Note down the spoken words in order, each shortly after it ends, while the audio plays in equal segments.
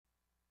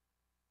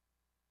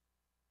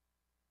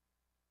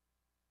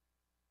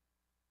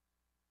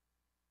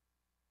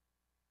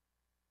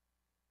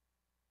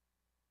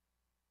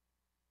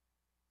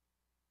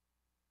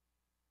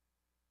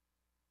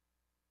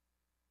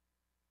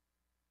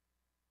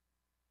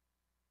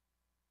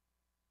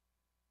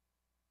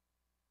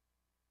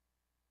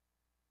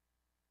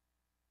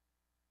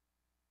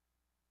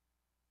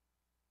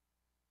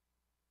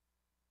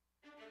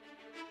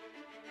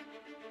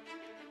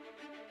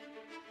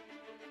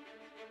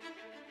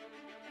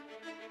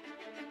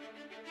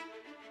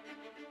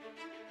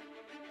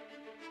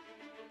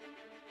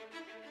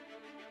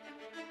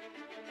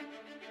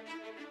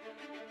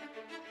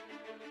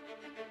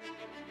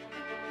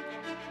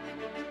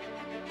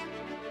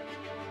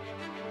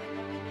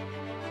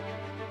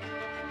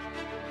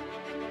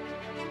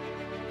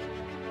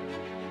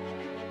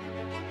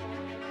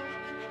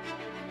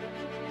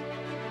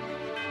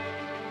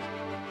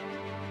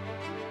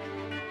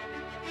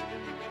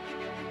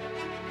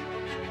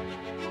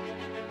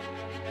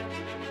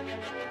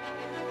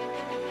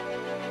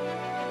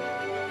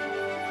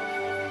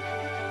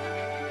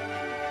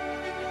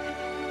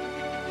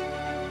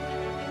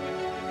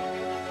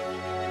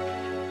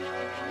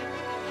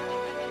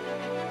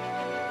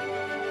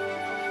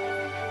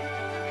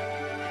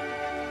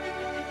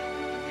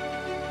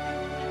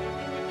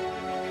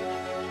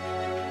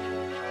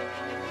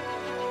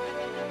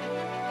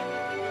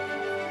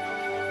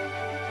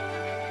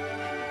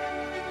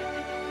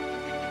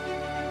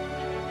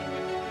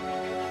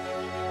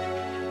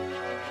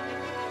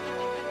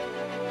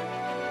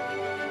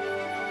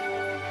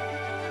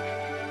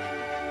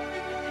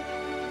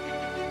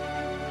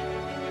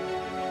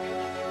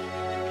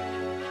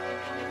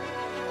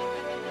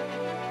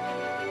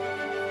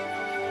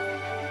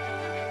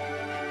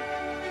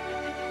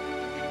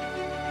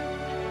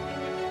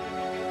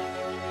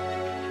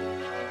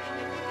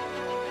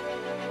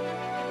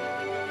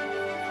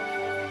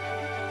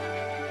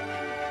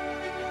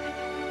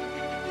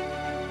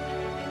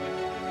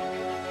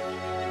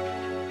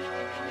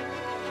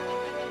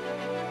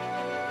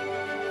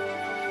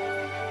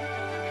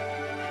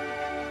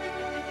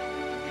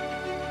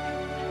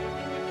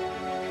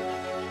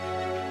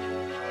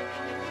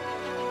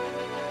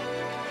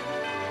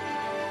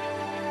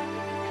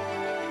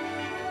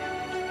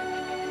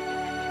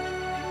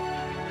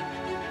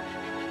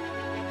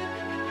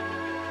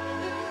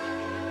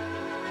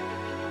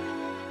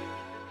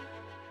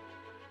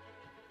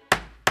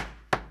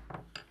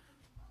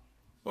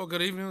Well,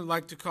 good evening. I'd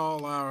like to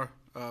call our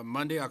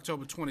Monday,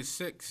 October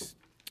 26th,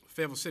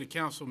 Fayetteville City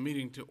Council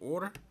meeting to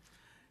order.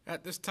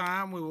 At this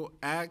time, we will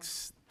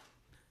ask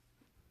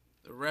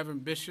the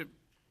Reverend Bishop,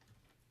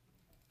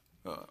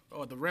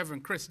 or the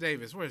Reverend Chris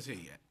Davis. Where is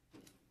he at?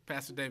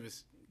 Pastor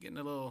Davis, getting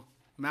a little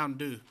Mountain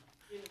Dew.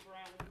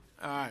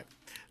 All right.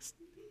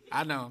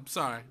 I know, I'm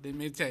sorry. Didn't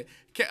mean to tell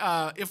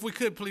you. If we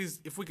could, please,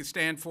 if we could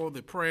stand for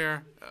the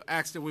prayer,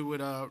 ask that we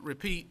would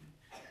repeat,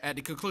 at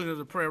the conclusion of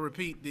the prayer,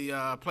 repeat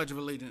the Pledge of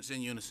Allegiance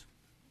in unison.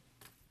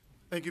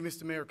 Thank you,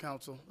 Mr. Mayor,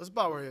 Council. Let's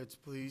bow our heads,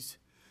 please.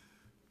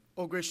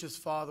 Oh, gracious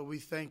Father, we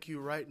thank you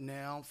right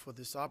now for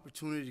this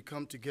opportunity to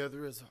come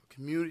together as a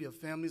community of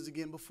families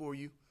again before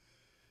you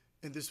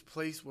in this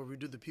place where we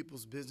do the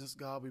people's business.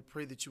 God, we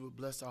pray that you would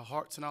bless our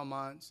hearts and our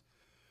minds,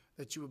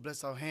 that you would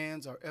bless our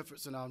hands, our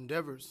efforts, and our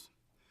endeavors,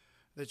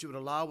 that you would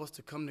allow us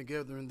to come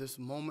together in this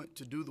moment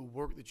to do the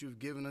work that you've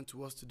given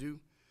unto us to do.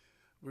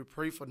 We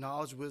pray for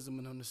knowledge, wisdom,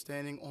 and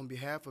understanding on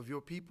behalf of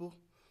your people,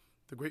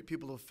 the great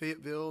people of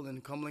Fayetteville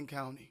and Cumberland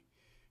County.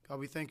 God,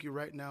 we thank you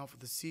right now for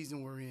the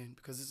season we're in,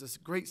 because it's a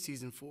great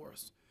season for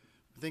us.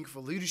 We thank you for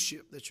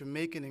leadership that you're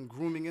making and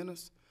grooming in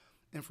us,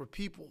 and for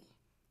people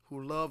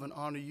who love and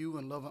honor you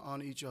and love and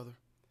honor each other.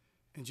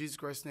 In Jesus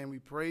Christ's name we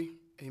pray,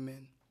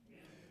 amen.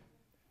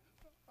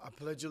 I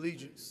pledge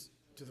allegiance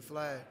to the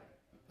flag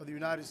of the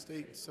United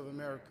States of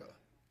America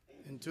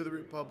and to the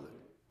republic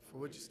for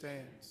which it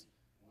stands,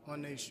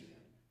 one nation,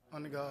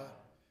 under God,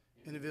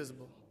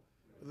 indivisible,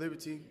 with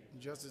liberty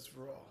and justice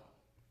for all.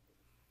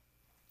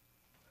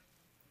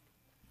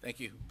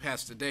 Thank you,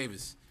 Pastor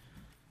Davis.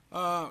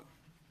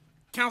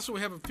 Council, we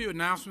have a few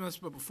announcements,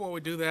 but before we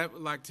do that,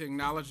 we'd like to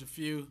acknowledge a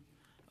few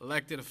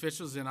elected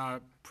officials in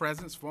our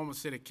presence: former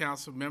City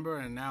Council member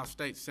and now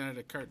State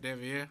Senator Kurt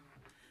Deviere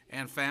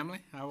and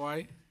family. How are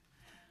you?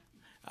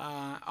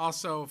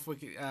 Also, if we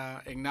could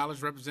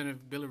acknowledge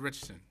Representative Billy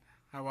Richardson.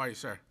 How are you,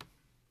 sir?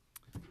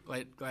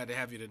 Glad to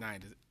have you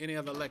tonight. Any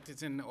other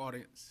electeds in the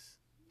audience?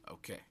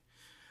 Okay.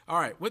 All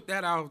right. With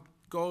that, I'll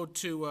go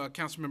to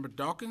Councilmember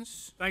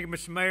Dawkins. Thank you,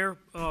 Mr. Mayor.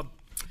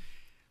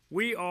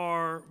 We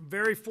are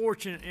very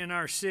fortunate in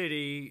our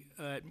city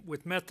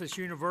with Methodist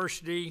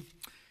University,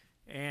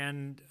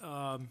 and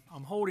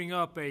I'm holding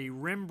up a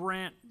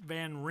Rembrandt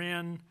Van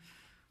Ryn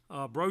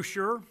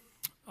brochure.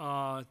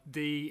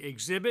 The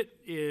exhibit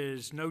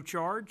is no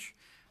charge.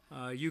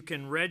 You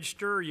can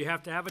register. You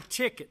have to have a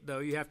ticket, though.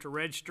 You have to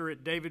register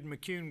at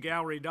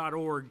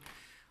davidmccunegallery.org.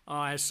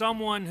 As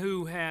someone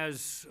who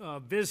has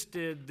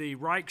visited the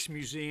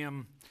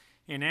Rijksmuseum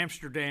in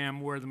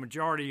Amsterdam, where the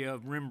majority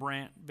of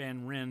Rembrandt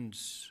Van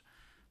Ryn's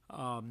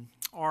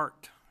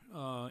art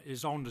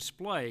is on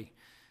display,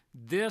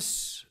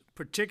 this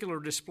particular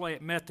display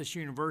at Methodist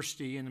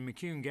University in the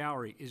McCune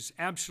Gallery is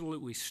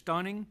absolutely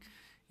stunning.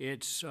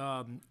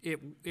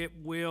 It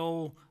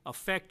will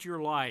affect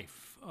your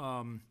life.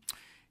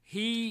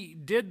 He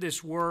did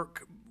this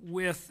work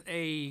with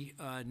a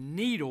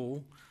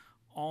needle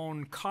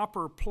on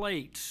copper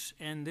plates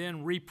and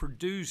then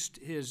reproduced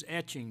his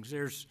etchings.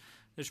 There's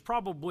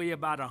probably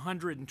about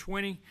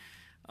 120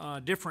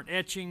 different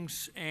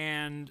etchings,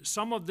 and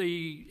some of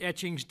the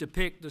etchings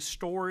depict the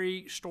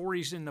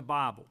stories in the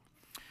Bible.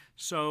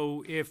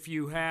 So if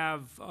you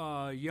have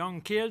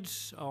young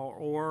kids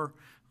or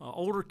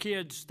older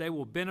kids, they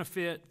will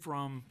benefit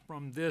from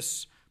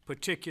this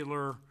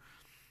particular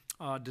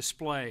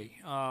display.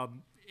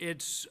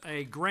 It's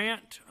a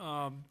grant,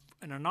 an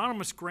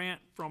anonymous grant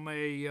from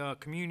a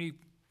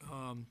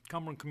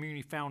Cumberland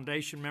Community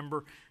Foundation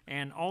member,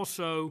 and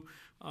also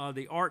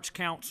the Arts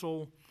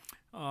Council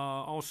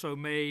also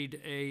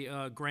made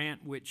a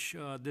grant which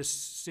this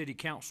City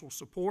Council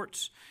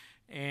supports.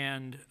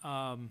 And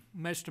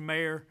Mr.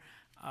 Mayor,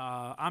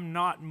 I'm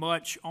not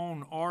much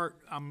on art.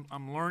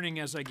 I'm learning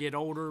as I get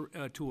older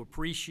to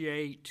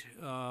appreciate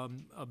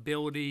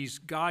abilities,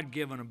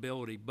 God-given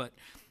ability. But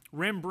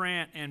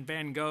Rembrandt and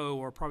Van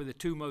Gogh are probably the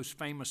two most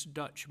famous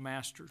Dutch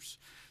masters.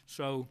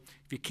 So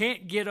if you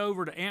can't get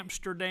over to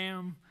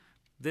Amsterdam,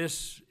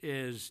 this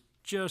is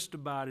just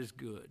about as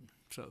good.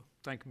 So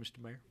thank you,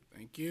 Mr. Mayor.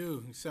 Thank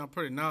you. You sound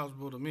pretty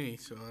knowledgeable to me.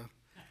 So,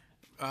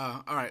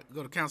 all right,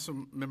 go to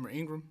Councilmember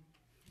Ingram.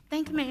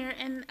 Thank you, Mayor,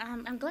 and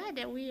I'm glad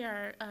that we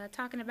are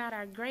talking about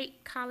our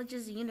great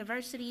colleges and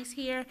universities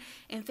here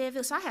in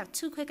Fayetteville. So I have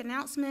two quick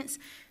announcements.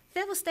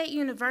 Fayetteville State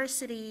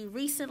University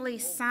recently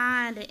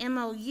signed an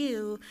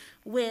MOU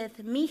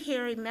with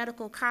Meharry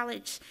Medical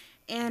College,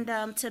 and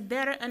to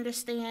better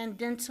understand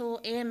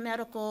dental and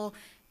medical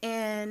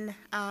in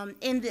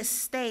this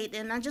state.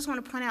 And I just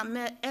want to point out,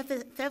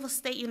 Fayetteville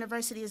State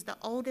University is the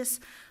oldest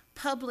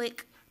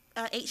public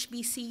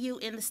HBCU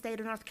in the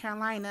state of North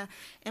Carolina,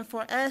 and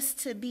for us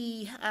to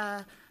be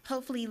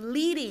hopefully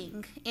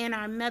leading in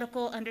our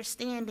medical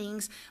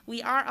understandings,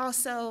 we are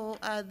also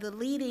the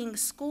leading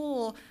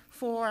school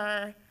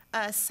for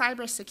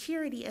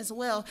cybersecurity as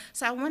well.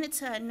 So I wanted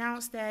to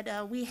announce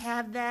that we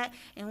have that,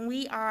 and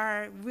we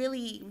are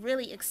really,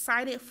 really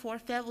excited for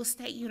Fayetteville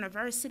State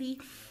University.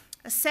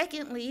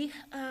 Secondly,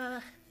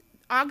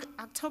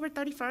 October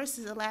 31st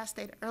is the last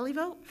day to early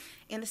vote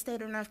in the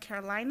state of North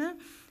Carolina.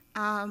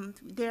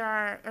 There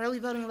are early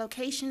voting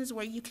locations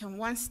where you can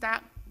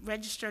one-stop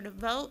register to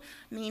vote,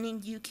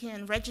 meaning you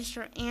can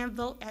register and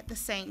vote at the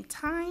same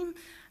time.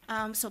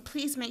 So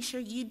please make sure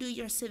you do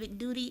your civic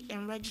duty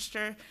and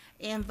register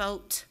and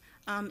vote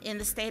in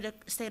the state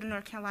of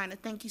North Carolina.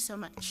 Thank you so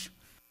much.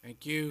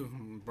 Thank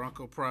you.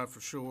 Bronco Pride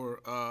for sure.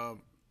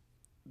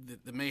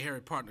 The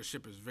Mayberry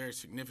partnership is very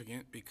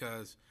significant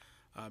because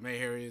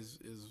Mayberry is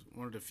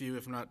one of the few,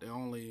 if not the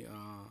only,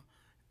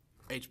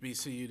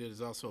 HBCU that is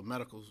also a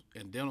medical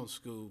and dental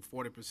school.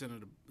 40%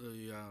 of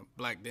the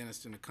black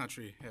dentists in the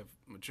country have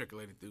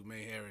matriculated through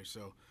Mayberry.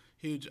 So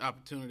huge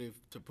opportunity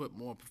to put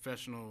more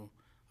professional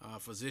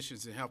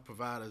physicians and health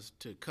providers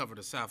to cover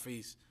the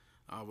Southeast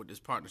with this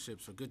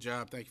partnership. So good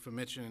job. Thank you for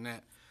mentioning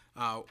that.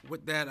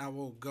 With that, I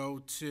will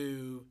go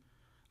to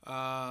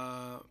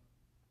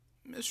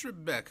Miss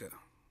Rebecca.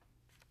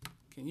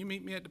 Can you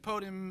meet me at the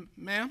podium,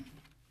 ma'am?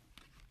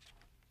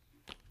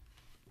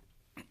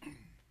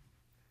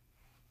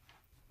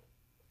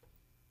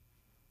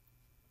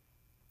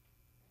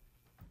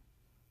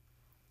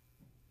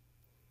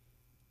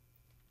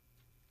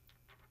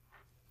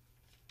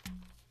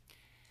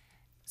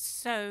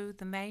 So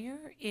the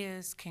mayor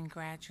is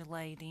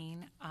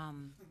congratulating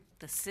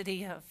the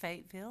city of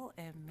Fayetteville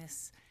and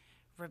Miss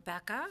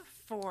Rebecca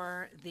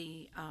for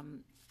the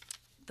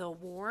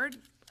award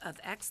of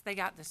they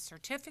got the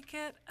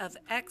Certificate of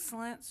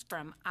Excellence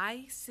from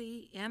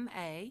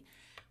ICMA,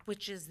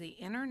 which is the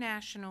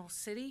International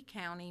City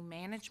County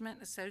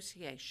Management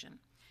Association.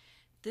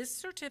 This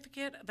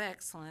Certificate of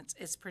Excellence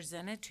is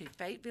presented to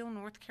Fayetteville,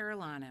 North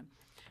Carolina,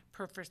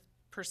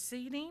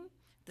 preceding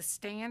the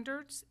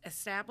standards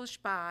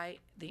established by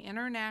the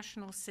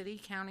International City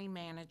County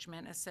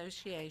Management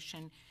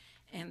Association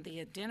and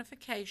the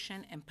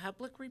identification and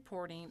public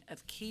reporting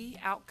of key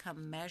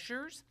outcome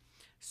measures,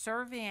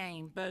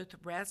 surveying both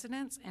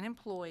residents and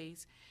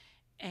employees,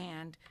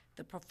 and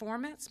the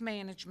performance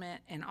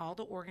management and all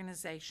the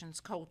organization's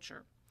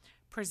culture.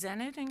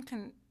 Presented in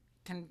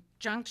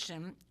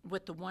conjunction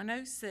with the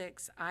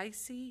 106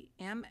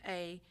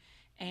 ICMA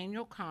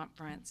Annual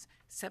Conference,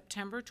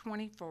 September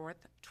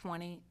 24th,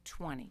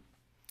 2020.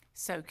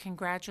 So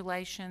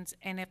congratulations,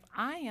 and if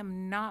I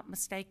am not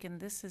mistaken,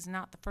 this is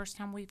not the first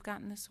time we've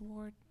gotten this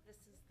award? This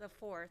is the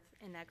fourth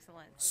in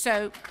excellence.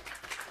 So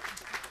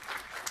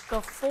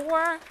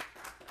before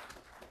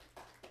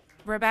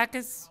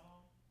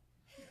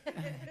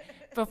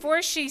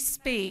before she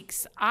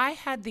speaks, I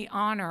had the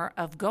honor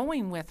of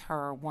going with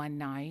her one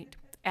night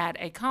at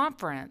a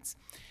conference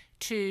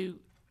to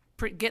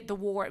get the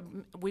award.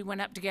 We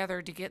went up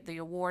together to get the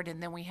award,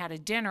 and then we had a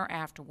dinner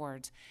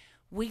afterwards.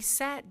 We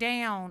sat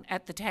down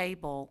at the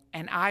table,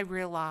 and I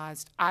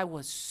realized I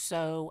was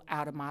so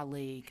out of my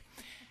league.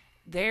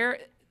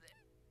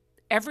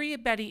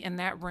 Everybody in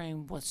that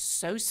room was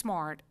so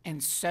smart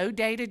and so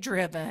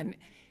data-driven,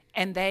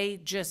 and they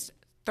just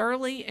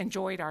thoroughly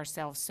enjoyed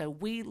ourselves. So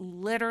we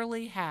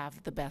literally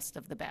have the best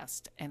of the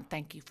best, and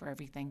thank you for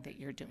everything that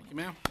you're doing. Thank you,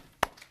 ma'am.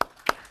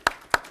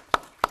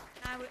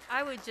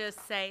 I would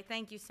just say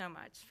thank you so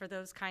much for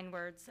those kind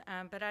words,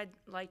 but I'd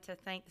like to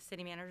thank the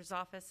City Manager's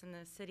Office and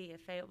the City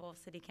of Fayetteville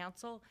City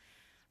Council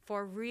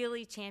for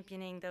really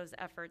championing those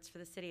efforts for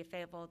the City of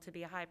Fayetteville to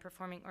be a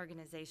high-performing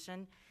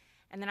organization.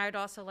 And then I'd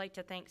also like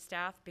to thank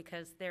staff,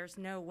 because there's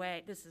no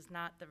way, this is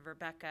not the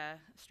Rebecca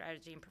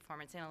Strategy and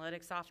Performance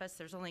Analytics Office.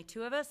 There's only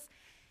two of us,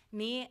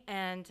 me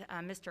and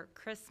Mr.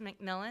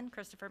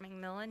 Christopher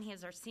McMillan. He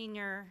is our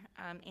senior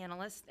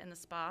analyst in the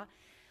SPA.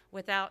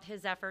 Without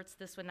his efforts,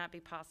 this would not be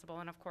possible.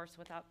 And of course,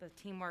 without the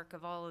teamwork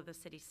of all of the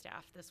city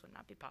staff, this would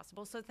not be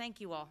possible. So thank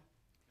you all.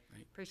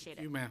 Appreciate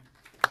it. Thank you, ma'am.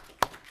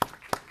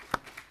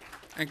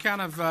 And kind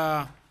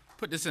of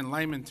put this in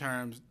layman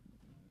terms,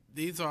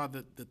 these are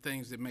the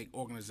things that make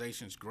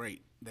organizations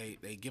great.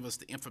 They give us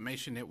the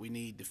information that we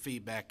need, the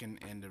feedback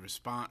and the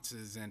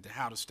responses, and to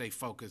how to stay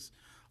focused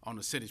on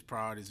the city's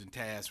priorities and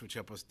tasks, which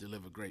help us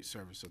deliver great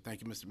service. So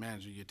thank you, Mr.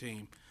 Manager, your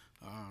team.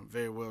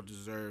 Very well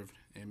deserved,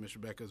 and Ms.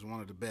 Rebecca is one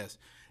of the best.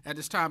 At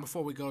this time,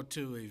 before we go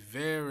to a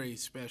very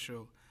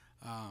special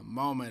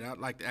moment, I'd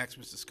like to ask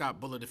Mr. Scott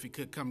Bullitt if he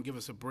could come give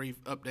us a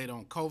brief update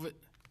on COVID.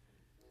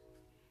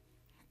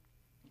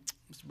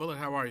 Mr. Bullitt,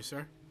 how are you,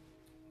 sir?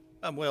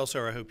 I'm well,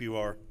 sir. I hope you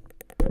are.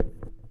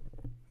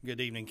 Good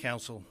evening,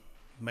 Council,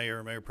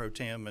 Mayor, Mayor Pro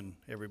Tem, and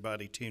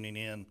everybody tuning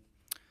in.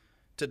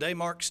 Today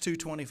marks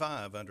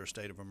 225 under a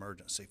state of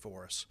emergency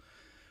for us.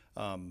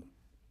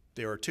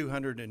 There are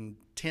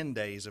 210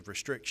 days of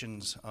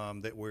restrictions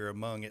that we're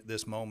among at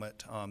this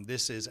moment.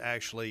 This is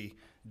actually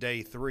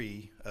day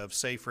 3 of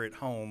Safer at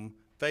Home,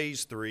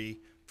 Phase 3,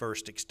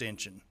 first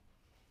extension.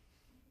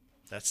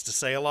 That's to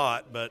say a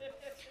lot, but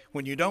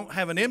when you don't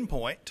have an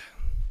endpoint,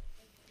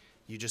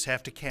 you just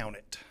have to count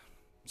it.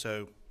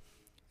 So,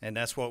 and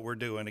that's what we're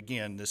doing.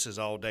 Again, this is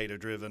all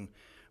data-driven.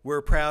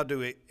 We're proud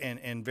to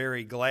and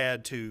very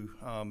glad to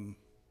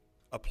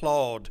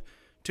applaud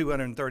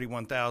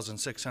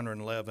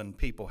 231,611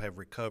 people have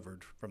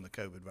recovered from the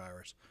COVID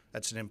virus.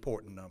 That's an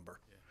important number.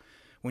 Yeah.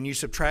 When you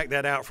subtract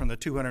that out from the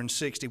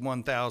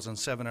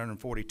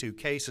 261,742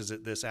 cases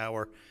at this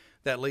hour,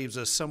 that leaves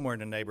us somewhere in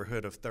the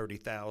neighborhood of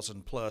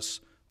 30,000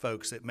 plus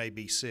folks that may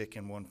be sick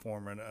in one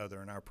form or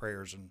another, and our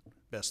prayers and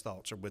best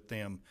thoughts are with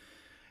them.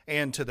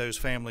 And to those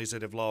families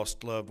that have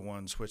lost loved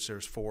ones, which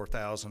there's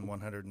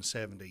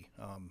 4,170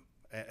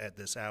 at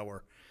this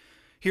hour.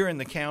 Here in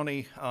the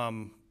county,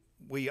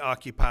 we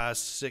occupy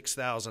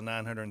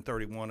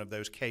 6,931 of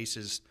those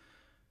cases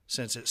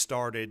since it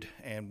started,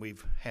 and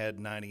we've had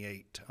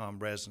 98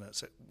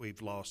 residents that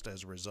we've lost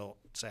as a result,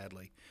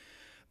 sadly.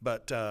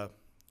 But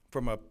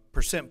from a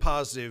percent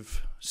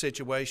positive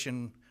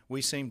situation,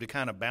 we seem to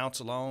kind of bounce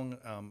along.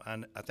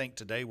 I think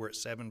today we're at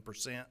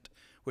 7%,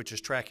 which is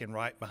tracking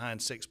right behind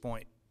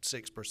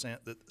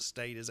 6.6% that the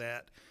state is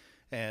at.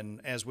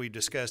 And as we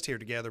discussed here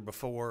together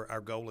before,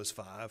 our goal is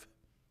 5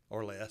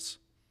 or less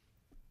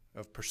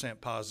of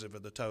percent positive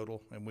of the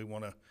total, and we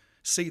want to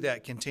see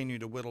that continue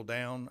to whittle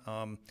down.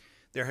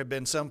 There have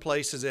been some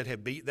places that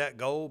have beat that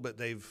goal, but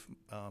they've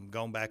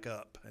gone back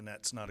up, and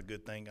that's not a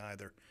good thing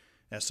either.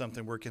 That's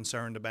something we're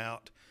concerned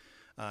about.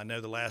 I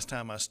know the last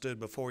time I stood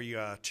before you,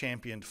 I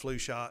championed flu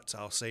shots.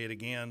 I'll say it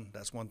again.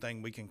 That's one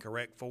thing we can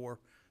correct for.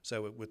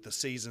 So with the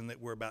season that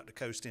we're about to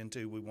coast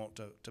into, we want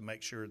to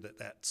make sure that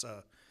that's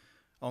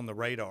on the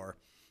radar.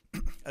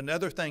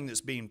 Another thing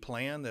that's being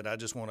planned that I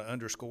just want to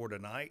underscore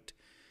tonight,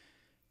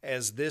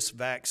 as this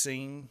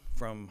vaccine,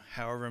 from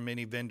however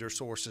many vendor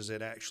sources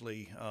it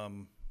actually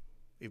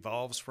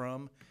evolves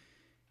from,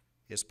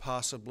 is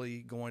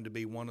possibly going to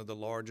be one of the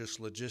largest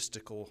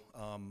logistical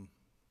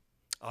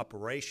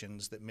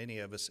operations that many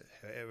of us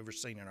have ever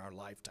seen in our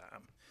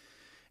lifetime.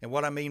 And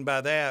what I mean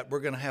by that, we're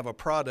going to have a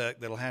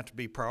product that'll have to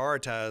be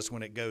prioritized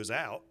when it goes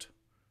out,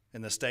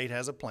 and the state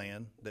has a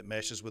plan that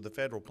meshes with the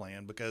federal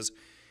plan, because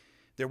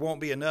there won't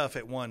be enough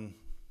at one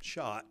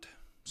shot,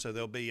 so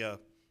there'll be a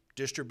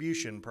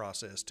distribution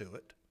process to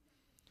it.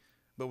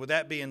 But with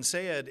that being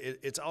said,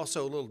 it's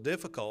also a little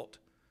difficult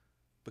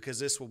because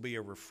this will be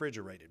a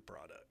refrigerated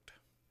product.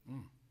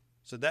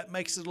 So that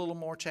makes it a little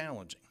more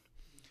challenging.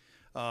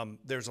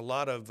 There's a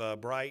lot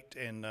of bright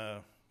and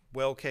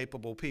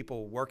well-capable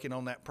people working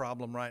on that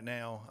problem right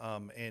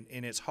now, and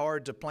it's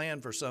hard to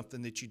plan for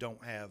something that you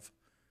don't have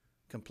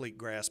complete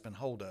grasp and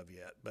hold of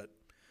yet. But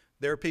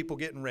there are people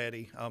getting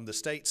ready. The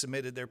state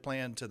submitted their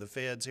plan to the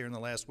feds here in the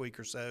last week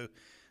or so.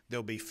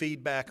 There'll be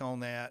feedback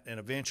on that, and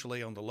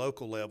eventually on the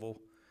local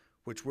level,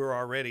 which we're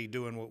already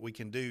doing what we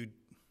can do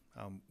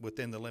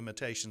within the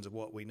limitations of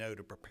what we know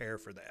to prepare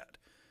for that.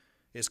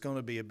 It's going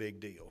to be a big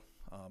deal,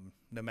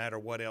 no matter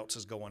what else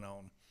is going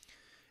on.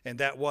 And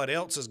that what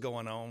else is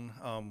going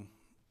on,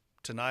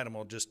 tonight I'm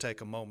going to just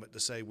take a moment to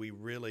say we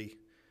really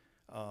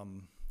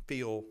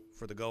feel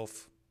for the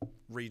Gulf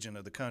region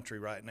of the country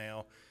right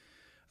now.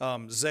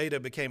 Zeta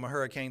became a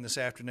hurricane this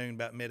afternoon,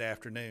 about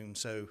mid-afternoon,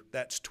 so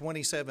that's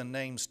 27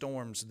 named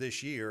storms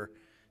this year,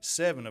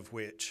 7 of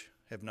which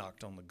have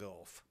knocked on the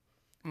Gulf.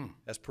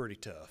 That's pretty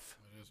tough.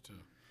 That is tough.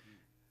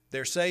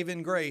 Their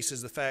saving grace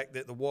is the fact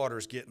that the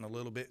water's getting a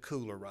little bit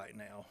cooler right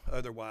now.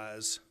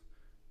 Otherwise,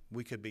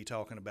 we could be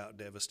talking about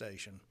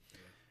devastation.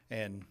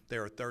 And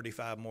there are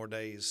 35 more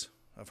days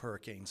of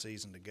hurricane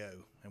season to go,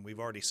 and we've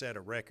already set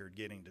a record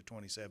getting to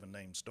 27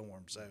 named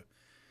storms. So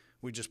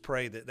we just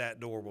pray that that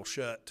door will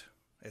shut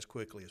as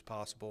quickly as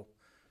possible,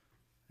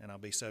 and I'll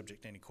be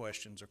subject to any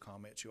questions or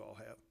comments you all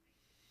have.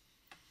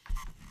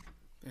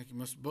 Thank you,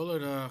 Mr.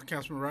 Bullard.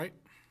 Councilman Wright?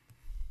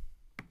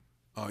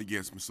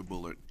 Yes, Mr.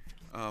 Bullard.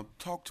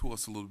 Talk to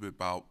us a little bit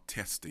about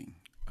testing,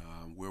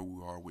 where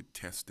we are with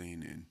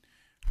testing, and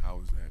how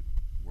does that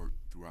work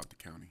throughout the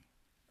county?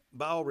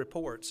 By all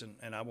reports,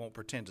 and I won't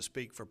pretend to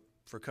speak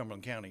for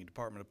Cumberland County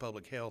Department of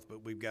Public Health,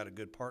 but we've got a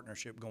good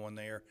partnership going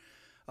there.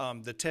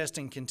 The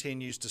testing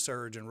continues to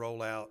surge and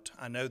roll out.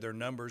 I know their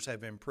numbers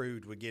have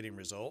improved with getting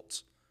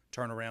results,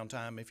 turnaround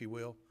time, if you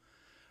will.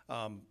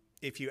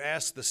 If you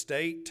ask the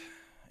state,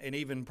 and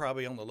even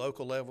probably on the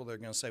local level, they're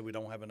going to say we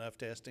don't have enough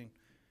testing,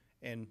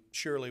 and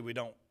surely we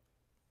don't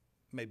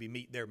maybe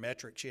meet their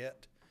metrics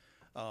yet.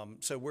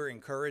 So we're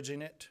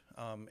encouraging it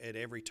at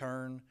every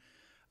turn.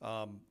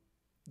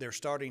 They're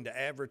starting to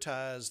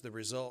advertise the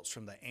results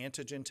from the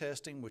antigen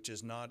testing, which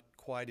is not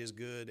quite as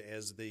good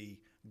as the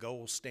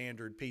gold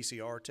standard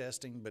PCR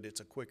testing, but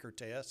it's a quicker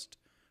test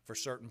for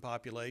certain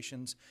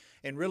populations.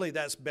 And really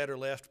that's better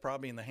left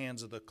probably in the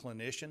hands of the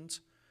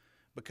clinicians,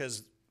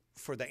 because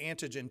for the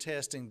antigen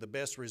testing, the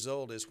best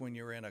result is when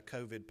you're in a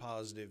COVID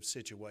positive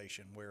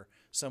situation where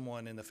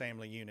someone in the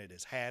family unit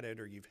has had it,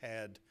 or you've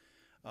had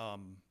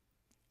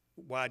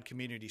wide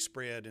community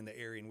spread in the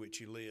area in which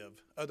you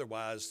live.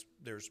 Otherwise,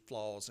 there's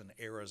flaws and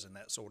errors and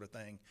that sort of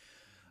thing.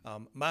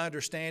 My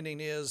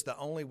understanding is the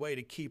only way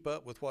to keep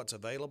up with what's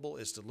available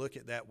is to look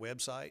at that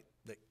website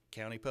that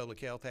County Public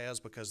Health has,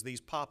 because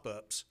these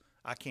pop-ups,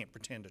 I can't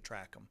pretend to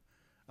track them.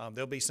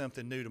 There'll be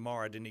something new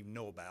tomorrow I didn't even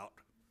know about,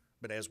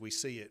 but as we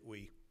see it,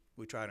 we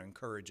try to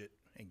encourage it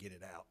and get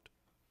it out.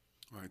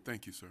 All right,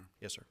 thank you, sir.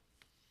 Yes, sir.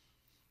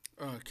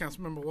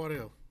 Councilmember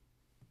Wardell?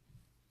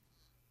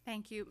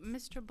 Thank you.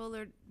 Mr.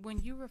 Bullard, when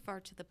you refer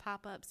to the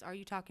pop-ups, are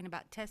you talking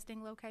about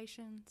testing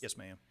locations? Yes,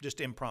 ma'am. Just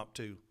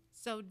impromptu.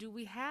 So do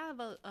we have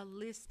a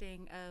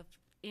listing of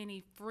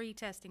any free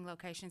testing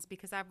locations?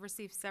 Because I've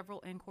received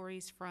several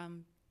inquiries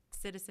from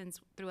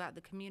citizens throughout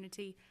the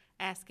community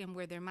asking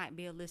where there might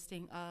be a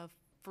listing of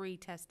free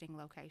testing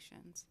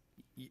locations.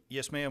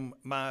 Yes, ma'am.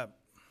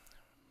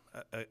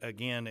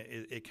 Again,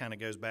 it kind of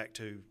goes back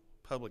to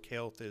public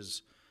health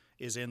is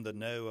in the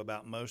know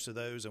about most of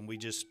those, and we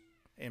just,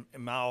 in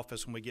my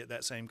office, when we get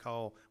that same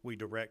call, we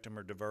direct them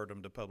or divert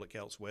them to public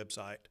health's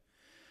website.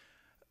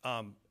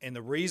 And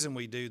the reason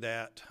we do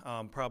that,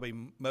 probably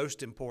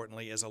most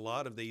importantly, is a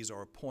lot of these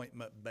are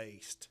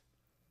appointment-based,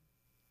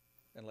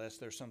 unless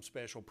there's some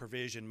special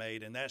provision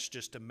made, and that's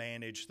just to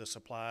manage the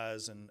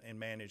supplies and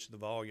manage the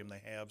volume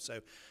they have. So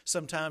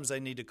sometimes they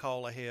need to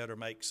call ahead or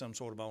make some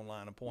sort of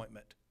online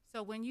appointment.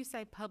 So when you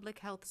say public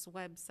health's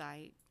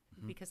website,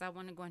 because I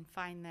want to go and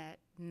find that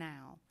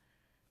now,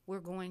 we're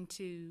going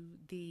to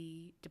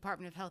the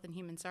Department of Health and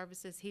Human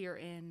Services here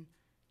in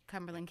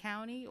Cumberland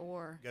County,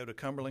 or? Go to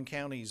Cumberland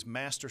County's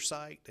master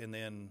site, and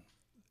then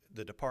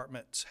the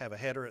departments have a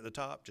header at the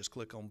top. Just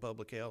click on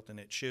public health, and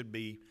it should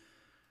be,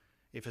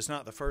 if it's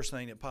not the first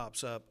thing that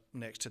pops up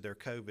next to their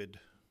COVID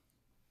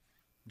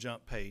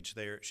jump page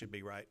there, it should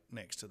be right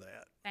next to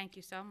that. Thank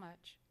you so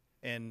much.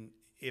 And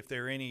if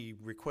there are any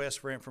requests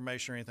for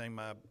information or anything,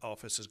 my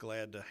office is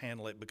glad to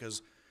handle it,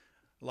 because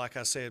like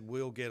I said,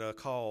 we'll get a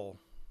call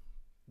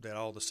that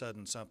all of a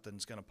sudden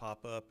something's going to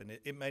pop up, and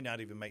it may not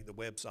even make the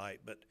website,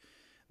 but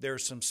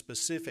there's some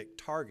specific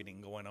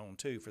targeting going on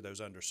too for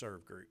those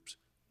underserved groups.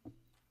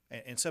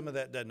 And some of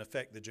that doesn't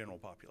affect the general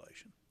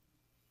population.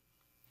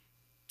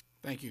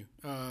 Thank you.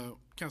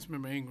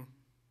 Councilmember Ingram.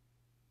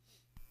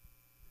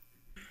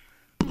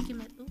 Thank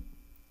you,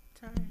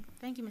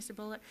 Thank you, Mr.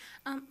 Bullard.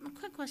 A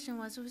quick question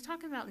was, we were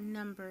talking about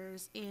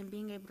numbers and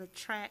being able to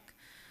track.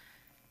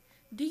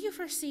 Do you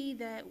foresee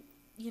that,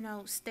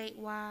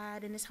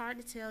 statewide, and it's hard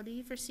to tell, do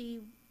you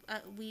foresee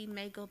we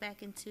may go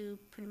back into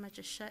pretty much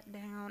a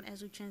shutdown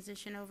as we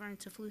transition over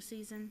into flu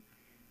season?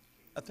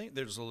 I think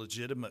there's a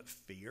legitimate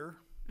fear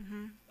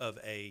of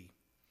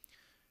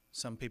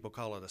some people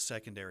call it a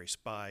secondary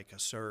spike, a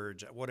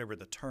surge, whatever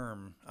the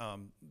term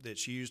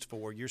that's used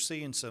for. You're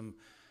seeing some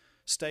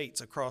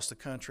states across the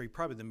country,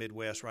 probably the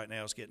Midwest right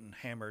now is getting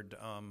hammered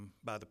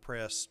by the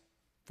press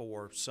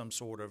for some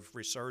sort of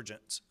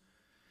resurgence.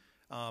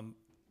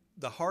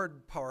 The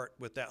hard part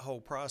with that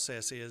whole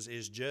process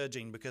is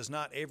judging, because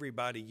not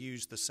everybody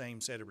used the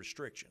same set of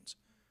restrictions.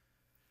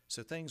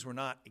 So things were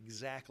not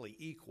exactly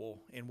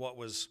equal in what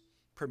was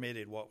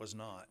permitted, what was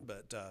not.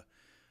 But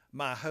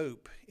my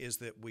hope is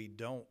that we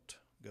don't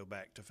go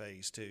back to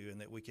phase 2 and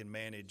that we can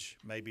manage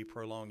maybe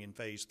prolonging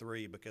phase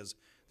 3, because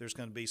there's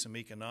going to be some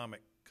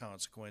economic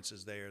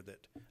consequences there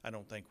that I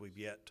don't think we've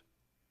yet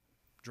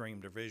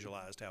dreamed or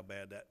visualized how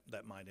bad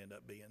that might end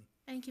up being.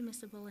 Thank you,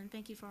 Mr. Bullen.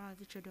 Thank you for all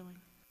that you're doing.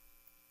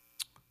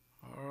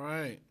 All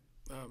right.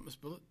 Ms.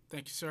 Bullitt,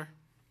 thank you, sir.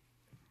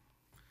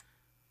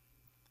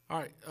 All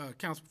right,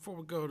 Council, before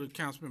we go to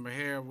Councilmember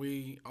Hare,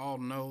 we all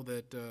know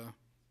that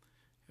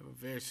have a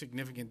very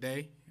significant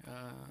day,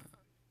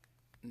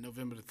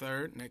 November the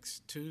 3rd,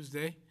 next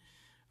Tuesday.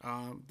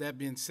 That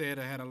being said,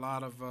 I had a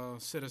lot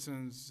of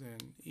citizens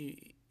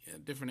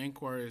and different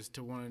inquiries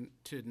to want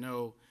to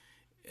know,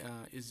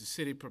 is the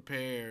city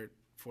prepared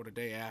for the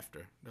day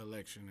after the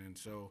election? And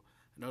so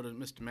I know that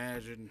Mr.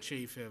 Manager and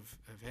Chief have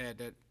had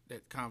that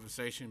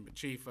conversation, but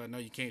Chief, I know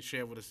you can't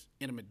share with us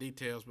intimate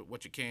details, but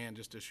what you can,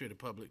 just to assure the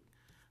public,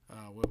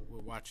 we're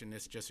watching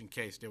this just in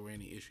case there were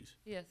any issues.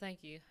 Yeah,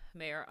 thank you,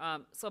 Mayor.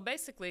 So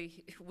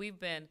basically, we've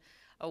been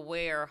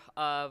aware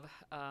of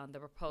the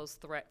proposed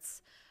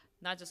threats,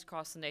 not just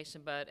across the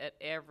nation, but at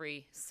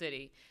every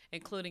city,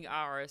 including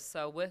ours.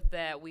 So with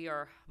that, we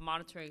are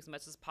monitoring as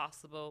much as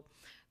possible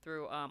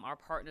through our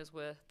partners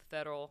with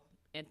federal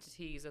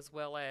entities, as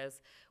well as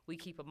we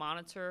keep a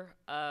monitor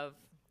of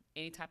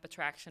any type of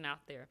traction out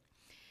there.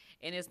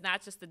 And it's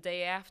not just the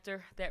day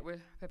after that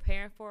we're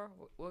preparing for.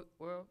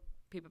 We'll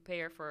be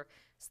prepared for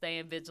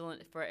staying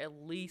vigilant for at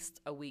least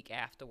a week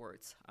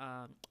afterwards,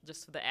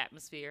 just for the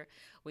atmosphere.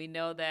 We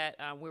know that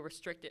we're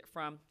restricted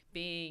from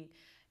being,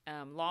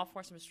 law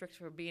enforcement restricted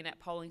from being at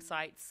polling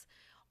sites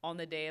on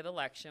the day of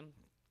election,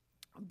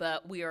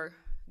 but we are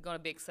going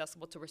to be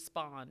accessible to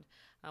respond.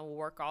 We'll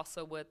work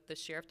also with the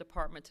Sheriff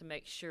Department to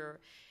make sure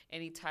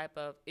any type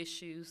of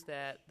issues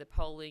that the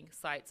polling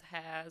sites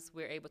has,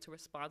 we're able to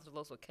respond to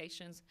those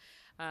locations.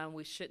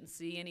 We shouldn't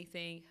see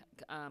anything.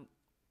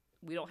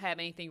 We don't have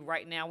anything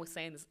right now we're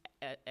saying is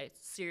a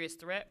serious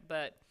threat,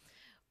 but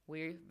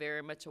we're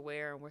very much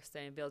aware and we're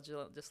staying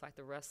vigilant just like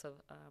the rest of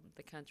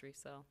the country.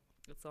 So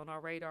it's on our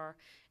radar,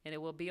 and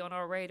it will be on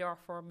our radar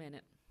for a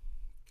minute.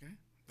 Okay.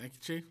 Thank you,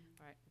 Chief.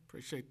 All right.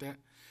 Appreciate that.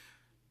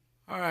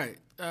 All right.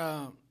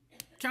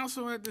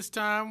 Council, at this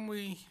time,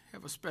 we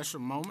have a special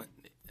moment.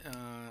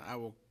 I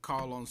will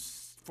call on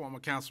former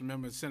council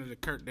member Senator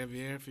Kurt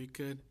Deviere, if he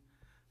could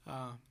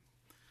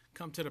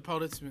come to the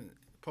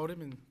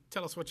podium and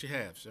tell us what you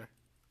have, sir.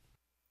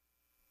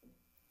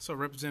 So,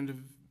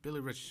 Representative Billy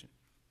Richardson.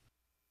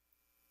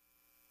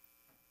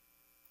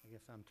 I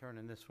guess I'm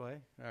turning this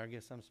way, or I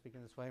guess I'm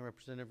speaking this way.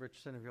 Representative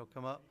Richardson, if you'll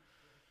come up.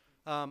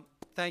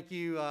 Thank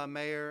you,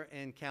 Mayor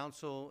and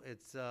Council.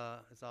 It's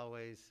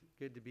always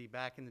good to be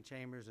back in the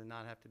chambers and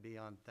not have to be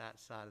on that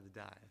side of the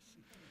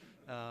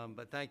dais.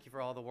 But thank you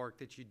for all the work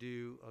that you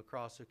do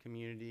across the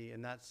community,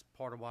 and that's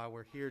part of why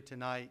we're here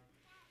tonight.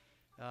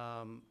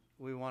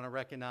 We want to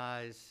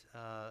recognize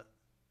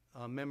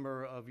a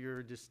member of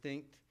your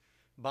distinct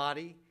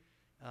body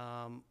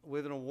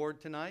with an award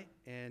tonight,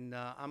 and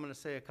I'm going to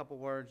say a couple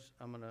words.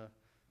 I'm going to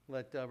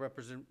let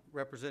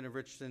Representative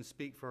Richardson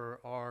speak for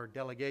our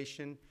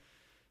delegation,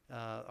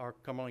 our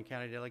Cumberland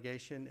County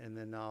delegation, and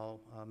then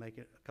I'll make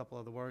a couple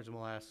other words, and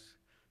we'll ask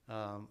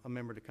a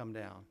member to come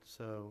down.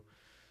 So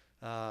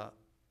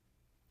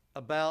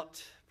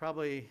about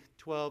probably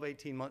 12,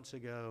 18 months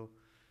ago,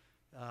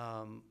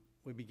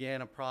 we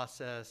began a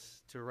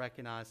process to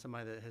recognize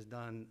somebody that has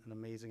done an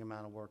amazing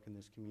amount of work in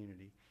this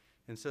community.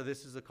 And so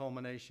this is a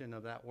culmination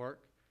of that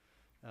work.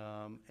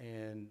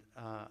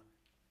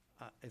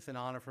 It's an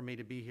honor for me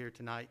to be here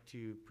tonight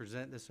to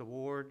present this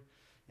award.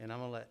 And I'm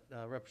going to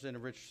let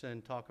Representative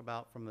Richardson talk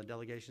about from the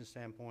delegation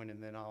standpoint,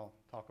 and then I'll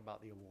talk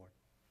about the award.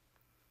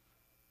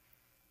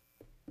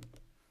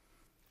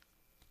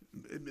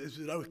 Is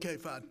it okay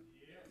if I?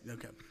 Yeah.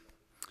 Okay.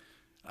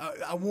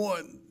 I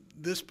want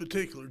this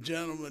particular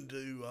gentleman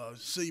to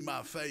see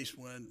my face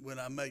when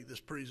I make this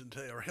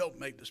presentation, or help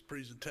make this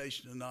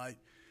presentation tonight.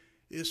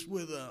 It's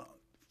with a,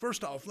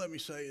 first off, let me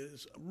say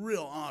it's a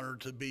real honor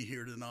to be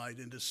here tonight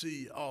and to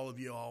see all of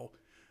you all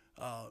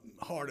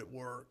hard at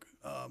work.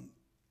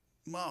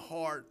 My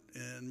heart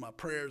and my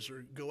prayers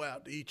go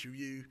out to each of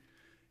you.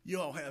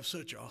 You all have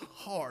such a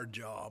hard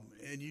job,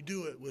 and you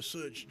do it with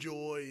such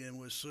joy and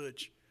with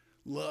such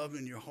love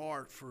in your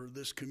heart for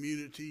this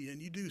community,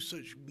 and you do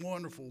such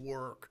wonderful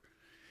work.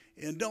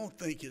 And don't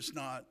think it's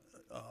not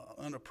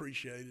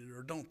unappreciated,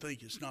 or don't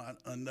think it's not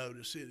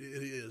unnoticed. It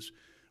is.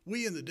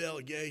 We in the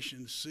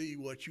delegation see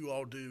what you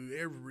all do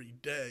every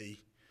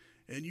day,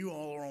 and you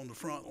all are on the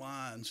front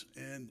lines,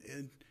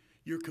 and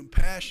your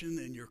compassion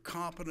and your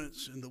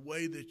competence and the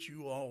way that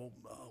you all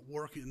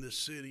work in this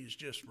city is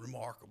just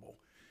remarkable.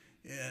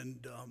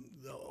 And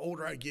the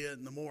older I get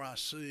and the more I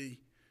see,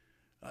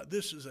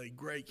 this is a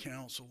great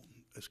council.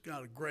 It's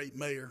got a great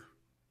mayor.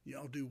 You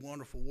all do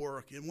wonderful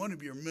work. And one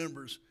of your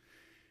members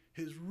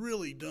has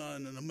really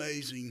done an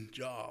amazing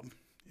job.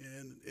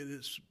 And it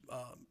is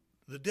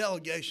the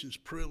delegation's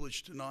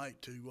privilege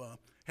tonight to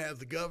have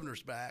the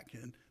governor's back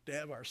and to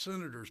have our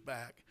senators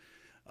back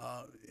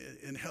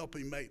in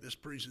helping make this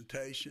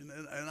presentation.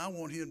 And I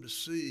want him to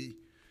see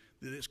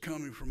that it's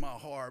coming from my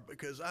heart,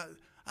 because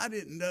I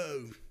didn't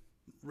know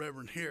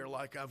Reverend Hare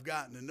like I've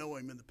gotten to know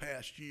him in the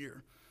past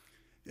year.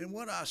 And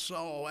what I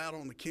saw out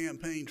on the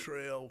campaign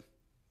trail,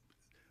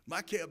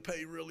 my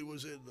campaign really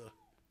was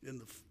in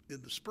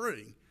the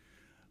spring.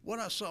 What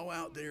I saw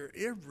out there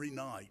every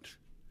night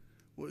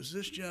was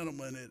this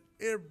gentleman at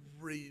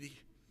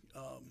every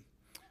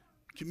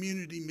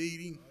community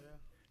meeting,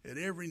 at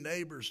every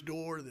neighbor's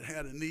door that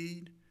had a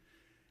need,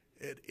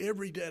 at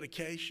every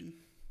dedication.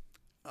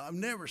 I've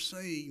never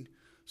seen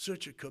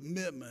such a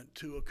commitment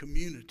to a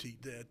community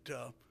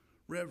that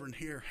Reverend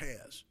Hare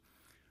has.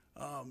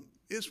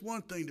 It's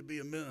one thing to be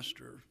a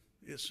minister.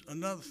 It's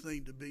another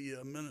thing to be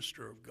a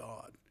minister of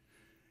God.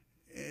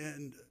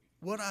 And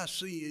what I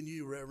see in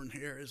you, Reverend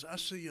Hare, is I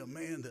see a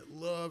man that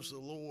loves the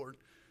Lord,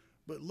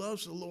 but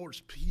loves the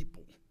Lord's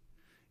people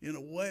in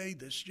a way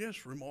that's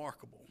just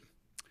remarkable.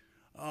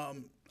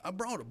 I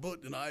brought a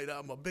book tonight.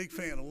 I'm a big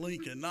fan of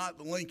Lincoln, not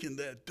the Lincoln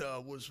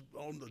that was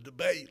on the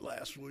debate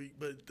last week,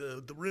 but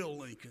the real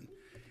Lincoln.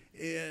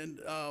 And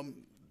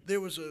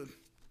there was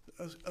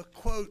a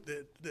quote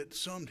that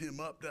summed him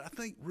up that I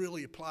think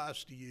really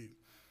applies to you.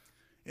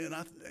 And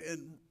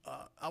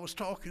I was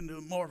talking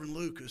to Marvin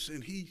Lucas,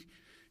 and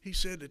he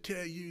said to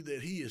tell you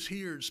that he is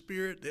here in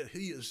spirit, that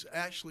he is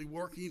actually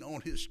working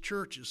on his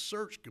church's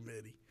search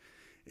committee.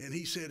 And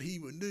he said he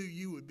knew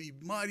you would be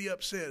mighty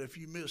upset if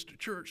you missed a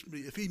church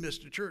meeting, if he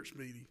missed a church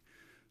meeting.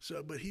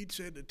 So, but he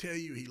said to tell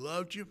you he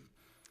loved you,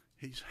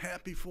 he's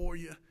happy for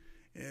you,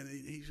 and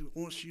he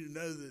wants you to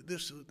know that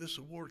this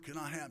award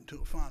cannot happen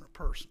to a finer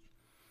person.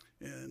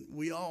 And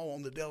we all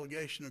on the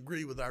delegation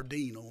agree with our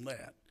dean on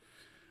that.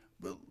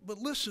 But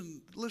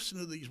listen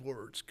to these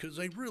words, because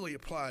they really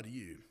apply to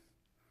you.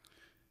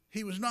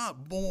 He was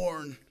not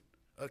born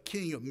a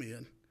king of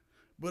men,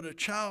 but a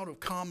child of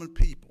common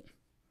people,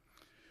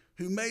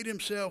 who made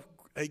himself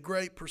a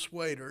great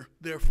persuader,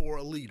 therefore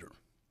a leader.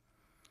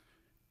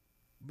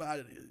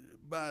 By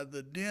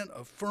the dint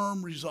of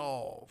firm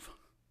resolve,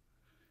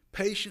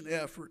 patient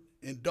effort,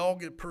 and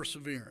dogged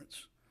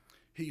perseverance,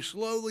 he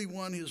slowly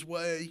won his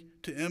way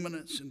to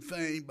eminence and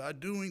fame by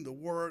doing the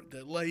work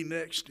that lay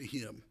next to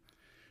him,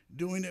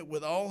 doing it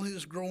with all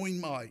his growing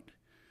might,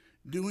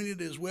 doing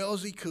it as well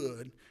as he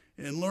could,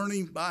 and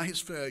learning by his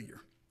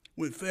failure,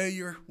 when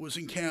failure was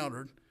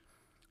encountered,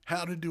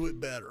 how to do it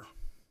better.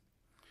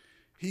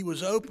 He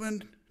was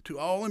open to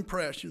all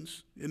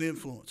impressions and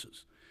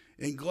influences,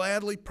 and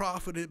gladly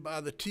profited by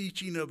the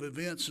teaching of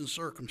events and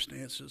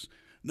circumstances,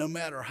 no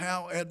matter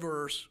how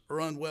adverse or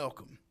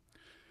unwelcome.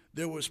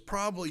 There was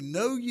probably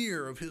no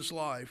year of his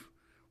life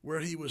where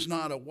he was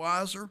not a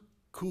wiser,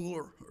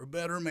 cooler, or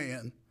better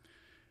man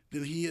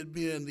than he had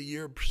been the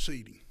year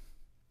preceding.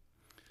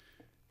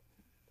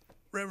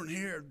 Reverend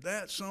Hare,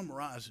 that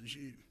summarizes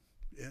you.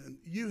 And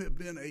you have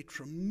been a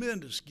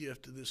tremendous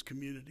gift to this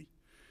community.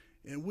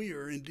 And we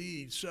are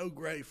indeed so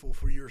grateful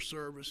for your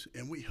service.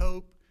 And we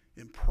hope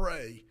and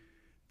pray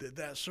that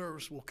that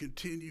service will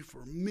continue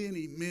for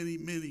many, many,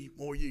 many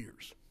more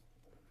years.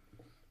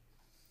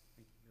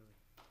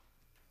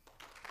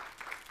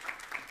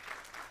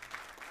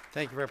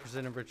 Thank you,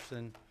 Representative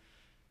Richardson.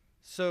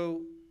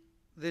 So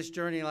this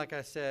journey, like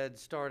I said,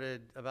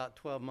 started about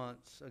 12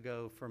 months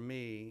ago for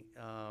me,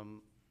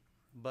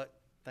 but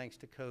thanks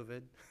to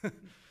COVID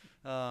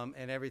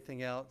and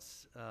everything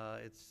else,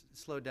 it's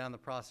slowed down the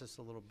process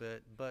a little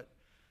bit. But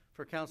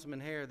for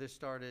Councilman Hare, this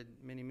started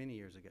many, many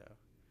years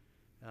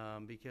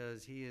ago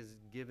because he has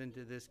given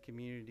to this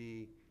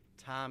community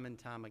time and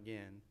time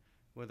again,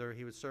 whether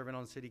he was serving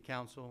on city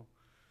council,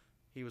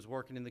 he was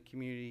working in the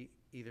community,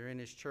 either in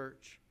his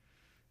church,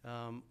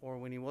 or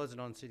when he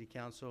wasn't on city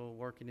council,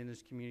 working in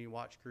his community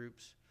watch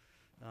groups,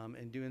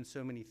 and doing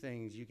so many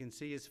things. You can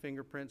see his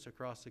fingerprints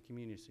across the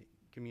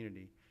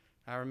community.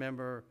 I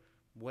remember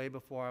way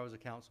before I was a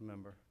council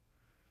member,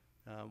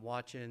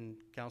 watching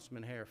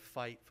Councilman Hare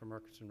fight for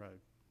Murchison Road.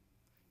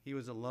 He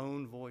was a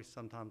lone voice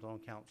sometimes on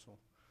council,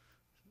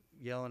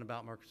 yelling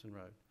about Murchison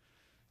Road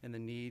and the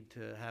need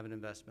to have an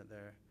investment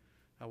there.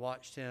 I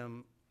watched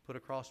him put a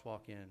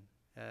crosswalk in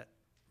at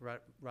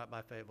right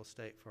by Fayetteville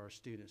State for our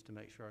students to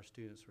make sure our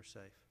students were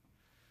safe.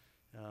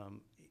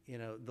 You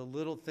know, the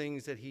little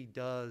things that he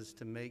does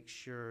to make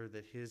sure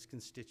that his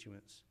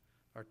constituents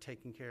are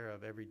taken care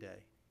of every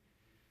day.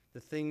 The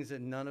things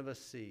that none of us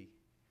see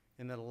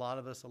and that a lot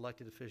of us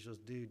elected officials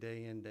do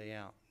day in, day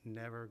out,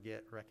 never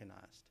get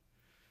recognized.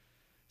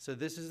 So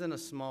this is in a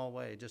small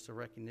way, just a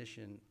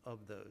recognition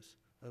of those,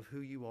 of who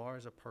you are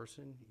as a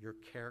person, your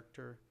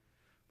character,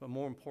 but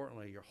more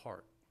importantly, your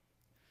heart.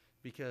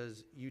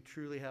 Because you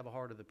truly have a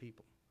heart of the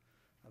people.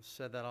 I've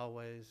said that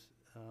always,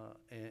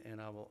 and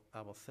I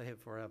will say it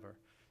forever.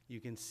 You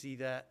can see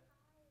that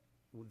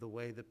with the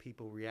way that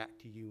people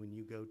react to you when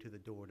you go to the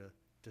door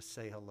to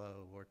say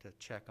hello or to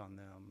check on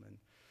them, and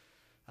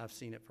I've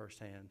seen it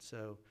firsthand.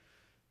 So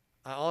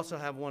I also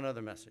have one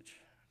other message.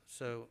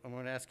 So I'm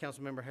going to ask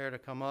Councilmember Hare to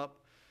come up.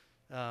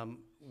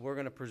 We're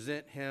going to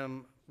present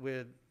him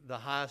with the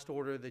highest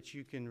order that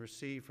you can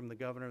receive from the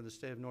governor of the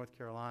state of North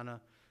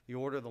Carolina, the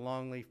Order of the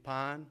Longleaf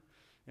Pine.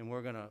 And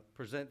we're going to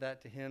present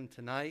that to him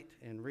tonight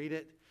and read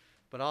it,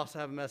 but also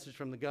have a message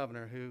from the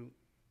governor, who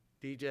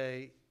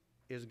DJ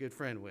is a good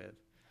friend with.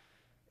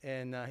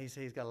 And he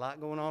said he's got a lot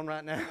going on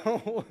right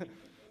now,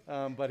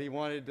 but he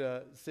wanted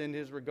to send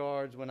his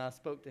regards when I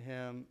spoke to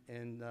him,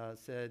 and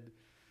said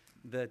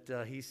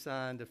that he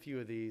signed a few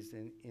of these,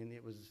 and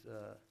it was,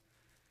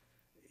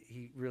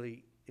 he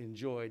really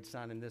enjoyed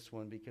signing this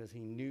one because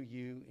he knew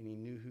you and he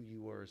knew who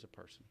you were as a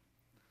person.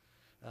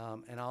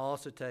 And I'll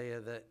also tell you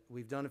that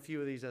we've done a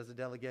few of these as a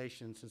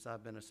delegation since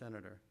I've been a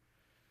senator.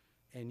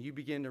 And you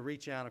begin to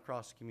reach out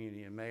across the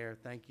community. And Mayor,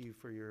 thank you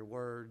for your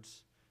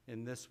words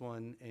in this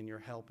one and your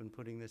help in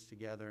putting this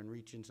together and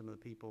reaching some of the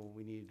people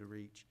we needed to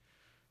reach.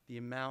 The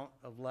amount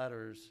of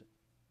letters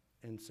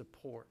and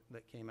support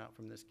that came out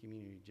from this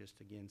community just,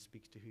 again,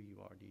 speaks to who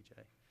you are,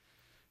 DJ.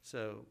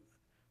 So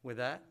with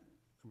that,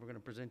 we're going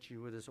to present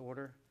you with this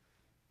order.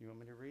 You want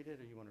me to read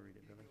it, or you want to read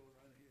it, Billy?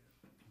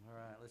 All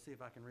right, let's see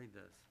if I can read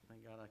this.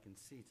 Thank God I can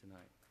see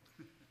tonight.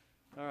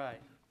 All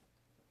right.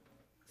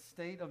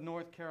 State of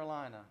North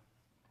Carolina,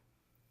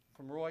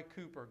 from Roy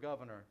Cooper,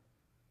 Governor,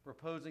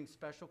 reposing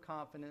special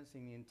confidence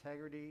in the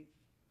integrity,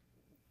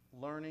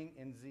 learning,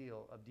 and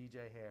zeal of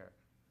DJ Hare.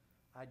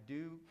 I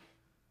do,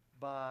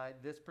 by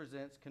this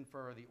presents,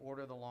 confer the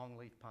Order of the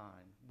Longleaf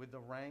Pine with the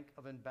rank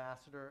of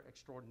Ambassador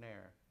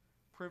Extraordinaire,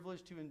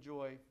 privileged to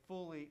enjoy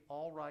fully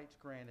all rights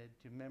granted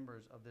to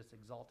members of this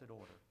exalted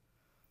order,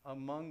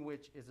 among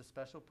which is a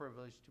special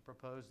privilege to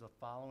propose the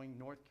following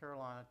North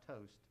Carolina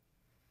toast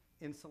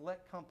in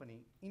select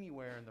company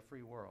anywhere in the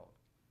free world.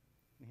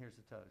 And here's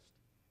the toast.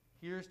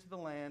 Here's to the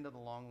land of the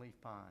longleaf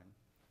pine,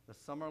 the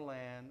summer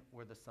land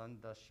where the sun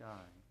does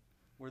shine,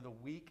 where the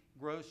weak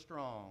grow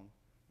strong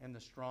and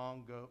the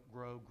strong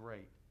grow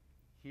great.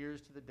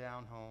 Here's to the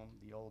down home,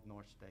 the old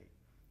North State.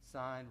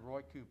 Signed,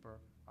 Roy Cooper,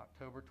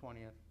 October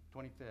 25th,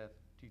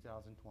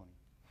 2020.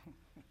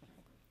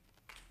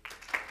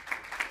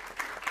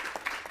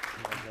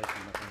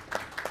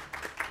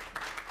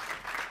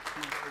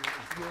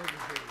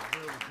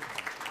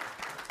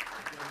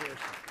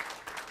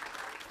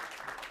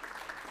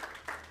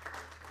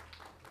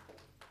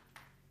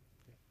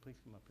 Please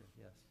come up here.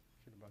 Yes,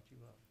 should have brought you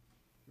up.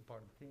 You're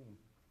part of the team.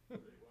 1,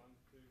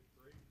 2,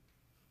 3.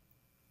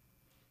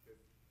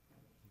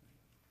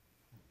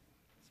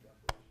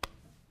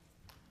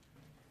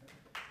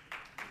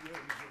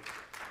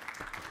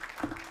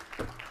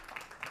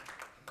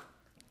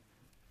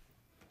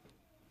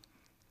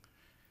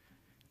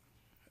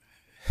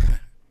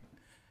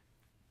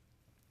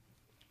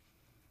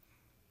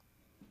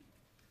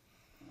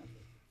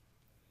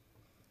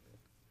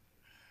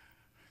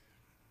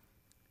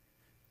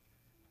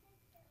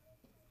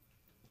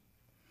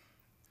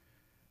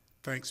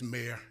 thanks,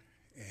 Mayor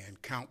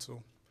and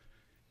Council,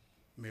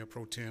 Mayor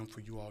Pro Tem,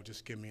 for you all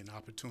just giving me an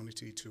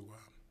opportunity to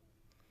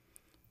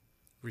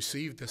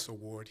receive this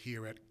award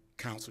here at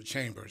Council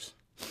Chambers.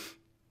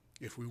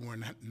 If we were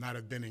not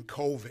have been in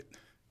COVID,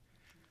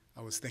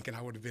 I was thinking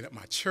I would have been at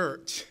my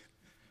church,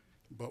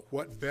 but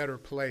what better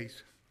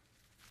place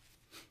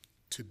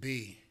to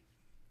be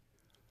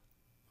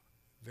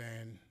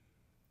than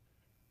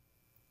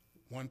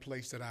one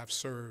place that I've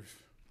served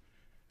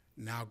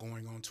now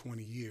going on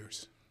 20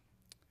 years.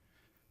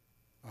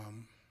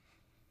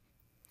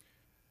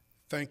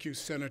 Thank you,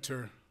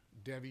 Senator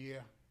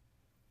Devier.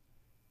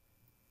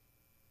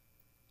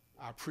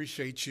 I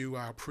appreciate you.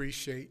 I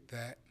appreciate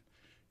that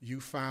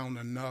you found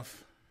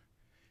enough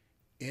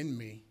in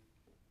me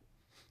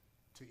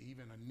to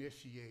even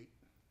initiate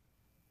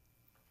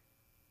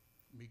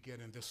me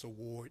getting this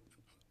award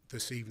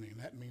this evening.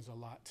 That means a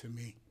lot to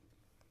me.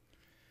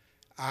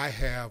 I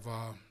have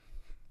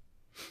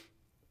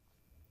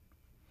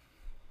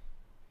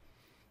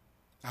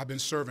I've been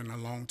serving a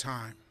long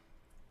time,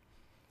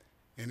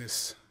 and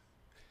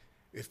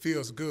it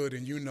feels good,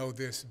 and you know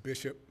this,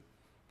 Bishop,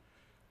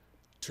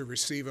 to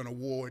receive an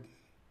award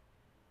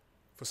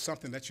for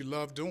something that you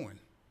love doing.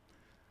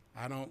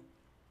 I don't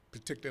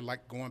particularly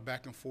like going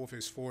back and forth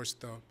as far as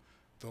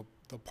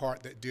the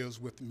part that deals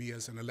with me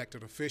as an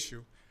elected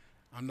official.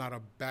 I'm not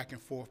a back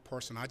and forth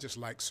person. I just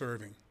like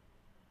serving.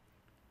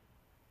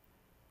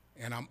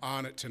 And I'm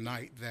honored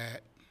tonight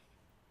that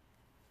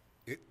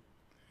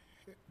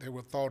they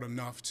were thought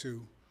enough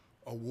to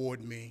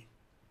award me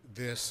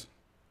this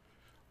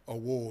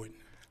award.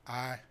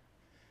 I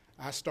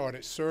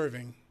started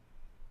serving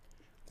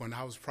when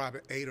I was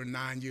probably 8 or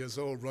 9 years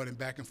old, running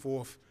back and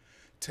forth,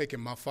 taking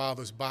my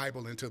father's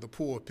Bible into the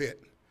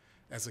pulpit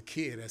as a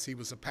kid, as he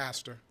was a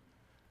pastor,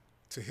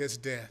 to his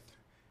death.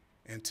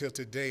 Until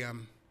today,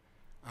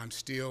 I'm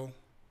still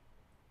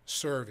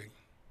serving.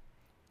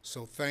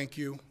 So thank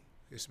you.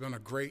 It's been a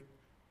great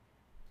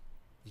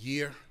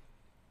year.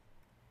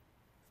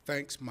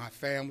 Thanks my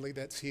family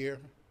that's here,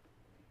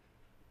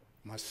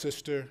 my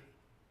sister,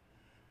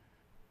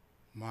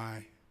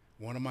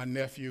 one of my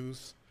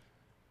nephews,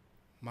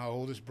 my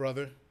oldest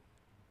brother,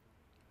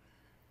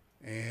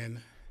 and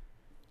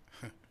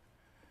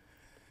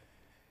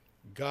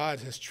God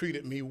has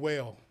treated me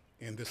well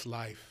in this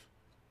life.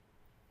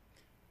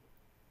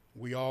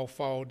 We all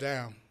fall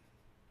down,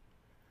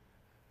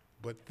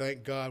 but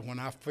thank God when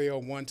I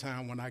fell one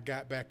time, when I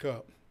got back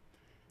up,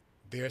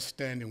 there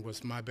standing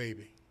was my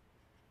baby.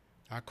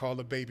 I call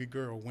her baby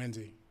girl,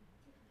 Wendy.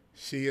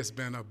 She has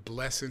been a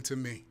blessing to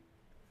me.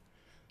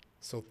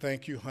 So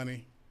thank you,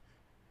 honey,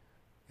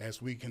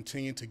 as we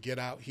continue to get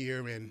out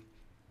here and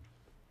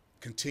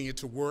continue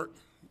to work.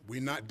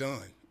 We're not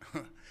done.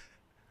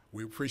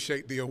 We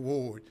appreciate the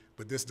award,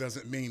 but this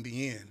doesn't mean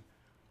the end.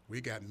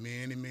 We got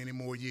many, many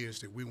more years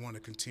that we want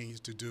to continue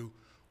to do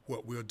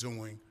what we're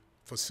doing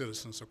for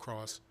citizens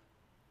across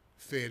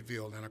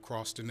Fayetteville and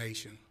across the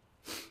nation.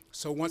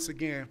 So once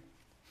again,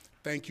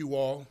 thank you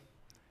all,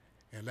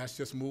 and let's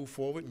just move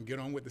forward and get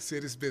on with the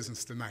city's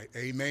business tonight.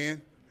 Amen?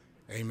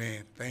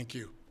 Amen. Thank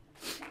you.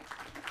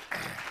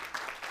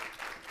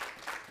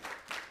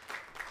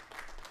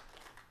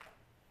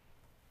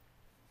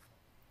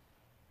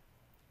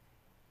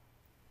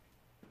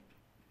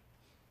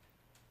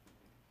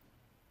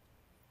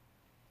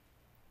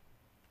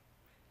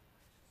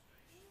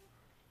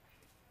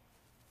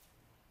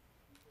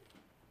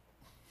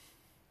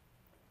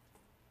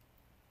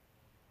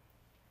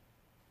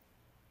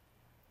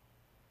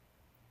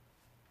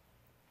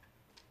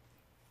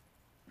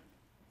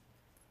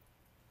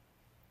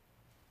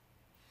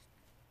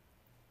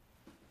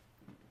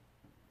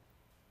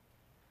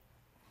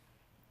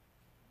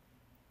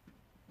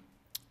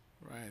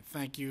 Right,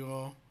 thank you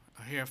all.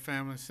 Here,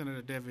 family,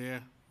 Senator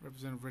Devier,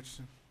 Representative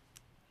Richardson.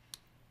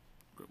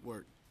 Good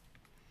work.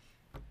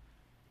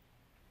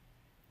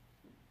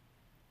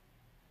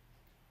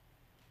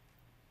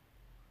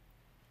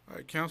 All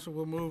right, Council,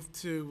 we'll move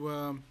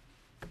to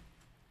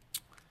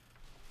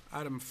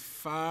item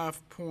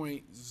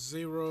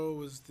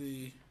 5.0 is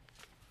the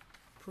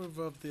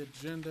approval of the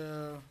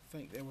agenda. I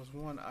think there was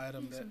one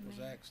item that was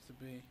asked to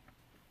be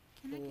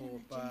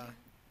pulled by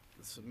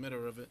the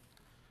submitter of it.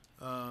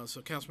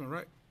 So, Councilman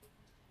Wright.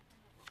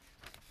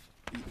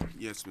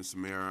 Yes, Mr.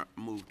 Mayor, I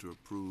move to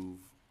approve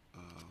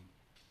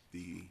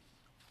the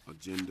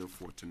agenda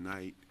for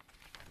tonight,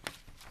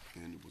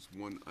 and it was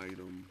one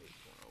item,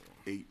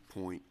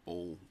 8.01,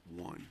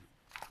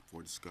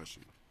 for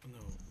discussion.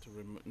 To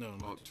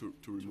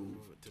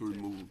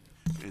remove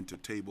and to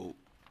table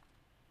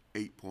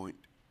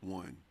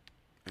 8.1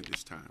 at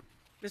this time.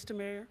 Mr.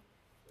 Mayor,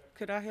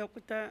 could I help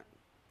with that?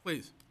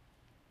 Please.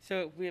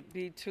 So it would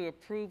be to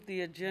approve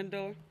the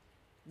agenda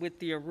with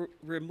the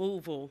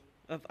removal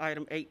of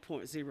item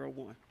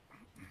 8.01.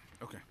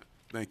 Okay.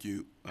 Thank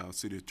you,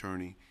 City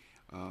Attorney.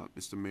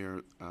 Mr.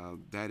 Mayor,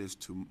 that is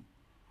to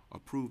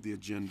approve the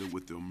agenda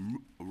with the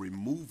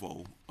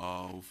removal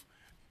of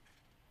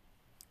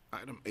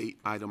item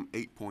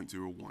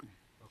 8.01.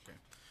 Okay.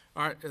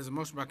 All right, there's a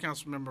motion by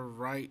Councilmember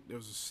Wright. There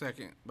was a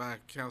second by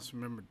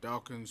Councilmember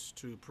Dawkins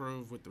to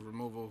approve with the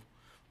removal of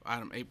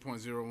item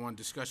 8.01.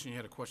 Discussion, you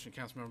had a question,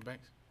 Councilmember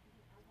Banks?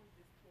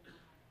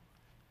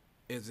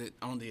 Is it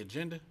on the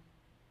agenda?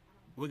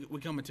 We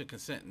coming to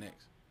consent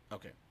next.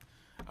 Okay.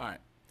 All right.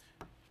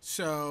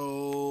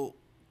 So,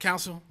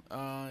 council,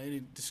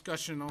 any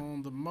discussion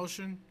on the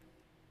motion?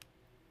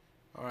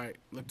 All right,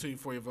 look to you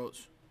for your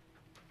votes.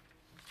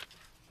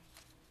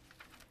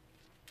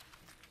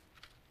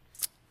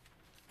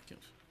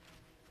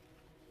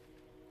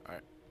 All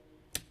right.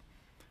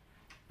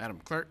 Madam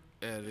Clerk,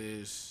 it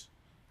is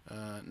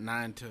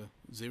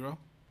 9-0.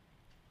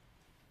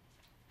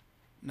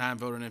 9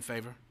 voting in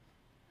favor.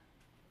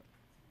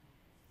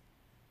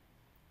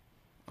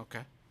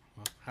 Okay.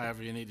 Well,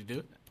 however you need to do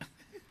it.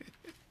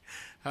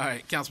 All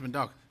right, Councilman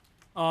Dawkins.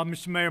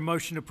 Mr. Mayor,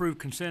 motion to approve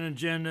consent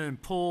agenda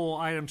and pull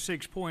item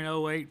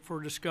 6.08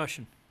 for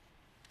discussion.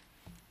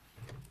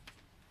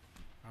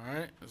 All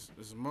right,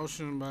 there's a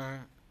motion by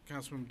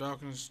Councilman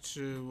Dawkins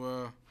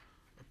to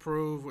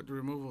approve with the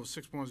removal of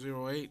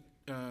 6.08.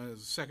 There's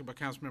a second by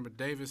Councilmember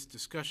Davis.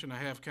 Discussion, I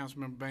have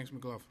Councilmember Banks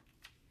McLaughlin.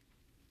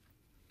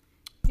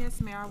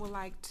 Yes, Mayor, I would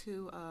like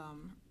to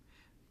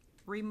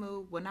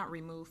remove, well, not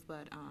remove,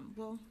 but,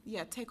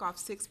 take off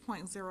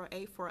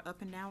 6.08 for an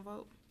up and down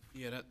vote.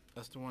 Yeah,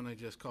 that's the one they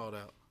just called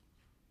out.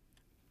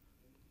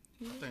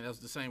 I think that's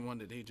the same one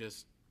that he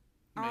just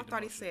Oh, made I the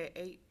thought he motion. said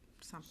 8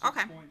 something.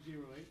 Okay.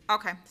 6.08.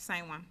 Okay,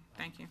 same one.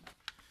 Thank you.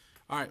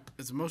 All right,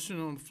 there's a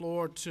motion on the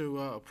floor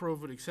to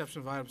approve with the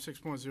exception of item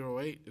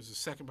 6.08. There's a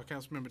second by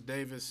Councilmember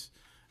Davis.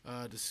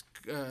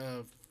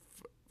 Further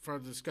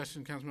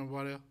discussion, Councilmember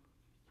Waddell?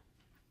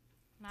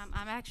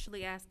 I'm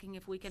actually asking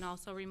if we can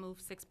also remove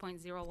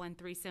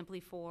 6.013 simply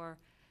for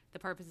the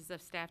purposes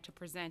of staff to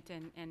present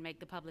and make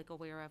the public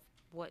aware of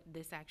what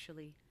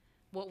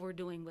we're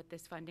doing with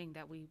this funding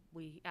that we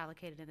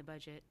allocated in the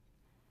budget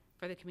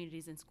for the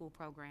communities and school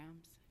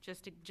programs,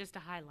 just to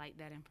highlight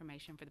that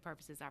information for the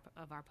purposes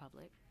of our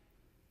public.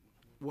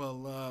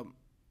 Well,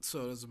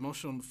 so there's a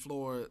motion on the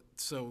floor.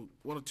 So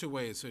one of two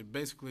ways. So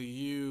basically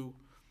you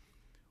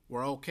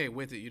were okay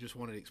with it. You just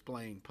wanted to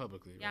explain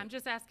publicly, Yeah, right? I'm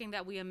just asking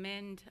that we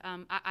amend,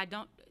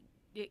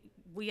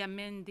 we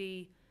amend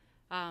the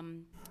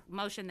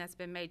motion that's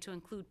been made to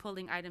include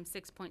pulling item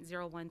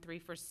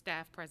 6.013 for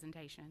staff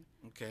presentation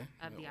Okay.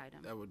 of the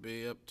item. That would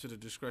be up to the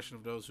discretion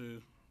of those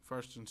who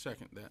first and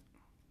second that.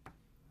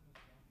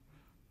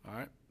 All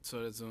right.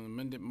 So there's an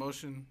amended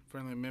motion,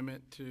 friendly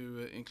amendment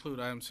to include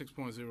item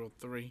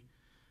 6.03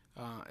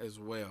 as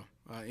well.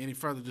 Any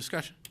further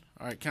discussion?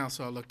 All right,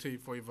 council, I'll look to you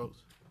for your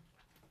votes.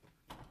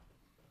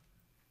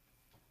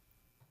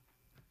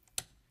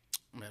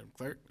 Madam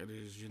Clerk, it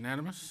is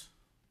unanimous.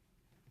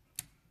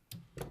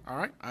 All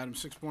right, item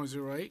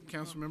 6.08,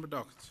 Councilmember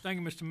Dawkins. Thank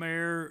you, Mr.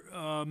 Mayor.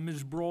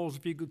 Ms. Broyles,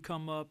 if you could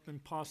come up,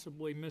 and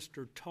possibly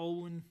Mr.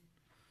 Tolan.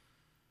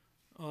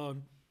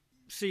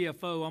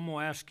 CFO, I'm going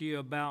to ask you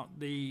about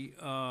the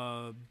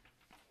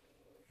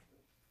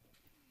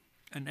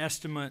an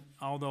estimate,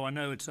 although I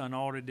know it's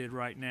unaudited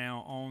right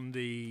now, on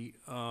the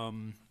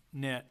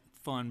net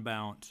fund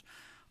balance.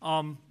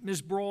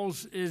 Ms.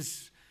 Broyles,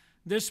 is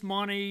this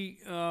money,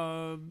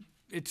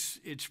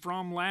 it's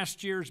from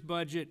last year's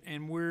budget,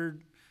 and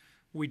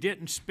we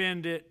didn't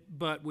spend it,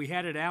 but we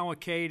had it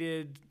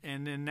allocated,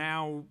 and then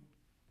now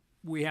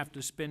we have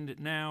to spend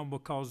it now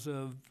because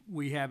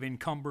we have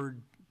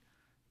encumbered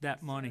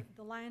that money.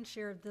 The lion's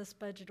share of this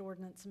budget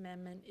ordinance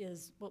amendment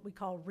is what we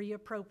call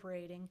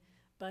reappropriating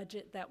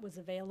budget that was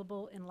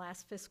available in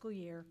last fiscal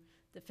year.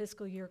 The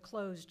fiscal year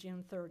closed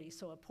June 30,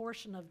 so a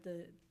portion of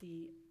the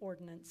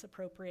ordinance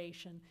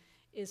appropriation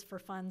is for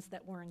funds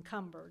that were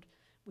encumbered.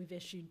 We've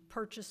issued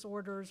purchase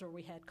orders, or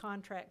we had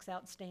contracts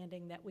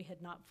outstanding that we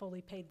had not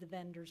fully paid the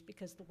vendors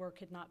because the work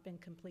had not been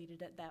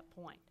completed at that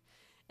point.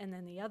 And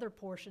then the other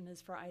portion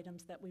is for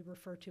items that we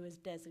refer to as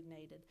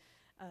designated.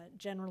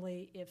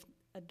 Generally, if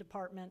a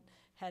department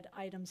had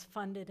items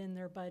funded in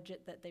their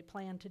budget that they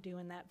planned to do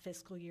in that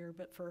fiscal year,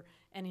 but for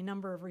any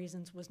number of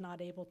reasons was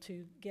not able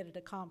to get it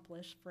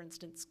accomplished, for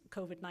instance,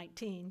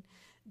 COVID-19,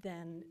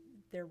 then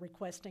they're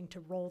requesting to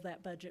roll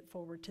that budget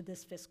forward to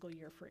this fiscal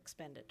year for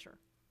expenditure.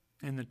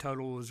 And the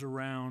total is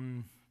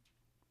around?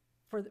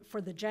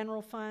 For the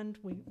general fund,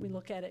 we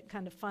look at it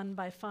kind of fund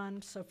by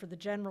fund. So for the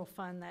general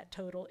fund, that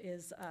total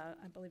is,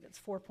 I believe it's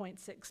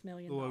 $4.6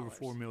 million. A little over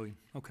 $4 million.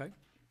 Okay.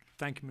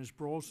 Thank you, Ms.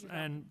 Broyles.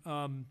 And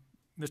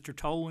Mr.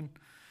 Tolan,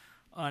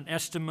 an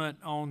estimate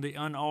on the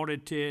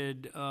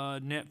unaudited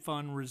net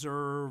fund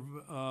reserve.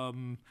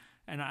 And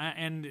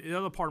the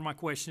other part of my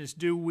question is,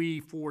 do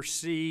we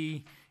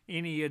foresee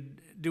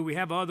do we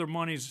have other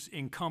monies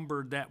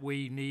encumbered that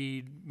we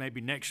need maybe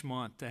next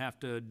month to have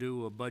to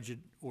do a budget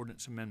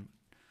ordinance amendment?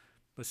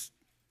 But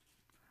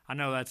I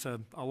know that's a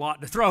lot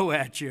to throw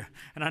at you,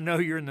 and I know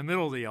you're in the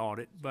middle of the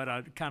audit,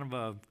 but kind of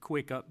a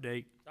quick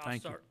update.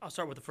 Thank you. I'll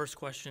start with the first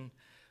question.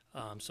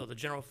 So the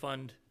general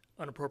fund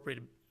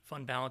unappropriated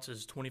fund balance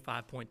is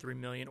 $25.3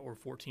 million, or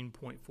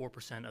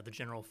 14.4% of the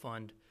general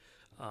fund.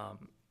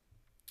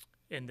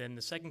 And then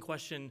the second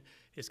question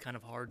is kind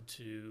of hard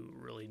to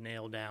really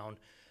nail down,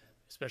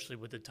 especially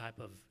with the type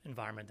of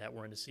environment that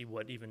we're in, to see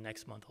what even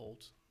next month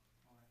holds.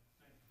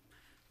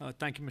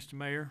 Thank you, Mr.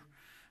 Mayor.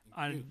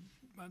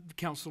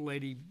 Council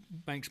Lady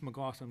Banks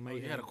McLaughlin may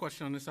You had a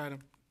question on this item,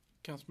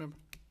 council member?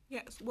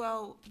 Yes,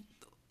 well,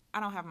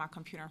 I don't have my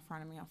computer in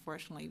front of me,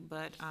 unfortunately,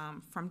 but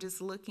from just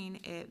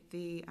looking at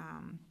the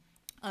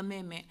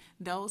amendment,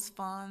 those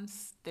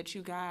funds that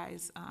you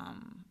guys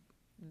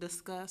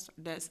discussed,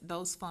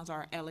 those funds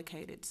are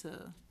allocated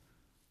to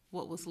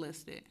what was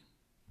listed.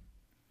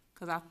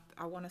 Because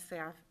I want to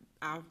say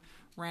I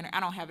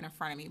don't have it in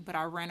front of me, but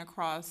I ran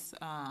across,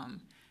 I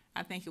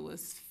think it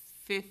was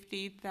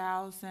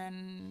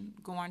 50,000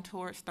 going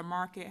towards the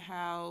market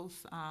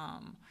house,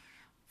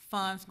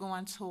 funds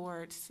going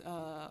towards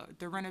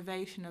the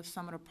renovation of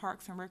some of the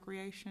parks and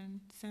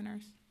recreation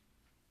centers.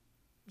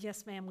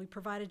 Yes, ma'am. We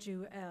provided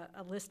you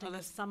a listing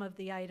of some of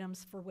the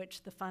items for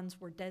which the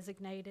funds were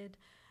designated.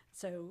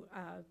 So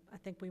I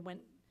think we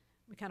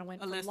kind of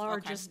went from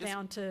largest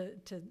down to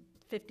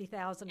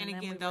 50,000. And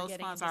again, those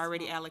funds are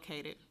already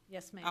allocated.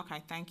 Yes, ma'am.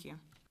 Okay, thank you.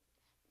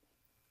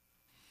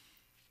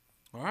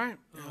 All right,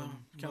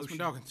 Councilman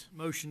Dawkins.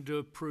 Motion to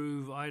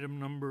approve item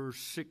number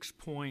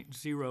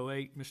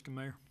 6.08, Mr.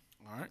 Mayor.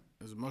 All right,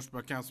 there's a motion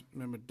by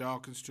Councilmember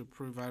Dawkins to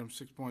approve item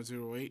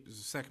 6.08. There's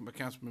a second by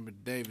Councilmember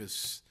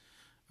Davis.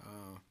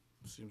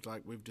 Seems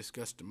like we've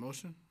discussed the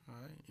motion. All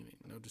right,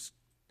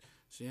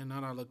 seeing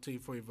none, I'll look to you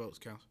for your votes,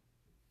 Council.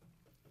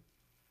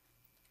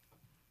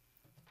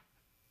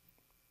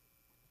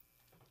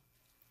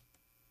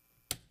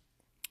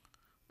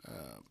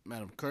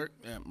 Madam Clerk,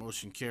 that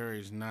motion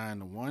carries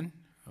 9-1.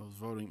 Those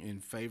voting in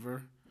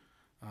favor,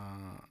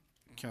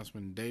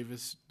 Councilman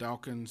Davis,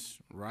 Dawkins,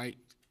 Wright,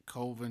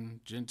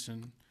 Colvin,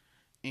 Jensen,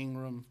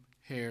 Ingram,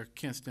 Hare,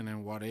 Kinston,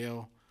 and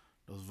Waddell.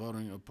 Those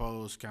voting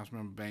opposed,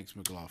 Councilmember Banks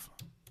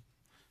McLaughlin.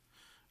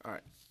 All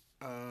right,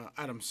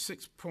 item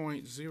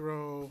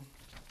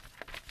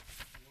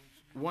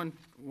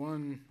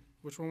 6.011,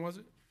 which one was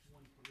it?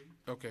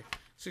 13. Okay,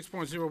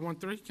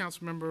 6.013,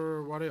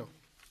 Councilmember Waddell.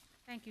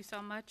 Thank you so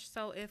much.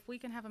 So if we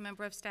can have a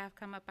member of staff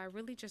come up, I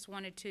really just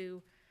wanted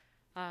to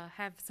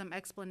have some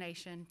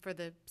explanation for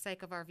the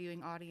sake of our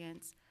viewing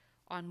audience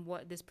on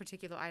what this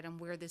particular item,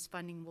 where this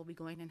funding will be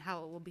going and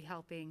how it will be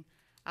helping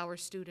our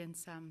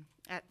students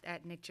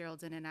at Nick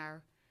Gerald's and in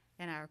our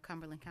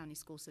Cumberland County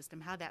school system.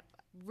 How that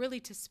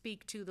really to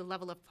speak to the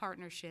level of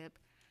partnership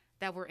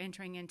that we're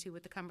entering into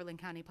with the Cumberland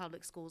County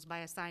Public Schools by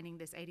assigning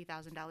this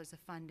 $80,000 of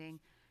funding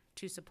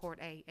to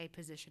support a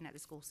position at the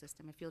school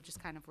system. If you'll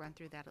just kind of run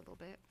through that a little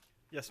bit.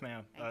 Yes,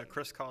 ma'am.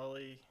 Chris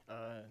Cawley,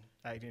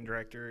 Acting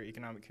Director,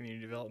 Economic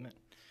Community Development.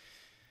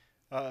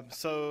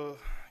 So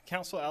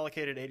council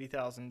allocated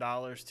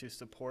 $80,000 to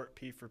support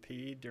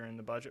P4P during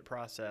the budget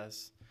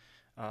process.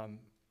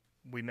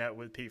 We met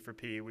with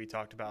P4P. We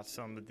talked about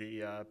some of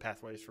the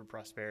pathways for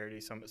prosperity,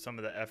 some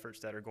of the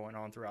efforts that are going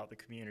on throughout the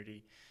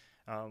community.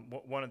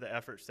 One of the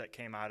efforts that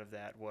came out of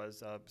that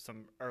was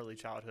some early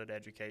childhood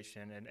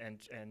education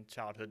and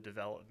childhood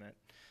development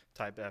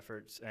type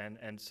efforts.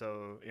 And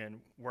so in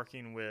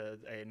working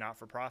with a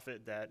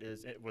not-for-profit that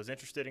was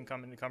interested in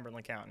coming to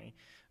Cumberland County,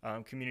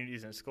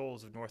 Communities and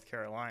Schools of North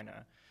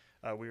Carolina,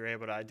 we were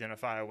able to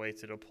identify a way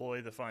to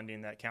deploy the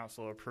funding that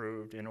council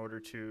approved in order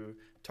to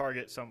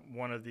target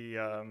one of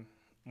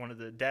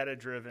the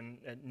data-driven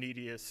and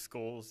neediest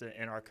schools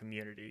in our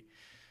community.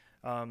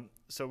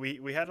 So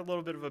we had a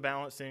little bit of a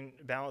balancing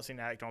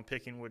act on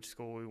picking which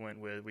school we went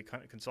with. We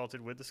consulted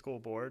with the school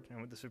board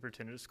and with the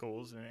superintendent of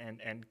schools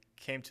and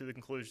came to the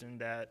conclusion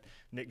that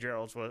Nick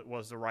Gerald's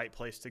was the right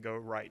place to go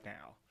right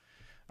now.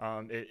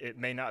 It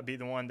may not be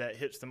the one that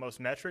hits the most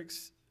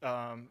metrics,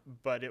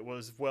 but it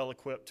was well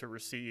equipped to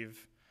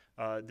receive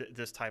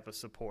this type of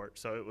support.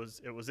 So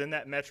it was in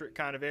that metric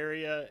kind of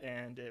area,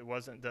 and it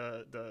wasn't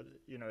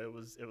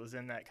it was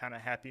in that kind of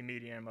happy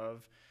medium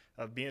of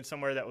being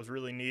somewhere that was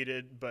really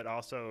needed, but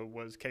also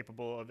was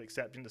capable of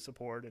accepting the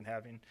support and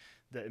having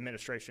the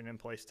administration in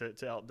place to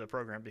help the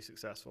program be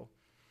successful.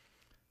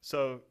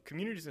 So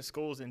Communities and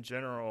Schools in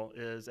general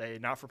is a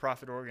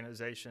not-for-profit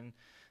organization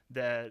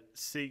that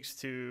seeks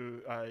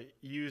to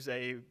use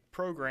a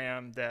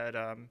program that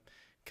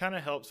kind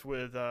of helps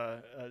with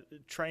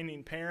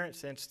training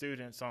parents and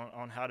students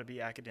on how to be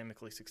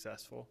academically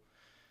successful.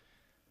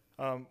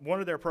 One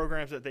of their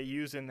programs that they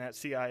use in that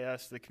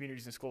CIS, the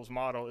Communities and Schools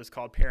model, is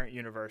called Parent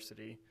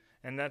University.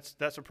 And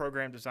that's a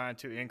program designed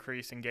to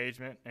increase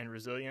engagement and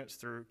resilience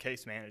through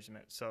case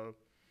management. So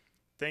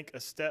think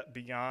a step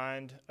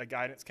beyond a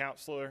guidance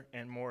counselor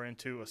and more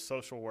into a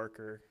social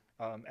worker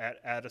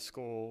at a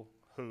school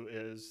who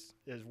is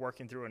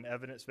working through an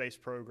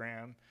evidence-based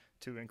program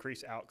to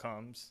increase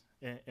outcomes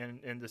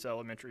in this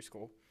elementary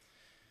school.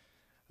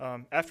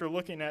 After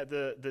looking at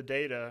the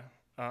data,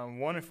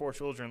 1 in 4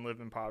 children live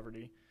in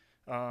poverty.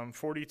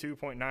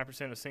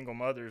 42.9% of single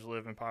mothers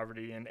live in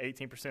poverty, and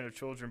 18% of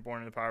children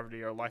born into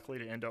poverty are likely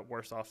to end up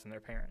worse off than their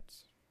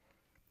parents.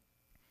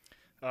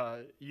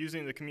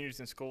 Using the Communities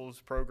and Schools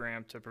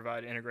program to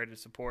provide integrated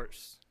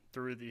supports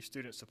through the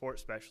student support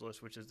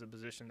specialist, which is the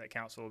position that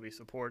council will be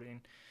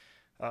supporting.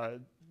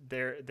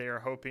 They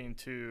are hoping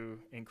to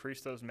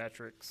increase those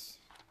metrics.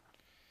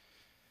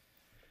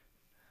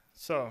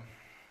 So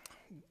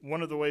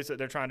one of the ways that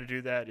they're trying to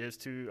do that is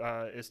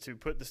to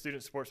put the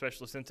student support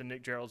specialist into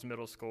Nick Gerald's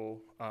middle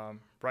school.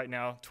 Right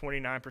now,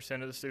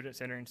 29% of the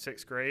students entering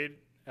 6th grade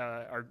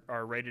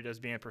are rated as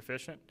being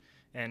proficient,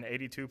 and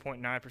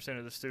 82.9%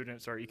 of the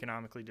students are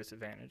economically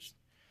disadvantaged.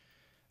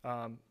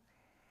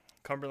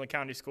 Cumberland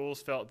County Schools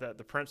felt that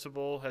the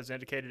principal has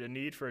indicated a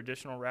need for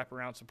additional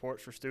wraparound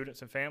supports for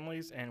students and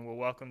families and will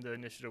welcome the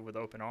initiative with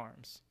open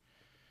arms.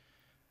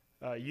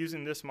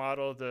 Using this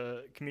model,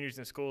 the Communities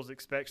and Schools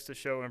expects to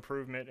show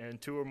improvement in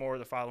 2 or more of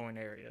the following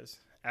areas: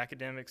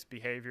 academics,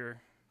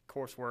 behavior,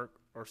 coursework,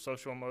 or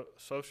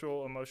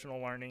social emotional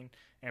learning,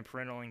 and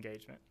parental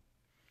engagement.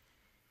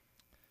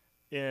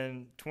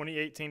 In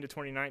 2018 to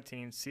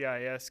 2019,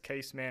 CIS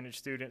case managed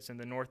students in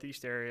the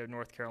Northeast area of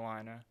North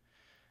Carolina,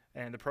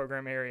 and the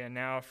program area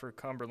now for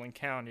Cumberland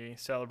County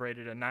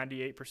celebrated a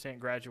 98%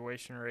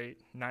 graduation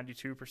rate,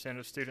 92%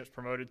 of students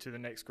promoted to the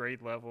next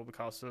grade level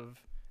because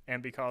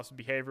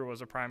behavior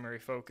was a primary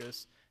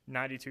focus,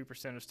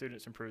 92% of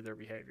students improved their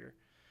behavior.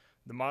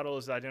 The model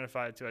is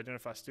identified to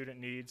identify student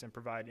needs and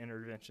provide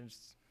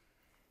interventions.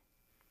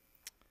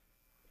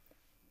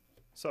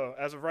 So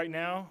as of right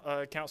now,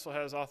 council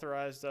has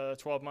authorized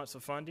 12 months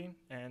of funding,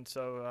 and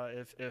so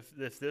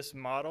if this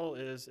model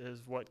is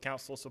what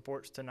council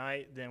supports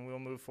tonight, then we'll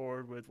move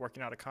forward with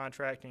working out a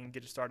contract and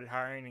get it started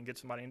hiring and get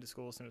somebody into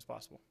school as soon as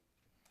possible.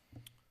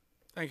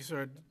 Thank you,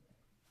 sir.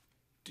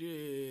 Do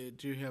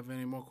you have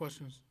any more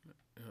questions?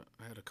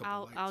 I had a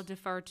couple. I'll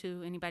defer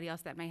to anybody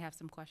else that may have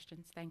some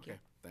questions. Thank you.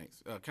 Okay,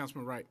 thanks.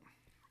 Councilman Wright.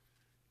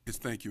 Yes,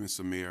 thank you,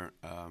 Mr. Mayor.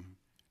 I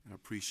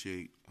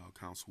appreciate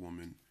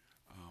Councilwoman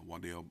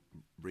Waddell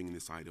bringing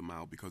this item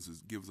out, because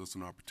it gives us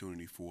an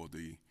opportunity for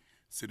the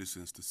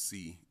citizens to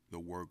see the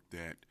work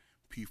that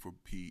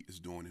P4P is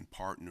doing in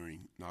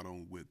partnering not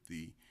only with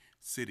the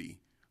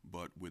city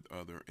but with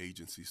other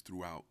agencies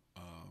throughout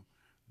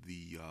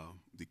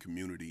the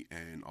community,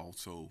 and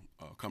also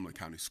Cumberland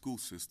County school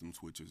systems,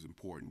 which is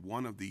important.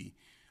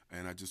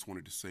 And I just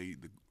wanted to say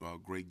the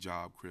great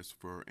job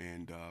Christopher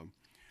and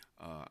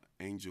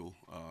Angel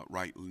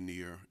Wright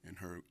Lanier and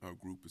her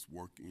group is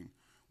working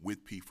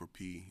with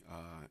P4P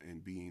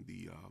and being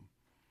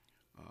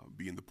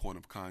the point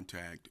of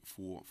contact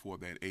for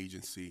that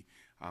agency.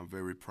 I'm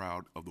very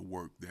proud of the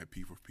work that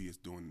P4P is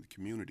doing in the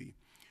community.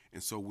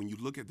 And so when you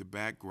look at the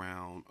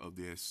background of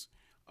this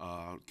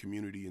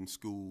Community and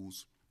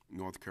Schools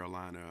North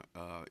Carolina,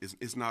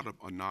 it's not a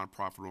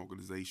nonprofit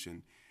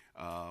organization.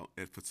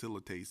 It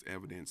facilitates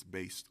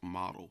evidence-based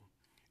model.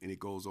 And it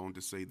goes on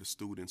to say the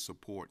students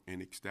support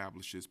and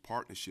establishes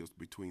partnerships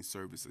between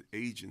service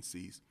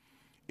agencies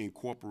in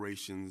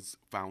corporations,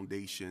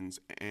 foundations,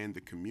 and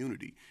the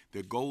community.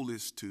 Their goal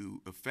is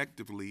to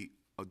effectively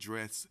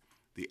address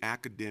the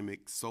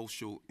academic,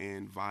 social,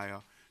 and via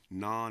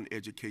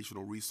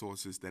non-educational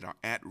resources that our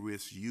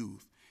at-risk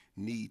youth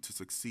need to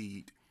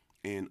succeed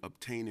in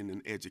obtaining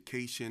an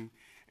education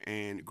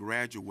and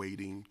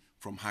graduating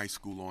from high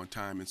school on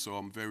time. And so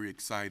I'm very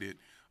excited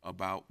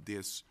about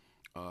this,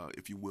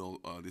 if you will,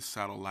 this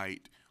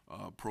satellite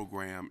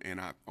program,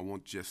 and I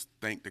want to just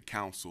thank the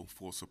council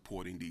for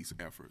supporting these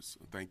efforts.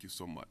 Thank you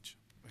so much.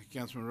 Thank you,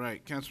 Councilman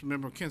Wright.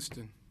 Councilmember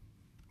Kinston.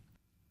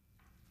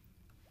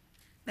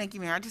 Thank you,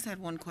 Mayor. I just had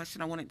one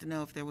question. I wanted to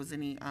know if there was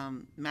any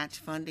match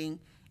funding,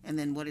 and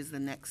then what is the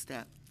next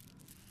step?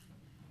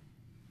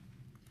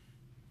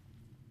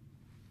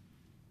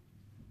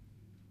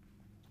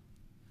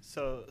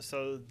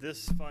 So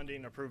this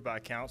funding approved by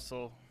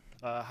council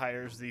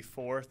hires the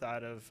 4th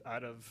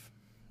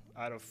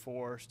out of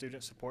 4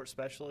 student support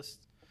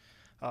specialists.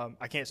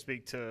 I can't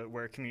speak to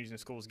where Communities and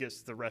Schools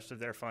gets the rest of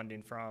their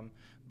funding from,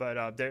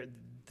 but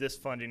this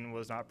funding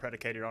was not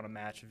predicated on a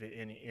match of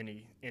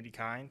any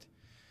kind.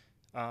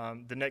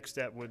 The next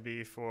step would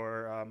be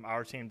for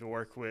our team to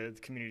work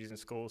with Communities and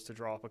Schools to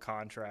draw up a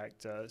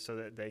contract so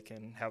that they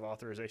can have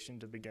authorization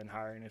to begin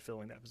hiring and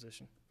filling that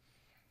position.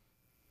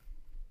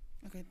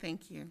 Okay,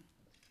 thank you.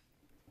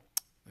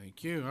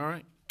 Thank you. All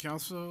right,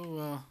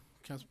 Councilmember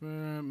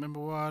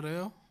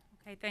Waddell.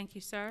 Okay, thank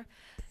you, sir.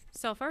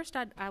 So first,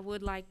 I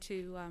would like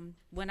to,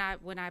 when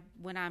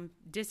I'm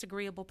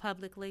disagreeable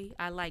publicly,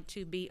 I like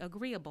to be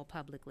agreeable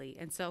publicly.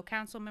 And so,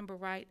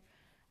 Councilmember Wright,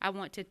 I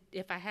want to,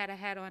 if I had a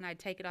hat on, I'd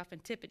take it off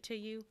and tip it to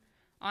you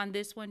on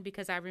this one,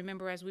 because I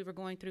remember as we were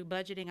going through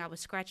budgeting, I was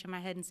scratching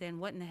my head and saying,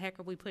 what in the heck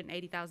are we putting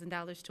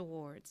 $80,000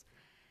 towards?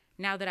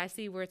 Now that I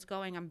see where it's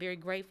going, I'm very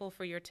grateful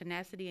for your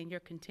tenacity and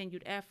your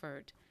continued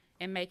effort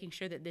in making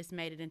sure that this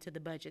made it into the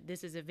budget.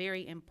 This is a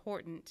very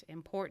important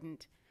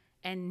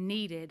and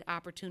needed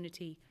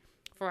opportunity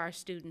for our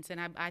students. And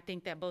I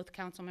think that both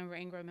Councilmember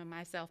Ingram and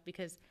myself,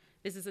 because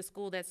this is a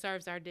school that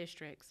serves our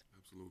districts.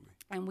 Absolutely.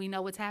 And we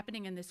know what's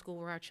happening in this school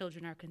where our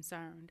children are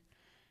concerned.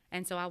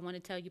 And so I want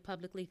to tell you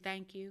publicly,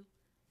 thank you.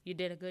 You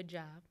did a good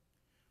job.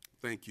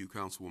 Thank you,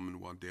 Councilwoman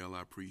Waddell.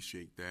 I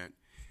appreciate that.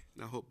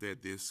 And I hope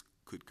that this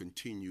could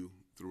continue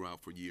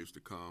throughout for years to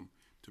come.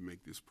 to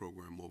make this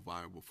program more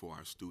viable for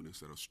our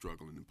students that are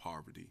struggling in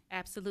poverty.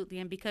 Absolutely,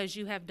 and because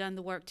you have done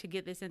the work to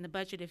get this in the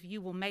budget, if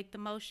you will make the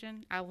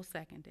motion, I will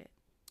second it.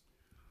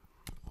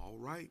 All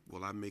right,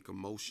 well, I make a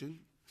motion,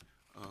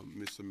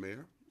 Mr.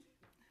 Mayor,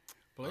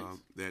 Please.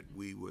 that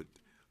we would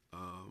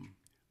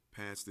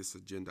pass this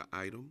agenda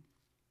item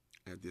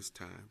at this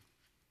time.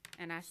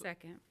 And I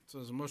second. So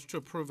there's a motion to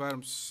approve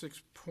item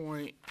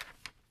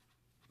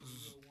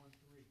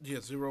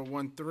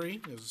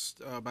 6.013. It's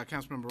by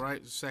Councilmember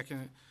Wright,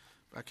 second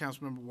by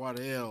Councilmember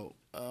Waddell.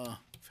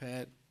 We've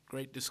had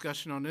great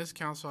discussion on this.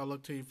 Council, I'll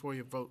look to you for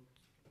your vote.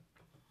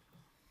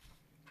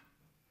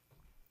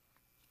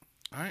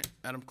 All right,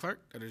 Madam Clerk,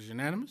 that is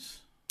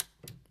unanimous.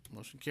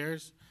 Motion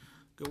carries.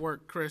 Good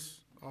work,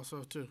 Chris,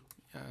 also too.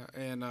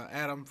 And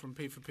Adam from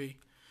P4P,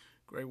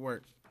 great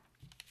work.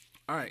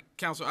 All right,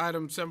 council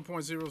item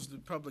 7.0 is the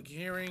public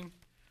hearing.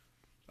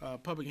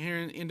 Public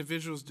hearing,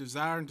 individuals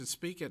desiring to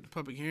speak at the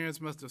public hearings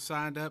must have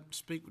signed up to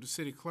speak with the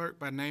city clerk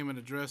by name and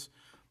address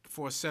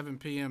before 7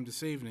 p.m.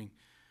 this evening.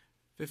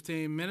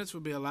 15 minutes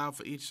will be allowed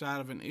for each side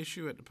of an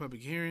issue at the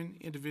public hearing.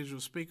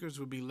 Individual speakers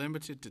will be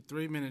limited to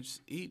 3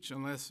 minutes each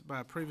unless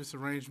by previous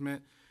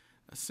arrangement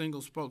a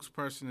single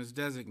spokesperson is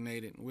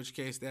designated, in which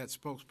case that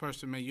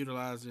spokesperson may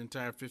utilize the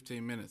entire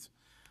 15 minutes.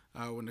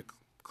 When the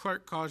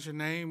clerk calls your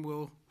name,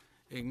 we'll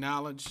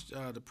acknowledge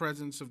the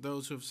presence of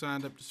those who have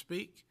signed up to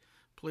speak.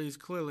 Please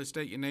clearly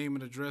state your name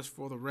and address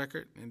for the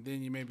record, and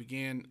then you may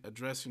begin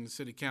addressing the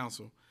city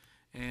council.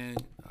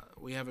 And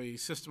we have a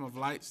system of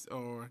lights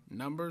or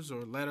numbers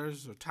or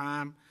letters or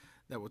time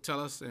that will tell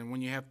us, and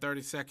when you have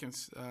 30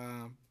 seconds,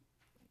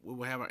 we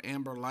will have an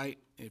amber light.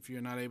 If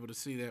you're not able to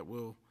see that,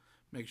 we'll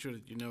make sure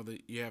that you know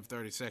that you have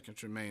 30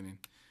 seconds remaining.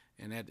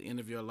 And at the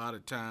end of your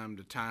allotted time,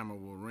 the timer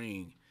will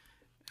ring.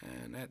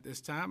 And at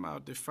this time, I'll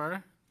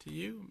defer to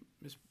you,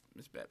 Ms.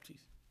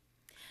 Baptiste.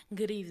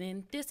 Good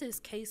evening. This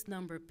is case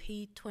number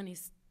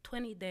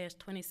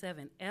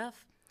P20-27F.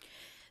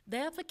 The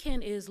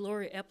applicant is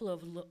Lori Epple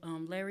of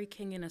Larry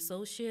King and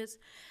Associates.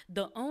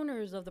 The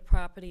owners of the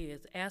property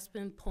is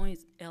Aspen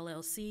Points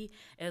LLC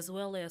as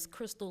well as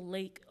Crystal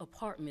Lake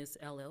Apartments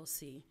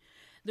LLC.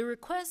 The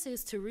request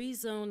is to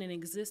rezone an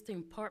existing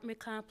apartment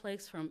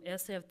complex from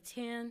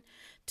SF10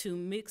 to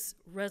mixed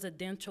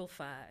residential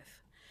 5.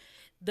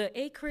 The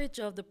acreage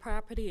of the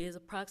property is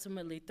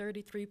approximately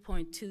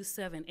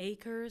 33.27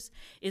 acres.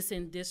 It's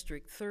in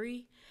District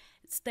 3.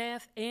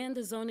 Staff and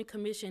the Zoning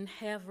Commission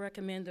have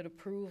recommended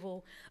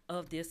approval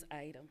of this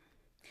item.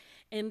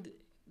 And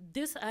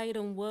this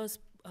item was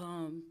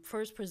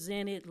first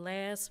presented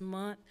last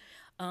month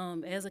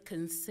as a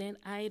consent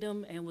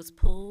item and was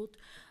pulled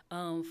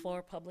for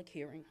a public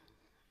hearing.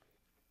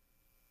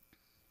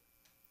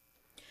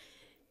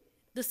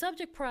 The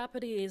subject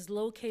property is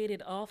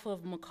located off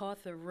of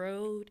MacArthur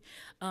Road,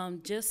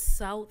 just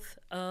south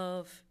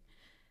of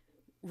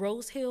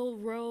Rose Hill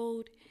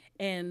Road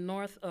and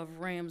north of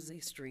Ramsey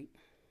Street.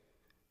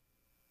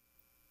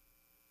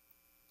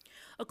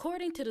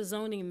 According to the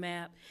zoning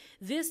map,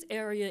 this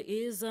area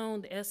is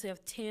zoned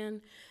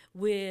SF10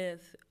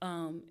 with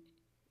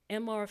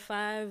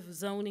MR5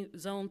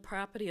 zone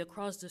property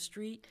across the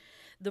street.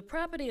 The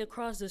property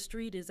across the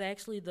street is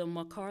actually the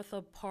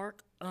MacArthur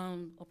Park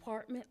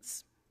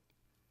apartments.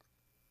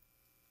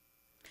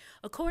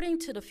 According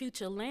to the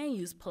future land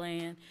use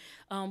plan,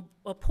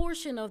 a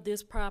portion of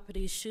this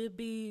property should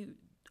be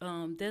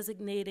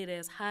designated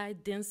as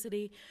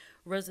high-density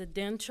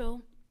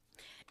residential,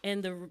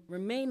 and the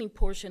remaining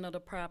portion of the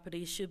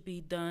property should be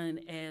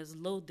done as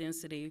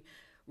low-density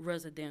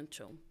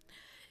residential.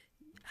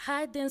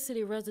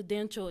 High-density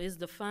residential is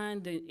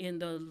defined in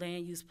the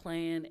land use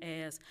plan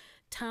as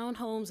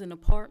townhomes and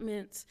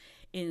apartments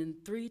in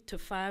 3 to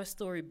 5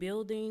 story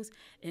buildings,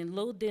 and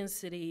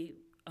low-density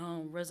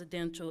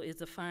residential is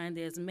defined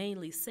as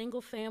mainly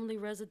single-family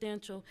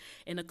residential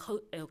and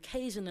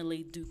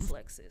occasionally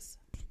duplexes.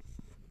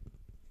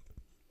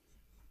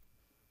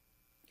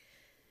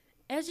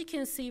 As you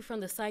can see from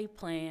the site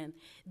plan,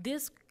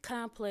 this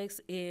complex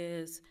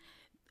is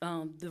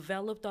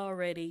developed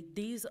already.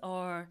 These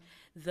are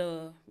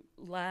the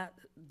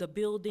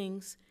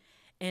buildings,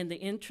 and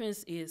the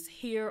entrance is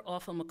here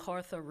off of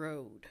MacArthur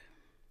Road.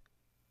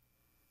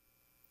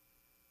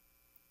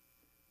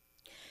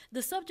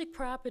 The subject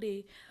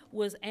property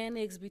was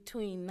annexed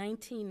between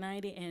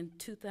 1990 and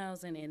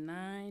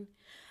 2009.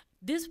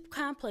 This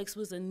complex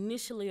was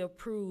initially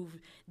approved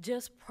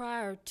just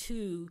prior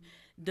to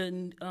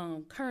the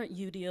current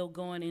UDO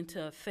going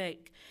into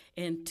effect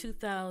in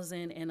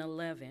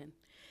 2011.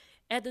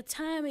 At the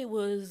time it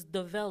was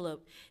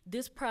developed,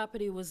 this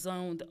property was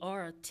zoned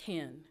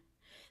R10.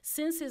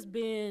 Since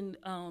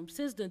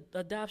the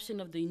adoption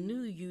of the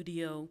new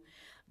UDO,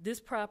 this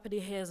property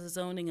has a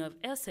zoning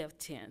of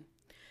SF10.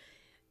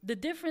 The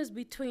difference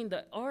between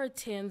the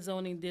R10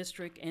 zoning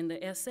district and the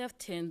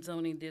SF10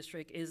 zoning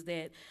district is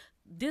that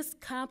this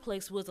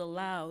complex was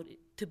allowed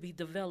to be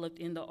developed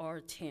in the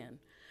R10.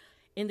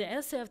 In the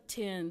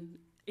SF10,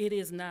 it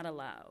is not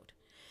allowed.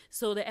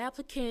 So the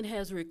applicant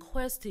has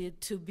requested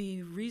to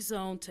be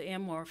rezoned to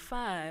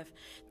MR5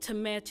 to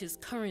match its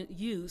current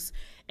use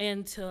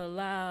and to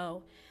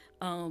allow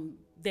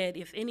that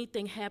if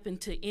anything happened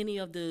to any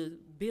of the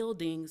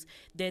buildings,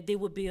 that they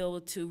would be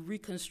able to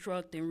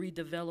reconstruct and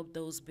redevelop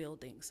those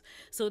buildings.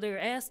 So they're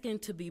asking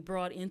to be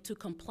brought into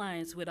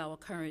compliance with our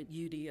current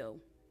UDO.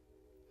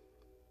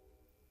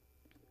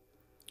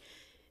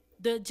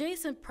 The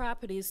adjacent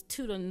properties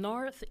to the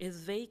north is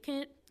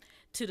vacant,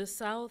 to the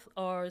south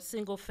are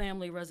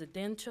single-family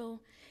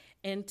residential,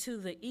 and to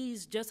the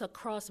east, just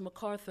across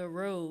MacArthur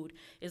Road,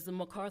 is the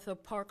MacArthur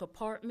Park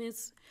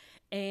Apartments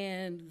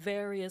and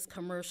various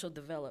commercial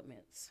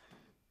developments.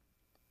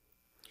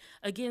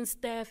 Again,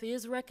 staff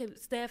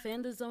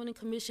and the Zoning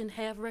Commission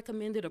have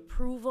recommended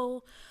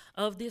approval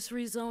of this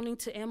rezoning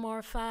to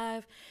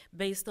MR5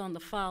 based on the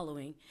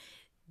following.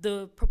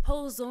 The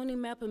proposed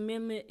zoning map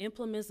amendment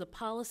implements the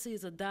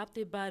policies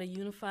adopted by the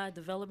Unified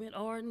Development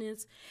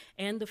Ordinance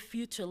and the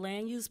future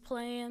land use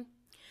plan.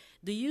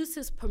 The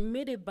uses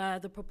permitted by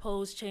the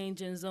proposed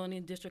change in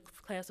zoning district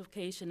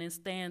classification and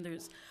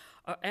standards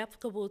are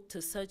applicable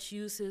to such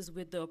uses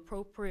with the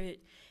appropriate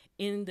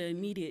with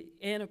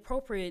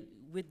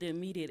the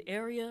immediate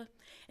area,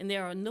 and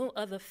there are no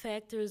other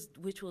factors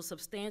which will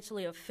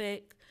substantially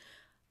affect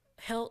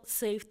health,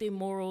 safety,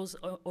 morals,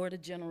 or the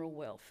general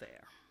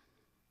welfare.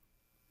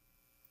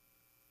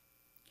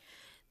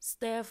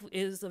 Staff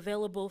is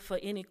available for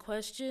any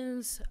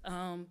questions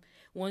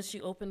once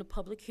you open the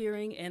public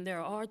hearing, and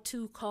there are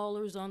 2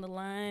 callers on the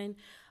line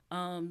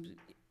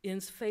in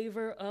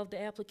favor of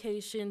the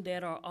application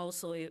that are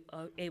also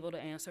able to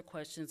answer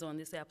questions on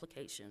this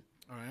application.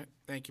 All right,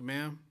 thank you,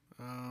 ma'am.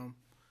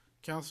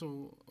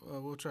 Council,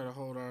 we'll try to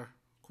hold our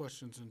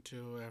questions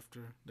until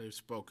after they've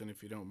spoken,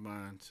 if you don't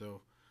mind.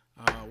 So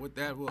with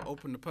that, we'll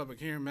open the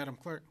public hearing. Madam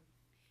Clerk.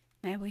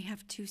 May we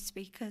have 2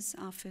 speakers?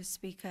 Our first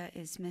speaker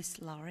is Miss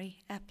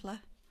Laurie Epler.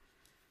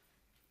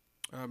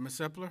 Ms.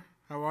 Epler,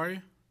 how are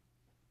you?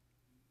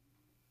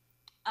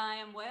 I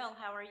am well.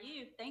 How are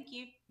you? Thank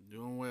you.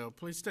 Doing well.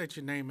 Please state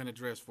your name and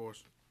address for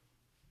us.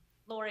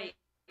 Laurie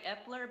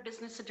Epler,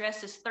 business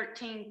address is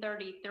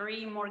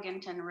 1333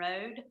 Morganton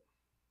Road.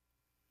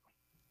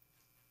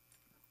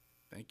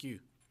 Thank you.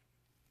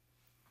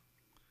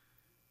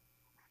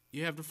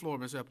 You have the floor,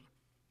 Ms. Epler.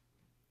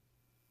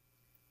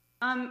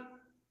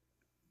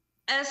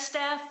 As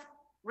staff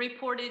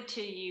reported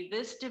to you,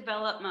 this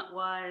development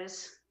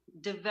was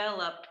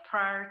developed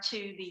prior to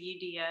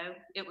the UDO.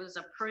 It was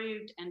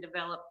approved and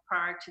developed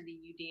prior to the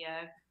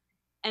UDO,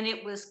 and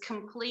it was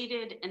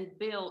completed and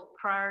built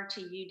prior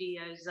to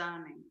UDO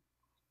zoning.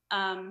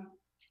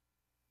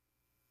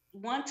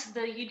 Once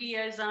the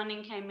UDO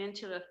zoning came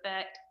into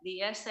effect,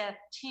 the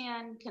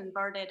SF10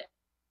 converted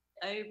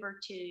over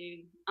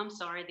to,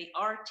 the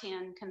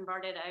R10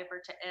 converted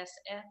over to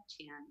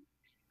SF10,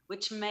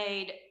 which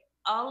made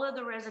all of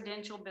the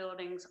residential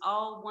buildings,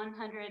 all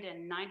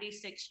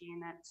 196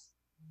 units,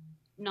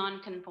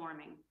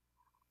 non-conforming.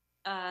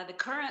 The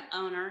current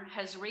owner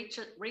has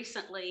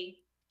recently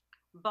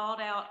bought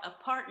out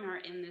a partner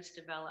in this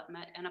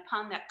development, and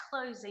upon that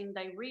closing,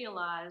 they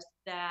realized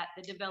that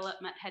the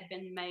development had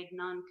been made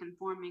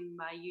non-conforming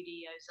by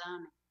UDO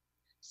zoning.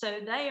 So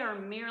they are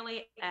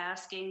merely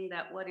asking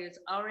that what is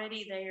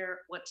already there,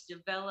 what's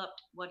developed,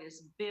 what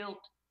is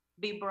built,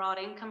 be brought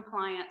in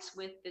compliance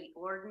with the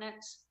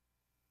ordinance.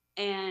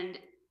 And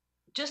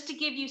just to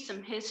give you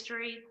some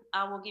history,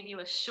 I will give you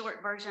a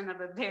short version of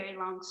a very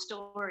long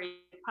story.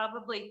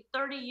 Probably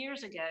 30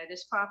 years ago,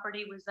 this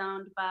property was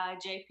owned by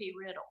J.P.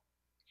 Riddle.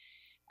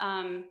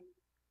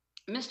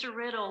 Mr.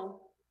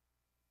 Riddle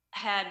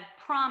had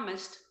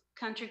promised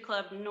Country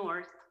Club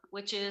North,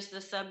 which is the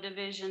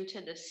subdivision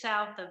to the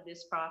south of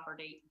this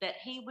property, that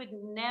he would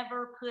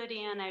never put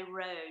in a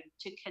road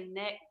to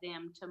connect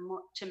them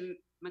to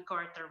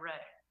MacArthur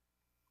Road.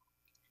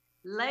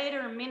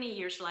 Later, many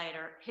years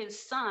later,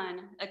 his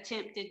son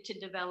attempted to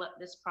develop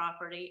this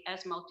property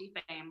as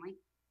multifamily.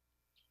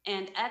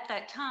 And at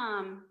that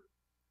time,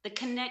 the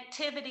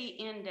connectivity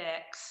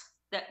index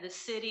that the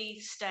city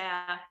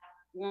staff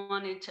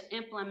wanted to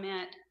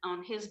implement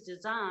on his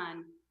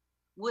design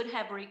would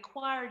have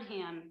required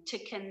him to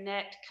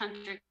connect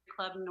Country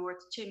Club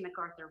North to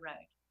MacArthur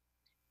Road.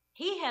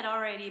 He had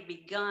already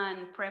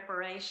begun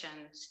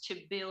preparations to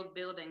build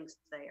buildings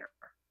there.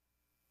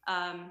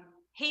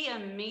 He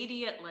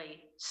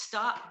immediately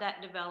stopped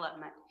that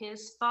development.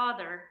 His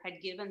father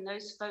had given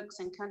those folks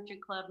in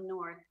Country Club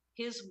North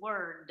his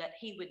word that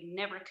he would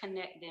never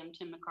connect them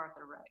to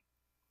MacArthur Road.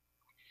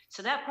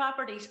 So that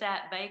property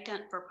sat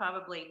vacant for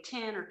probably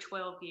 10 or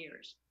 12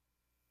 years.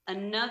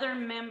 Another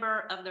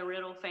member of the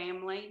Riddle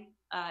family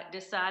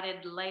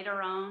decided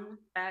later on,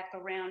 back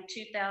around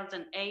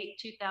 2008,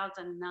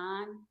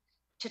 2009,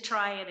 to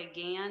try it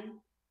again.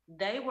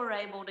 They were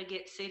able to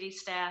get city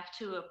staff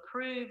to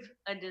approve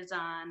a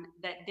design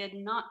that did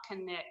not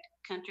connect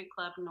Country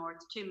Club North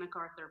to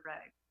MacArthur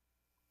Road.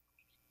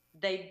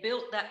 They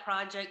built that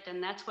project,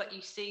 and that's what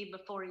you see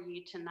before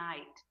you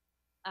tonight.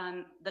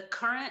 The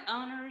current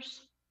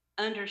owners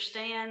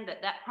understand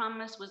that that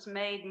promise was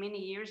made many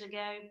years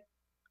ago.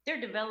 their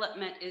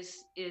development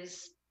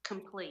is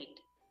complete.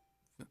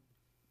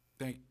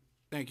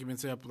 Thank you,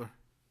 Ms. Epler.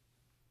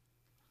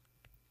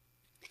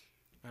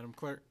 Madam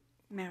Clerk.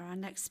 Mayor, our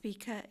next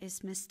speaker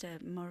is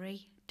Mr.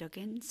 Murray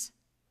Duggins.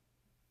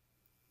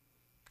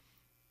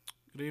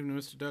 Good evening,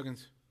 Mr.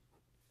 Duggins.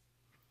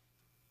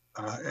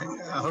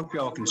 I hope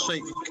y'all can see.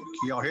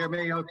 Can y'all hear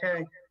me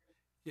okay?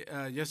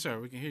 Yeah, yes, sir.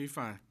 We can hear you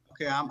fine.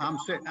 Okay, I'm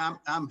sitting,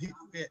 I'm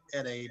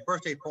at a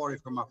birthday party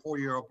for my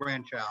 4-year-old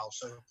grandchild.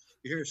 So if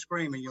you hear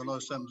screaming, you'll know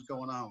something's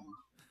going on.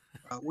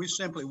 We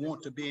simply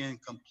want to be in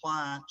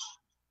compliance.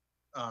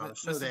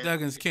 So Mr.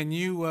 Duggins, can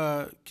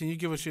you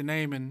give us your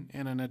name and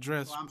an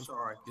address? Oh, I'm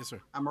sorry. Yes,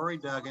 sir. I'm Murray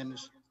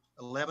Duggins,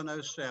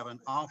 1107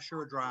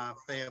 Offshore Drive,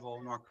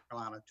 Fayetteville, North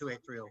Carolina,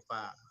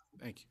 28305.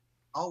 Thank you.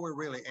 All we're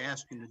really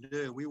asking to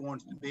do, we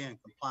want to be in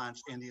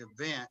compliance in the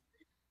event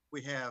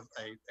we have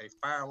a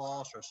fire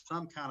loss or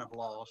some kind of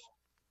loss.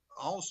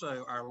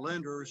 Also, our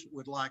lenders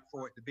would like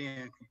for it to be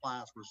in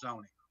compliance with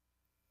zoning.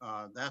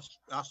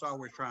 That's all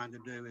we're trying to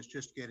do, is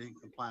just get in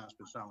compliance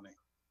with zoning.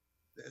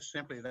 It's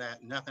simply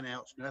that, nothing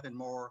else, nothing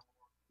more.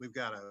 We've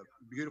got a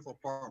beautiful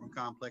apartment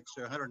complex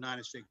there,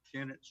 196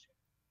 units,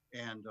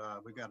 and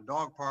we've got a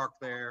dog park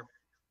there,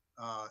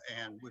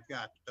 and we've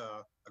got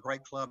a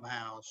great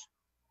clubhouse.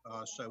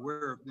 So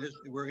we're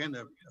in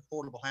the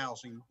affordable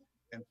housing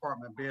and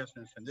apartment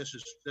business, and this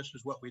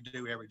is what we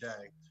do every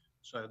day.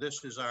 So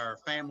this is our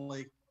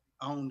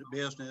family-owned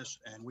business,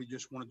 and we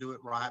just want to do it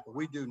right. But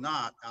we do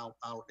not,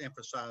 I'll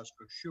emphasize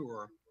for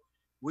sure,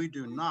 we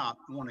do not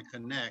want to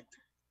connect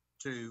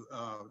to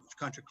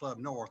Country Club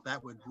North.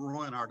 That would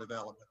ruin our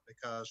development,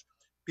 because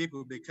people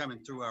would be coming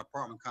through our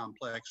apartment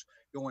complex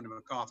going to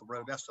MacArthur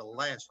Road. That's the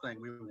last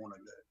thing we want to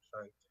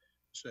do.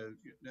 So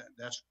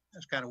that's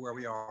kind of where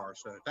we are.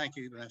 So thank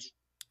you.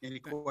 Any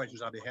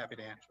questions, I'll be happy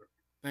to answer.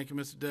 Thank you,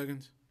 Mr.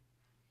 Duggins.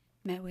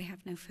 Mayor, we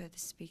have no further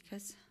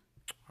speakers.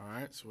 All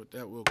right, so with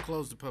that, we'll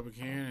close the public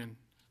hearing and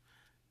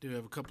do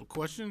have a couple of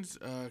questions.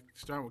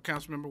 Starting with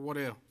Councilmember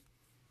Waddell.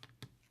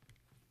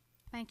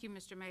 Thank you,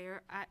 Mr.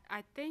 Mayor.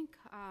 I think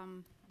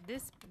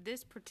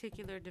this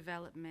particular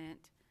development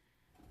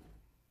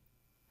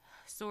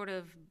sort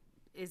of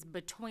is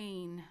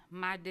between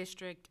my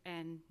district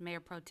and Mayor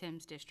Pro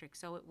Tem's district.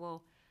 So it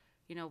will,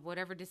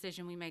 whatever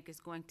decision we make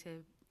is going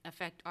to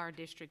affect our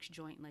districts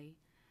jointly.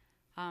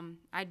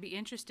 I'd be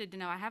interested to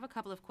know, I have a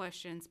couple of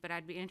questions, but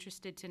I'd be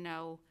interested to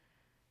know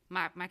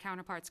my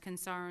counterpart's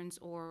concerns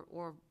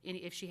or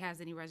if she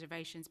has any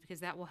reservations, because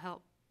that will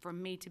help for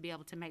me to be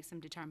able to make some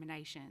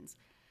determinations.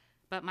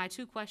 But my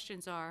two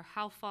questions are,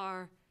 how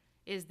far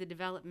is the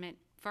development,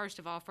 first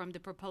of all, from the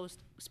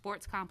proposed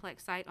sports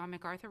complex site on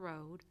MacArthur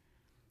Road?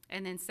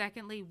 And then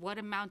secondly, what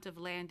amount of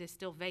land is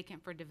still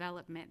vacant for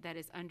development that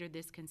is under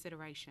this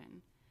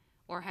consideration?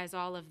 Or has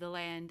all of the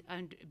land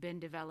been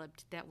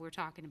developed that we're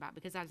talking about?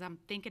 Because as I'm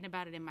thinking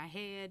about it in my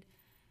head,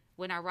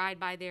 when I ride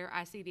by there,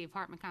 I see the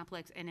apartment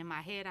complex, and in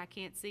my head, I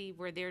can't see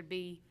where there'd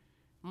be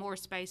more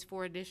space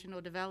for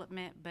additional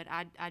development, but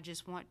I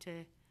just want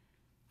to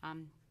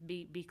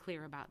be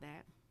clear about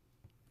that.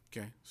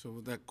 Okay, so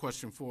with that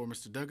question for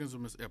Mr. Duggins or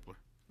Ms. Epler?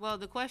 Well,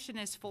 the question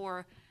is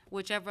for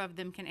whichever of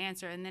them can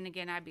answer, and then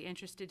again, I'd be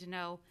interested to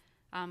know,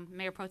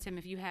 Mayor Pro Tem,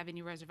 if you have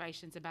any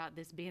reservations about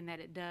this, being that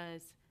it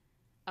does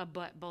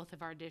abut both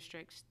of our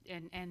districts,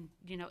 and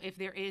if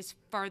there is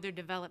further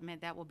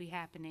development that will be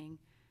happening,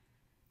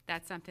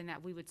 that's something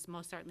that we would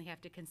most certainly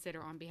have to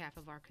consider on behalf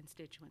of our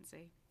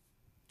constituency.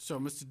 So,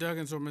 Mr.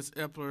 Duggins or Ms.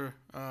 Epler,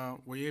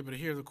 were you able to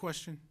hear the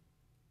question?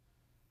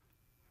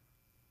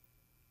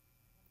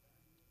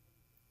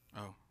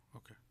 Oh,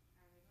 okay.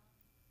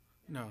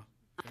 No.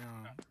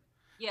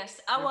 Yes,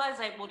 I was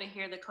able to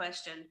hear the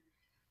question.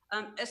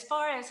 As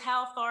far as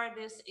how far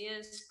this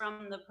is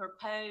from the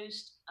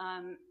proposed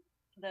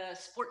the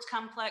sports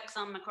complex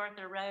on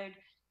MacArthur Road,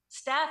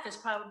 staff is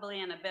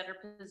probably in a better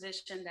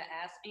position to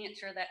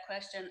answer that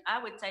question.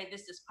 I would say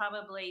this is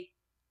probably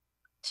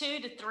 2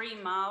 to 3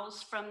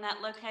 miles from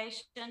that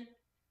location.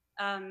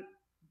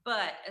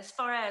 But as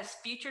far as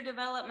future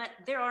development,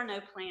 there are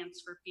no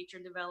plans for future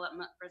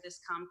development for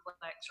this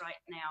complex right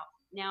now.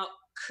 Now,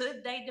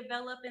 could they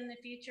develop in the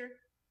future?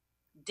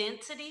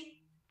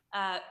 Density?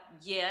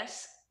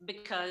 Yes,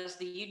 because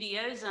the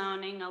UDO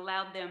zoning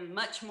allowed them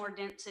much more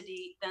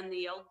density than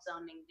the old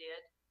zoning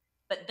did.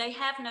 But they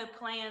have no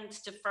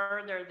plans to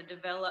further the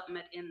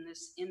development in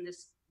this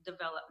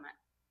development.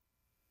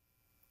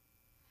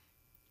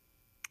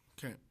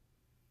 Okay.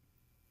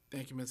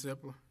 Thank you, Ms.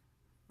 Epler.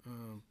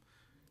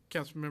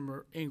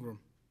 Councilmember Ingram.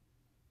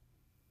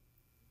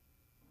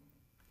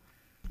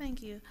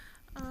 Thank you.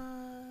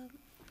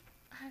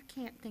 I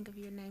can't think of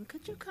your name.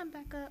 Could you come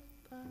back up?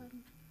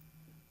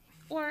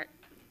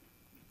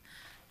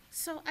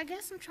 So I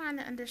guess I'm trying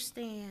to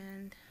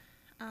understand,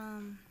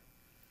 and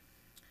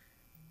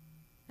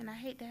I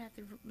hate to have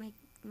to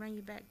run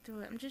you back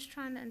through it. I'm just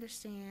trying to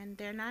understand.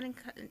 They're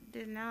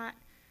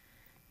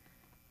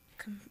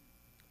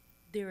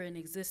They're an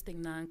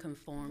existing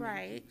non-conforming.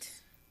 Right.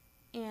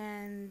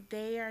 and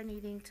they are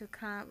needing to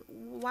come.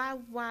 Why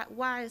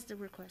is the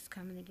request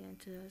coming again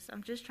to us?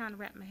 I'm just trying to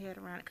wrap my head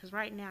around it, because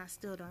right now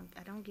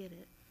I don't get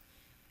it.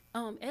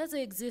 As an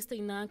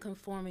existing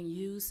non-conforming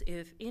use,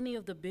 if any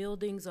of the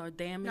buildings are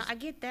damaged. No, I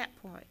get that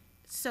part.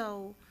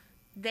 So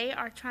they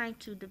are trying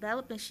to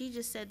develop, and she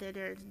just said that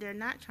they're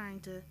not trying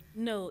to.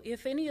 No,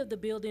 if any of the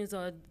buildings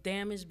are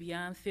damaged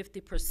beyond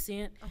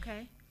 50%.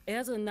 Okay.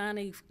 As a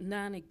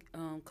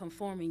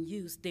non-conforming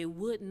use, they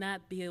would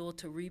not be able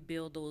to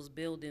rebuild those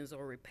buildings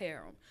or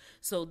repair them.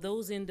 So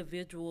those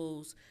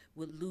individuals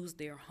would lose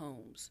their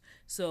homes.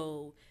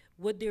 So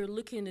what they're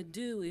looking to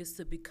do is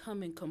to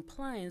become in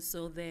compliance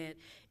so that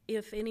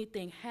if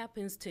anything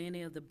happens to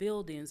any of the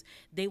buildings,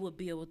 they would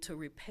be able to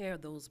repair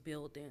those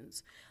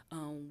buildings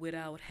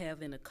without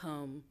having to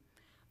come,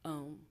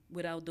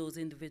 without those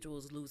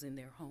individuals losing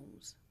their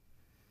homes.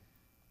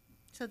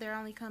 So they're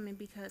only coming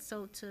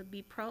to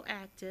be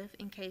proactive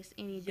in case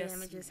any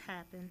damages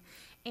happen.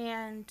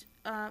 And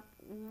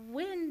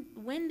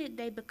when did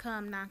they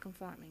become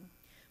non-conforming?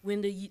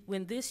 When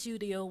this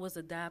UDO was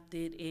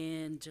adopted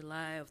in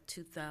July of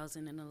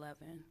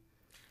 2011.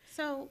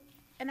 So,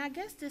 and I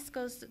guess this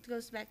goes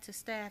back to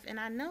staff. And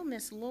I know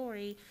Miss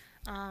Lori,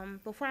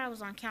 before I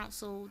was on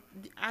council,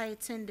 I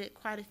attended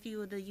quite a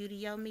few of the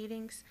UDO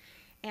meetings,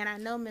 and I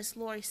know Miss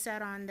Lori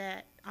sat on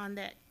that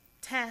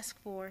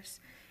task force.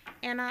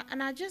 And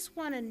I just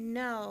want to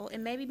know,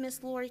 and maybe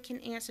Miss Lori can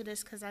answer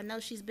this because I know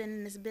she's been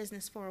in this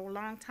business for a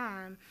long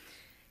time.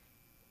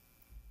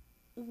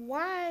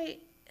 Why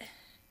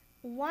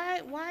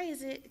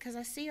is it? Because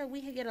I see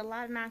we could get a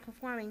lot of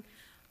non-conforming.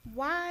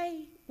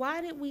 Why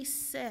did we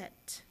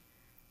set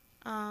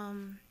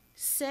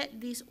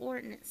these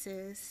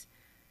ordinances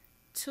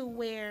to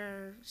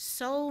where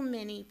so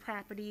many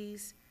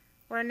properties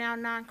were now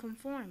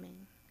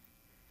non-conforming?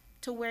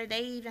 To where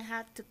they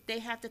have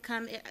to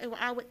come.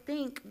 I would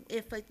think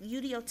if a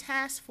UDO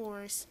task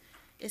force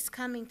is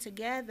coming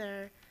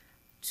together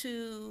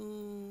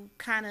to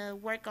kind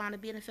of work on the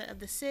benefit of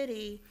the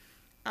city,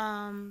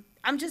 I'm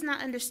just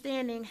not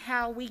understanding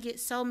how we get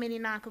so many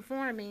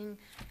non-conforming,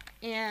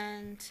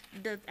 and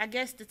I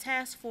guess the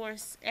task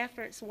force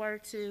efforts were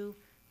to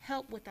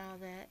help with all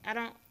that.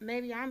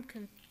 Maybe I'm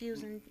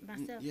confusing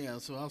myself. Yeah,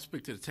 so I'll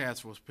speak to the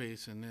task force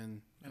piece, and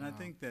then. And I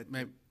think that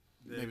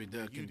maybe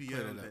Doug can UDO put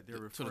it that they're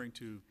up. referring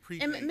to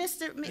And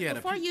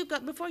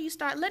before you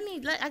start,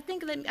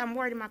 I'm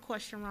wording my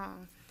question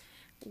wrong.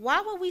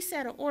 Why would we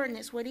set an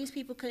ordinance where these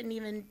people couldn't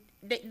even,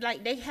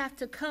 they have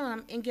to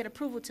come and get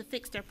approval to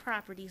fix their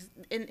properties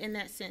in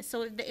that sense?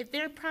 So if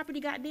their property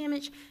got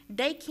damaged,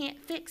 they can't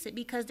fix it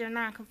because they're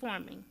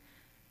non-conforming.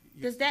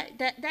 Does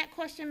that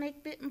question make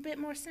a bit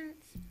more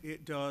sense?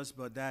 It does,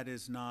 but that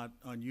is not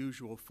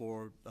unusual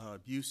for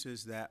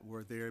uses that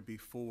were there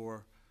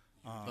before.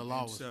 The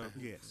law was so,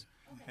 yes.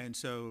 And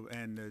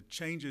the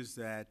changes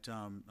that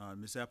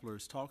Ms. Epler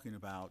is talking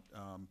about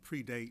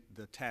predate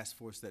the task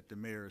force that the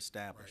mayor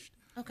established.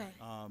 Right. Okay.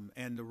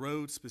 And the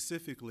road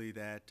specifically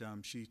that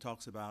she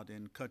talks about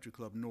in Country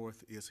Club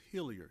North is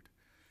Hilliard.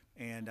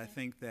 And I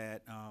think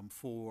that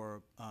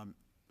for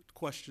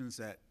questions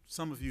that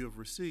some of you have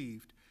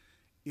received,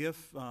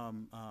 if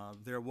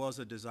there was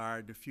a desire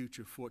in the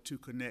future to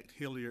connect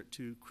Hilliard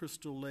to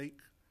Crystal Lake,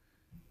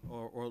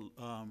 or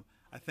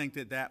I think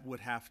that would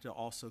have to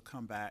also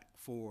come back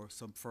for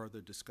some further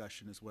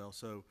discussion as well.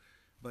 So,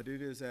 but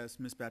it is,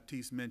 as Ms.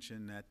 Baptiste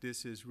mentioned, that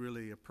this is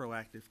really a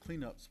proactive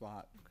cleanup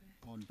spot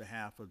on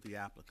behalf of the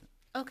applicant.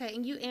 Okay,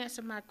 and you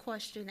answered my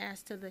question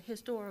as to the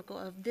historical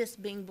of this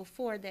being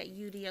before that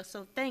UDO.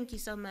 So thank you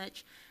so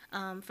much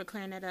for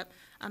clearing that up.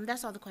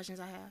 That's all the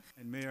questions I have.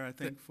 And Mayor, I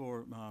think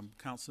for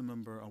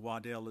Councilmember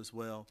Waddell as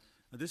well,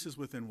 this is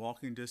within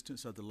walking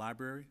distance of the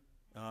library.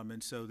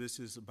 And so this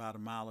is about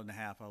 1.5 miles,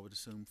 I would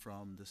assume,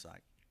 from the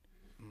site.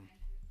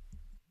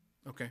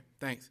 Okay,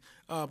 thanks.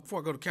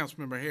 Before I go to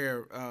Councilmember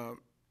Hare,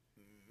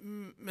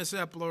 Ms.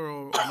 Epler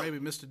or maybe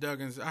Mr.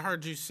 Duggins, I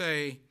heard you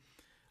say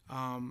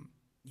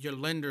your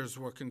lenders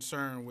were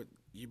concerned with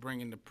you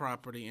bringing the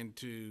property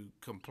into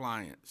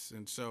compliance.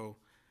 And so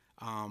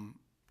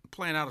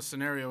playing out a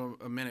scenario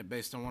a minute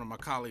based on one of my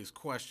colleagues'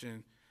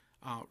 question,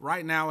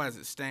 right now as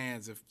it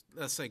stands, if,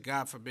 let's say,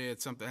 God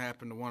forbid, something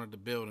happened to one of the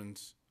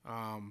buildings,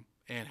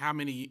 and how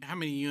many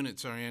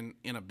units are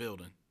in a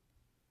building?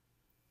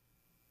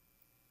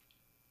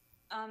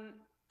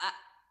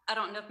 I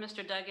don't know if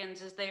Mr.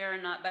 Duggins is there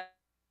or not, but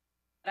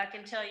I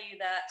can tell you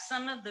that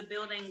some of the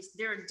buildings,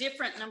 there are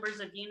different numbers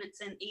of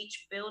units in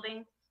each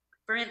building.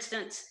 For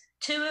instance,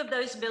 2 of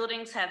those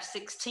buildings have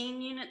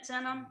 16 units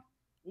in them.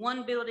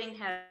 One building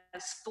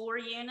has 4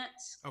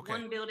 units. Okay.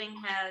 One building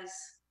has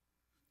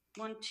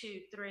 1, 2,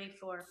 3,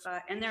 4,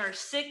 5, and there are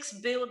 6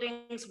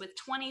 buildings with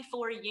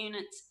 24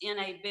 units in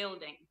a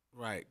building.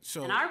 Right.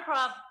 So And our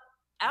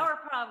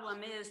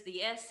problem is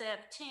the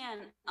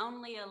SF10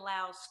 only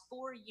allows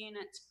 4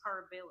 units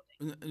per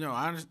building. no,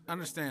 I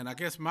understand. I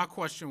guess my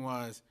question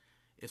was,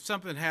 if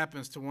something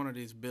happens to one of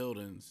these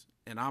buildings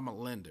and I'm a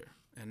lender,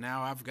 and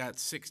now I've got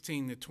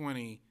 16 to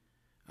 20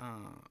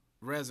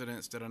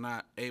 residents that are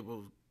not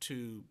able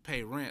to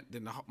pay rent,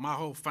 then my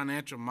whole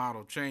financial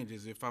model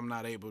changes if I'm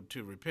not able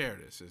to repair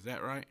this. Is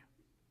that right?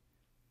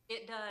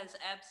 It does,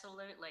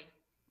 absolutely.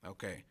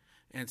 Okay.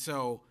 And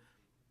so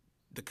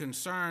the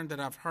concern that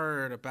I've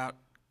heard about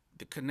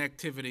the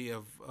connectivity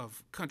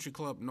of Country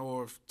Club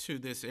North to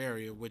this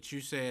area, which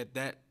you said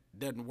that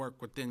doesn't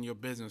work within your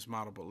business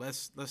model, but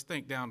let's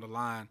think down the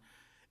line.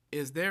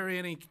 Is there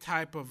any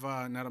type of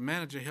now the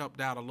manager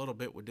helped out a little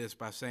bit with this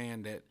by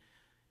saying that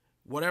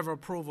whatever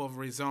approval of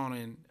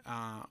rezoning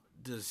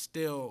does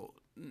still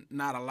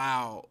not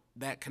allow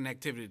that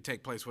connectivity to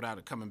take place without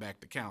it coming back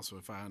to council,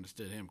 if I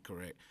understood him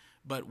correct.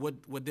 But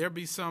would there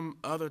be some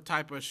other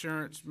type of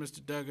assurance,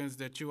 Mr. Duggins,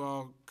 that you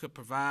all could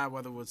provide,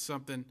 whether it was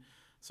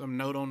some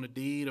note on the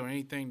deed or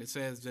anything that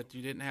says that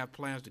you didn't have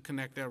plans to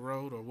connect that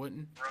road or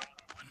wouldn't?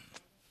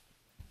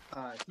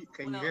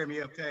 Can you hear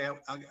me okay?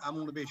 I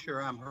want to be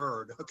sure I'm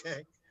heard,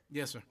 okay?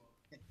 Yes, sir.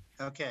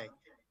 Okay.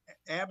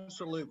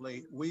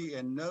 Absolutely. We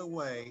in no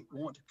way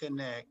want to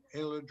connect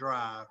Hilliard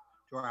Drive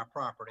to our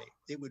property.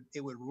 It would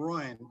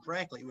ruin,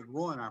 frankly, it would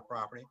ruin our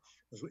property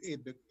because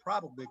it would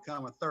probably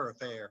become a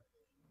thoroughfare.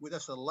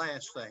 That's the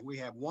last thing. We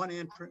have one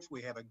entrance.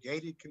 We have a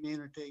gated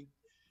community.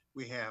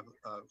 We have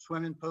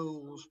swimming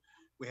pools.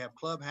 We have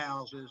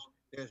clubhouses.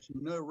 There's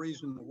no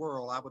reason in the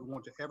world I would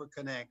want to ever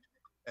connect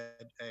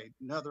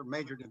another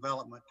major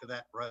development to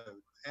that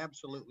road.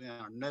 Absolutely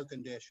under no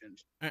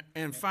conditions.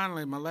 And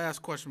finally, my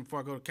last question before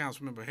I go to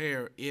Councilmember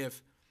Hare,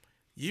 if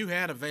you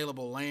had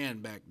available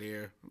land back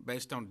there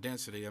based on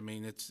density, I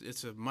mean,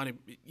 it's a money,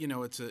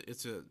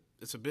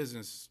 it's a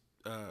business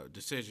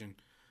decision.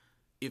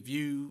 If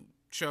you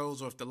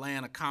chose or if the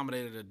land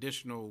accommodated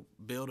additional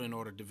building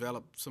or to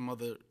develop some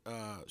other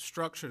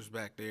structures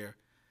back there,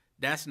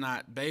 that's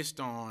not based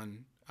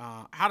on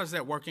how does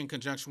that work in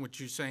conjunction with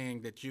you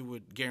saying that you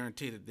would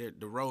guarantee that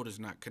the road is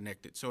not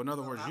connected? So in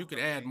other words, you could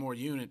add more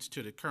units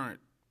to the current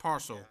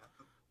parcel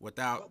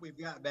without. What we've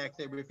got back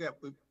there,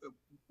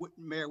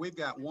 Mayor, we've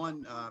got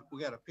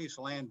we got a piece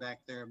of land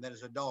back there that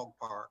is a dog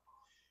park.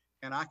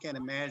 And I can't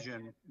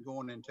imagine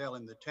going and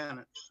telling the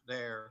tenants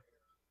there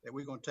that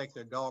we're going to take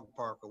their dog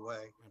park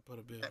away.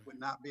 That would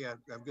not be a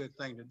good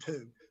thing to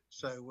do.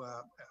 So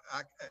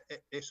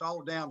it's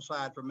all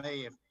downside for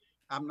me. If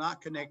I'm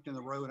not connecting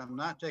the road, I'm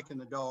not taking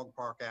the dog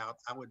park out,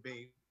 I would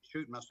be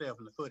shooting myself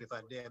in the foot if I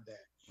did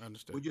that.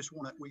 Understood. We just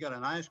we got a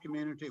nice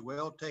community,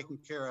 well taken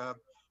care of.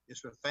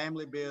 It's a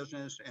family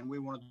business and we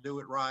want to do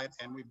it right,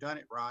 and we've done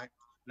it right.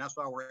 And that's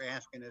all we're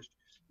asking is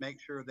make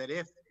sure that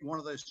if one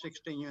of those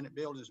 16 unit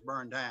buildings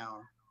burned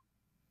down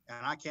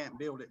and I can't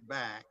build it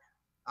back,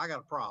 I got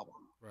a problem.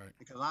 Right.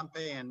 Because I'm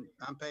paying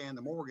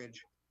the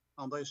mortgage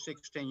on those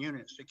 16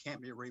 units that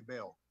can't be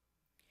rebuilt.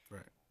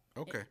 Right.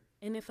 Okay.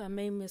 And if I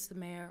may, Mr.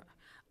 Mayor,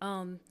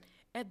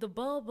 at the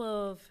bulb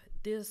of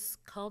this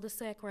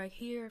cul-de-sac right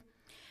here,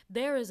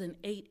 there is an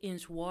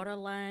 8-inch water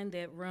line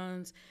that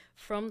runs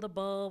from the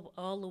bulb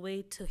all the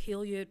way to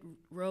Hilliard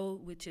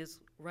Road, which is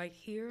right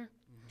here.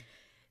 Mm-hmm.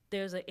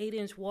 There's an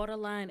 8-inch water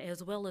line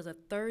as well as a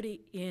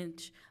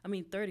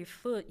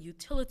 30-foot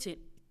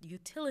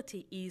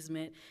utility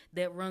easement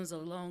that runs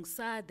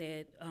alongside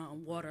that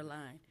water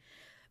line.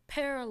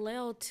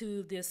 Parallel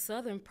to this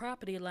southern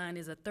property line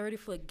is a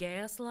 30-foot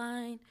gas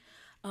line.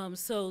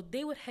 So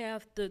they would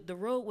have the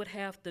road would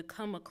have to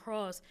come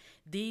across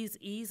these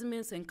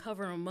easements and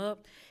cover them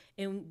up,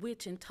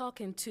 in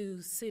talking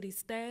to city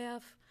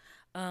staff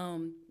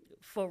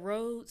for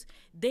roads,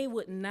 they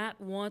would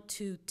not want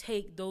to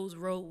take those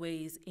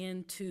roadways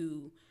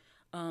into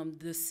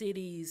the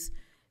city's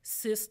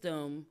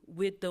system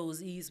with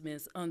those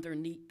easements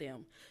underneath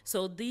them.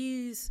 So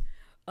that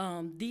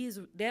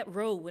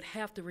road would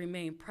have to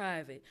remain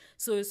private.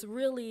 So it's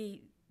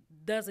really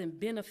doesn't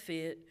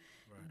benefit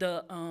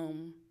the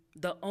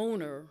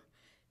owner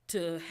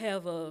to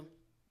have to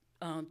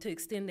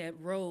extend that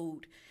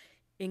road.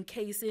 In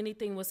case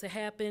anything was to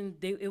happen,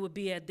 it would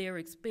be at their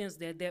expense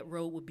that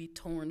road would be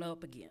torn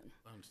up again.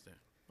 I understand.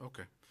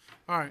 Okay.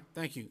 All right.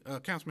 Thank you.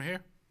 Councilman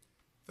Hare?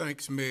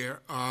 Thanks,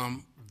 Mayor.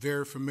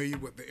 Very familiar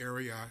with the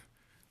area.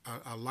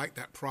 I like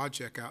that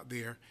project out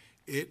there.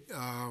 It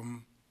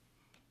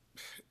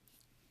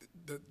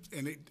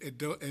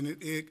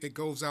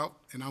goes out,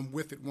 and I'm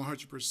with it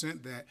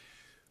 100%. That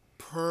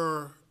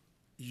per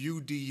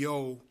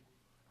UDO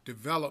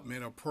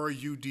development or per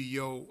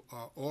UDO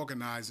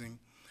organizing,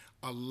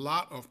 a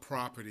lot of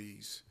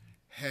properties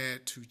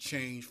had to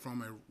change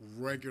from a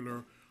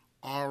regular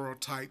RO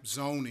type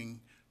zoning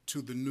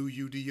to the new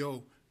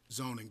UDO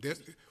zoning.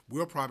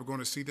 We're probably going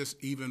to see this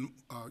even,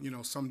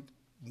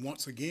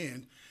 once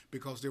again,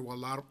 because there were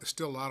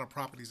still a lot of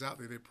properties out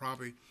there that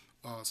probably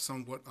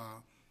somewhat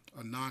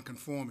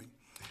non-conforming.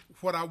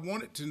 What I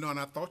wanted to know, and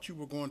I thought you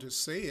were going to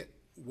say it,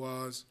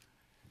 was,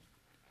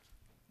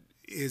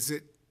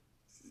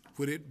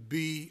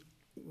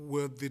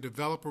 would the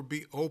developer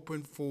be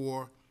open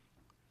for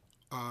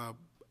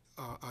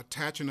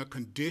attaching a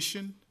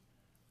condition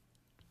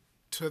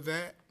to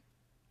that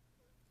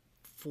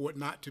for it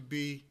not to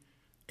be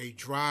a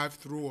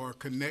drive-through or a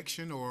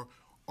connection, or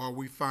are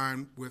we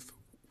fine with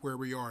where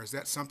we are? Is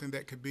that something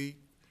that could be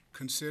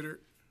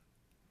considered?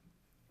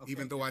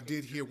 even though I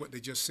did hear what they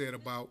just said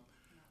about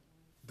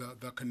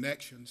the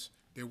connections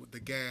there with the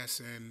gas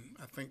and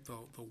I think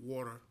the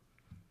water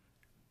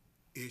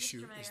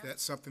issue. Is that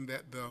something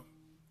that the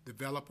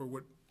developer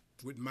would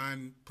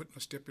mind putting a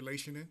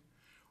stipulation in,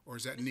 or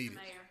is that needed?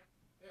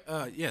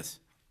 Yes.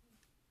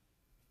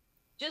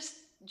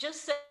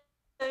 Just so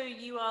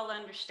you all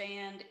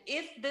understand,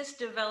 if this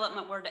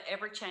development were to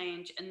ever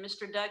change and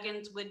Mr.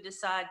 Duggins would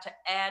decide to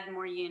add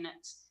more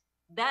units,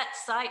 that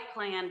site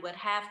plan would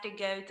have to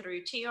go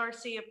through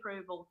TRC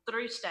approval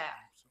through staff.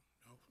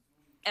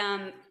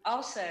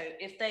 Also,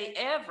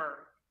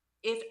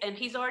 and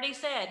he's already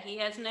said he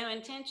has no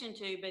intention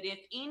to, but if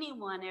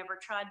anyone ever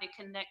tried to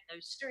connect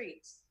those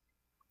streets,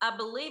 I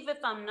believe,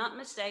 if I'm not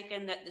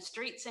mistaken, that the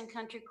streets in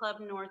Country Club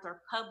North are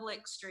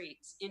public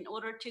streets. In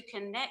order to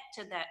connect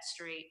to that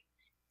street,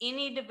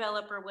 any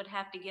developer would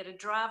have to get a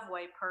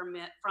driveway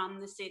permit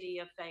from the city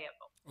of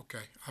Fayetteville.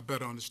 Okay, I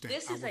better understand.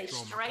 This is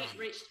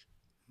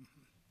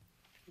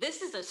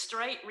a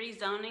straight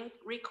rezoning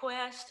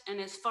request,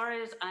 and as far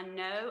as I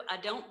know, I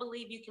don't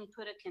believe you can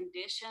put a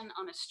condition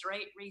on a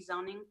straight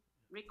rezoning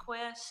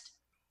request.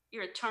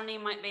 Your attorney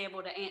might be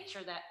able to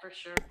answer that for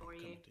sure for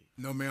you.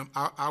 No, ma'am.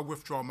 I'll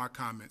withdraw my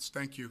comments.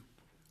 Thank you.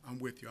 I'm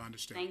with you. I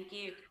understand. Thank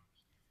you.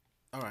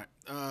 All right.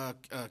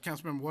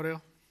 Councilmember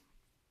Waddell?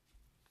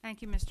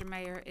 Thank you, Mr.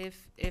 Mayor.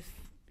 If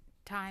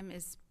time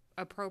is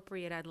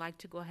appropriate, I'd like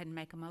to go ahead and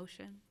make a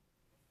motion.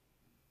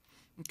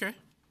 Okay.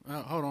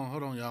 Hold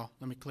on, y'all.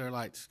 Let me clear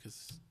lights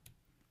because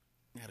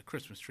we had a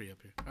Christmas tree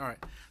up here. All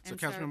right. So,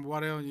 Councilmember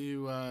Waddell,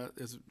 you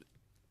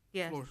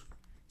yes. Floor.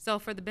 So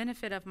for the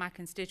benefit of my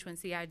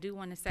constituency, I do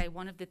want to say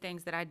one of the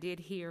things that I did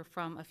hear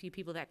from a few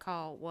people that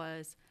called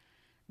was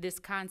this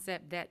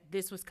concept that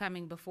this was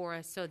coming before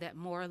us so that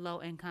more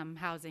low-income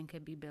housing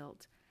could be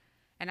built.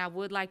 And I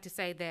would like to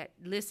say that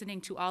listening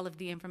to all of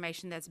the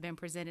information that's been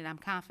presented, I'm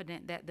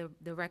confident that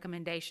the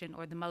recommendation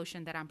or the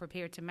motion that I'm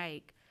prepared to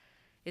make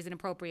is an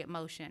appropriate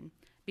motion.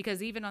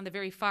 Because even on the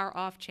very far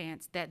off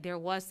chance that there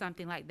was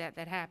something like that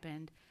that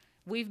happened,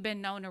 we've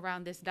been known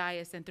around this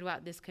dais and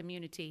throughout this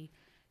community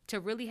to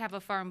really have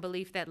a firm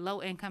belief that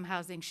low-income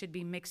housing should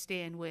be mixed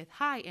in with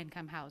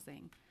high-income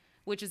housing,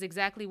 which is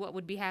exactly what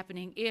would be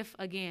happening if,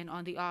 again,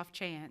 on the off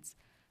chance,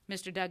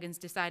 Mr. Duggins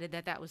decided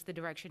that that was the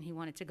direction he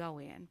wanted to go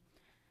in.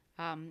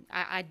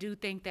 I do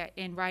think that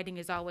in writing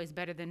is always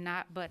better than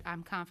not, but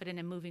I'm confident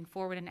in moving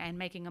forward and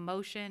making a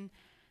motion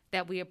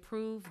that we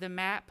approve the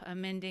map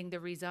amending the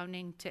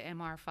rezoning to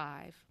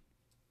MR5.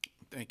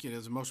 Thank you.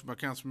 There's a motion by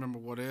Councilmember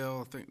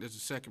Waddell. I think there's a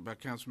second by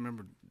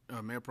Councilmember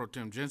Mayor Pro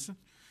Tem Jensen.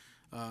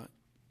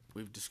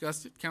 We've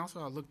discussed it.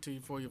 Council, I'll look to you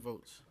for your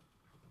votes.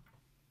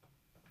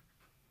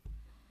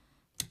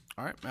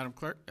 All right, Madam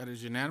Clerk, that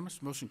is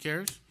unanimous. Motion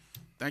carries.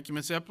 Thank you,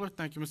 Ms. Epler.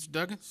 Thank you, Mr.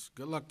 Duggins.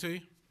 Good luck to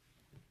you.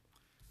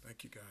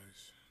 Thank you, guys.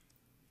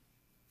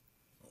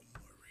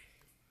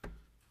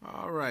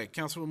 All right,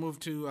 Council will move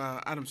to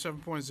item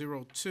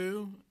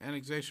 7.02,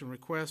 annexation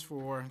request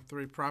for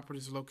 3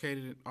 properties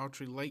located in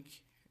Autry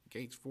Lake,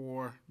 Gates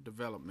 4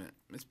 development.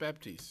 Ms.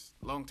 Baptiste,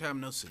 long time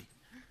no see.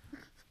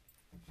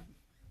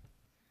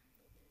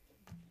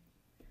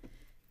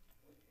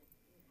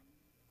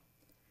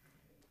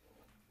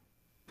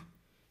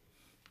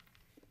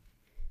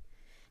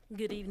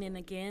 Good evening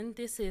again.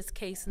 This is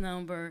case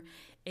number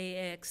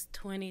AX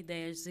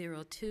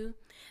 20-02.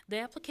 The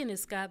applicant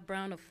is Scott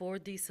Brown of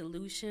 4D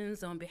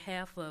Solutions on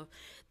behalf of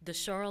the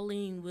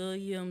Charlene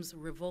Williams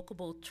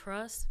Revocable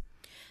Trust.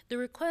 The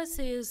request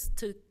is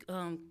to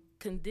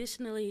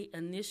conditionally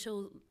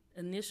initial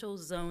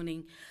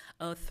zoning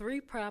of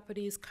 3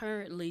 properties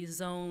currently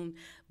zoned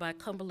by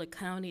Cumberland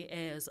County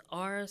as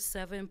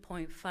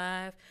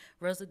R7.5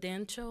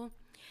 residential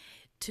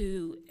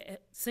to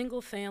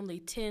single-family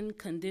 10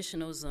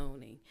 conditional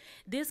zoning.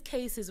 This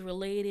case is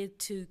related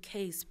to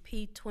case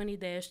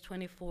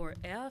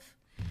P20-24F.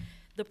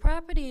 The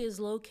property is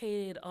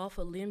located off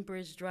of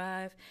Lynbridge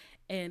Drive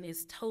and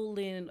is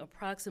totaling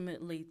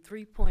approximately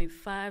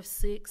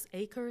 3.56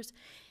 acres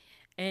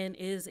and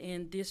is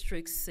in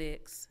District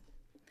 6.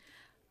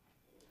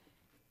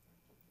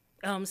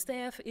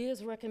 Staff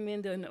is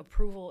recommending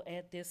approval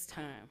at this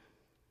time.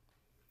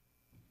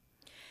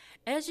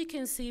 As you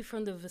can see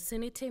from the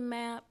vicinity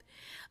map,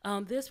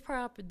 these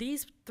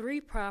 3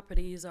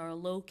 properties are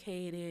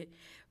located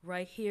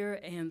right here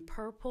in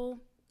purple,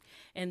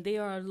 and they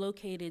are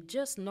located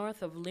just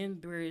north of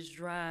Lynbridge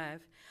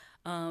Drive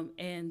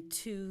and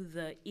to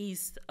the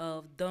east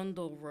of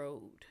Dundle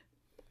Road.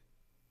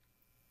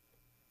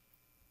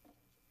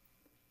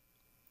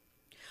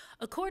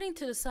 According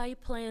to the site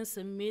plan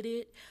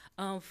submitted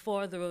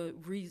for the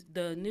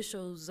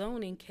initial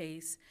zoning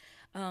case,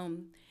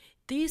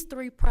 these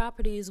 3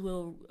 properties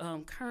will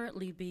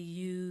currently be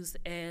used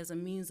as a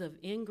means of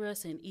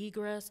ingress and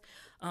egress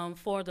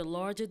for the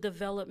larger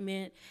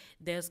development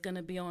that's going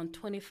to be on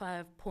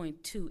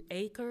 25.2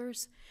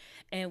 acres,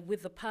 and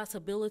with the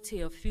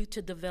possibility of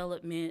future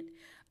development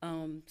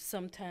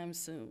sometime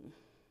soon.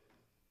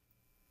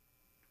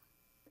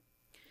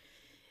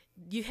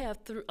 You have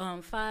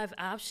 5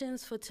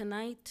 options for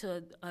tonight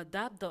to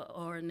adopt the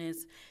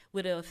ordinance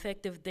with an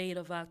effective date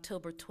of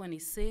October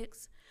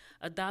 26th,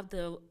 adopt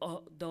the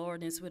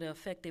ordinance with an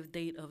effective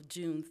date of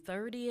June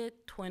 30th,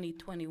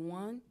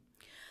 2021,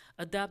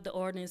 adopt the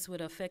ordinance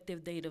with an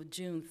effective date of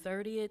June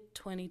 30th,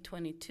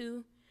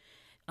 2022,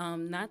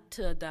 not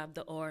to adopt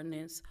the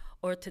ordinance,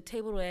 or to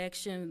table the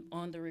action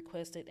on the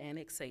requested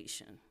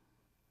annexation.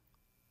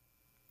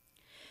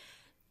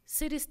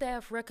 City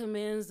staff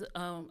recommends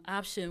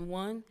option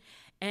 1,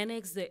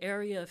 annex the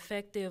area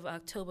effective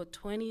October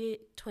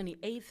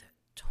 28th,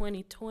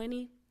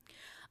 2020,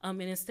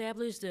 and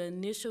establish the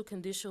initial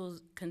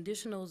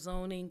conditional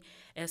zoning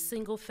as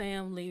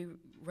single-family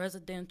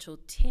residential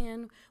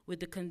 10 with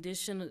the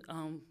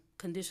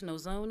conditional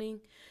zoning,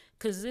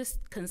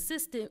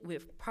 consistent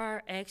with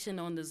prior action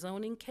on the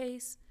zoning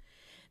case.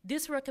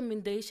 This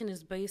recommendation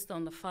is based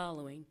on the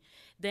following.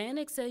 The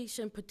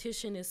annexation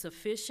petition is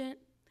sufficient.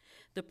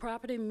 The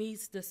property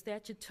meets the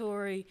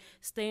statutory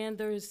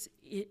standards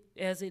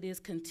as it is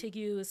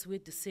contiguous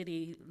with the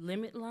city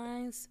limit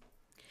lines.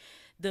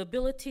 The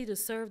ability to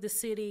serve the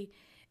city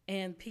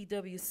and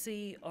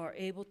PWC are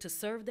able to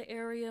serve the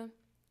area.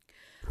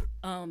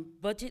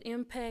 Budget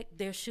impact,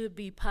 there should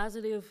be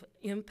positive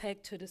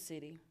impact to the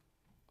city.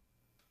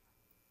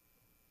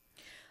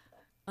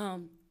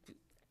 Are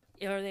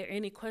there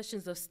any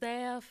questions of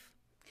staff?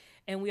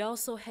 And we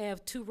also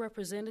have 2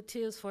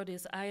 representatives for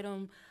this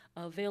item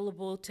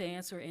available to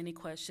answer any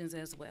questions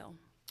as well.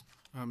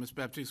 Ms.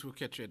 Baptiste, we'll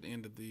catch you at the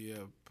end of the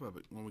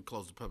when we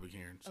close the public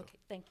hearing. So okay,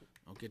 thank you.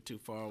 Don't get too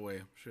far away.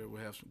 I'm sure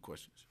we'll have some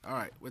questions. All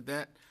right, with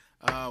that,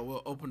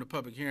 we'll open the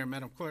public hearing.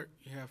 Madam Clerk,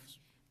 you have.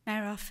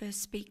 Mayor, our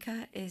first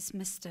speaker is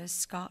Mr.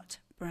 Scott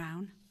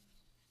Brown.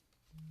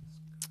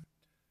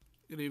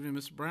 Good evening,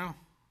 Mr. Brown.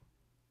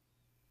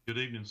 Good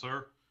evening,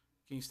 sir.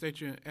 Can you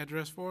state your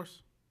address for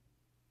us?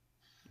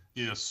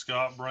 Yes,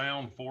 Scott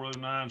Brown,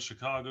 409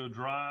 Chicago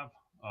Drive,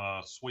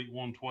 Suite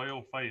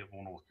 112,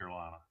 Fayetteville, North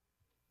Carolina.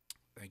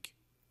 Thank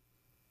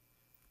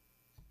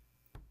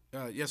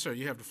you. Yes, sir.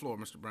 You have the floor,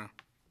 Mr. Brown.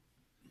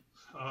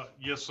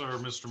 Yes, sir,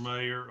 Mr.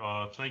 Mayor.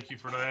 Thank you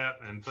for that,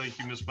 and thank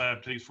you, Ms.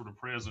 Baptiste, for the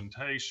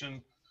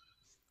presentation.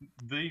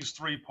 These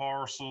 3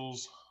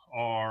 parcels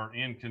are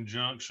in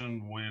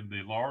conjunction with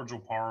the larger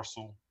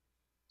parcel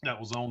that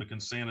was on the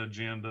consent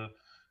agenda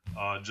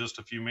just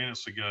a few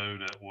minutes ago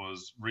that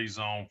was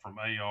rezoned from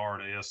AR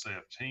to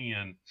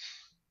SF10.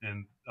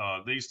 And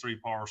these 3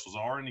 parcels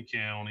are in the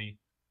county,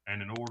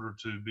 and in order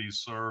to be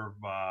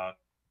served by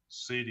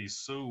city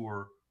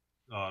sewer,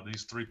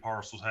 these 3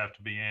 parcels have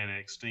to be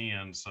annexed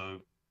in. So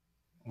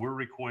we're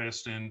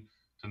requesting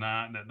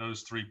tonight that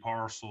those 3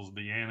 parcels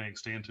be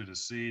annexed into the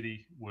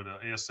city with a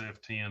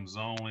SF10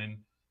 zoning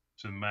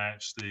to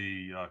match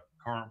the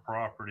current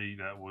property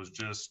that was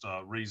just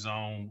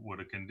rezoned with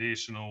a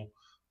conditional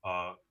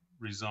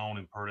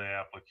rezoning per the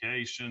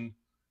application.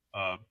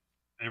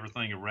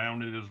 Everything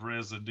around it is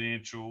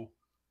residential.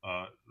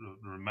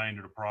 The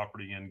remainder of the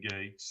property in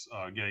Gates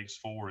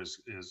 4 is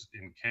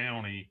in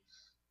county.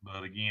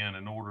 But again,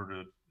 in order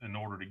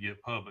to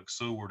get public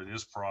sewer to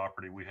this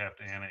property, we have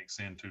to annex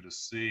into the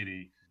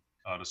city.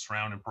 The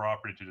surrounding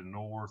property to the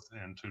north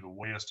and to the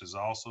west is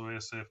also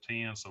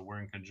SF10. So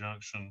we're in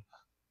conjunction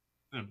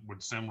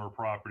with similar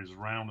properties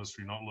around us.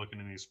 You're not looking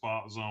at any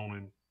spot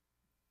zoning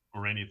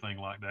or anything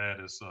like that.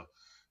 It's a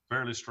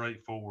fairly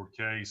straightforward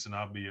case, and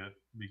I'll be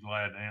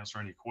glad to answer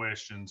any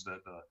questions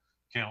that the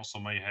council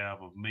may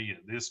have of me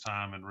at this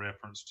time in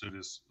reference to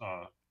this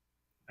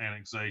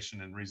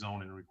annexation and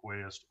rezoning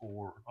request,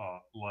 or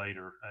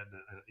later at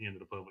the end of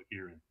the public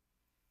hearing.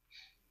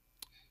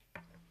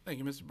 Thank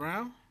you, Mr.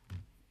 Brown.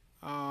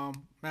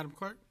 Madam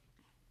Clerk?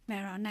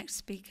 Mayor, our next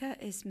speaker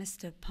is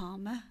Mr.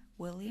 Palmer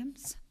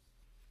Williams.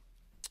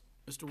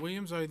 Mr.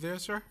 Williams, are you there,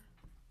 sir?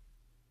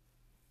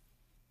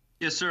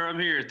 Yes, sir, I'm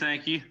here.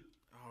 Thank you.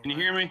 Can you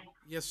hear me?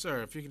 Yes,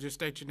 sir. If you could just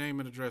state your name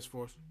and address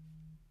for us.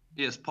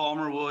 Yes,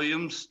 Palmer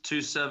Williams,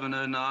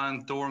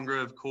 2709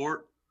 Thorngrove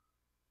Court,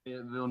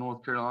 Fayetteville,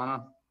 North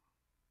Carolina.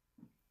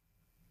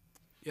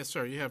 Yes,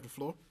 sir. You have the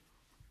floor.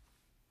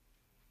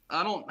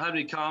 I don't have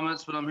any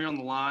comments, but I'm here on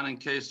the line in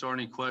case there are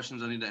any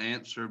questions I need to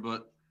answer,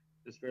 but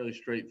it's fairly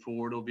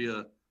straightforward. It'll be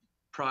a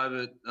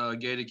private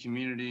gated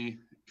community,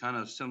 kind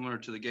of similar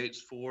to the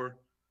Gates 4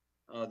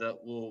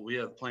 we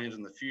have plans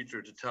in the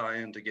future to tie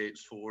into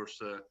Gates 4.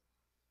 So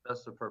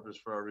that's the purpose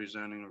for our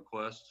rezoning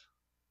request.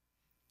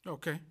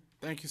 Okay.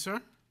 Thank you,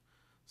 sir.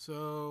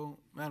 So,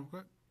 Madam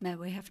Clerk? No,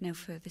 we have no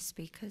further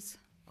speakers.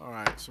 All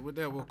right. So with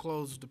that, we'll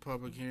close the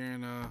public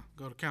hearing.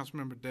 Go to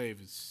Councilmember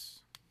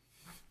Davis.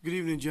 Good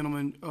evening,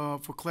 gentlemen.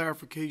 For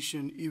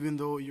clarification, even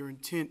though your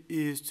intent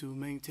is to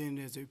maintain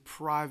it as a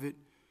private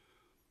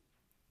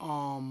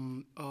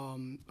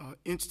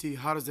entity,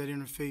 how does that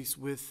interface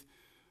with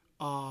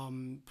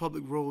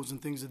public roads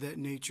and things of that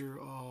nature,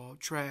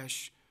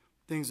 trash,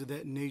 things of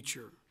that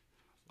nature?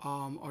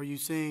 Are you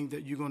saying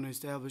that you're going to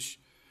establish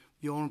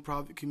your own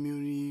private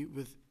community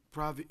with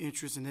private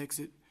interest and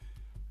exit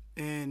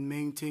and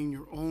maintain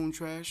your own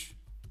trash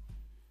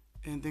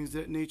and things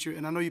of that nature?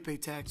 And I know you pay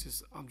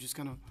taxes. I'm just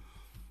kind of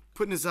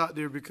putting this out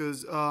there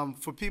because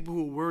for people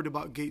who are worried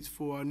about Gates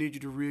 4, I need you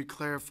to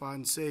re-clarify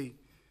and say,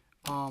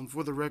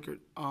 for the record,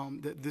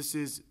 that this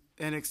is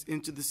annexed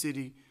into the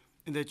city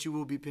and that you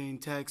will be paying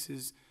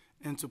taxes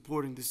and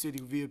supporting the city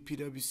via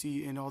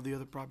PWC and all the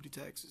other property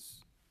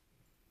taxes.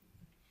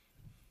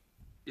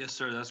 Yes,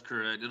 sir, that's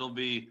correct. It'll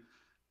be,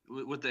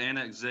 with the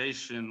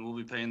annexation, we'll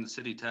be paying the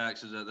city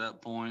taxes at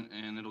that point,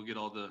 and it'll get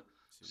all the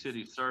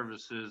city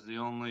services. The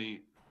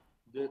only,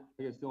 I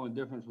guess the only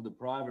difference with the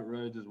private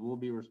roads is we'll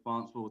be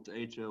responsible with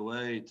the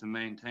HOA to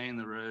maintain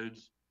the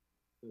roads,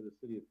 so the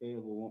city of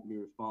Fayetteville won't be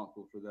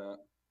responsible for that.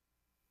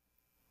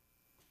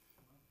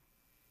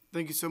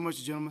 Thank you so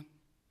much, gentlemen.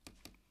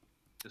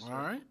 Yes, All sir.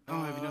 right. I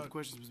don't have any other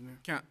questions, Mr.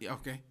 Mayor.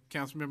 Okay.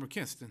 Councilmember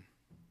Kinston.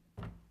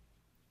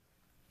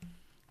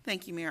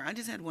 Thank you, Mayor. I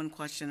just had one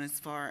question as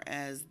far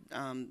as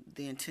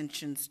the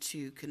intentions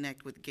to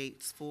connect with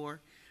Gates 4.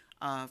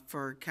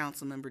 For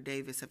Councilmember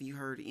Davis, have you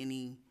heard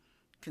any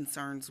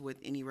concerns with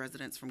any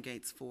residents from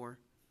Gates 4?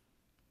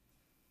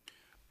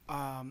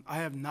 I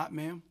have not,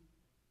 ma'am.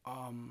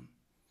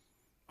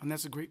 And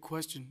that's a great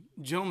question.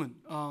 Gentlemen,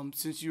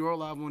 since you are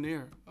live on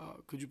air,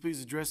 could you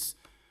please address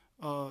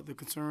the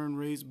concern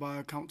raised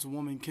by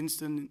Councilwoman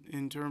Kinston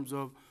in terms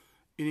of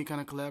any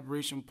kind of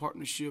collaboration,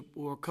 partnership,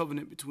 or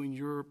covenant between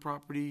your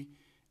property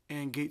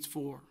and Gates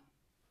 4?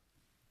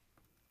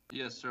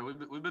 Yes, sir.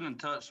 We've been in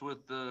touch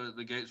with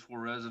the Gates 4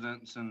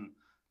 residents and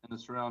the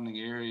surrounding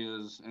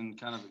areas and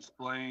kind of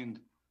explained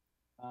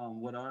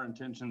what our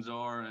intentions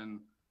are. And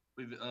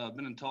we've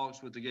been in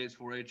talks with the Gates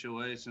 4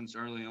 HOA since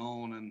early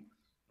on, and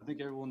I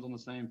think everyone's on the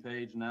same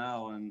page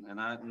now. And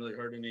I haven't really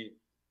heard any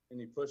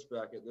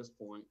pushback at this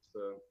point.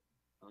 So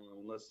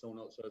unless someone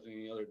else has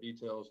any other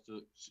details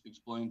to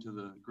explain to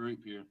the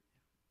group here.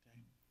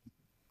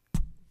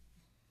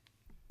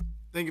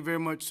 Thank you very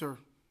much, sir.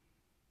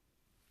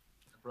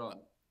 No problem.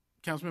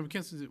 Councilmember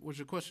Kinston, was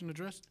your question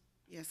addressed?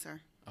 Yes, sir.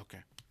 Okay.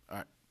 All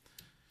right.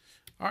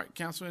 All right,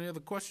 Council, any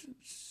other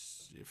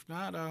questions? If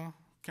not,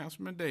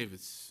 Councilman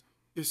Davis.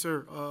 Yes,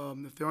 sir.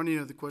 If there aren't any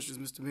other questions,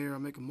 Mr. Mayor, I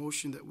make a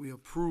motion that we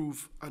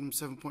approve item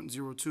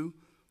 7.02,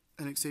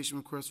 annexation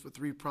request for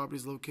 3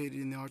 properties located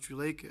in the Archery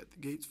Lake at the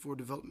Gates 4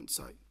 development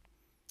site.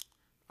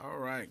 All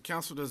right,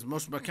 Council, there's a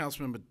motion by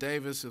Councilmember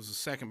Davis. There was a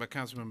second by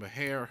Councilmember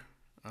Hare.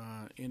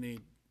 Any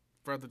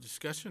further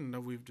discussion? No,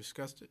 we've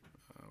discussed it.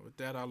 With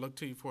that, I'll look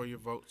to you for your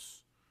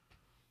votes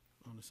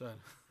on the side.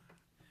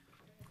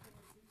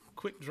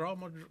 Quick draw,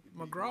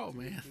 McGraw,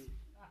 man.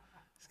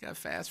 He's got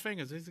fast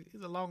fingers. He's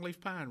a longleaf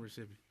pine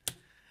recipient.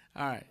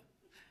 All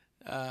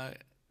right.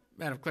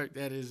 Madam Clerk,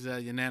 that is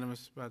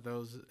unanimous by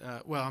those.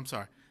 Well, I'm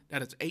sorry.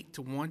 That is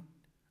 8-1.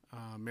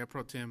 Mayor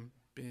Pro Tem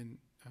being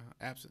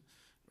absent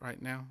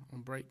right now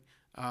on break.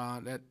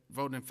 That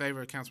voting in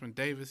favor of Councilman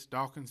Davis,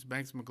 Dawkins,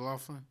 Banks,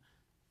 McLaughlin,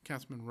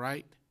 Councilman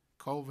Wright,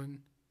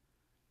 Colvin,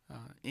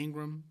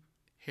 Ingram,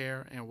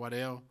 Hare, and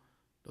Waddell.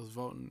 Those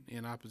voting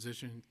in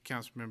opposition,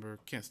 Councilmember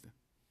Kinston.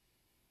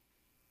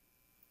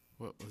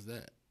 What was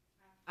that?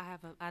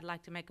 I'd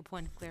like to make a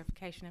point of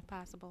clarification if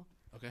possible.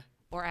 Okay.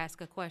 Or ask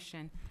a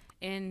question.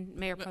 In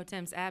Mayor Pro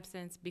Tem's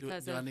absence,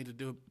 because do I need to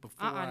do it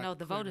before? No,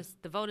 the vote is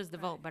the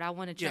vote, but I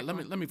want to check. Yeah,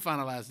 let me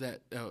finalize that.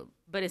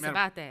 But it's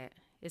about that.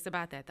 It's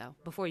about that though.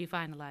 Before you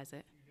finalize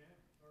it.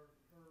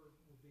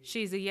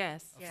 She's a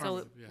yes.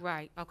 So Yeah.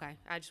 right, okay.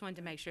 I just wanted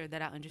to make sure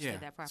that I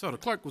understood that properly. So the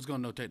clerk was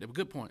going to notate that. But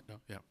good point,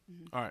 though. Yeah.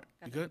 All right.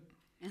 You good?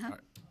 Uh-huh.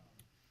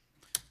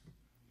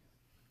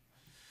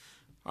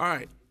 All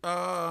right.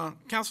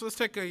 Council, let's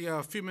take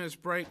a few minutes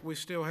break. We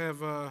still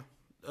have other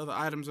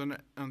items under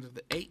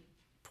the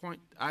 8-point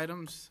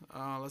items.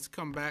 Let's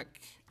come back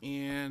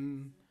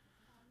and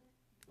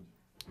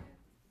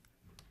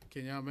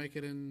can y'all make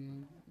it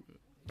in?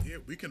 Yeah,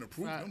 we can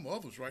approve them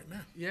others right now.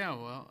 Yeah,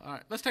 well, all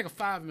right. Let's take a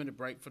 5-minute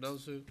break for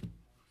those who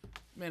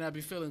may not be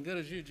feeling good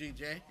as you,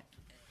 GJ.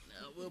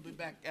 We'll be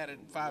back at it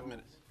in 5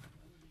 minutes.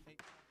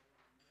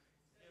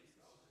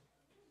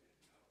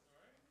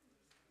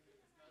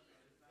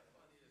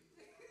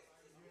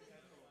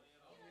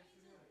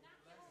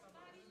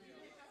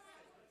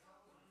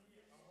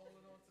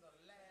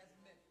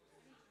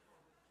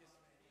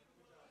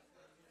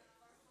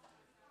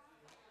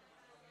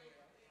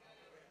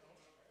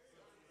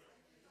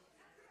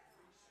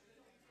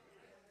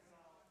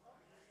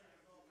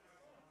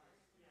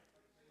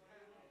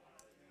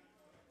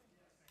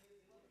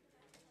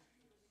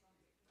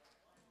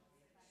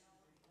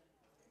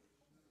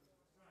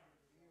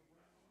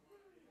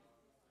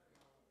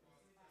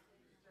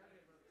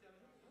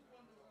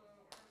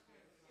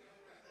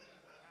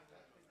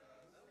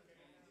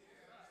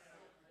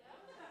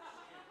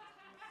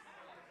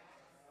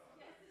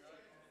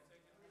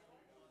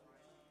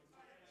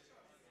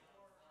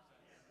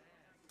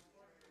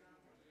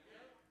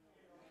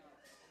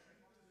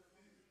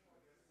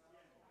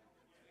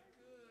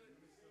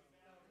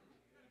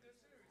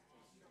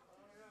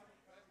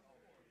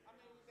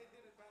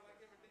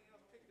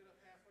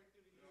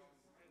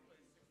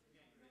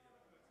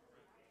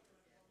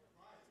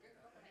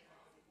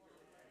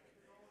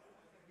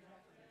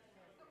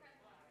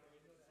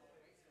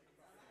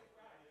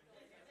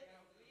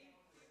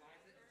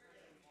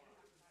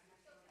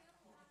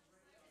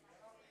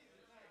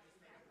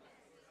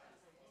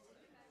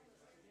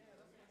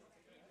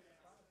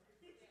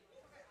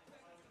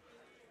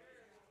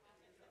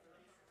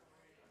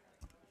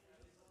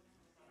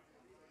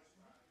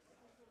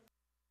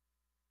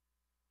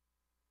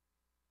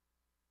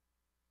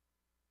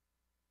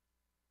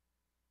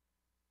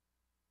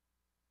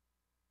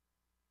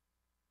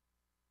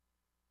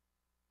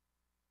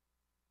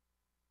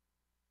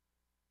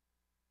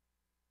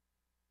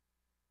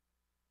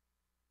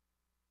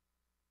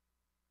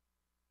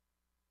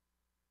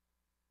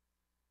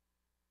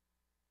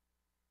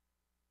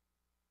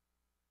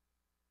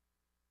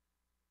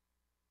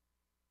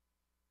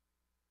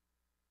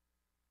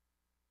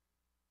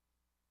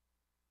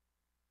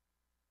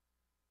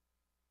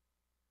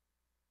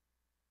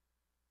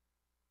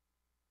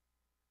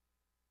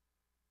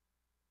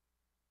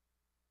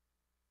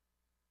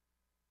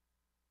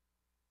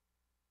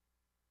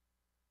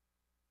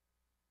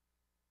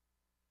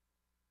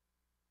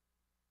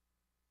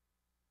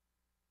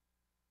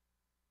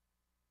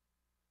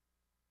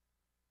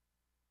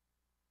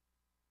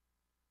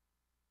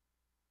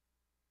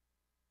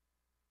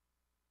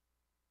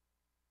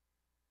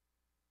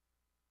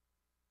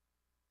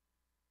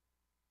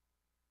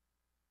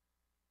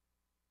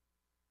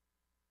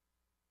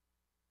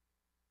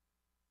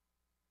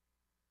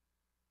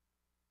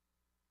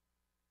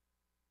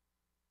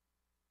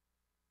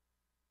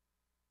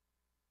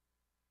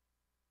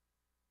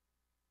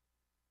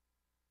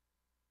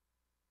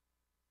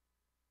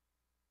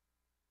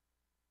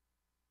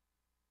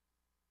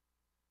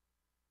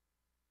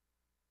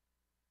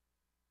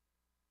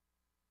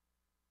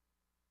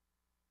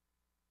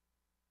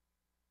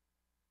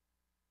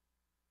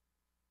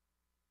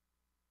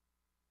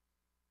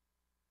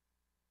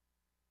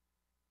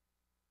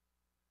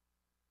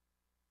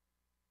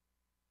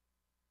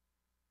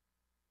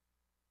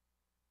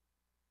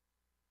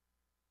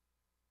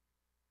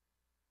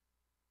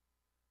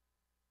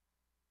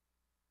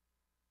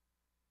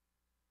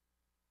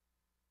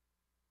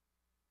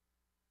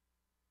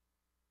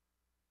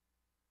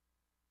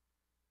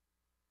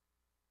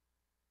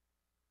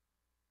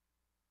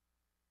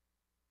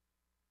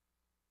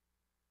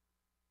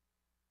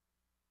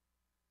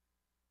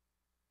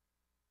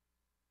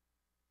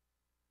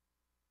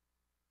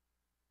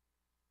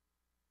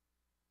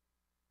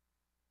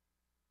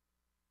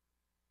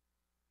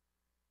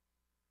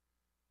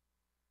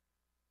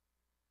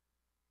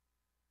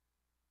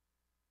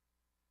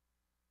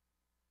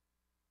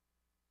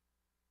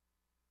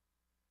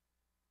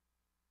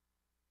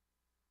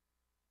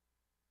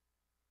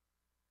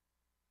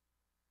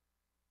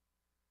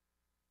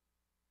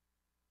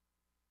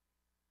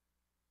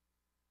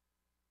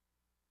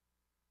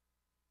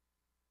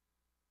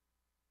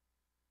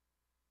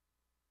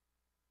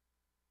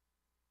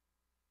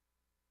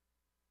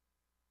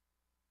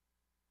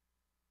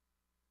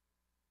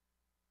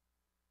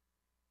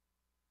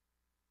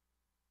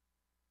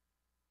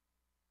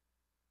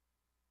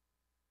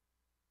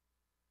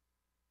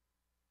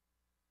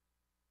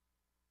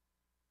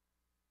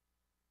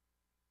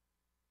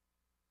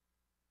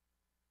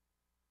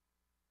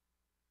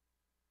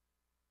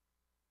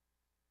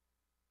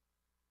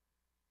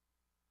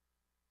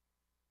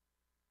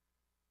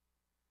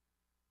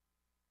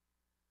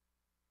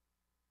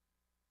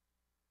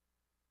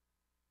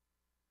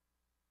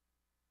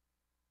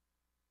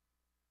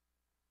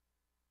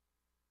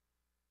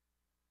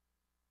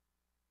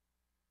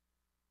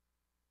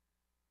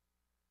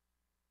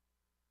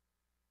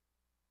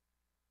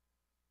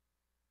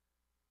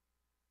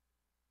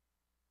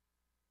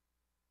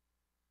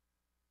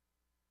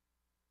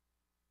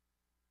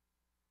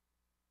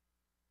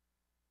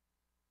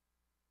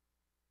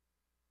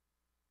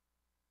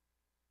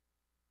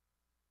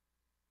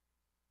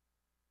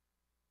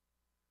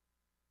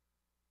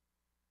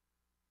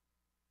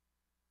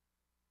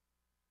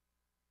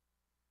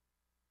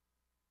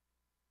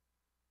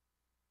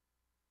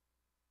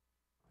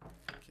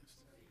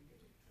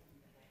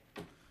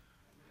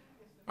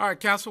 All right,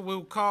 council,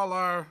 we'll call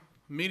our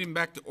meeting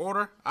back to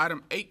order.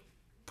 Item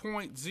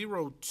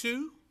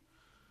 8.02.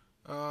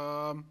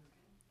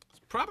 It's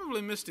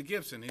probably Mr.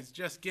 Gibson. He's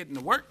just getting to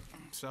work,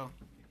 so.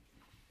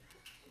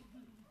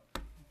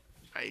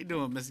 How you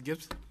doing, Mr.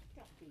 Gibson?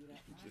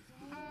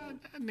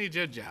 I need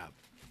your job.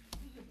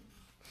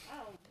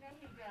 Oh, no,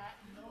 he don't.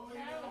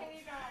 No,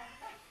 he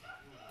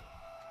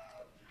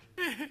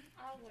don't.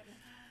 I wouldn't.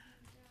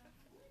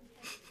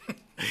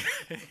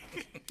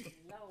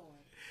 Lord.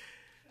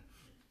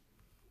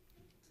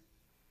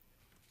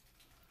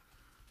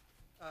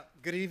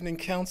 Good evening,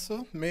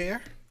 Council,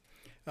 Mayor.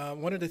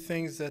 One of the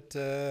things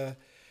that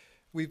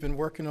we've been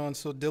working on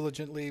so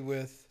diligently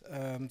with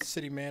the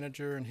City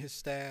Manager and his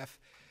staff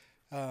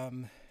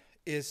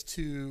is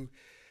to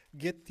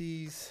get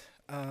these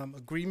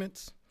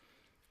agreements.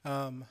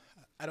 I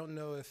don't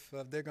know if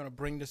they're going to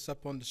bring this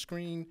up on the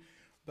screen,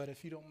 but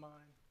if you don't mind.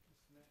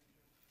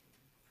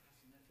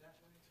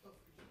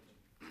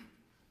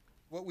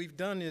 What we've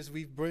done is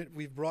we've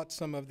brought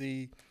some of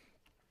the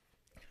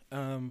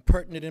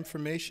pertinent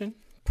information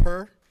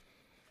per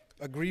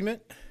agreement.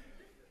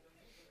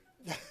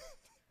 I'm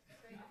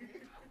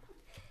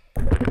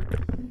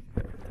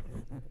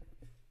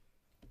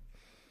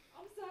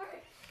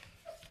sorry.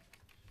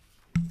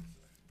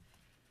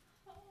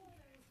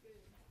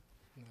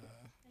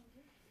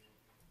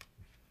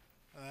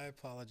 I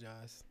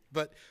apologize.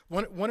 But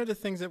one of the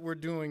things that we're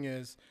doing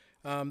is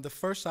the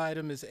first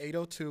item is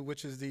 802,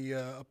 which is the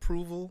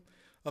approval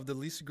of the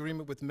lease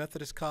agreement with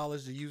Methodist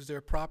College to use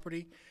their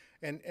property.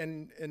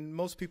 And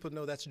most people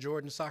know that's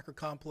Jordan Soccer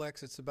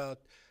Complex. It's about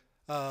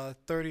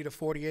 30 to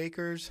 40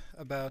 acres,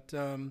 about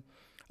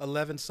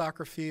 11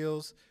 soccer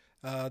fields.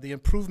 The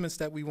improvements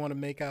that we want to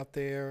make out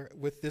there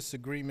with this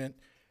agreement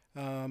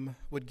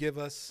would give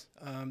us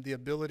the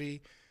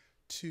ability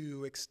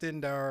to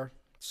extend our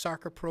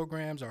soccer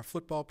programs, our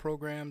football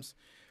programs.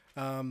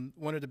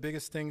 One of the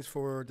biggest things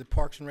for the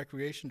Parks and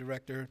Recreation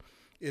Director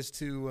is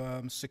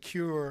to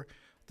secure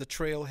the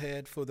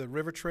trailhead for the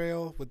river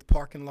trail with the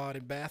parking lot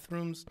and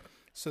bathrooms.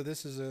 So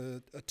this is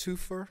a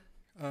twofer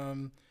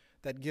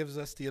that gives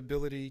us the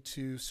ability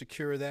to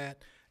secure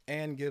that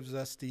and gives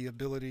us the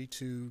ability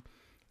to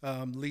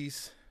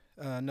lease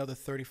another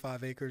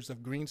 35 acres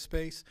of green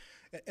space.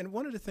 And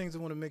one of the things I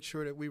want to make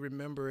sure that we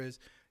remember is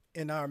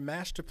in our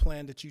master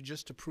plan that you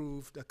just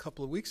approved a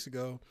couple of weeks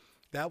ago,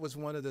 that was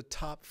one of the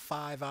top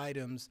 5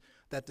 items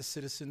that the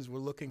citizens were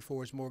looking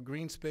for, is more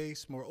green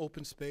space, more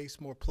open space,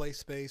 more play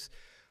space.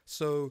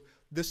 So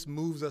this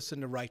moves us in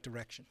the right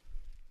direction.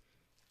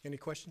 Any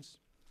questions?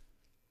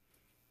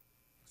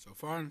 So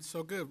far,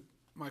 so good,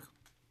 Michael.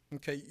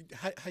 Okay,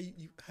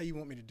 how you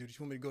want me to do this?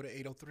 You want me to go to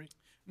 803?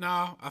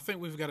 No, I think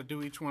we've got to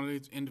do each one of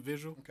these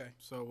individual. Okay.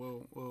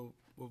 So we'll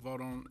vote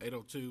on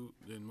 802,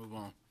 then move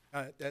on.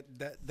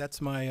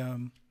 That's my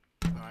All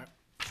right.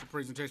 So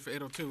presentation for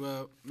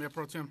 802, Mayor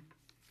Pro Tem.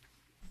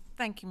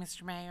 Thank you,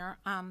 Mr. Mayor.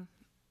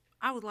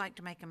 I would like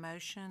to make a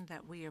motion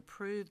that we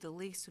approve the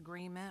lease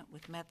agreement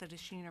with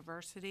Methodist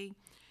University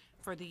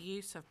for the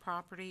use of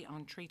property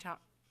on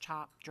Treetop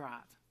Chop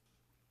Drive.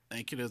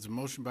 Thank you. There's a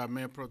motion by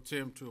Mayor Pro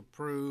Tem to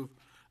approve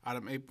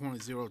item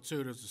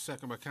 8.02. There's a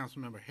second by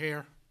Councilmember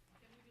Hare.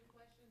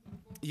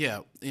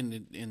 Yeah,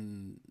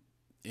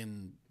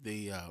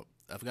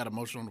 I've got a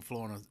motion on the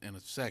floor in a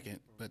second,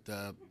 but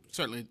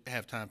certainly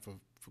have time for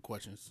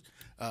questions.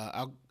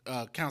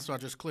 Council, I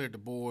just cleared the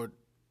board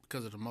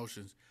because of the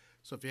motions.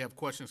 So if you have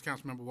questions,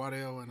 Councilmember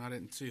Waddell, and I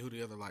didn't see who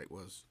the other light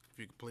was. If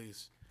you could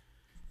please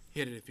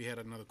hit it if you had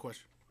another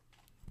question.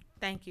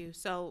 Thank you.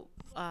 So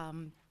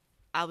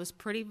I was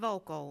pretty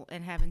vocal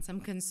in having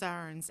some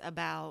concerns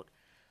about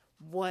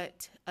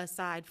what,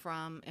 aside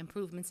from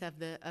improvements of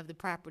the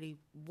property,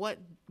 what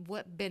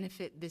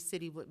benefit this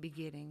city would be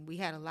getting. We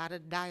had a lot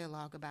of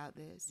dialogue about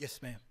this.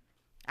 Yes, ma'am.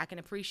 I can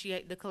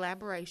appreciate the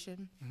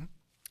collaboration. Mm-hmm.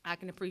 I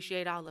can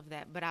appreciate all of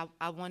that, but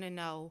I want to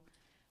know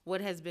what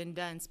has been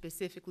done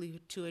specifically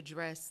to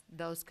address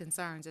those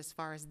concerns as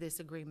far as this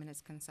agreement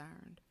is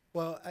concerned.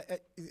 Well,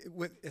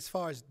 as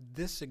far as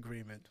this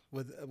agreement,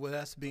 with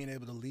us being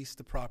able to lease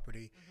the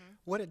property,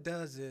 what it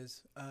does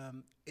is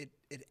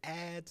it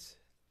adds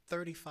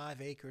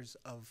 35 acres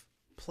of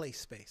play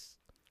space,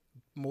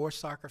 more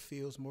soccer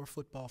fields, more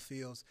football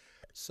fields.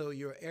 So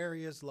your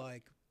areas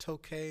like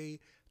Tokay,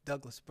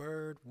 Douglas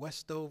Byrd,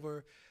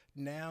 Westover,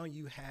 now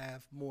you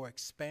have more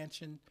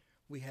expansion.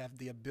 We have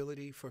the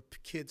ability for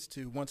kids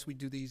to, once we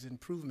do these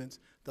improvements,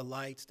 the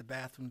lights, the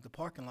bathrooms, the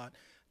parking lot,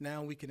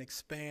 now we can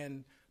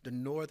expand the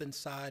northern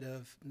side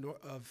of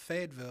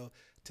Fayetteville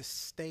to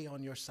stay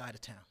on your side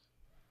of town.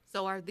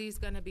 So are these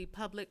going to be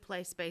public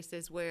play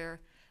spaces where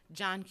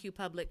John Q.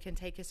 Public can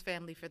take his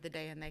family for the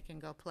day and they can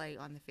go play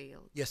on the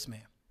field? Yes,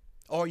 ma'am.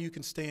 Or you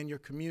can stay in your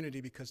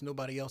community because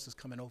nobody else is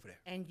coming over there.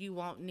 And you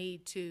won't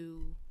need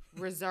to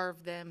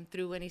reserve them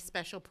through any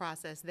special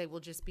process. They will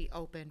just be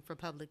open for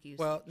public use.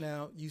 Well,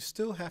 now, you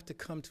still have to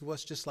come to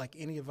us just like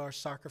any of our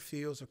soccer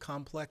fields or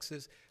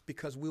complexes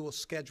because we will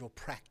schedule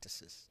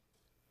practices.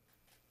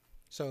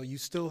 So you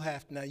still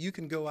have, now you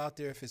can go out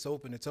there if it's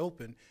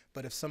open,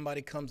 but if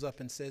somebody comes up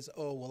and says,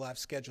 oh, well, I've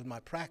scheduled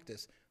my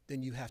practice,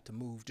 then you have to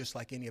move just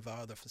like any of our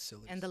other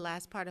facilities. And the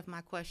last part of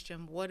my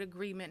question, what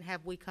agreement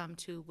have we come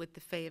to with the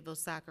Fayetteville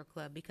Soccer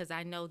Club? Because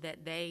I know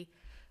that they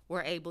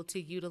were able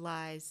to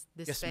utilize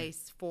the Yes, ma'am.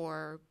 space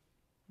for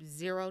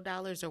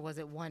 $0, or was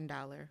it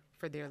 $1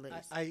 for their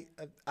lease?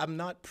 I'm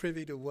not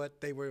privy to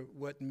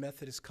what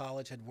Methodist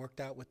College had worked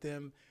out with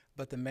them,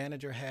 but the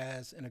manager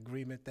has an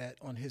agreement that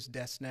on his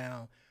desk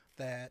now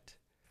that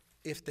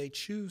if they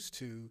choose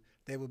to,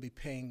 they will be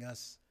paying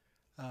us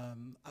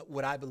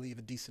what I believe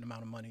a decent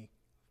amount of money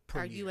per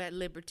Are year. you at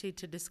liberty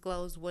to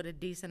disclose what a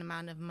decent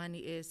amount of money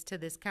is to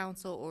this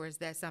council, or is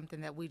that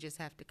something that we just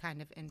have to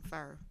kind of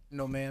infer?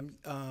 No, ma'am.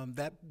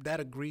 That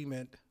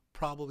agreement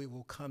probably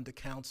will come to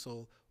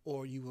council,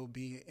 or you will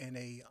be in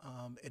a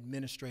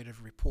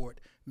administrative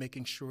report,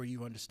 making sure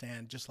you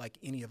understand, just like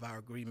any of our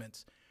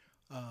agreements,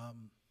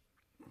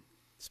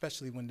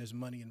 especially when there's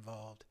money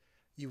involved,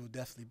 you will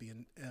definitely be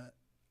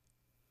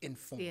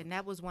informed. Yeah, and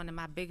that was one of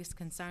my biggest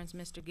concerns,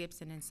 Mr.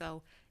 Gibson. And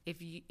so, if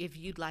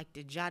you'd like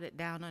to jot it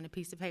down on a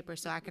piece of paper,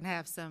 so I can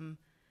have some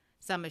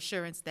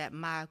assurance that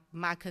my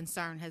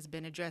concern has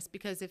been addressed.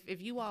 Because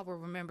if you all will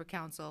remember,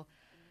 council,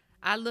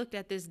 I looked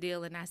at this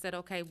deal and I said,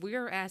 okay,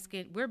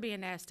 we're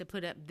being asked to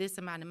put up this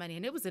amount of money,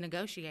 and it was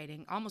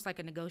almost like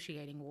a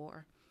negotiating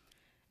war.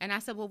 And I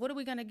said, well, what are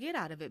we going to get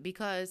out of it?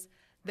 Because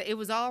it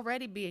was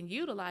already being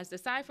utilized.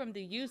 Aside from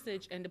the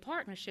usage and the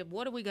partnership,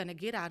 what are we going to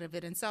get out of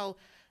it? And so,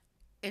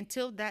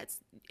 until that's,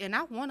 and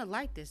I want to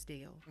like this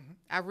deal. Mm-hmm.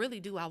 I really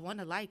do. I want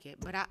to like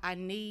it, but I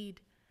need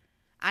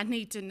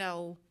to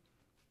know,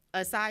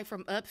 aside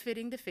from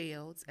upfitting the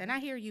fields, and I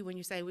hear you when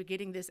you say we're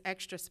getting this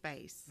extra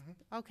space.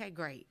 Mm-hmm. Okay,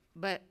 great.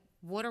 But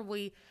what are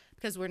we,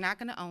 because we're not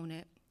going to own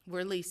it,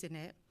 we're leasing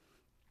it.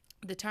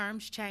 The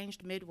terms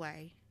changed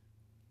midway,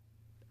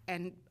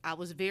 and I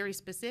was very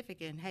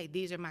specific in, hey,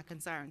 these are my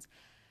concerns.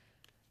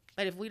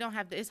 But if we don't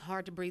have it's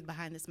hard to breathe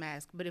behind this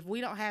mask, but if we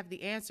don't have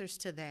the answers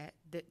to that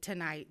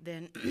tonight,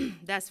 then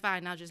that's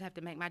fine. I'll just have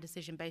to make my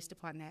decision based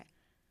upon that.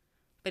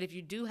 But if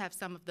you do have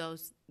some of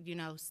those,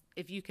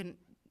 if you can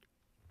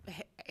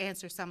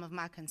answer some of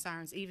my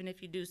concerns, even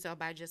if you do so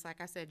by just,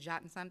 like I said,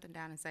 jotting something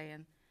down and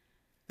saying,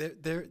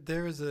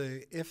 There is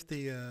if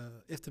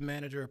the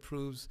manager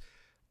approves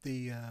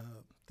the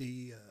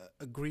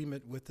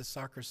agreement with the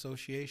soccer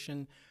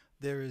association,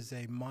 there is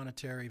a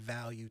monetary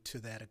value to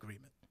that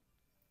agreement.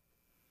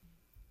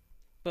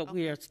 But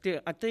we are still,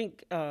 I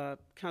think,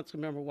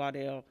 Councilmember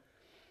Waddell,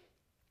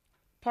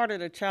 part of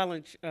the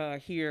challenge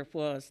here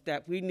was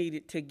that we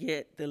needed to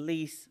get the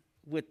lease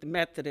with the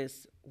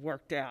Methodists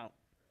worked out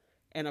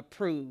and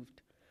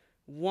approved.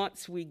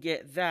 Once we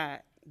get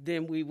that,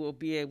 then we will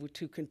be able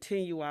to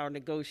continue our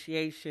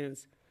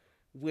negotiations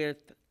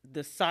with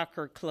the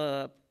soccer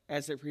club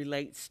as it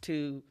relates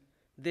to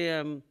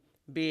them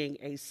being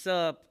a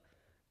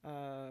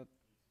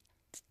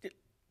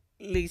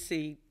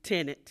leasing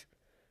tenant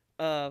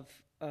of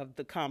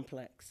the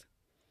complex.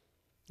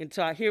 And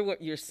so I hear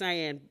what you're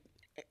saying.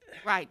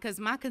 Right, because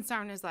my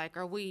concern is like,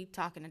 are we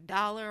talking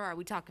 $1? Are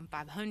we talking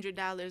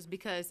 $500?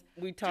 Because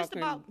we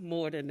talking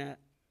more than that.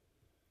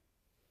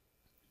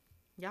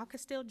 Y'all can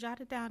still jot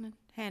it down and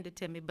hand it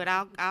to me, but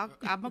I'm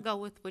gonna go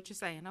with what you're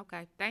saying.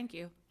 Okay, thank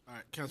you. All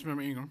right,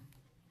 Councilmember Ingram.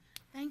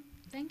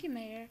 Thank you,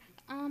 Mayor.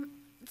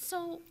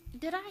 So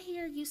did I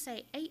hear you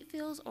say 8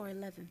 fields or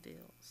 11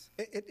 fields?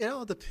 It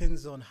all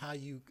depends on how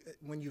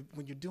when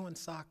you're doing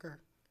soccer,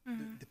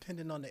 Mm-hmm.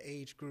 depending on the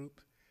age group,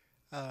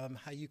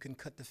 how you can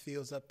cut the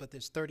fields up. But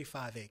there's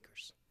 35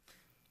 acres.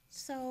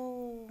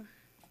 So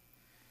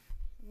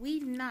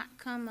we've not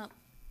come up.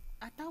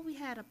 I thought we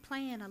had a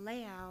plan, a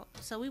layout,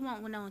 so we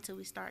won't know until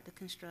we start to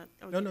construct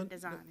or get a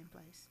design in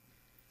place.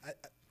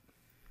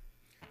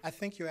 I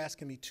think you're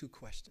asking me two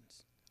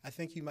questions. I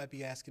think you might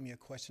be asking me a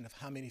question of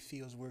how many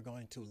fields we're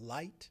going to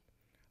light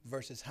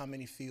versus how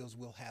many fields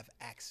we'll have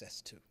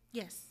access to.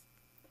 Yes,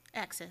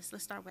 access.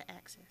 Let's start with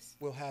access.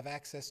 We'll have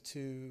access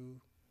to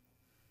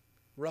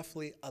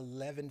roughly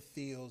 11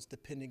 fields,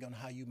 depending on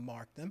how you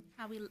mark them.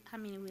 How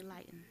many we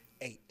lighting?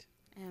 8.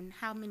 And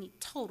how many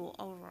total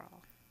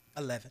overall?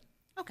 11.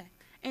 Okay.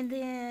 And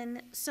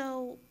then,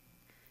 so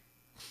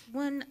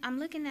when I'm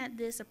looking at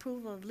this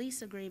approval of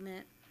lease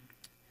agreement,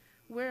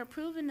 we're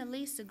approving the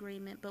lease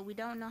agreement, but we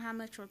don't know how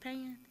much we're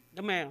paying?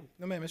 No, ma'am.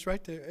 No, ma'am, it's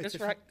right there. That's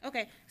right.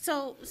 Okay.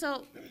 So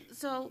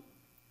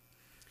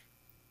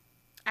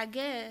I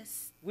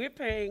guess we're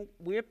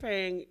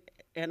paying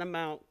an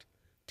amount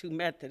to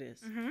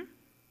Methodist. Mm-hmm.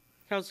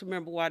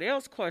 Councilmember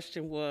Waddell's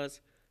question was,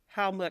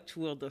 how much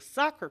will the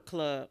soccer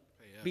club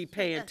be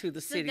paying to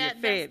the city of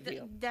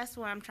Fayetteville? That's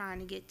where I'm trying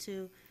to get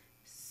to.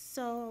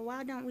 So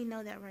why don't we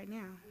know that right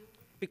now?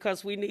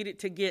 Because we needed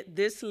to get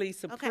this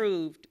lease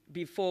approved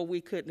before we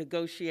could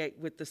negotiate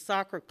with the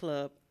soccer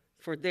club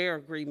for their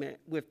agreement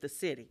with the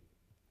city.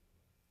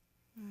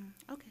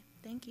 Okay,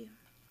 thank you.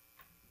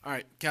 All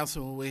right,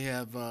 Council, we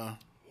have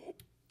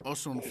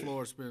motion on the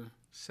floor. It's been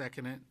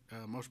seconded.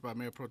 Motion by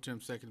Mayor Pro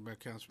Tem, seconded by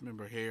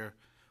Councilmember Hare.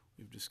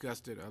 We've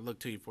discussed it. I look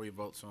to you for your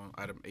votes on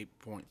item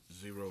 8.02.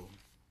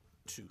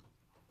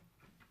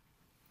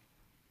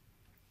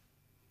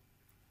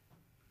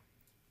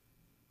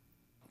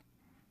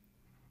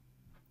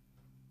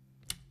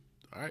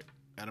 All right,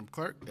 Madam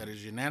Clerk, that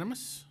is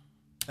unanimous.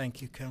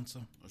 Thank you,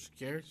 Council. Motion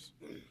carries.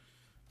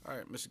 All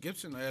right, Mr.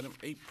 Gibson, item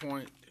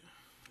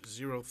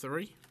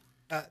 8.03.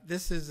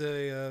 This is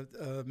a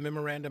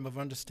memorandum of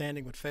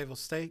understanding with Fayetteville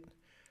State.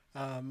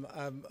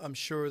 I'm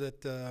sure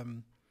that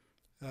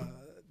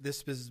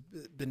this has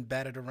been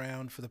batted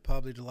around for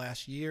probably the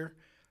last year.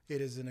 It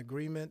is an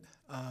agreement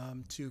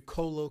to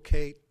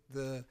co-locate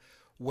the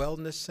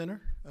Wellness Center,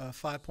 a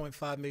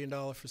 $5.5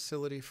 million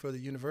facility for the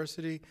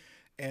university,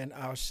 and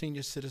our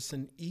Senior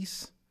Citizen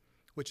East,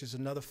 which is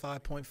another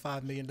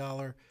 $5.5 million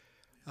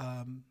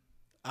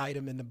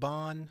item in the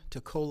bond to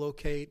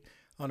co-locate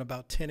on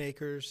about 10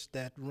 acres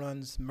that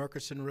runs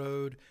Murchison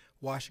Road,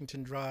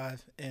 Washington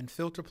Drive, and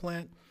Filter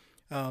Plant.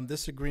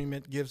 This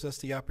agreement gives us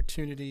the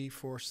opportunity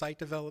for site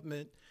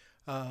development,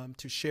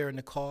 to share in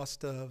the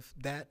cost of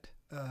that,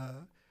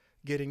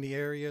 getting the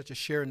area, to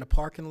share in the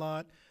parking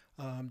lot,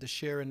 to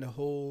share in the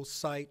whole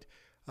site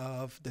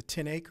of the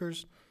 10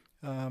 acres.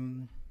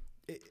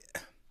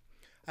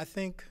 I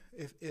think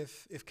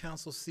if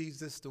council sees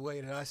this the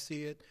way that I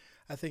see it,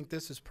 I think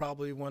this is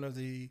probably one of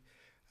the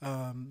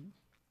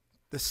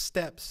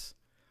steps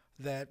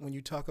that when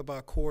you talk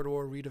about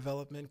corridor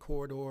redevelopment,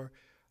 corridor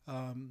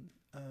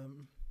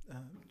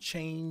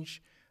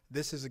change,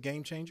 this is a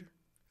game changer,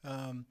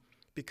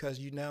 because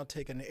you now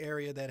take an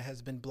area that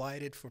has been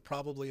blighted for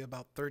probably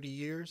about 30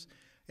 years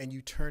and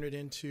you turn it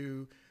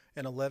into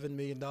an $11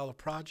 million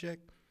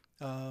project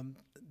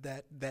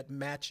that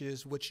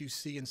matches what you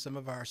see in some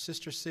of our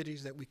sister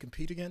cities that we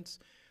compete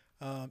against,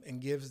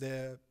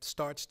 and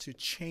starts to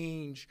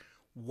change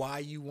why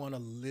you want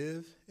to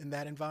live in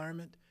that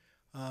environment,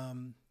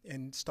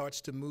 and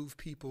starts to move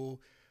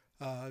people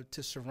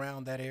to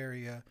surround that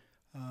area.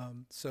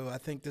 So I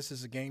think this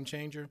is a game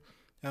changer.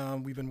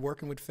 We've been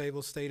working with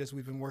Fayetteville State as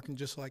we've been working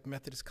just like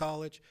Methodist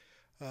College.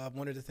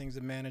 One of the things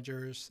the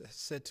managers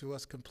said to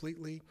us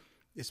completely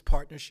is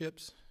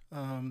partnerships,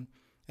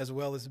 as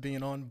well as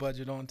being on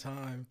budget, on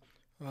time.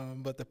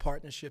 But the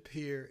partnership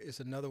here is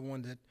another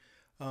one that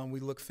we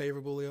look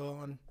favorably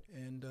on,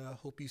 and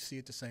hope you see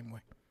it the same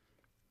way.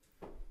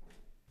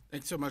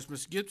 Thanks so much,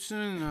 Mr.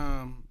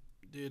 Gibson.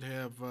 Did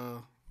have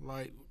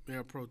Light,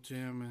 Mayor Pro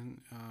Tem,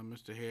 and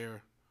Mr.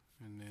 Hare,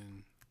 and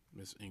then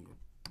Ms. Ingram.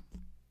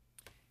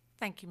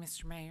 Thank you,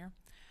 Mr. Mayor.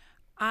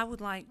 I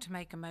would like to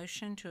make a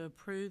motion to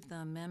approve the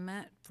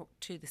amendment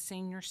to the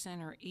Senior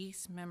Center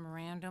East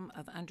Memorandum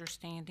of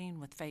Understanding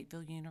with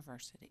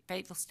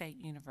Fayetteville State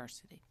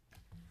University.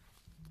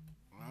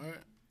 All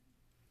right.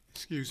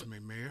 Excuse me,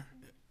 Mayor.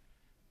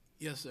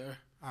 Yes, sir.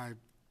 I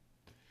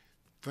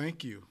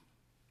thank you.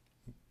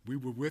 We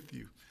were with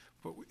you,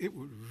 but it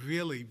would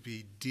really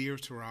be dear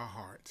to our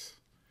hearts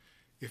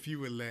if you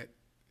would let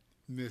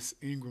Ms.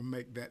 Ingram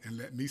make that and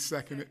let me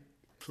second it.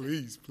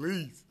 Please,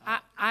 please.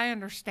 I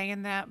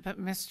understand that, but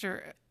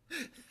Mr.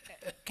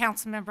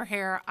 Councilmember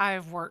Hare, I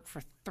have worked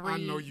for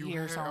 3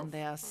 years on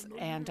this,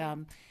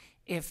 and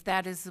if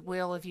that is the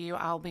will of you,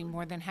 I'll be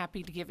more than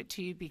happy to give it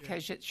to you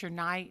because it's your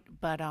night,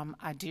 but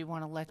I do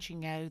want to let you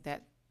know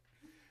that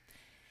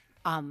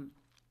a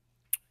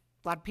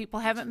lot of people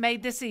haven't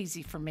made this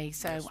easy for me,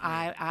 so yes,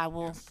 I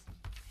will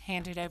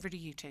hand it over to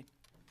you two.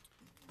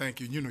 Thank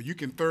you. You know, you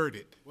can third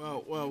it.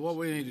 Well, what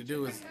we need to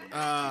do is,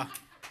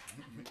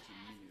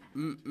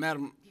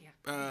 Madam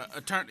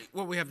Attorney,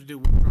 what we have to do,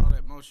 withdraw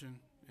that motion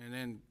and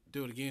then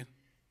do it again.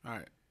 All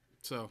right.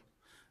 So,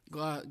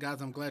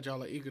 guys, I'm glad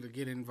y'all are eager to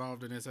get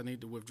involved in this. I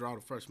need to withdraw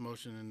the first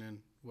motion and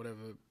then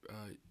whatever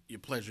your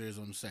pleasure is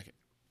on the second.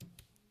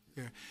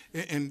 Yeah,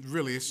 and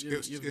really, it's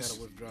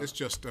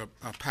just a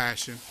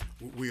passion.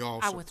 We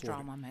all support. I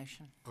withdraw my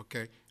motion.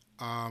 Okay.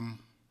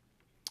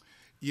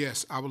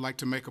 Yes, I would like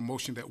to make a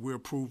motion that we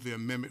approve the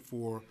amendment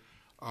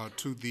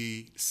to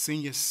the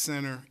Senior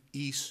Center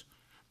East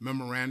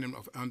Memorandum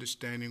of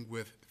Understanding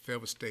with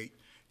Fayetteville State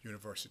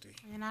University.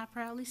 And I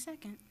proudly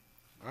second.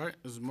 All right,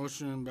 there's a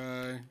motion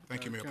by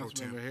Thank you, Mayor Pro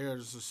Tem. Councilmember Hare.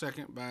 There's a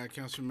second by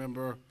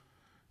Councilmember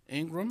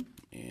Ingram.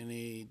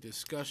 Any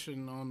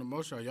discussion on the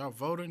motion? Are y'all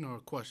voting or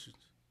questions?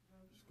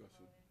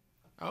 Discussion.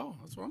 Oh,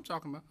 that's what I'm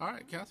talking about. All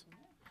right, Council.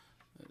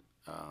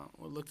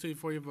 We'll look to you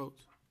for your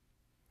votes.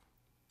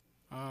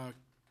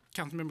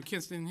 Councilmember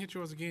Kinston, hit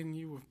yours again.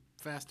 You were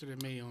faster than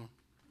me on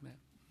that.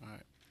 All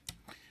right.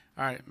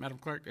 All right, Madam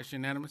Clerk, that's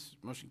unanimous.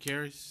 Motion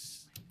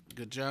carries.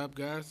 Good job,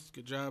 guys.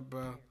 Good job,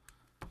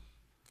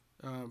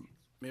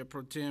 Mayor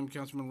Pro Tem,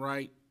 Councilman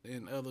Wright,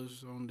 and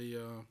others on the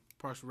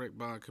Partial Rec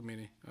Bond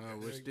Committee.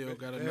 We still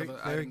got another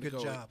item to go. Very good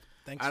job.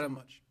 Thanks so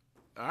much.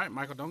 All right,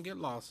 Michael, don't get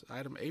lost.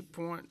 Item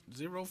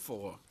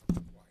 8.04.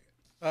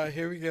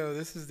 Here we go.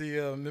 This is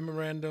the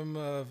Memorandum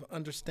of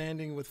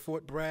Understanding with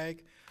Fort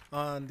Bragg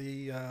on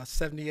the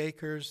 70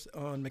 acres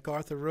on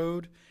MacArthur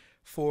Road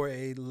for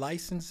a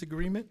license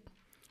agreement.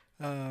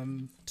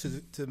 To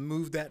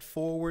move that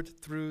forward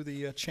through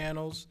the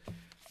channels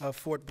of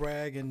Fort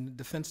Bragg and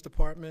Defense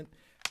Department.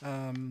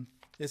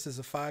 This is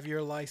a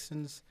 5-year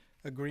license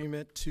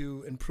agreement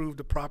to improve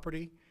the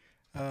property.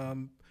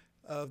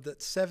 Of the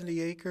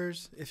 70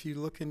 acres, if you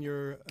look in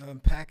your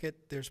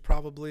packet, there's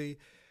probably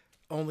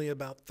only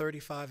about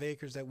 35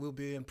 acres that we'll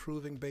be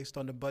improving based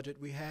on the budget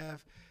we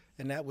have.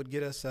 And that would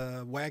get us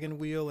a wagon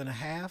wheel and a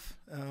half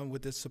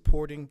with the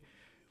supporting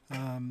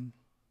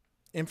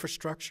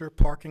infrastructure,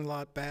 parking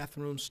lot,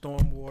 bathroom,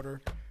 stormwater,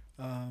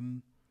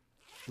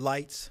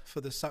 lights for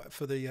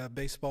the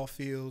baseball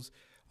fields,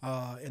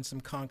 and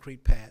some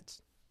concrete pads.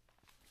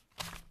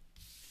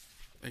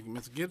 Thank you,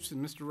 Mr.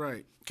 Gibson. Mr.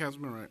 Wright,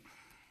 Councilman Wright.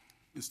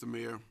 Mr.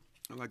 Mayor,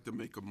 I'd like to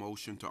make a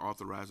motion to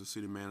authorize the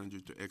city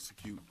manager to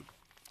execute the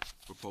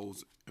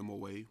proposed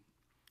MOA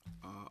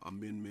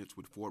amendments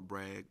with Fort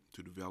Bragg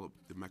to develop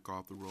the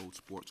MacArthur Road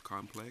Sports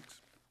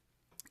Complex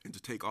and to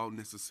take all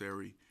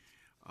necessary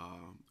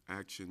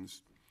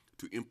actions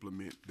to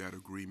implement that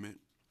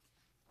agreement.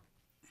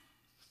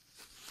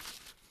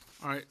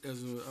 All right,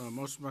 there's a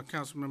motion by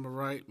Councilmember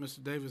Wright.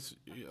 Mr. Davis,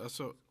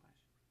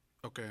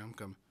 okay, I'm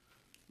coming.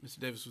 Mr.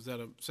 Davis, was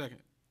that a second?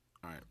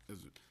 All right,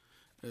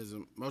 there's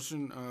a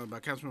motion by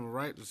Councilmember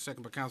Wright, a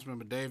second by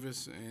Councilmember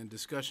Davis, and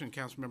discussion,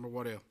 Councilmember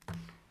Waddell.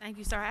 Thank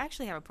you, sir. I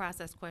actually have a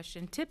process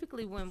question.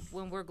 Typically,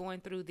 when we're going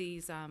through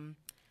these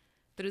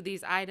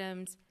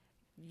items,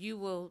 you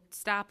will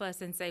stop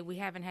us and say we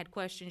haven't had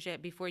questions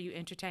yet before you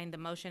entertain the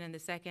motion and the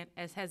second.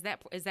 Is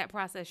that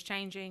process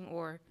changing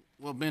or?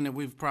 Well, Bennett,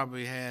 we've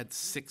probably had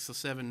 6 or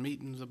 7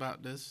 meetings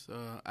about this.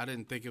 I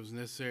didn't think it was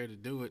necessary to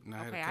do it, and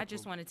I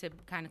just wanted to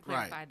kind of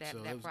clarify right. that So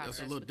that process.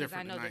 That's a little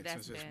different I know tonight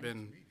that's since it's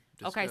been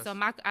discussed. Okay, so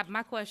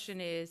my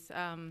question is,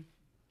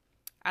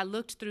 I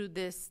looked through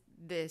this,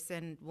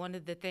 and one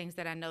of the things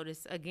that I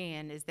noticed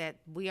again is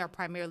that we are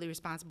primarily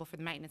responsible for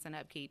the maintenance and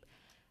upkeep.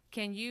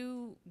 Can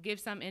you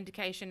give some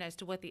indication as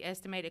to what the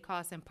estimated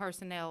cost in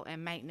personnel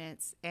and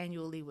maintenance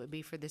annually would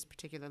be for this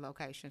particular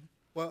location?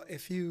 Well,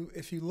 if you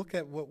look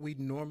at what we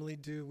normally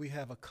do, we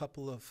have a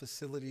couple of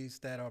facilities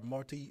that are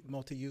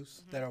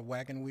multi-use, that are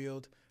wagon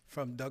wheeled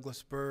from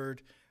Douglas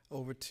Byrd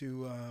over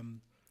to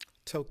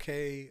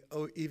Tokay.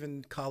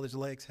 Even College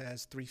Lakes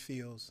has 3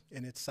 fields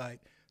in its site.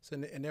 So,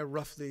 and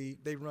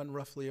they run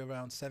roughly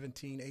around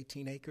 17,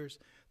 18 acres.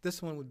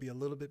 This one would be a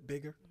little bit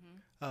bigger.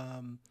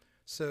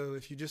 So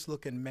if you just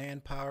look at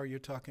manpower, you're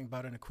talking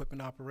about an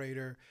equipment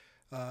operator,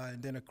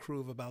 and then a crew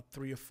of about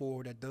 3 or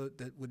 4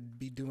 that would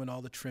be doing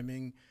all the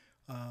trimming.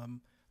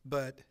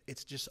 But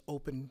it's just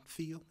open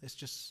field. It's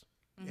just,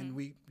 and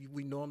we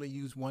normally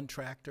use 1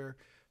 tractor.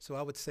 So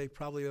I would say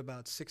probably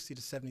about $60,000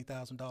 to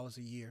 $70,000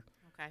 a year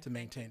to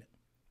maintain it.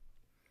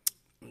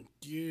 Thank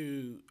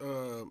you.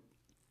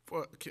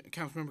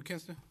 Councilmember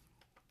Kinston?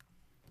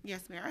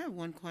 Yes, Mayor. I have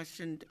one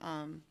question.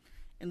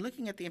 In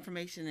looking at the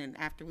information and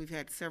after we've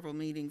had several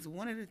meetings,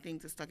 one of the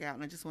things that stuck out,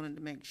 and I just wanted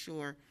to make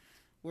sure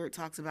where it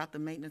talks about the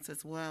maintenance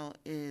as well,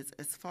 is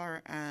as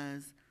far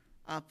as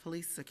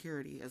police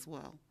security as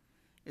well.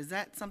 Is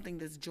that something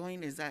that's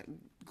joint? Is that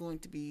going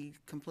to be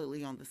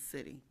completely on the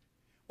city?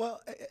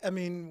 Well, I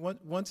mean,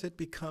 once it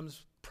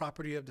becomes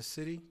property of the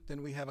city,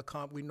 then we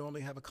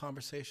normally have a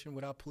conversation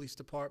with our police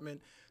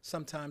department.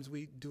 Sometimes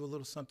we do a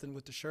little something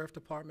with the sheriff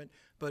department,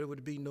 but it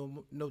would be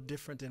no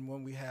different than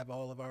when we have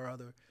all of our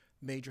other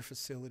major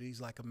facilities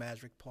like a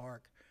Magic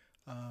Park.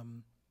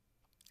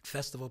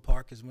 Festival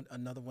Park is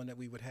another one that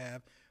we would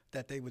have,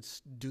 that they would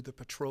do the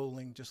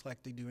patrolling just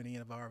like they do any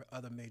of our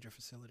other major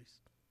facilities.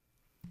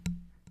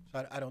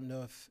 So I don't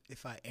know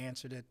if I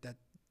answered it, that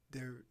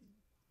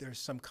there's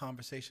some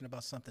conversation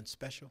about something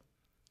special.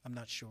 I'm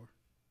not sure.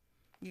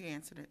 You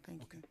answered it.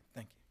 Thank you.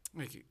 Thank you.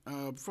 Thank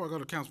you. Before I go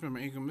to Councilmember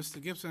Ingram, Mr.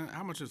 Gibson,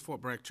 how much is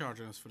Fort Bragg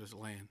charging us for this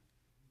land?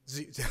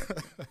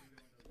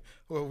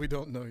 Well, we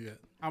don't know yet.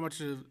 How much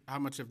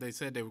have they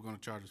said they were going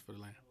to charge us for the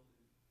land?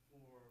 For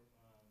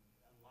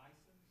a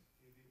license,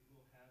 it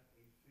will have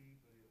a fee,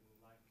 but it will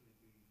likely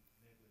be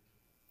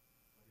negligible.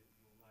 But it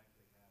will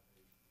likely have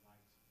a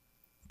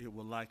license. It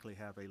will likely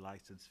have a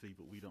license fee,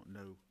 but we don't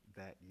know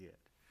that yet.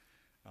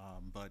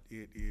 But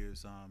it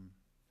is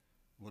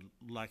will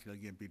likely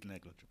again be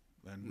negligible,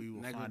 and we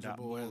will find out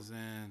more. As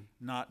in?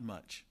 Not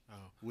much. Oh.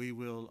 We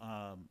will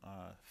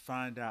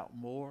find out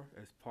more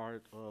as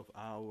part of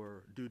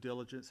our due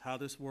diligence how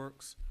this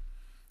works.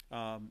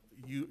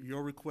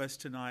 Your request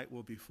tonight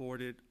will be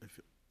forwarded, if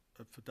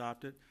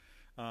adopted.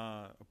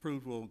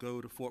 Approved will go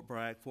to Fort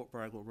Bragg. Fort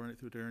Bragg will run it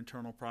through their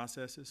internal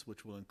processes,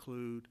 which will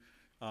include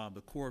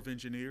the Corps of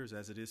Engineers,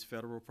 as it is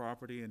federal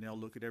property, and they'll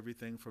look at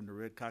everything from the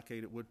red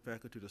cockaded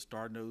woodpecker to the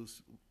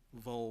star-nosed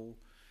vole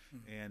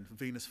and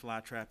Venus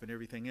flytrap and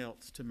everything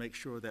else to make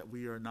sure that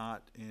we are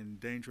not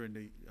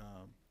endangering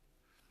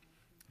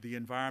the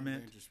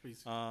environment.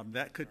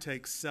 That could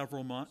take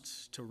several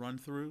months to run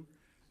through,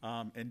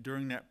 and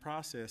during that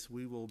process,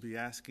 we will be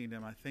asking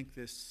them, I think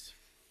this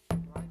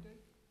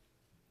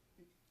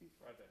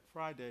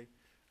Friday,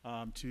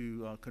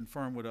 to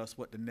confirm with us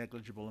what the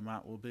negligible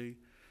amount will be.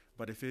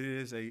 But if it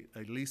is a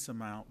lease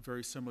amount,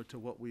 very similar to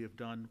what we have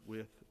done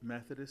with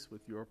Methodist,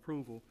 with your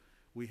approval,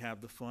 we have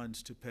the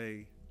funds to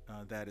pay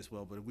that as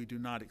well. But we do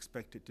not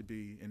expect it to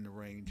be in the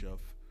range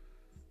of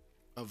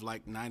of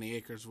like 90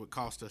 acres would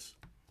cost us?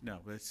 No,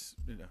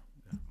 no,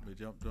 we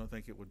don't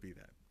think it would be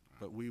that.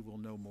 But we will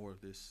know more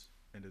of this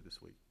end of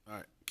this week. All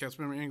right,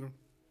 Councilmember Ingram.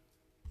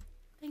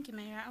 Thank you,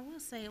 Mayor. I will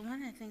say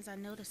one of the things I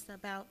noticed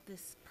about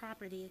this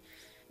property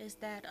is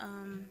that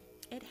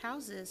it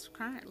houses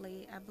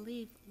currently, I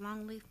believe,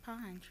 longleaf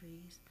pine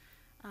trees.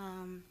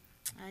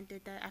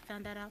 I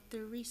found that out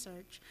through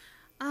research.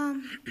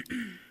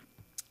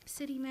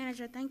 City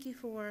Manager, thank you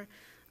for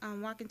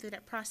walking through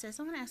that process.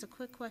 I want to ask a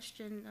quick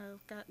question,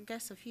 I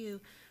guess a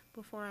few,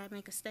 before I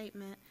make a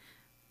statement.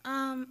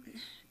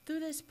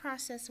 Through this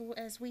process,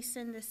 as we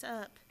send this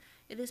up,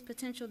 it is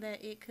potential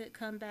that it could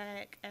come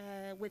back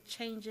with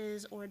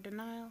changes or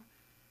denial?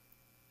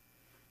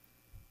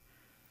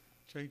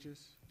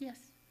 Changes? Yes,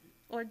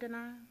 or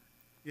denial?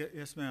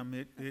 Yes,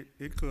 ma'am,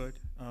 it could.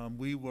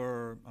 We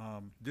were,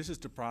 this is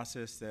the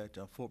process that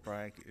Fort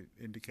Bragg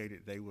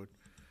indicated they would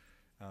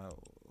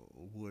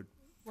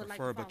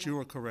prefer, like but you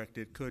are correct.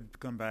 It could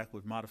come back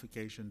with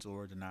modifications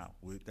or denial.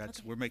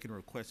 We're making a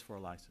request for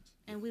a license.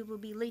 And we will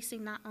be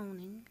leasing, not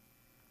owning?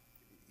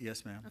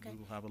 Yes, ma'am. Okay. We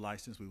will have a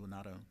license. We will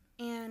not own.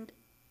 And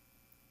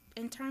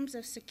in terms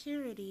of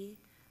security,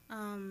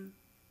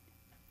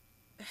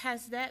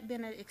 has that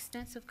been an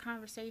extensive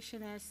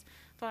conversation as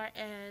far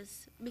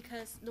as,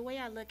 because the way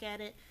I look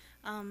at it,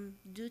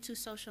 due to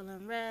social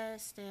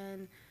unrest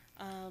and,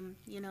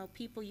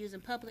 people using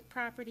public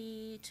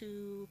property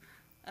to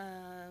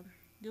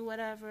do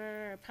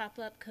whatever, or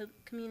pop-up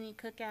community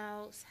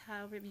cookouts,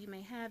 however you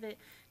may have it,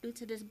 due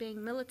to this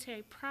being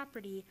military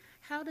property,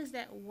 how does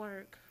that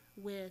work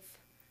with,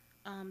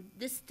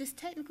 this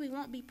technically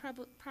won't be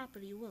public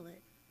property, will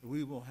it?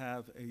 We will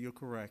have, you're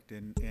correct,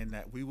 in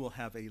that we will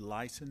have a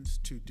license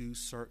to do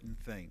certain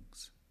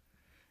things.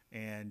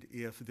 And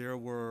if there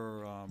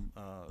were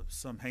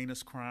some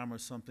heinous crime or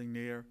something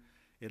there,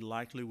 it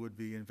likely would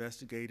be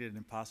investigated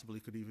and possibly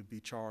could even be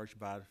charged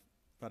by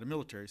the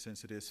military,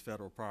 since it is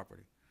federal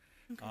property.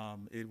 Okay.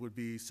 It would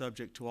be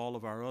subject to all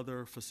of our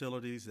other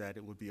facilities, that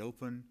it would be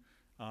open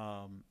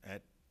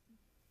at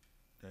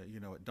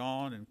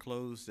dawn and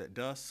closed at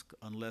dusk,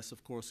 unless,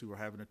 of course, we were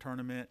having a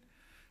tournament.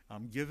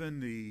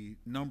 Given the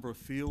number of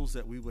fields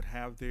that we would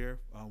have there,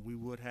 we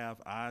would have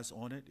eyes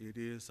on it. It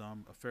is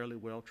a fairly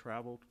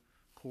well-traveled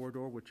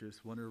corridor, which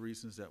is one of the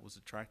reasons that was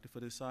attractive for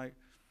this site.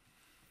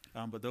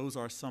 But those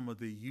are some of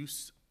the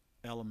use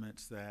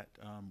elements that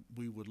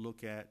we would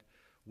look at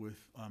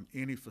with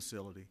any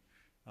facility,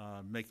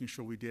 making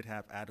sure we did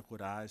have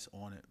adequate eyes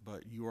on it.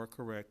 But you are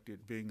correct,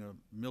 it being a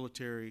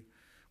military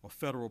or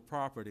federal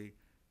property,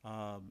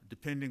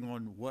 depending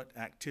on what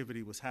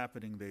activity was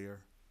happening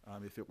there,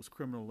 if it was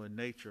criminal in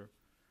nature,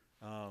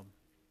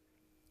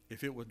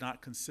 if it was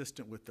not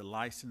consistent with the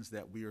license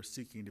that we are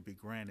seeking to be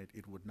granted,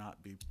 it would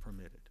not be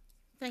permitted.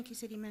 Thank you,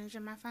 City Manager.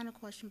 My final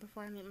question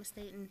before I make my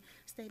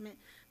statement.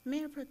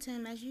 Mayor Pro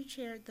Tem, as you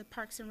chaired the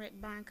Parks and Rec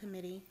Bond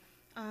Committee,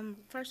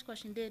 first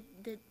question, did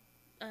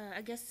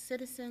I guess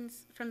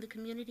citizens from the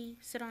community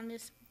sit on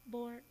this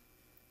board?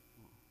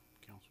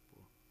 Council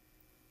board.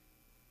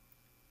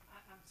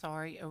 I'm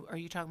sorry, are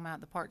you talking about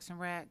the Parks and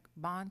Rec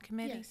Bond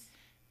Committee? Yes.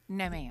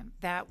 No, ma'am.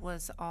 That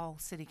was all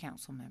city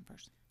council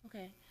members.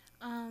 Okay.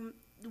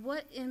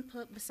 What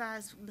input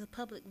besides the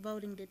public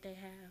voting did they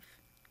have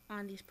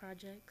on these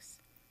projects?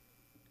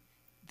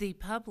 The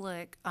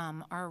public,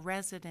 our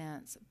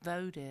residents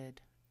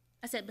voted.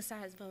 I said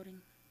besides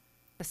voting.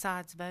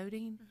 Besides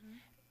voting? Mm-hmm.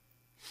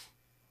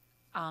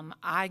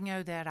 I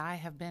know that I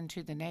have been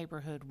to the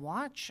neighborhood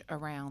watch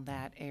around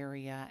that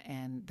area,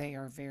 and they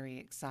are very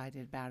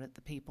excited about it,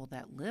 the people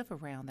that live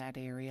around that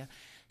area.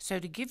 So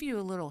to give you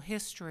a little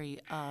history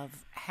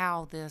of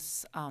how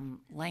this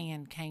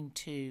land came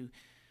to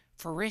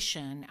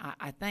fruition,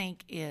 I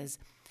think is,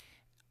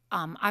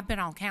 I've been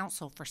on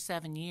council for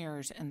 7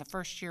 years, and the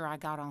first year I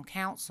got on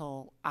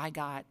council, I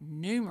got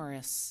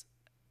numerous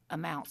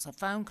amounts of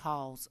phone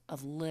calls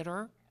of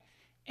litter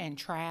and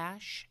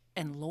trash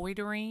and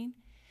loitering,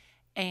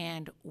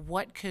 and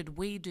what could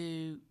we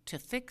do to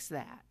fix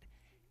that?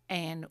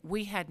 And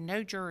we had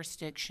no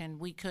jurisdiction.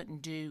 We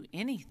couldn't do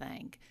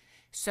anything.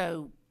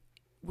 So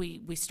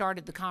we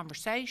started the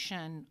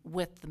conversation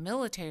with the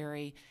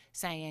military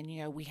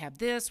saying, we have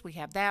this, we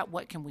have that,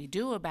 what can we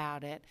do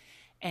about it?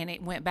 And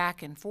it went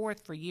back and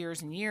forth for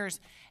years and years.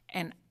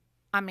 And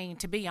I mean,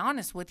 to be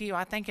honest with you,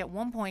 I think at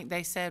one point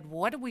they said,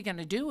 what are we going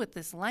to do with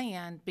this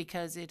land?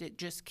 Because it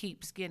just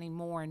keeps getting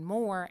more and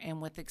more,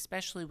 and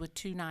especially with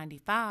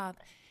 295.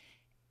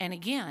 And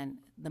again,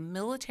 the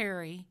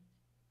military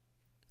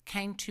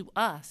came to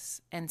us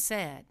and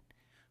said,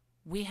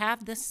 we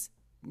have this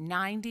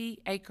 90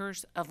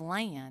 acres of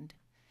land.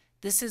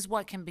 This is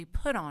what can be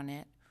put on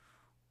it.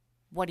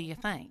 What do you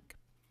think?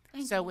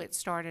 So it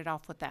started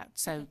off with that.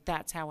 So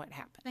that's how it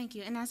happened. Thank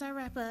you. And as I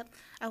wrap up,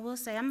 I will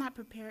say I'm not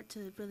prepared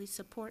to really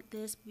support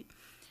this.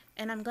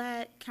 And I'm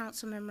glad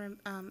Councilmember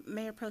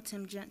Mayor Pro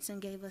Tem Jensen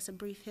gave us a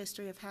brief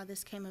history of how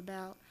this came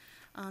about.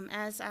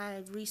 As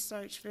I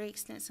researched very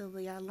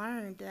extensively, I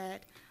learned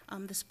that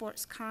the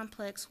sports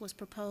complex was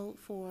proposed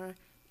for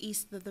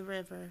east of the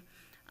river.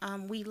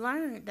 We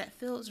learned that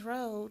Fields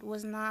Road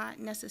was not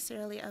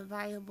necessarily a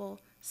viable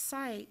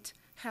site.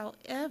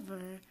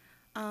 However,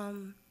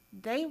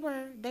 they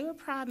were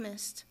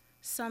promised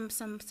some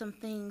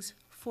things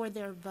for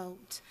their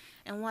vote.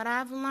 And what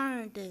I've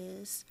learned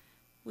is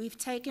we've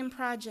taken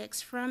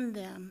projects from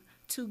them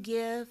to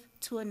give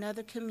to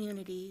another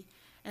community.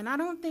 And I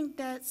don't think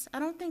that's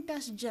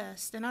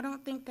just, and I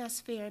don't think that's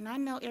fair. And I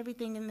know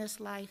everything in this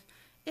life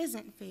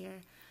isn't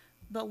fair.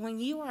 But when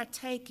you are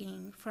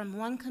taking from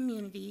one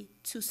community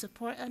to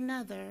support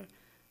another,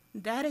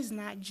 that is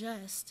not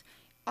just.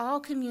 All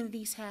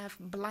communities have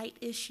blight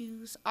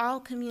issues. All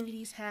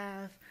communities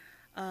have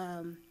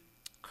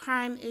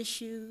crime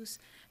issues.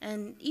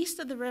 And East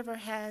of the River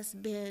has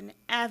been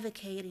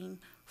advocating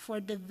for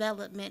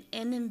development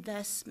and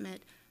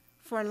investment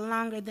for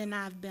longer than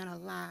I've been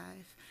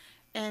alive.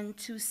 And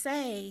to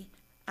say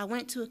I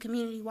went to a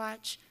community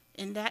watch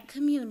in that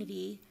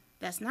community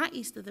that's not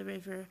East of the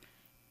River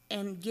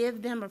and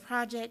give them a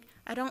project,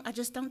 I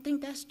just don't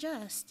think that's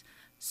just.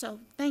 So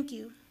thank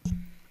you.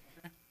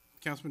 Okay.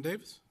 Councilman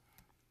Davis?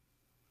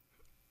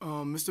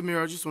 Mr.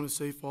 Mayor, I just want to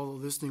say for all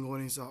the listening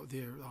audience out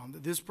there,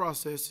 that this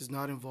process does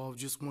not involve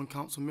just one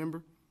council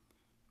member,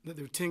 that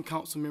there are 10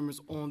 council members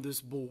on this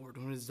board,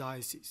 on this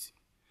diocese.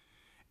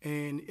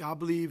 And I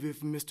believe if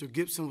Mr.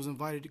 Gibson was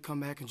invited to come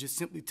back and just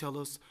simply tell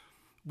us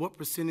what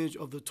percentage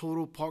of the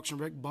total Parks and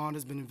Rec bond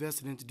has been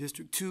invested into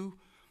District 2,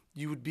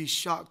 you would be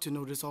shocked to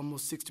know that's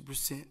almost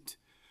 60%.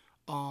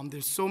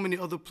 There's so many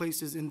other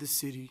places in the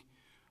city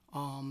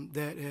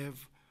that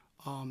have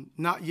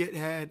not yet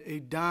had a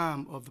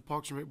dime of the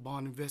Parks and Rec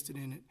bond invested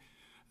in it,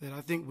 that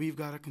I think we've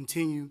got to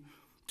continue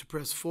to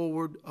press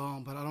forward,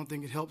 but I don't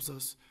think it helps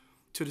us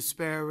to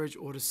disparage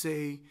or to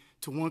say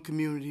to one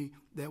community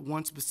that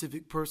one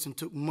specific person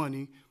took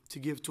money to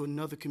give to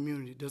another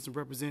community. It doesn't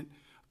represent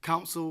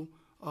council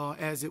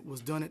as it was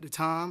done at the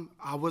time.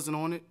 I wasn't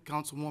on it.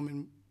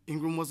 Councilwoman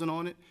Ingram wasn't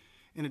on it.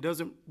 And it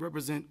doesn't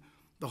represent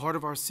the heart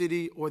of our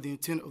city or the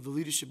intent of the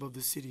leadership of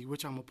the city,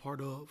 which I'm a part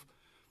of.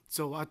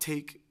 So I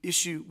take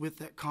issue with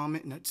that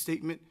comment and that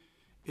statement.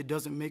 It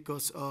doesn't make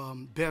us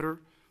better.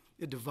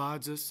 It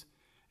divides us.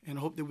 And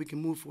I hope that we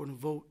can move forward and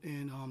vote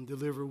and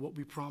deliver what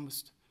we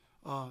promised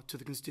to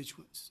the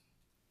constituents.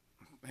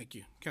 Thank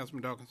you.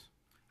 Councilman Dawkins.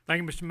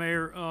 Thank you, Mr.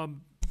 Mayor.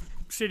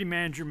 City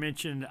manager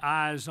mentioned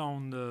eyes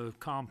on the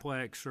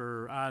complex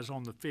or eyes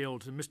on the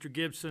fields. And Mr.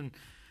 Gibson,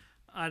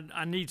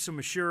 I need some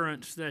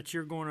assurance that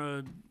you're going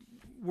to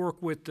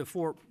work with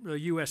the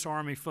U.S.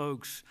 Army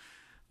folks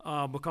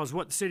because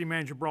what the city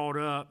manager brought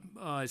up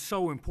is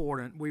so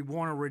important. We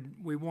want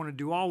to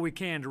do all we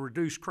can to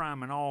reduce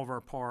crime in all of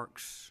our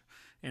parks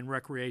and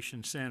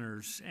recreation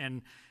centers.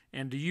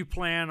 And do you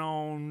plan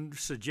on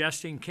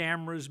suggesting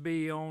cameras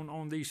be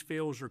on these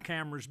fields or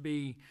cameras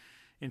be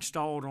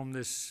installed on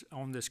this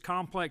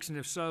complex? And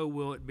if so,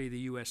 will it be the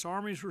U.S.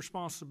 Army's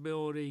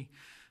responsibility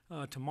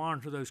to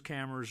monitor those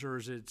cameras,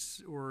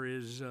 or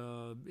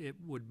it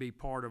would be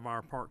part of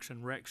our Parks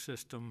and Rec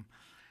system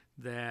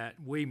that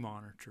we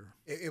monitor?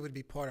 It would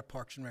be part of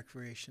Parks and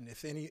Recreation.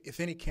 If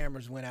any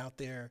cameras went out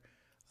there,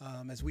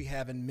 as we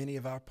have in many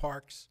of our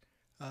parks,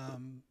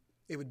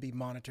 it would be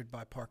monitored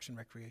by Parks and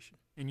Recreation.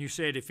 And you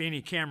said if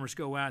any cameras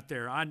go out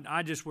there,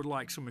 I just would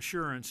like some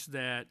assurance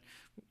that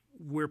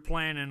we're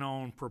planning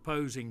on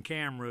proposing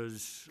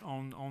cameras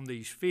on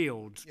these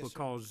fields. Yes,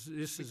 because sir.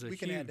 This is a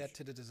huge... We can add that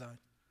to the design.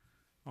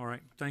 All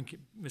right. Thank you,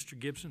 Mr.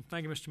 Gibson.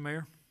 Thank you, Mr.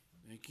 Mayor.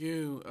 Thank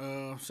you.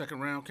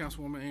 Second round,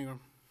 Councilwoman Ingram.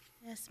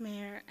 Yes,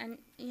 Mayor. And,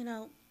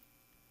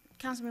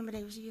 Councilmember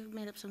Davis, you've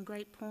made up some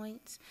great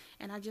points.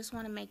 And I just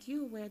want to make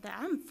you aware that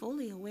I'm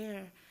fully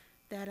aware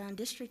that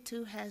District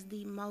 2 has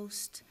the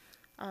most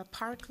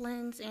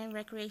parklands and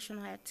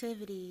recreational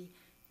activity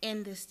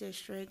in this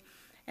district.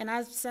 And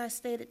as I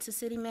stated to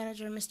City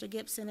Manager Mr.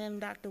 Gibson and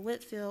Dr.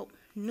 Whitfield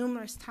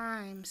numerous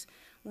times,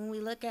 when we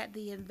look at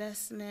the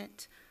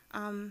investment,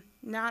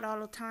 not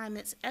all the time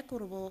it's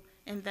equitable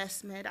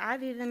investment.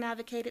 I've even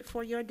advocated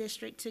for your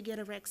district to get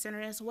a rec center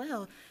as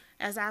well,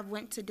 as I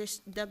went to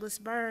Douglas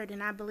Byrd,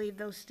 and I believe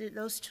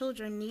those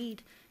children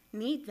need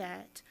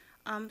that.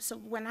 So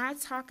when I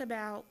talk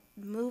about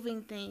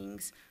moving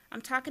things,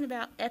 I'm talking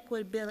about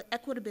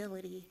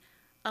equitability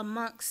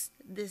amongst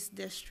this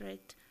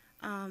district.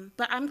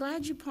 But I'm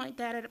glad you pointed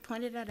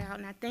that out,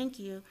 and I thank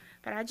you.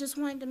 But I just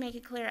wanted to make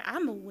it clear,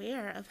 I'm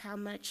aware of how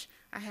much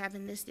I have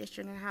in this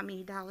district and how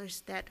many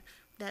dollars that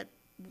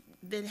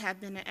have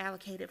been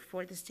allocated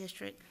for this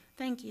district.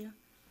 Thank you.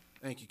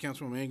 Thank you,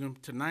 Councilwoman Ingram.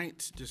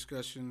 Tonight's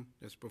discussion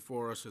that's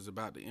before us is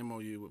about the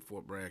MOU with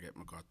Fort Bragg at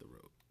MacArthur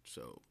Road.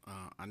 So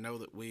I know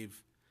that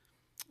we've,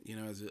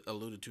 as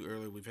alluded to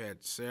earlier, we've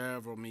had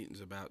several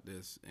meetings about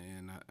this,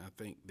 and I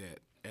think that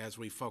as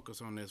we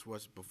focus on this,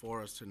 what's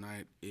before us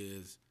tonight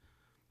is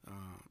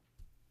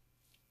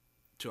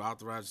to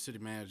authorize the city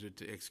manager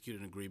to execute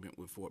an agreement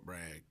with Fort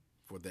Bragg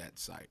for that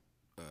site.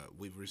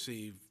 We've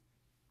received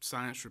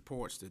science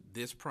reports that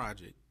this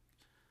project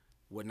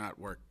would not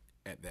work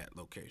at that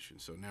location.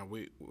 So now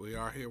we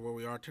are here where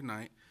we are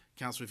tonight.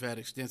 Council, we've had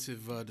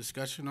extensive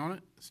discussion on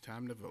it. It's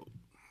time to vote.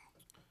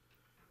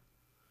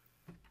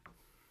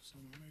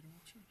 Someone made a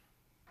motion?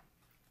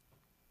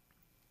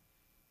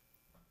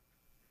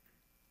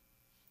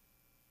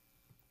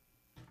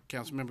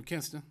 Councilmember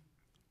Kinston.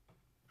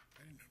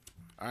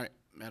 All right,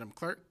 Madam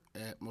Clerk,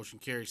 that motion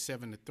carries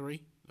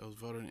 7-3. Those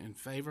voting in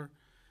favor,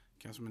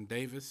 Councilman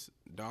Davis,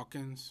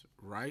 Dawkins,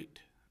 Wright,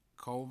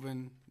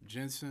 Colvin,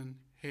 Jensen,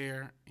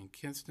 Hare, and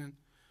Kinston.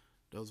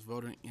 Those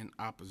voting in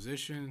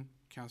opposition,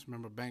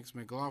 Councilmember Banks,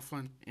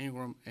 McLaughlin,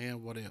 Ingram,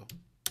 and Waddell.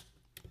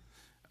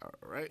 All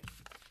right.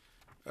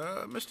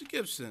 Mr.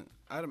 Gibson,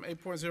 item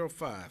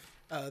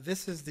 8.05.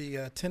 This is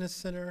the tennis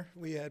center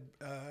we had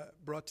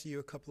brought to you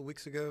a couple of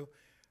weeks ago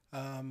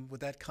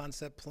with that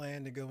concept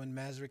plan to go in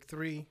Masrick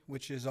 3,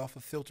 which is off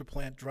of Filter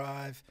Plant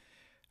Drive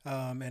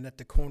and at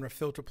the corner of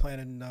Filter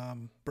Plant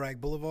and Bragg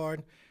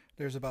Boulevard.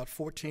 There's about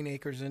 14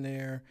 acres in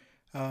there,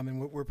 and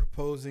what we're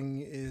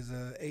proposing is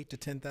a 8 to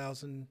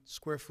 10,000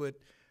 square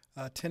foot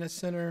tennis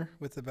center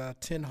with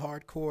about 10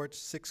 hard courts,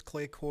 6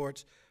 clay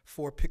courts,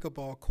 4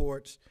 pickleball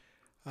courts,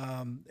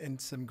 and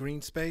some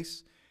green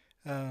space.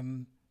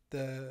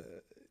 That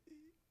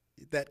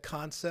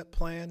concept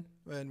plan,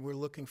 and we're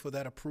looking for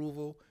that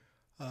approval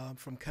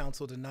from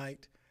council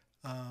tonight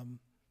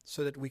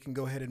so that we can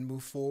go ahead and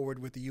move forward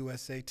with the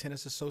USA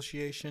Tennis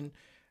Association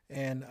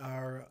and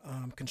our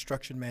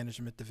construction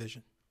management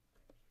division.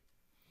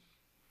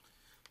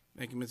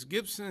 Thank you, Ms.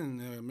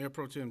 Gibson. Mayor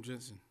Pro Tem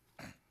Jensen.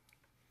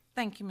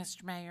 Thank you,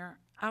 Mr. Mayor.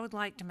 I would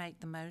like to make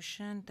the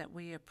motion that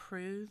we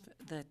approve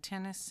the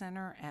tennis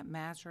center at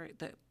Masrick,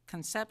 the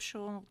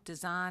conceptual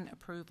design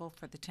approval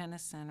for the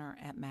tennis center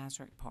at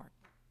Masrick Park.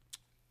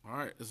 All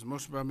right, there's a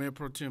motion by Mayor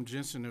Pro Tem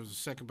Jensen. There was a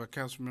second by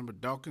Councilmember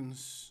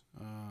Dawkins.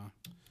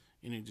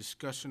 Any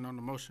discussion on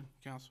the motion,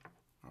 Council?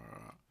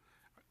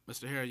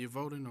 Mr. Hare, are you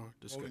voting or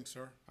discussing? Voting,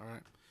 sir. All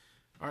right.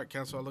 All right,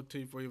 Council, I'll look to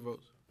you for your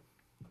votes.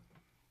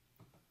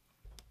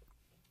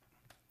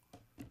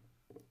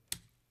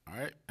 All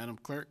right, Madam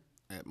Clerk,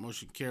 that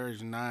motion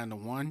carries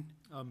 9-1.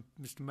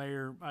 Mr.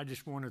 Mayor, I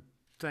just want to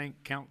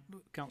thank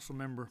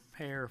Councilmember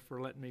Hare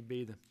for letting me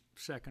be the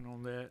second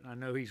on that. I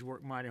know he's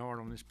worked mighty hard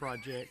on this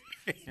project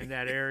in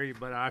that area,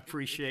 but I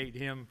appreciate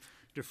him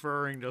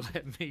deferring to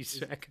let me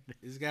second.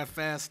 He's got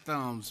fast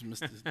thumbs,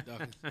 Mr.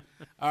 Dawkins.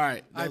 All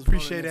right. I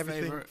appreciate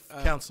everything,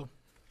 Council.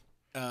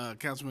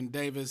 Councilman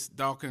Davis,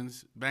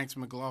 Dawkins, Banks,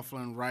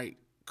 McLaughlin, Wright,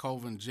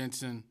 Colvin,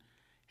 Jensen,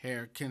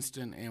 Hare,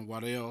 Kinston, and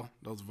Waddell.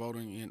 Those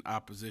voting in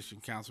opposition,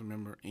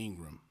 Councilmember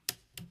Ingram.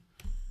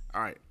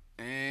 All right.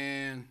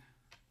 And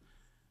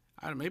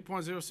item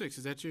 8.06,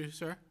 is that you,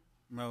 sir?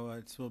 No,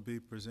 it will be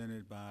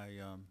presented by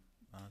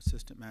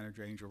Assistant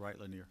Manager Angel Wright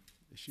Lanier.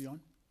 Is she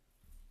on?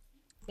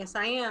 Yes,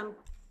 I am.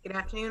 Good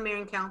afternoon, Mayor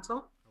and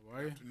Council. How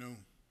are you? Afternoon.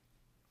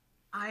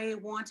 I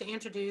want to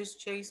introduce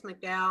Chess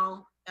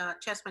McDowell,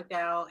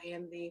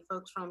 and the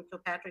folks from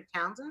Kilpatrick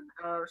Townsend,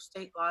 our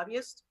state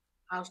lobbyist,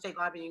 our state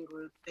lobbying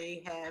group.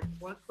 They have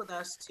worked with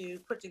us to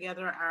put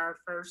together our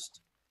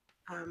first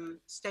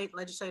state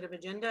legislative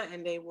agenda,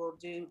 and they will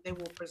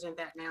present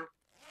that now.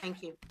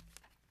 Thank you.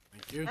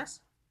 Thank you. Yes.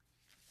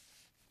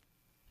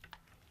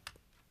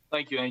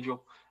 Thank you,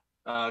 Angel.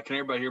 Can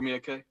everybody hear me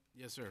okay?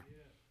 Yes, sir.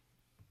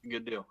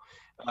 Good deal.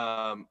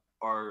 Are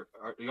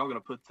y'all going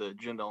to put the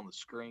agenda on the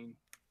screen?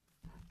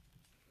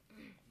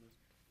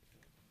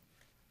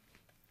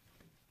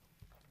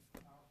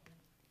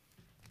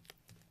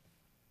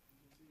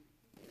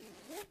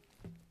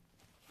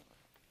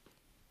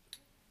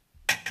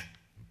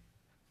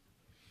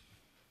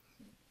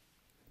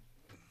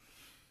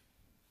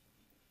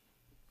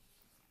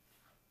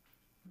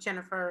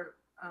 Jennifer,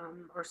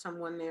 or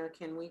someone there,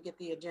 can we get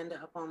the agenda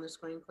up on the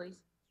screen, please?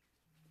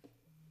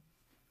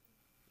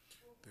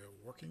 They're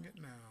working it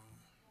now.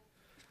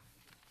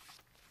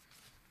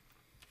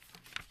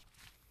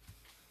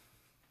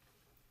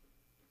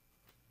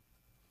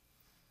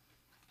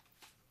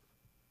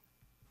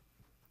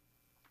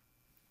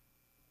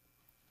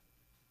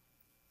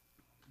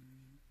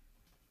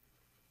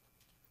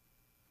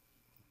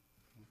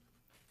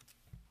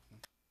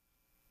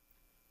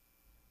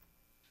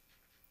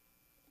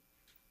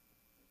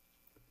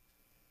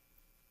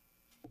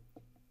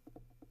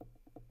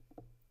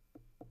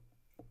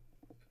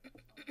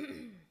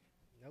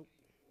 Nope.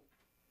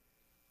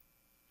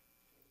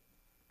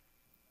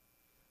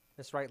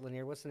 Ms. Wright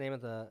Lanier, what's the name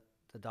of the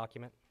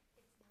document?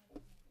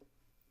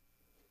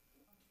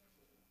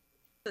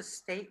 The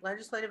state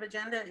legislative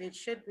agenda, it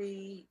should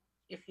be,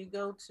 if you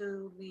go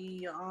to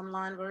the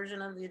online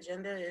version of the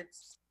agenda,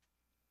 it's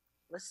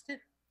listed.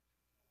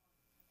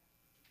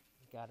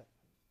 Got it.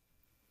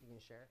 You can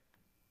share it.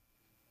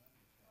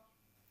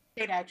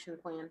 State action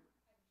plan.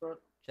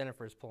 Brooke.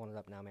 Jennifer's pulling it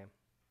up now, ma'am.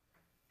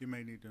 You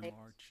may need to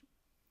enlarge.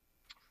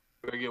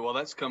 Very good. Well,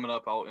 that's coming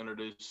up. I'll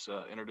introduce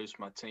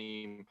my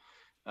team.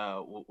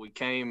 We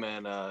came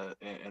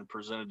and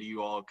presented to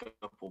you all a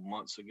couple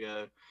months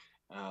ago,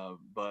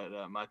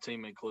 but my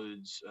team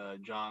includes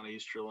John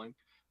Easterling,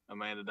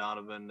 Amanda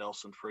Donovan,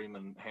 Nelson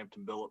Freeman,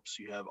 Hampton Billups.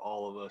 You have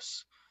all of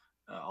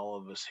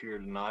us here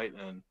tonight,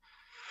 and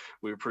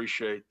we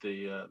appreciate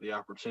the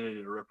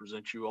opportunity to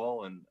represent you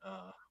all, and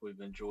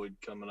we've enjoyed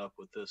coming up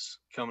with this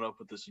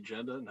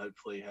agenda, and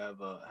hopefully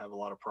have a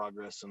lot of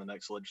progress in the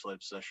next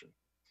legislative session.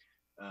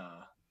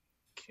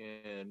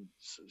 Can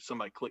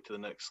somebody click to the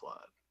next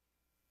slide?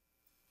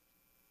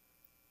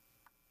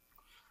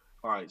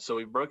 All right, so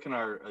we've broken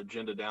our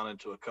agenda down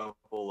into a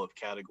couple of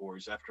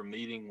categories after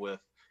meeting with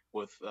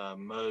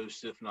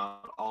most, if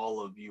not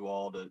all of you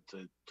all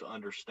to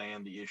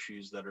understand the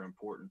issues that are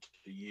important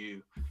to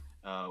you,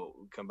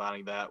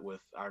 combining that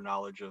with our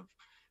knowledge of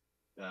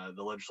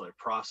the legislative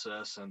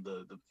process and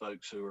the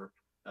folks who are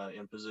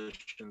in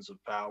positions of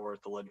power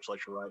at the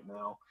legislature right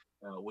now.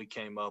 We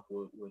came up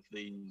with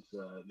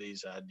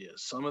these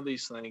ideas. Some of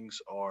these things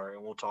are,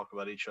 and we'll talk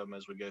about each of them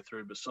as we go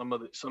through, but some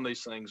of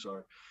these things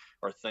are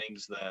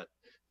things that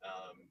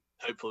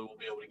hopefully we'll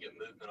be able to get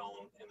movement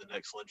on in the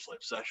next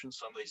legislative session.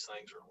 Some of these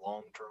things are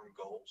long-term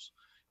goals.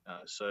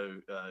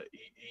 So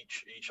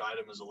each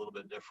item is a little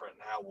bit different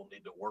in how we'll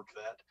need to work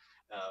that.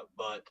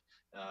 But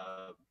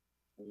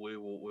we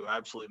will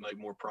absolutely make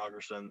more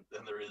progress than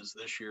there is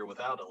this year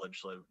without a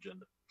legislative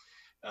agenda.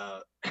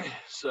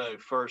 So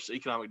first,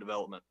 economic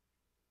development.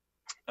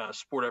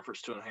 Support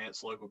efforts to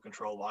enhance local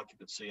control of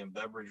occupancy and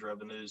beverage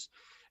revenues.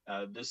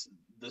 This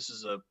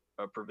is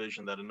a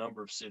provision that a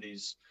number of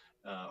cities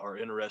are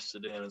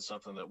interested in, and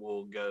something that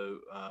will go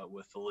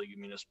with the League of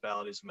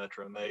Municipalities,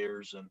 Metro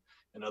Mayors,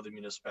 and other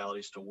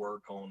municipalities to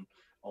work on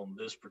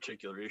this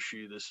particular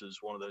issue. This is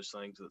one of those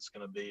things that's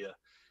going to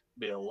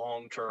be a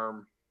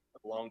long-term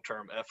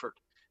effort,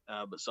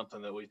 but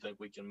something that we think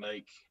we can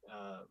make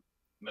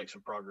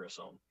some progress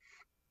on.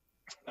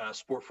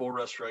 Support full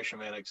restoration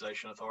of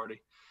annexation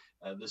authority.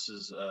 This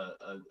has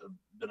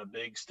been a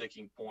big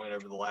sticking point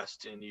over the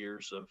last 10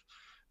 years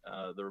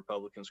of the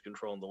Republicans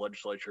controlling the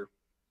legislature.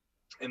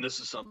 And this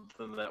is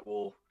something that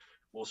will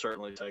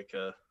certainly take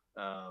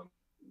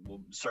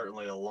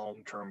certainly a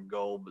long-term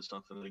goal, but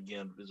something that,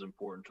 again, is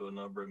important to a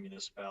number of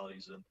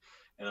municipalities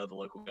and other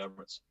local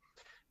governments.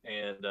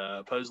 And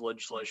oppose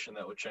legislation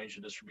that would change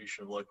the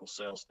distribution of local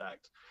sales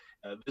tax.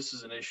 This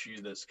is an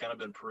issue that's kind of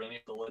been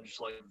perennial in the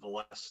legislature the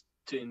last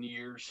 10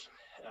 years,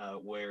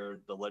 where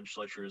the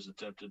legislature has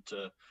attempted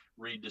to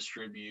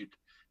redistribute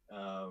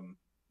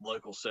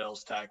local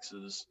sales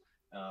taxes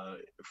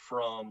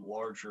from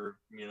larger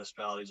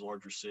municipalities,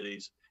 larger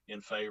cities,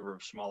 in favor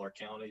of smaller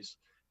counties.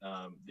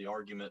 The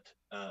argument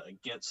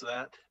against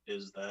that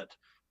is that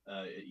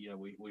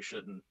we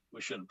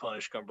shouldn't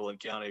punish Cumberland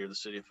County or the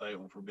city of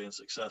Fayetteville for being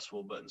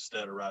successful, but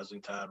instead a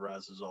rising tide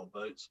rises all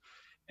boats,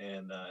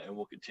 and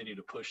we'll continue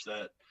to push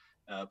that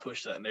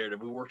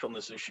narrative. We worked on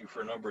this issue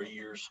for a number of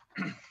years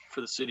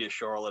for the city of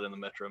Charlotte and the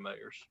Metro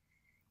Mayors.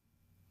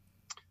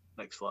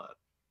 Next slide.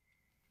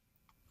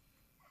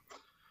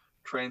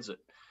 Transit.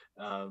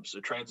 So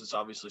transit's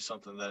obviously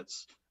something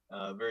that's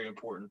very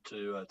important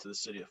to the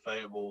city of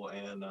Fayetteville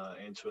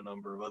and to a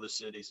number of other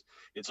cities.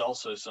 It's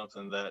also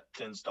something that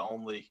tends to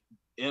only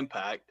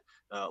impact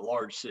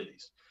large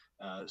cities.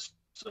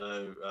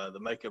 So the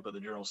makeup of the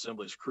General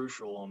Assembly is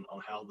crucial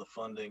on how the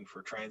funding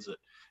for transit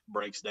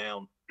breaks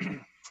down.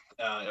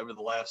 Over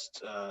the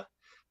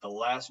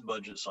last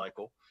budget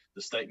cycle,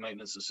 the state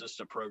maintenance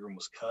assistant program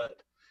was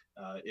cut.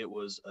 It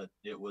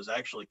was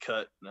actually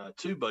cut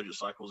 2 budget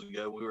cycles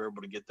ago. We were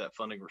able to get that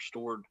funding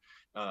restored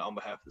on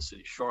behalf of the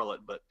city of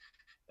Charlotte, but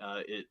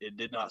it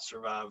did not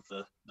survive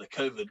the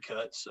COVID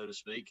cut, so to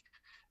speak.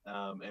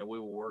 And we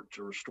will work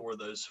to restore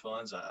those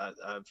funds.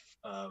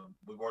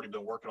 We've already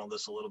been working on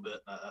this a little bit.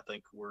 I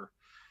think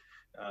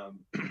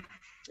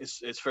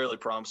it's fairly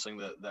promising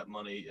that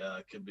money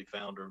could be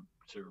found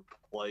to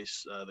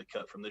replace the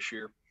cut from this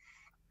year.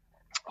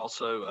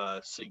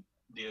 Also, seek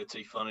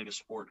DOT funding to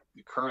support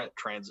the current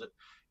transit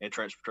and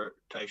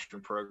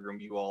transportation program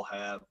you all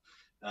have.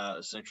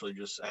 Essentially,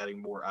 just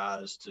adding more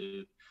eyes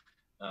to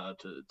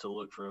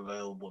look for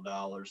available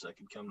dollars that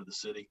can come to the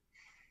city.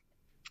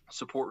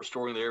 Support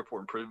restoring the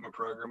airport improvement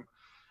program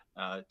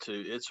to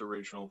its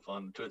original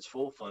fund, to its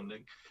full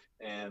funding.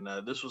 And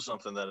this was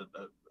something that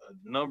a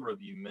number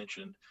of you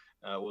mentioned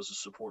was a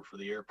support for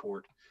the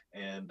airport,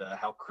 and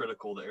how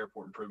critical the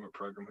airport improvement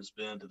program has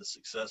been to the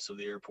success of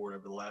the airport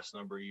over the last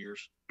number of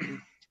years.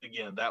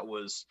 Again, that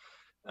was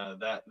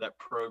that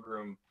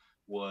program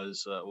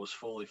was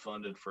fully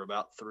funded for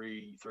about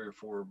three or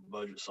four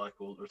budget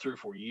cycles, or 3 or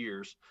 4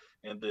 years,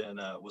 and then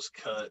was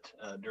cut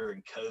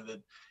during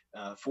COVID.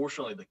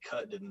 Fortunately, the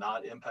cut did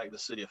not impact the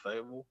city of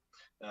Fayetteville.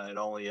 It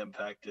only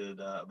impacted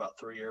about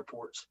 3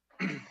 airports.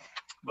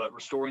 But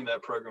restoring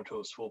that program to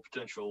its full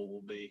potential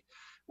will be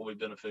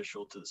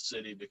beneficial to the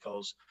city,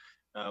 because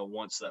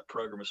once that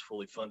program is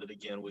fully funded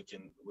again, we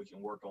can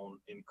work on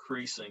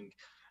increasing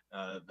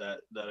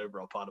that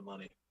overall pot of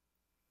money.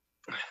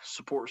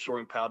 Support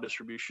restoring POW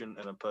distribution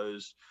and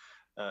oppose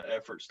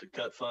efforts to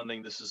cut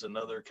funding. This is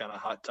another kind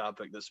of hot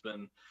topic that's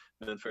been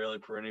fairly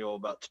perennial.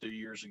 About 2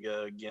 years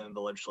ago, again,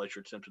 the legislature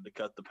attempted to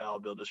cut the POW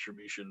bill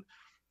distribution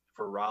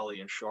for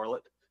Raleigh and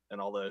Charlotte.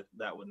 And although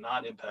that would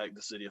not impact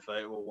the city of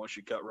Fayetteville, once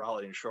you cut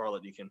Raleigh and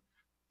Charlotte, you can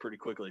pretty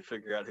quickly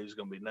figure out who's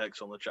going to be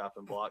next on the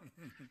chopping block.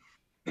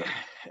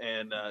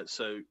 And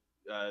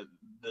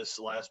this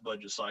last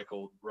budget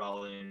cycle,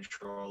 Raleigh and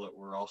Charlotte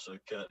were also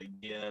cut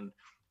again,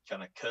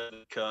 kind of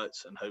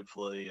cuts, and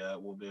hopefully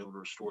we'll be able to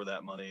restore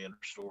that money and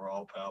restore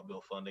all POW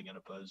bill funding and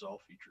oppose all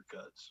future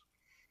cuts.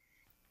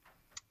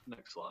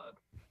 Next slide.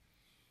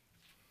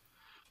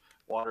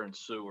 Water and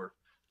sewer.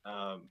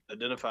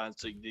 Identify and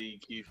seek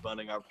DEQ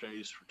funding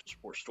opportunities to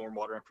support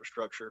stormwater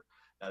infrastructure.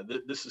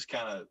 This is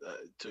kind of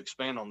to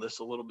expand on this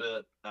a little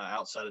bit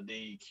outside of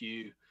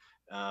DEQ.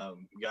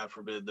 God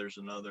forbid there's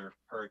another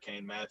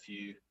Hurricane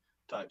Matthew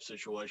type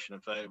situation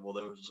in Fayetteville.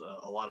 There was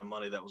a lot of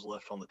money that was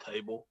left on the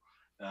table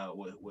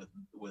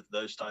with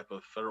those type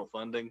of federal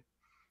funding,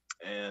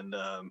 and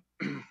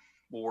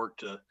we'll work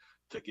to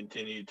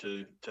continue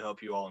to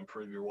help you all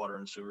improve your water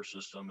and sewer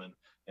system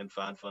and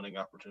find funding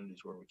opportunities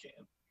where we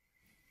can.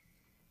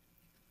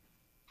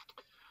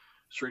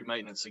 Street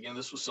maintenance. Again,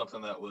 this was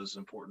something that was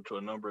important to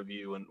a number of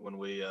you when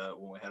we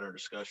had our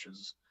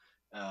discussions.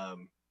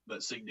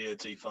 But seek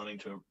DOT funding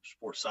to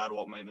support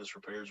sidewalk maintenance,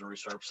 repairs, and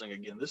resurfacing.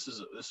 Again, this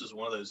is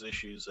one of those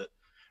issues that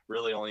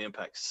really only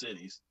impacts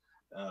cities.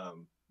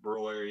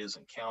 Rural areas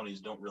and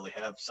counties don't really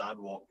have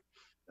sidewalk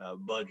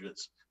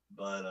budgets,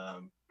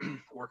 but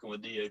working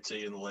with DOT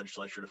and the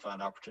legislature to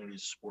find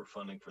opportunities to support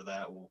funding for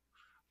that will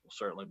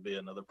certainly be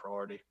another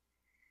priority.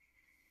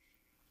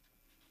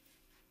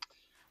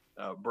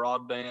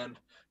 Broadband,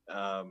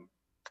 of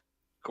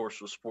course,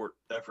 will support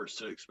efforts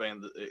to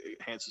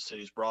enhance the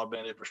city's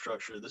broadband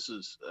infrastructure. This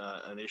is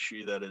an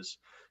issue that has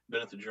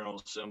been at the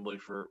General Assembly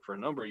for a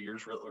number of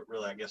years,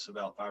 really, I guess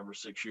about 5 or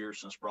 6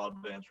 years since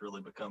broadband's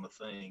really become a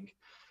thing.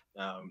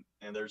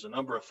 And there's a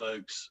number of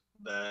folks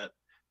that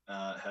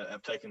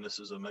have taken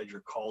this as a major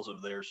cause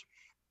of theirs.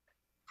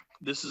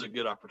 This is a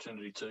good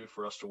opportunity too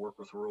for us to work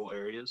with rural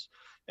areas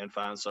and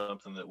find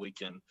something that we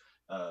can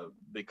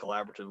be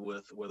collaborative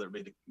with, whether it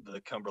be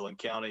the Cumberland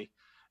County,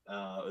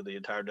 or the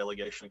entire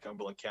delegation of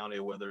Cumberland County,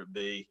 or whether it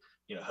be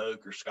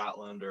Hoke or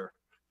Scotland or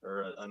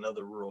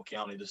another rural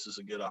county. This is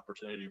a good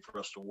opportunity for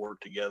us to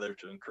work together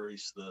to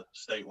increase the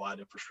statewide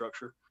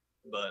infrastructure,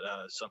 but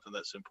something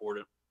that's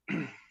important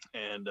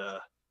and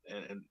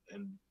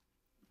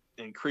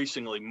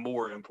increasingly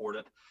more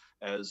important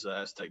as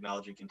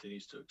technology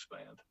continues to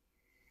expand.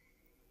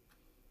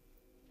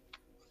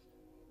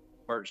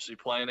 Emergency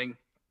planning.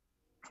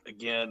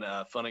 Again,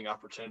 funding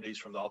opportunities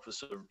from the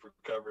Office of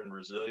Recovery and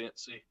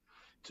Resiliency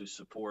to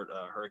support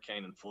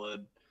hurricane and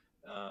flood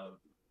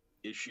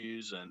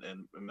issues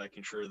and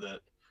making sure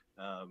that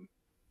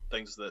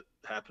things that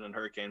happen in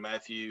Hurricane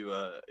Matthew,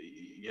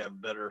 you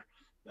have better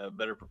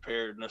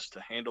preparedness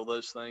to handle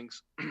those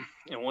things.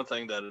 And one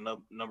thing that a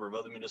number of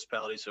other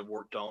municipalities have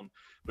worked on,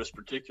 but it's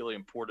particularly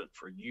important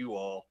for you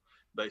all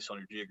based on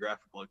your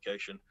geographic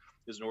location,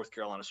 is North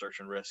Carolina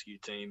search and rescue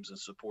teams and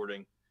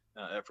supporting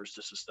efforts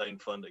to sustain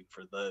funding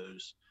for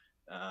those.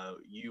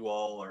 You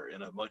all are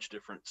in a much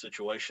different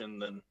situation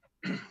than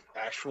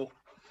Asheville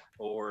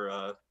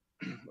or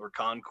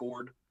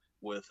Concord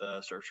with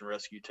search and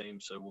rescue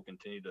teams, so we'll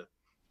continue to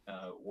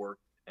work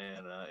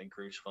and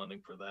increase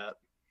funding for that.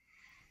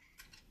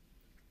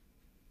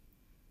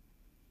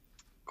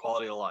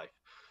 Quality of life,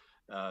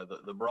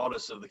 the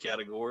broadest of the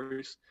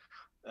categories.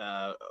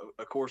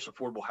 Of course,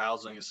 affordable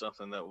housing is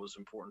something that was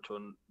important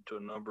to a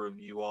number of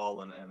you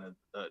all, and an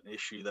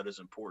issue that is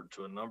important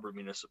to a number of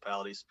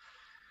municipalities,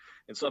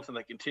 and something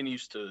that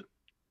continues to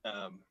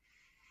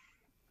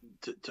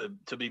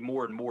be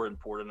more and more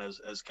important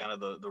as kind of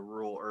the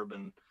rural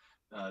urban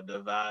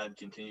divide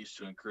continues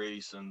to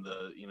increase, and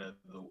the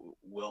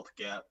wealth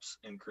gaps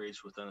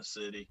increase within a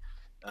city.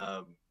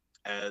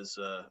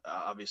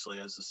 Obviously,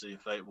 as the city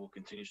of Fayetteville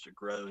continues to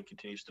grow and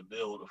continues to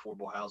build,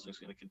 affordable housing is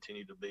going to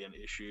continue to be an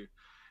issue,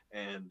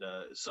 and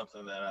it's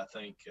something that I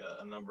think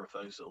a number of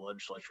folks at the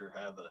legislature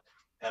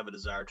have a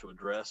desire to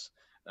address.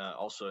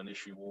 Also, an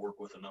issue we'll work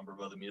with a number of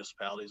other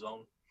municipalities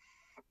on.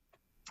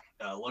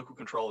 Local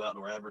control of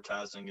outdoor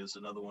advertising is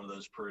another one of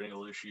those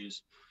perennial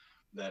issues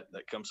that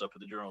comes up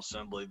at the General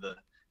Assembly. The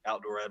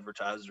outdoor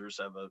advertisers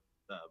have a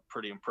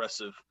pretty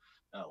impressive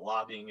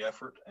lobbying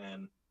effort,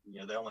 and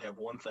they only have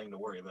one thing to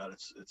worry about.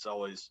 It's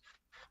always,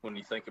 when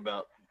you think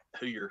about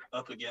who you're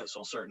up against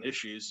on certain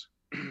issues,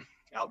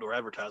 outdoor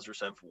advertisers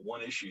have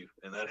one issue,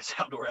 and that is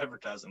outdoor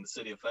advertising. The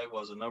city of Fayetteville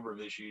has a number of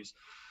issues,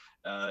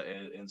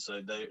 and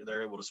so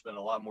they're able to spend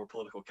a lot more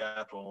political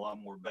capital and a lot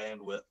more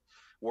bandwidth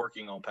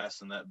working on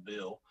passing that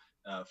bill.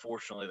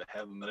 Fortunately, they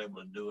haven't been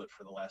able to do it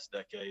for the last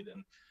decade,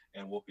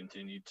 and we'll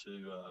continue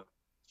to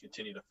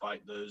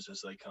fight those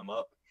as they come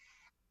up.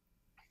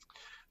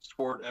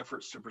 Support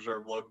efforts to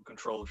preserve local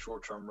control of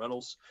short-term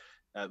rentals.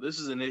 This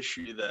is an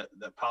issue that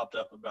popped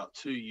up about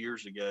 2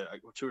 years ago,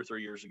 2 or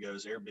 3 years ago,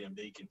 as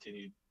Airbnb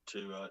continued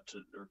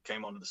or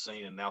came onto the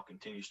scene and now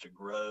continues to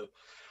grow.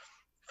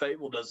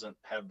 Fayetteville doesn't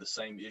have the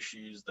same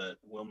issues that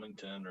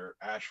Wilmington or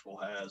Asheville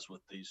has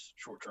with these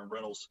short-term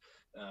rentals,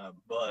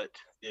 but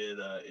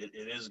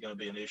it is going to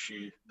be an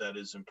issue that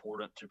is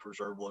important to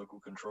preserve local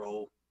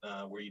control,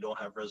 where you don't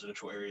have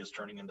residential areas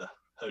turning into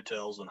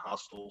hotels and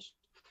hostels.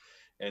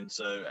 And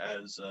so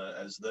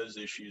as those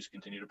issues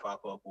continue to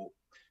pop up, we'll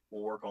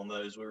we'll work on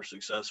those. We were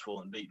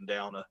successful in beating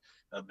down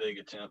a big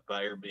attempt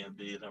by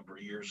Airbnb a number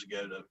of years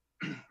ago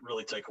to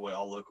really take away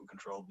all local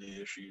control of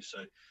the issue.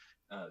 So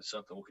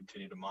something we'll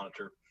continue to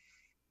monitor.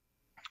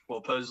 We'll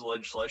oppose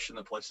legislation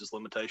that places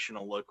limitation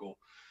on local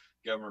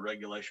government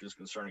regulations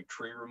concerning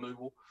tree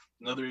removal.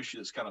 Another issue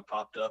that's kind of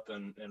popped up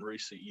in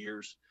recent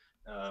years,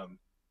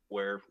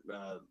 where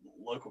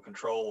local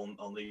control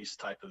on these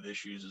type of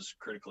issues is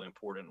critically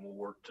important, and we'll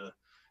work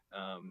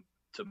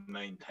to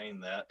maintain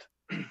that.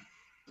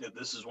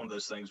 This is one of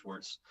those things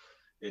where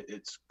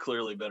it's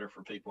clearly better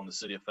for people in the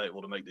city of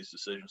Fayetteville to make these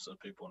decisions than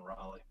people in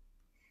Raleigh.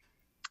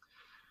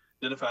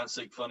 Identify and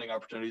seek funding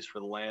opportunities for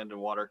the Land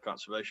and Water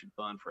Conservation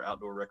Fund for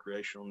outdoor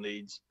recreational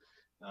needs.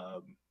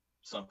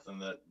 Something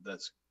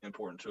that's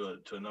important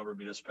to a number of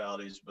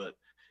municipalities, but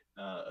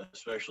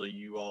especially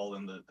you all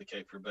in the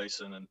Cape Fear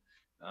Basin, and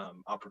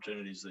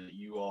opportunities that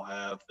you all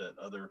have that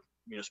other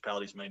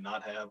municipalities may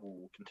not have.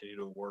 We'll continue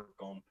to work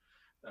on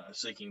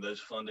seeking those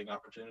funding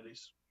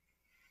opportunities.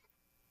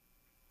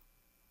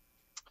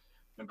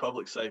 And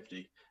public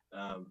safety,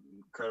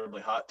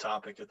 incredibly hot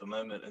topic at the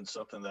moment, and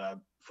something that I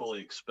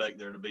fully expect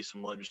there to be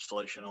some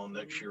legislation on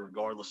next year,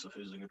 regardless of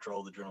who's in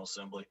control of the General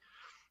Assembly.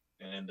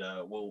 And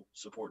we'll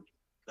support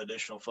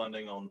additional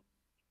funding on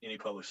any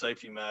public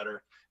safety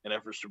matter and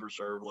efforts to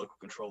preserve local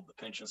control of the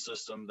pension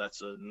system.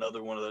 That's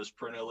another one of those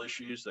perennial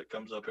issues that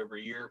comes up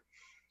every year,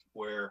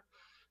 where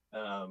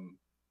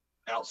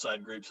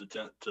outside groups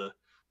attempt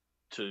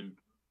to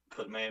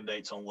put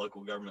mandates on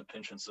local government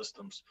pension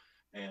systems,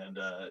 and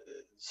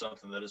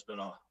something that has been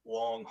a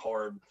long,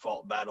 hard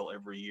fought battle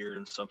every year,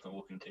 and something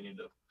we'll continue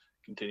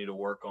to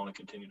work on and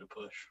continue to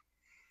push.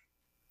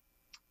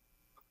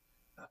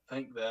 I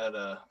think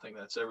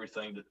that's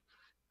everything.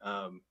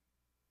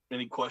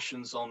 Any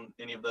questions on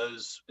any of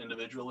those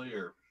individually,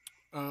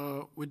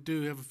 or? We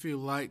do have a few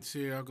lights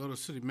here. I'll go to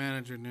city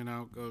manager, and then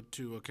I'll go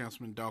to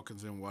Councilman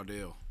Dawkins and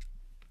Waddell.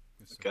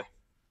 Yes, okay.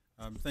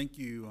 Thank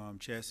you,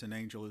 Chess and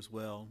Angel as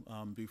well.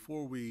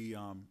 Before we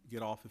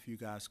get off, if you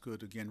guys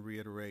could again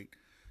reiterate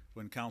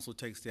when council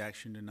takes the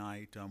action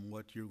tonight,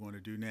 what you're going to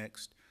do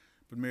next.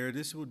 But Mayor,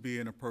 this would be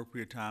an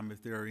appropriate time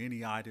if there are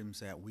any items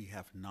that we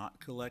have not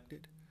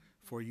collected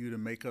for you to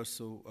make us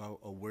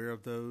aware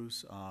of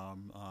those.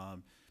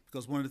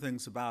 Because one of the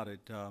things about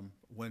it,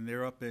 when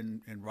they're up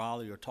in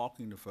Raleigh or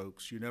talking to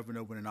folks, you never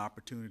know when an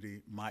opportunity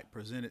might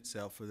present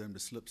itself for them to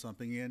slip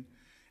something in.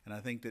 And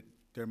I think that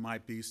there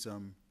might be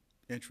some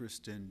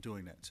interest in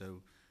doing that.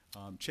 So,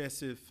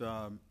 Chess, if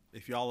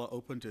y'all are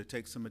open to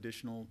take some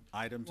additional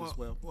items as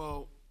well.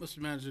 Well, Mr.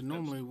 Manager,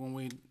 normally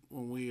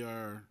when we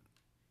are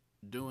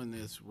doing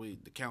this,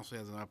 the council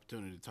has an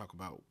opportunity to talk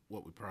about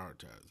what we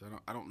prioritize.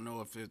 I don't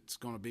know if it's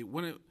going to be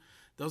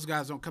those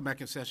guys don't come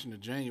back in session in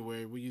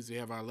January. We usually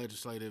have our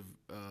legislative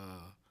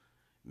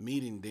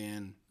meeting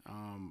then.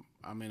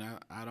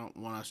 I don't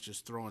want us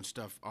just throwing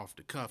stuff off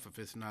the cuff. If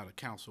it's not a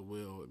council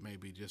will, it may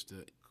be just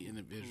an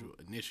individual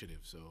initiative.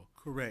 So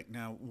correct.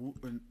 Now,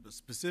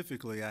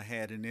 specifically, I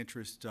had an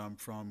interest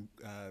from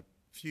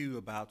few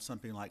about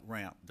something like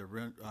RAMP, the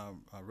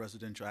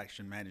Residential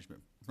Action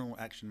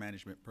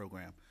Management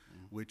Program,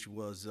 which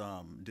was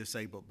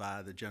disabled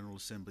by the General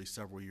Assembly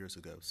several years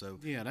ago. So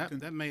yeah,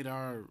 that made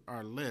our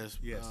list.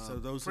 Yes, so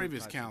those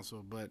previous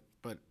council,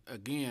 but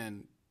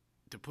again,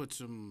 to put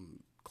some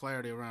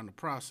clarity around the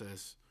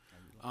process,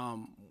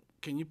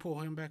 can you pull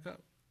him back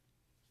up,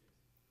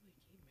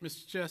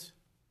 Mr. Chess?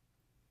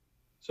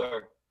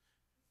 Sir.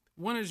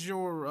 When is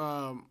your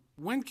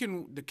when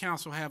can the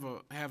council have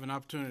an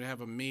opportunity to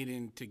have a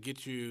meeting to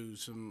get you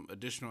some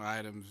additional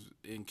items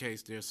in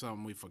case there's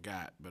something we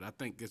forgot? But I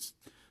think it's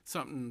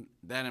something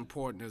that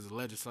important as a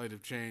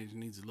legislative change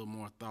needs a little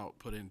more thought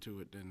put into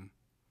it than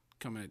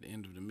coming at the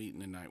end of the meeting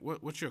tonight.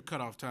 What's your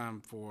cutoff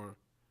time for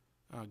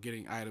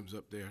getting items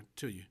up there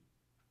to you?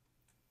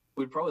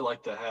 We'd probably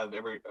like to have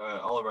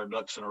all of our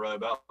ducks in a row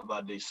about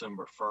by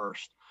December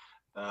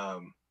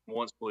 1st.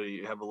 Once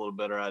we have a little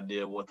better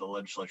idea of what the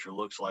legislature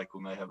looks like,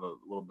 we may have a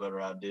little better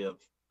idea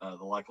of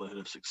the likelihood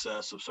of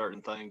success of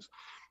certain things.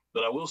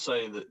 But I will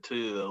say that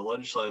too, the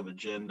legislative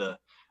agenda,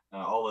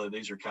 although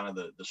these are kind of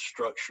the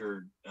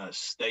structured,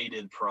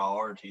 stated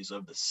priorities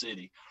of the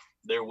city,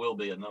 there will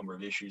be a number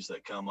of issues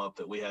that come up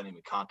that we hadn't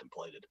even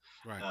contemplated.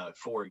 Right.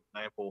 For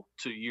example,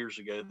 2 years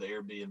ago, the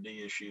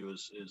Airbnb issue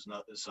is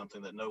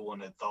something that no one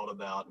had thought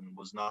about and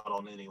was not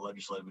on any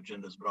legislative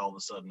agendas, but all of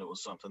a sudden it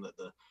was something that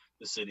the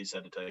cities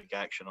had to take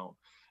action on.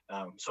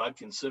 So I'd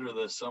consider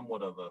this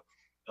somewhat of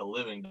a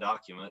living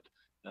document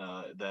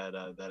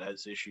that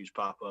as issues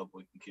pop up,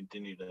 we can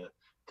continue to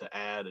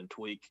add and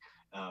tweak.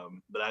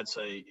 But I'd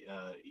say,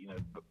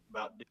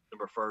 about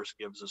December 1st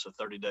gives us a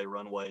 30-day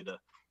runway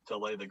to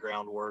lay the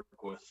groundwork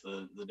with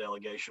the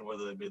delegation,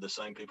 whether they be the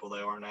same people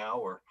they are now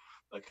or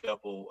a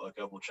couple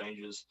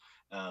changes.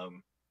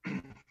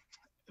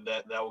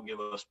 That will give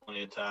us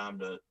plenty of time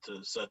to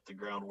set the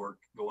groundwork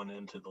going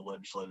into the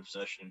legislative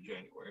session in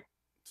January.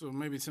 So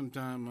maybe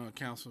sometime,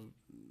 council,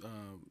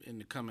 in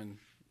the coming,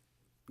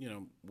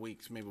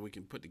 weeks, maybe we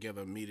can put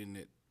together a meeting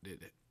that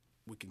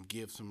we can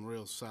give some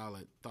real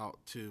solid thought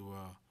to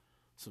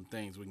some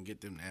things we can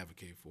get them to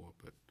advocate for.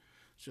 But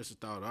it's just a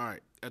thought. All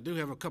right, I do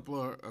have a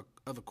couple of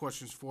other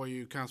questions for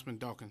you, Councilman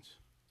Dawkins.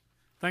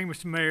 Thank you,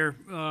 Mr. Mayor.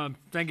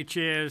 Thank you,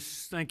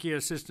 Chaz. Thank you,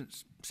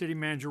 Assistant City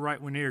Manager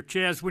Wright Winier.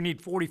 Chaz, we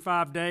need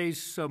 45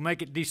 days, so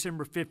make it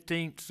December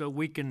 15th so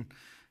we can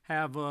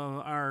have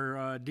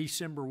our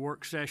December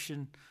work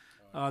session.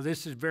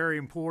 This is very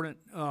important,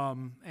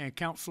 and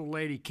Council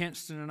Lady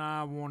Kinston and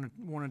I want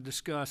to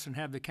discuss and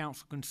have the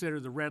council consider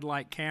the red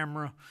light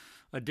camera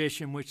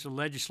addition, which the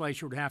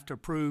legislature would have to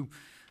approve.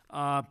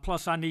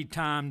 Plus, I need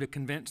time to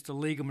convince the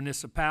League of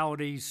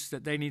Municipalities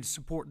that they need to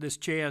support this.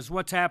 Chaz,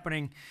 what's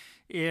happening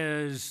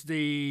is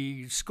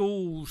the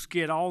schools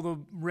get all the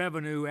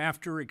revenue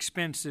after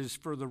expenses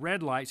for the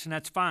red lights, and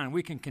that's fine.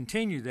 We can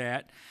continue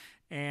that,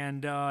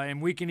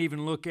 and we can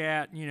even look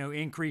at,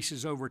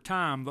 increases over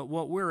time. But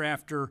what we're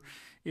after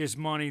is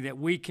money that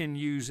we can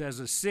use as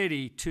a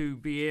city to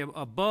be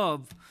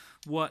above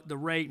what the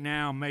rate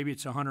now. Maybe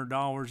it's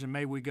 $100, and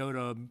maybe we go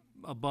to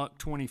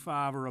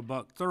 $1.25 or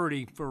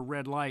 $1.30 for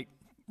red light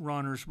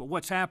runners. But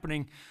what's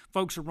happening?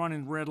 Folks are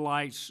running red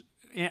lights.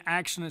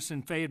 Accidents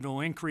in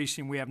Fayetteville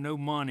increasing. We have no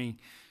money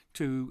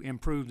to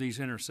improve these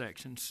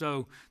intersections.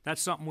 So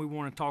that's something we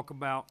want to talk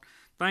about.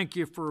 Thank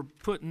you for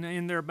putting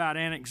in there about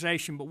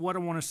annexation. But what I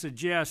want to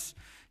suggest,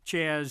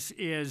 Chaz,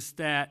 is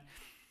that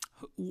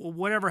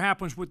whatever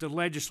happens with the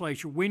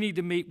legislature, we need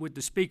to meet with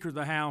the Speaker of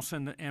the House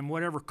and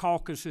whatever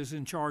caucus is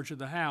in charge of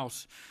the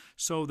House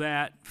so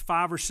that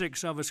 5 or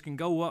 6 of us can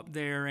go up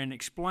there and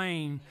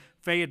explain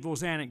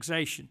Fayetteville's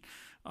annexation.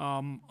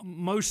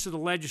 Most of the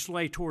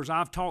legislators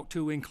I've talked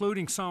to,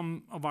 including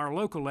some of our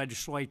local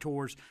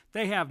legislators,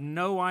 they have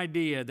no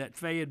idea that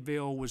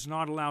Fayetteville was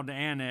not allowed to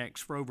annex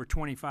for over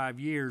 25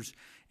 years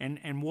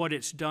and what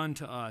it's done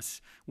to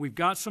us. We've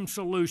got some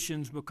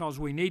solutions because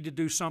we need to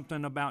do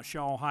something about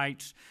Shaw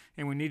Heights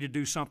and we need to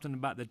do something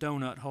about the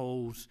donut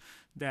holes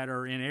that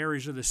are in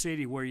areas of the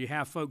city where you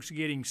have folks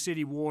getting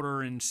city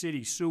water and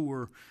city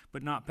sewer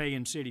but not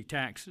paying city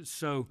taxes.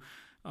 So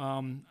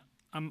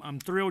I'm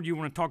thrilled you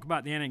want to talk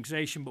about the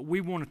annexation, but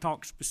we want to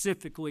talk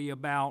specifically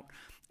about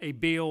a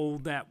bill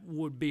that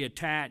would be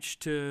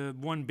attached to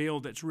one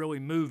bill that's really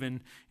moving,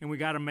 and we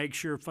got to make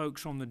sure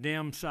folks on the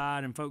Dem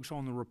side and folks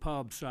on the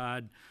Repub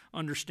side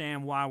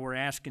understand why we're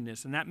asking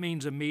this. And that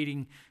means a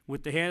meeting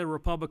with the head of the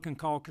Republican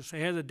caucus, the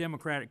head of the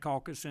Democratic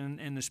caucus,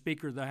 and the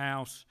Speaker of the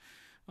House.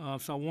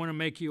 So I want to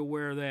make you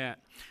aware of that.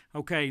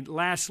 Okay,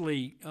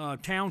 lastly,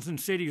 towns and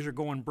cities are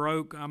going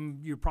broke.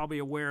 You're probably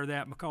aware of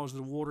that because of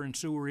the water and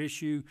sewer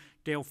issue.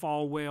 Dale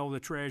Falwell, the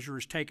treasurer,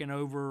 has taken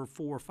over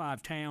 4 or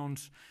 5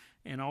 towns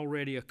and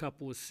already a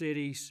couple of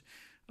cities.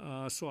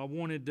 So I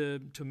wanted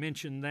to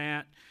mention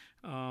that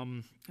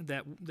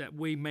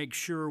we make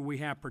sure we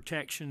have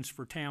protections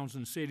for towns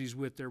and cities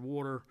with their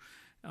water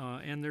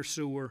and their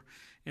sewer.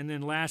 And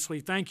then lastly,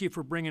 thank you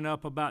for bringing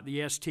up about the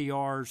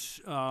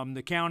STRs.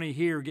 The county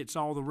here gets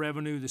all the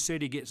revenue, the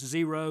city gets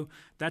zero.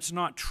 That's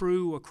not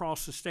true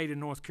across the state of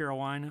North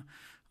Carolina.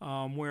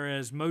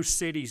 Whereas most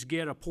cities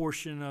get a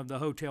portion of the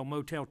hotel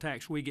motel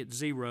tax, we get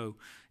zero.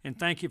 And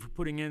thank you for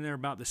putting in there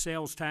about the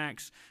sales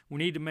tax. We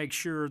need to make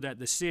sure that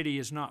the city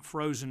is not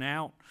frozen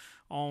out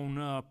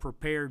on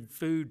prepared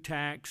food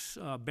tax,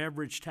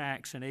 beverage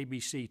tax, and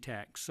ABC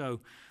tax.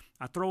 So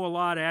I throw a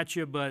lot at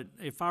you, but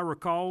if I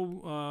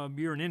recall,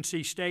 you're an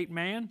NC State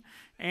man,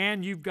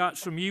 and you've got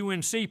some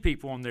UNC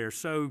people on there.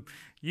 So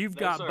you've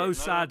got both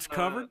sides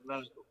covered.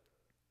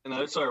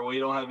 No, sir, we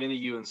don't have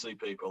any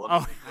UNC people.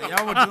 Oh,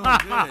 y'all were doing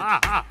good.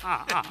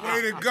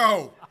 Way to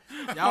go.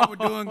 Y'all were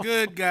doing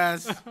good,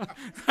 guys.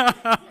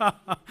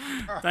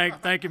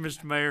 Thank you,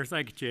 Mr. Mayor.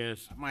 Thank you,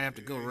 Chaz. I might have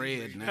to go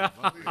red now.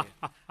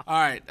 All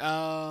right,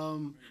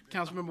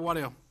 Councilmember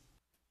Waddell.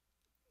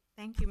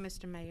 Thank you,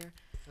 Mr. Mayor.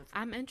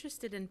 I'm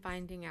interested in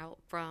finding out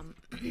from,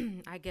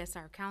 I guess,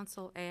 our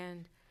council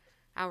and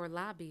our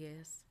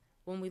lobbyists,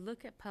 when we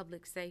look at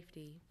public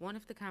safety, one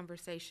of the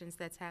conversations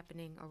that's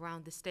happening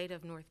around the state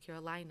of North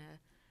Carolina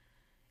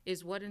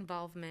is what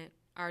involvement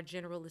our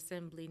General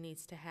Assembly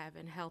needs to have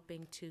in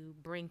helping to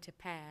bring to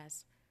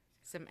pass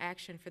some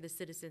action for the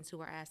citizens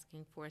who are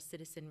asking for a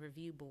citizen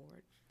review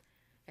board.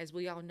 As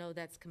we all know,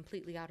 that's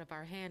completely out of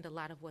our hand, a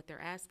lot of what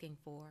they're asking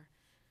for.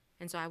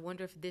 And so I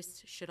wonder if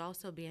this should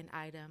also be an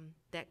item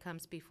that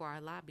comes before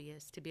our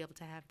lobbyists to be able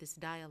to have this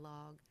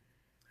dialogue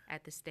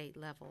at the state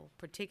level,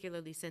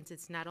 particularly since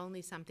it's not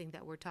only something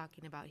that we're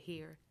talking about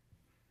here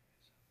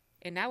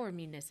in our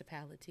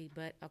municipality,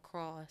 but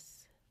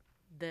across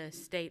the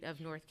state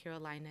of North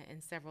Carolina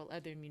and several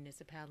other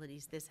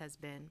municipalities. This has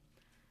been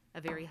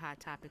a very hot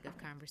topic of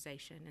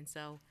conversation. And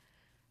so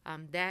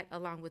that,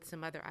 along with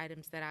some other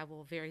items that I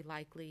will very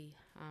likely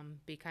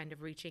be kind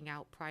of reaching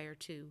out prior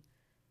to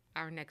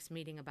our next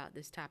meeting about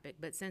this topic.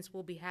 But since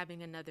we'll be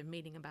having another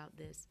meeting about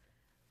this,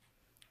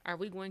 are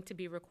we going to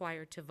be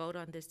required to vote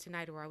on this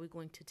tonight, or are we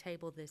going to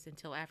table this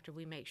until after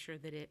we make sure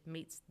that it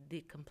meets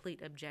the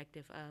complete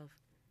objective of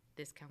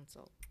this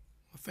council?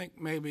 I think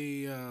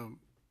maybe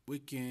we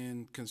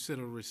can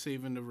consider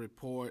receiving the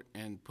report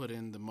and put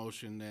in the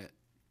motion that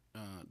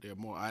there are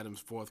more items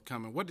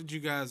forthcoming. What did you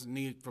guys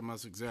need from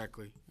us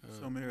exactly?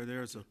 So, Mayor,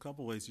 there's a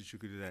couple ways that you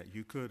could do that.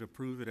 You could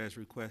approve it as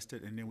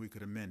requested, and then we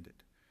could amend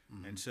it.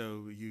 And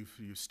so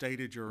you've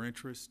stated your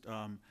interest.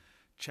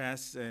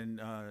 Chess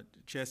and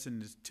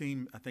his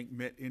team, I think,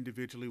 met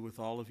individually with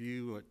all of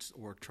you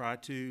or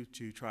tried to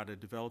try to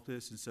develop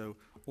this. And so,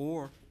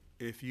 or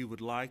if you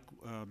would like,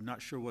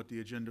 not sure what the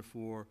agenda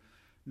for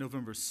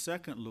November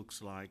 2nd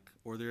looks like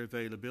or their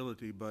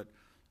availability, but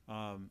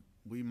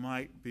we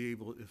might be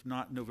able, if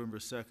not November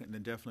 2nd,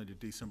 then definitely the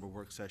December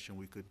work session,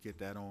 we could get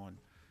that on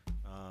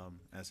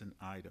as an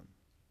item.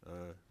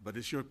 But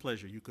it's your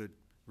pleasure. You could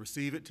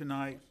receive it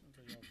tonight,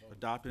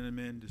 adopt and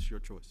amend. It's your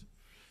choice.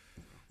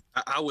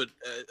 I would.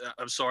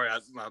 I'm sorry,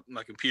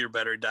 my computer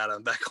battery died.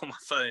 I'm back on my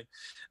phone,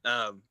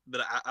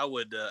 but I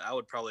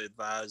would probably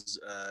advise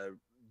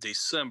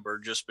December,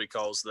 just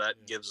because that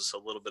gives us a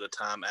little bit of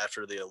time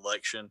after the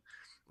election,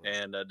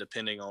 and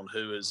depending on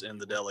who is in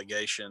the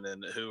delegation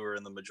and who are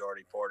in the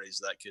majority parties,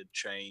 that could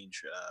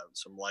change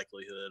some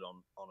likelihood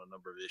on a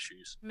number of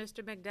issues.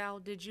 Mr.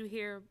 McDowell, did you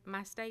hear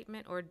my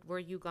statement, or were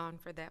you gone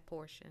for that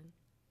portion?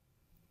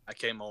 I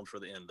came on for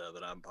the end of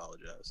it. I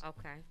apologize.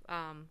 Okay.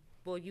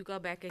 Well, you go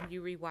back and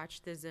you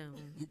rewatch the Zoom.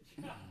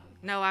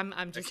 No,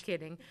 I'm just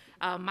kidding.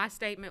 My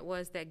statement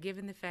was that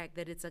given the fact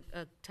that it's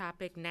a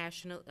topic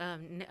national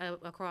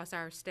across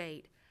our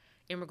state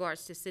in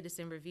regards to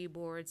citizen review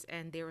boards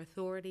and their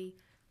authority,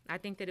 I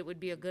think that it would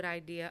be a good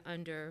idea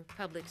under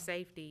public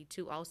safety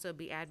to also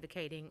be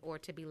advocating or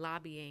to be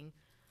lobbying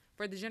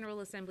for the General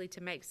Assembly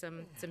to make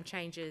some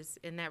changes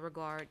in that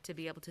regard, to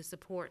be able to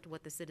support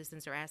what the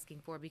citizens are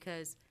asking for,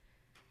 because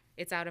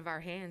it's out of our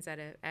hands at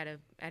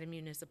a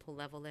municipal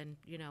level, and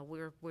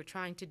we're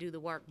trying to do the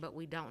work, but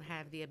we don't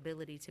have the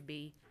ability to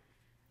be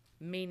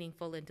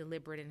meaningful and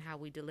deliberate in how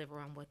we deliver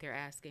on what they're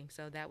asking.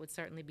 So that would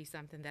certainly be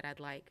something that I'd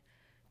like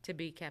to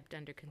be kept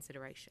under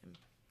consideration.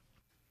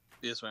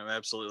 Yes, ma'am,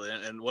 absolutely.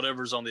 And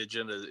whatever's on the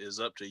agenda is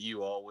up to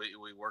you all.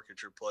 We work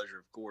at your pleasure,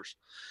 of course.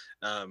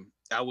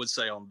 I would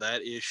say on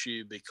that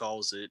issue,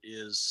 because it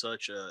is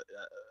such a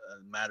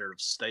matter of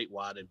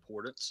statewide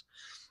importance,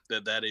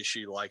 that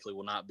issue likely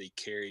will not be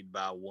carried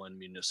by one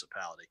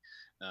municipality.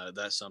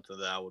 That's something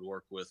that I would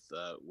work with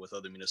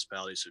other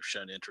municipalities who've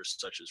shown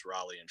interest, such as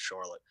Raleigh and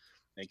Charlotte,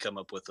 and come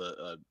up with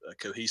a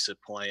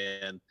cohesive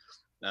plan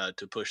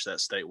to push that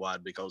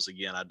statewide, because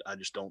again, I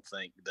just don't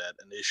think that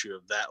an issue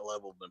of that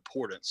level of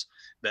importance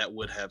that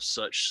would have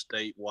such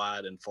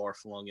statewide and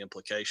far-flung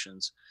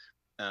implications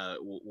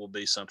will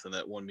be something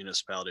that one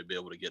municipality will be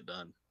able to get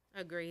done.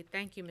 Agreed.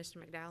 Thank you, Mr.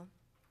 McDowell.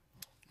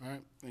 All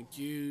right, thank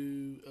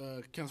you.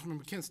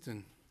 Councilmember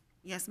Kinston.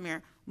 Yes,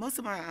 Mayor. Most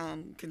of my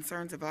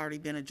concerns have already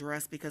been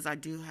addressed, because I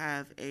do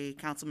have a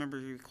council member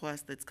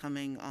request that's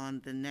coming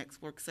on the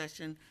next work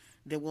session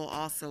that will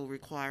also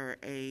require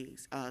a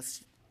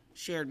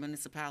shared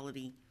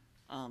municipality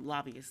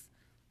lobbyist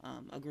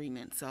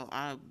agreement. So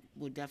I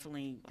would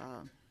definitely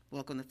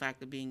welcome the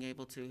fact of being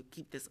able to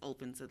keep this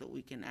open so that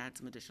we can add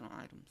some additional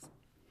items.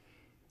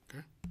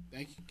 Okay,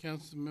 thank you,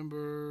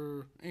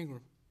 Councilmember Ingram.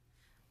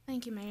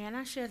 Thank you, Mayor. And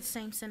I share the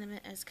same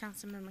sentiment as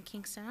Councilmember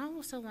Kingston. I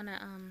also want to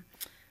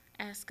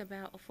ask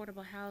about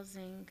affordable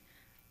housing.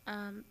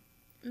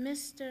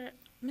 Mr.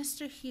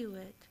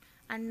 Hewitt,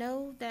 I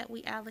know that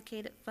we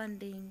allocated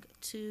funding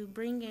to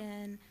bring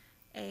in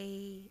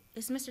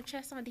is Mr.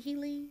 Chess on? Did he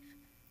leave?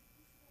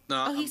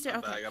 No, oh, he's there.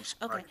 I'm Okay. back. I'm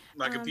sorry. Okay.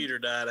 My computer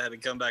died. I had to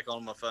come back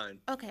on my phone.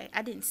 Okay,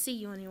 I didn't see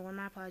you anymore.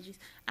 My apologies.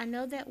 I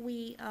know that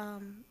we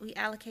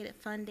allocated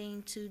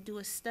funding to do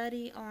a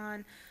study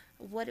on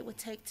what it would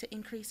take to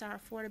increase our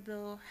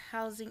affordable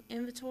housing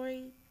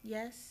inventory.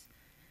 Yes.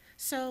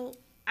 So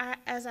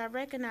as I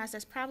recognize,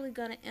 that's probably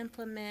going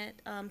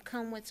to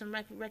come with some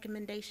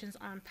recommendations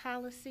on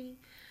policy.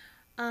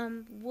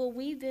 Will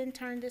we then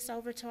turn this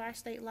over to our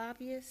state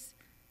lobbyists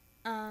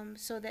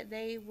so that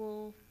they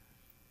will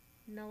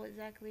know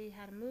exactly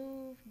how to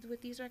move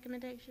with these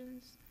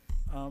recommendations?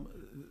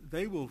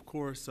 They will, of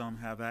course,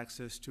 have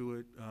access to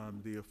it.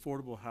 The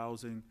affordable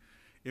housing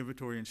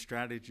inventory and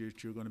strategy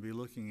that you're going to be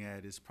looking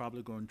at is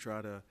probably going to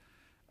try to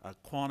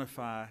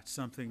quantify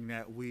something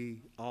that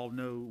we all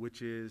know,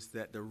 which is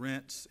that the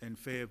rents in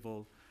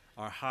Fayetteville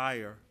are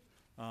higher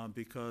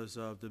because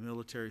of the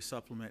military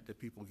supplement that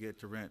people get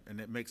to rent,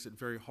 and it makes it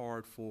very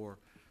hard for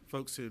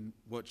folks in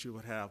what you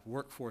would have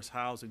workforce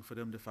housing for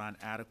them to find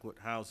adequate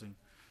housing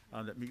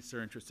that meets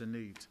their interests and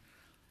needs.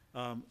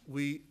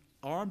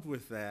 Armed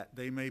with that,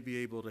 they may be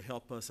able to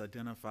help us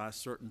identify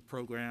certain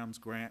programs,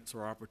 grants,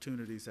 or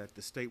opportunities at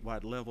the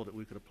statewide level that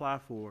we could apply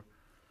for,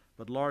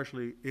 but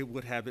largely it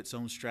would have its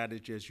own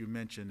strategy, as you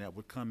mentioned, that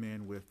would come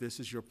in with, this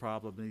is your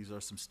problem, these are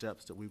some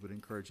steps that we would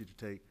encourage you to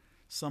take.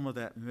 Some of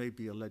that may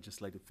be a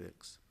legislative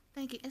fix.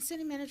 Thank you. And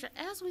City Manager,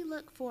 as we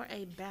look for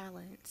a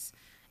balance,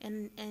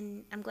 and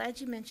I'm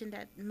glad you mentioned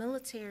that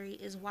military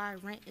is why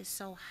rent is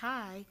so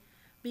high,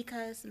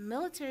 because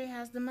military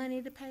has the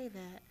money to pay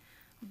that.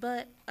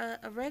 But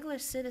a regular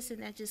citizen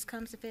that just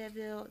comes to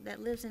Fayetteville, that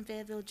lives in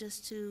Fayetteville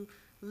just to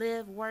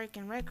live, work,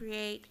 and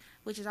recreate,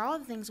 which is all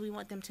the things we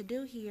want them to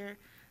do here,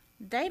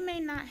 they may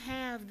not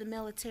have the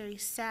military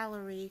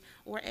salary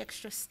or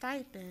extra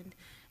stipend.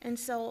 And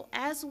so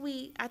I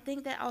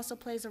think that also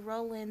plays a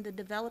role in the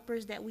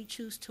developers that we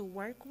choose to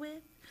work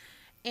with.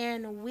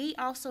 And we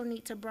also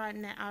need to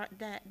broaden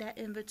that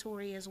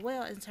inventory as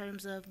well in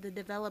terms of the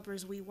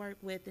developers we work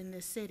with in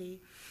this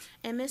city.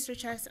 And Mr.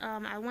 Chess,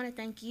 I want to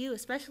thank you,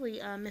 especially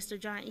Mr.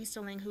 John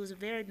Easterling, who's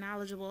very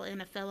knowledgeable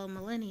and a fellow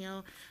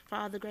millennial, for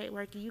all the great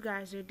work you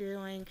guys are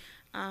doing.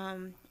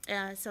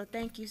 So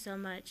thank you so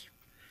much.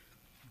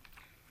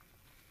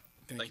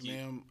 Thank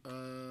you,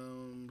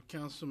 ma'am.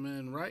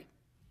 Councilman Wright?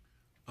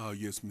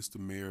 Yes, Mr.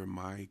 Mayor,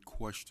 my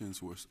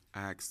questions was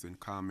asked and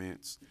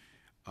comments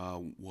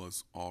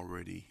was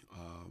already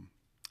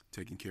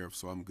taken care of,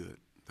 so I'm good.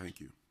 Thank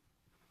you.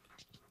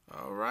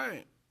 All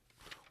right.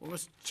 Well,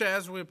 Mr.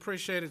 Chaz, we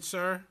appreciate it,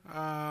 sir.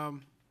 I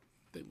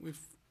think we've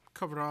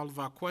covered all of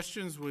our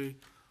questions. We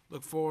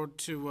look forward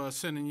to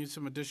sending you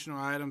some additional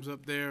items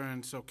up there.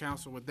 And so,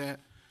 council, with that,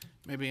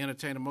 maybe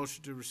entertain a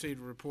motion to receive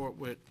the report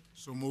with.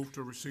 So move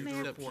to receive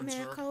the report,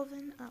 Mayor sir.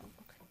 Colvin? Oh,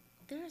 okay.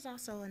 There's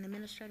also an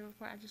administrative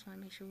report. I just want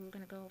to make sure we were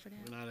going to go over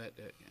that. We're not at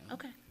that yet.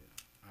 Okay.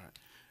 All right.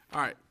 All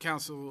right,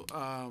 council,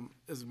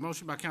 is a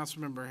motion by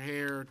Councilmember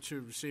Hare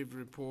to receive the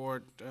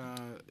report.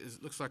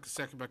 It looks like a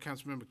second by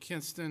Councilmember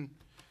Kinston.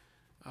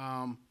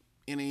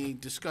 Any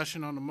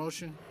discussion on the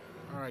motion?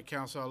 All right,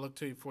 council, I'll look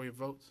to you for your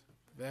votes.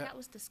 That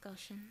was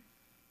discussion.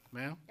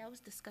 Ma'am? That was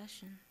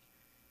discussion.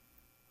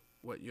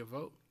 What, your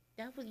vote?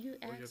 That was, you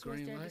Or your asked, was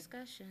green there light?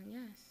 discussion?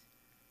 Yes.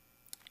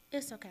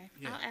 It's okay.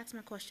 Yeah. I'll ask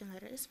my question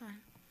later. It's fine.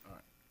 All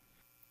right.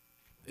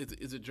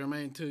 Is it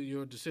germane to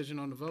your decision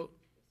on the vote?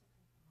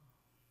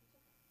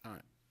 All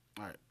right.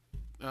 All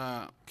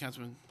right.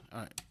 Councilman, all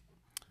right.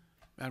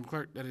 Madam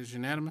Clerk, that is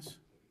unanimous.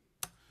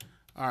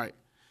 All right.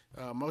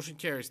 Motion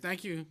carries.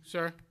 Thank you,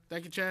 sir.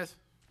 Thank you, Chaz.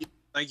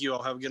 Thank you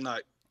all. Have a good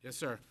night. Yes,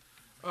 sir.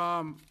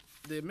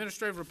 The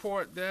administrative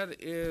report,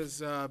 that is,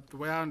 the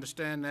way I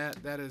understand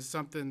that, that is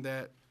something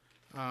that,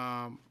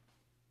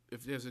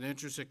 if there's an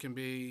interest, it can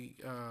be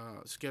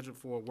scheduled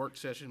for a work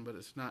session, but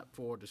it's not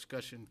for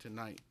discussion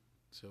tonight.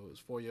 So it's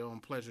for your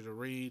own pleasure to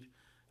read.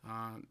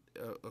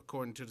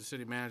 According to the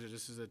city manager,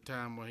 this is a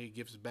time where he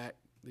gives back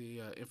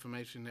the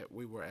information that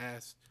we were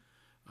asked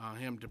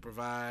him to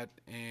provide,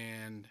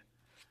 and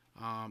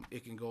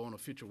it can go on a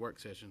future work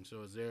session.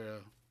 So is there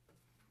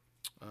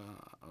a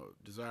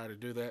desire to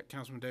do that?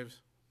 Councilman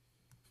Davis?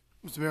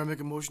 Mr. Mayor, I make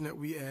a motion that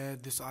we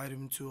add this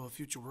item to a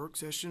future work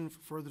session for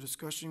further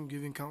discussion,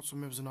 giving council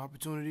members an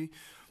opportunity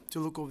to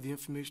look over the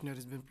information that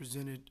has been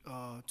presented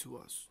to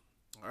us.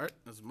 All right,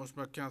 there's a motion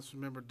by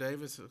Councilmember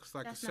Davis. It looks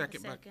like That's a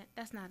second by.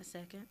 That's not a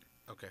second.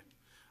 Okay.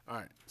 All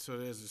right. So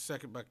there's a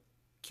second by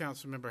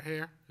Councilmember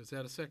Hare. Is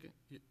that a second?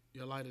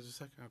 Your light is a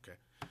second? Okay.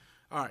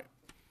 All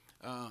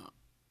right.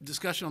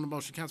 Discussion on the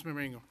motion.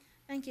 Councilmember Ingram.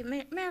 Thank you.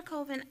 Mayor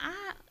Colvin,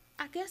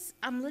 I guess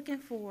I'm looking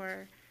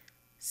for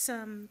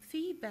some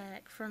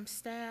feedback from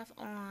staff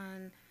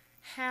on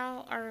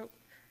how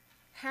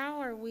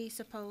are we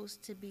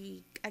supposed to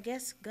be, I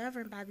guess,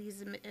 governed by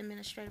these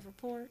administrative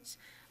reports.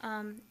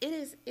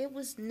 It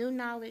was new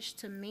knowledge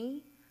to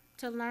me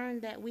to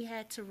learn that we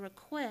had to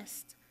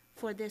request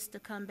for this to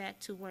come back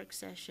to work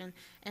session,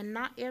 and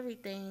not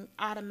everything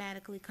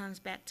automatically comes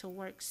back to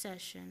work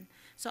session.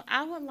 So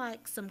I would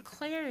like some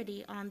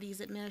clarity on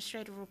these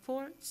administrative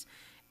reports,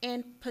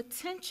 and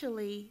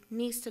potentially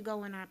needs to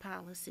go in our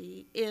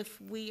policy if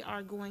we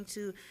are going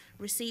to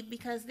receive,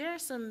 because there are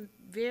some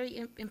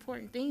very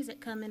important things that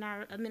come in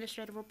our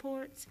administrative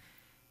reports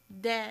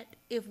that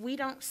if we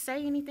don't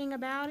say anything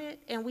about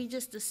it and we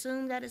just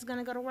assume that it's going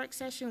to go to work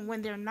session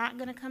when they're not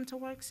going to come to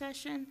work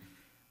session,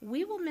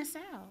 we will miss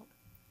out.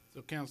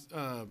 So,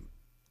 Council,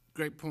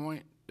 great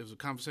point. There was a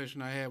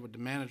conversation I had with the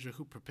manager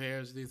who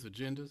prepares these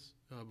agendas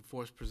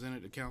before it's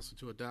presented to council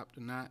to adopt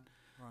or not.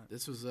 Right.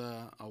 This was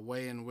a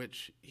way in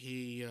which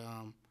he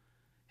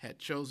had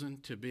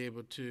chosen to be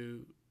able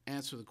to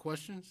answer the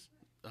questions.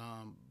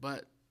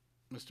 But,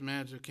 Mr.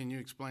 Manager, can you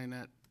explain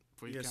that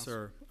for your Yes,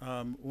 council?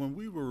 sir. When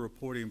we were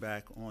reporting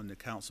back on the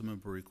council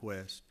member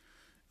request,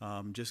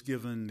 just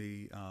given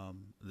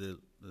the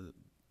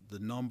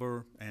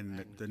number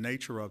and the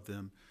nature of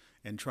them,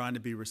 and trying to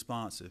be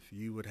responsive,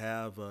 you would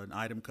have an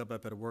item come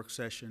up at a work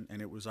session,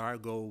 and it was our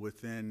goal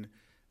within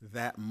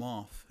that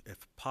month,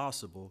 if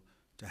possible,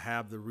 to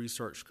have the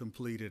research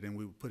completed, and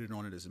we would put it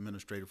on it as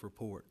administrative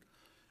report.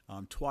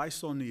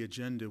 Twice on the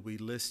agenda, we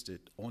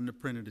listed on the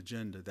printed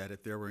agenda that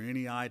if there were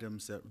any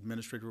items, that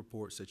administrative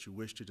reports that you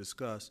wish to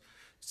discuss,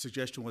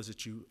 suggestion was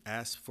that you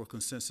ask for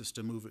consensus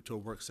to move it to a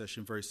work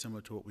session very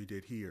similar to what we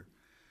did here.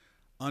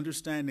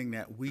 Understanding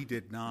that we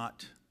did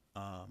not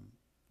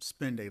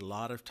spend a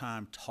lot of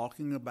time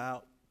talking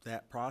about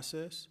that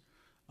process,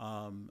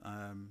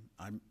 I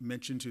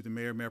mentioned to the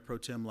Mayor Pro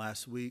Tem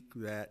last week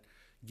that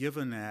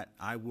given that,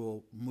 I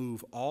will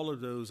move all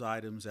of those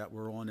items that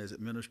were on as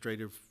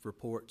administrative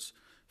reports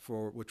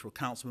for which were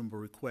council member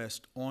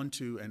requests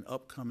onto an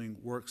upcoming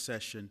work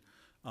session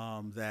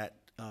that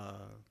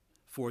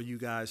for you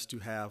guys to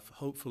have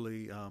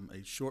hopefully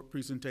a short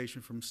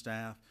presentation from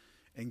staff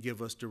and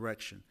give us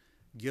direction.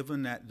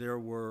 given that there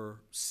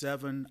were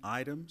 7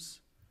 items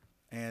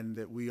and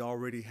that we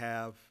already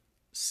have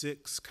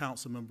 6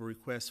 council member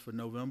requests for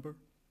November,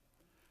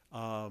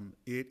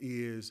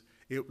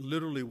 it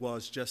literally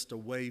was just a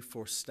way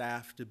for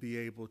staff to be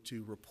able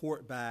to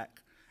report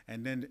back,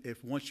 and then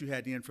once you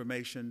had the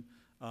information,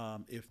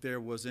 if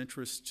there was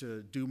interest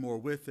to do more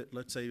with it,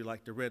 let's say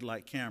like the red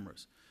light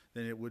cameras,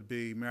 then it would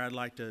be, Mayor, I'd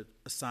like to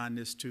assign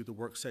this to the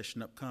work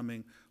session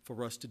upcoming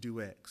for us to do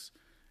X.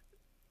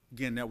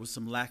 Again, there was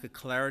some lack of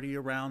clarity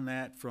around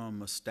that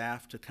from a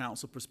staff to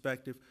council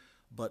perspective,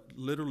 but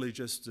literally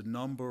just the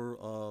number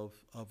of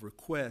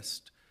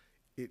requests,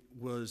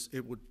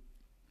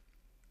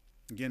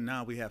 again,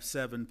 now we have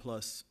 7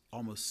 plus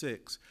almost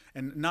 6.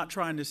 And not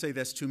trying to say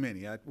that's too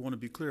many. I want to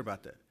be clear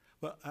about that.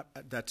 But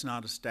that's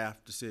not a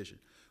staff decision.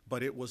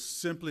 But it was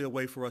simply a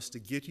way for us to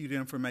get you the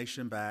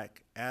information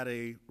back at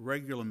a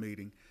regular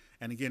meeting.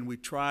 And again, we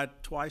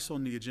tried twice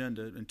on the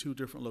agenda in 2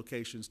 different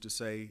locations to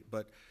say,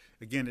 but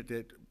again,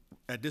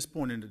 at this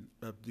point in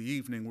the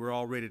evening, we're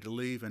all ready to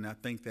leave, and I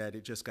think that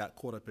it just got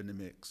caught up in the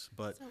mix.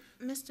 But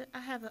So, I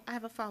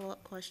have a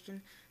follow-up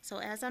question. So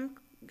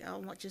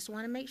just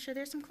want to make sure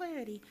there's some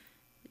clarity.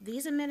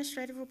 These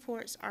administrative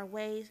reports are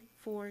ways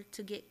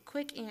to get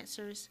quick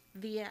answers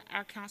via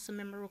our council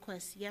member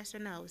requests. Yes or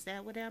no? Is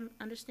that what I'm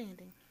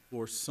understanding?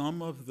 For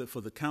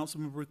the council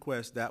member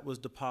request, that was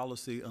the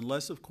policy,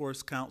 unless of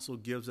course council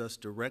gives us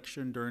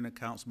direction during a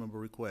council member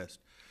request,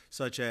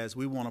 such as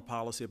we want a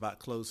policy about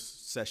closed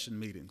session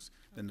meetings.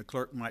 Then the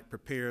clerk might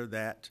prepare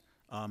that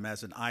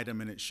as an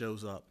item and it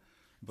shows up.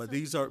 But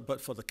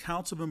but for the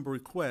council member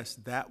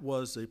request, that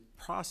was a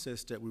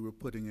process that we were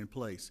putting in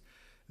place.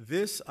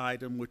 This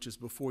item, which is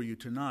before you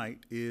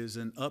tonight, is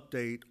an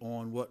update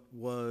on what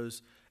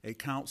was a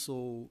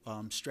council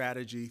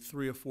strategy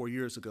 3 or 4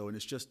 years ago, and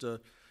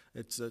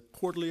it's a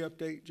quarterly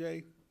update,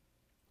 Jay?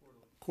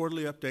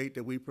 Quarterly update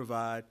that we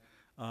provide,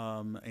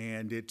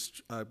 and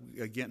it's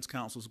against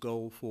council's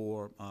goal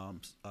for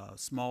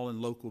small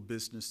and local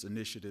business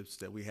initiatives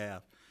that we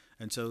have.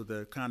 And so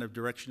the kind of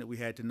direction that we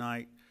had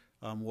tonight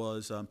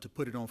was to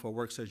put it on for a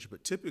work session,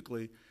 but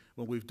typically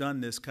when we've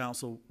done this,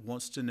 council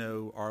wants to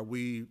know, are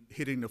we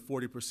hitting the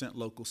 40%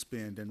 local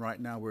spend? And right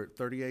now we're at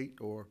 38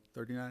 or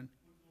 39?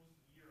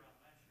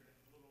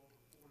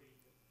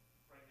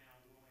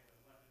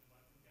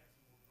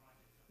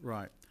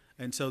 Right.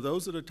 And so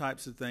those are the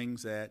types of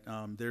things that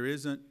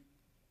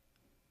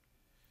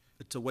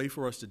it's a way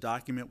for us to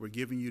document. We're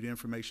giving you the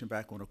information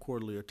back on a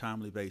quarterly or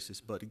timely basis.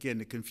 But again,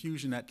 the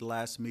confusion at the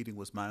last meeting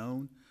was my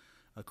own,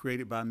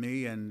 created by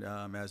me, and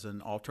as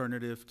an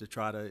alternative to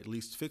try to at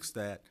least fix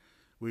that,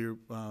 we're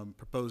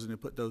proposing to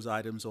put those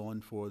items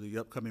on for the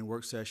upcoming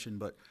work session,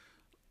 but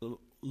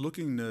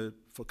looking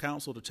for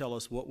council to tell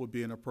us what would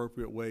be an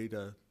appropriate way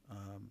to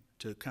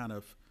kind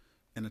of,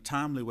 in a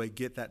timely way,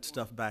 get that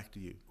stuff back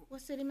to you. Well,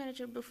 City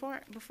Manager,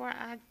 before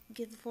I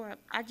give the floor up,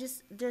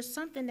 there's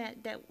something that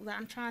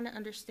I'm trying to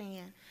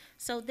understand.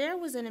 So there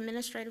was an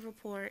administrative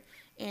report,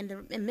 and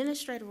the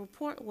administrative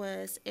report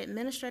was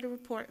administrative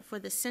report for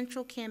the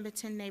Central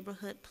Camberton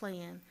Neighborhood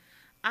Plan.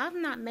 I've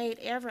not made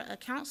ever a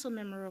council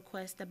member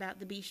request about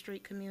the B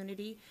Street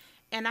community,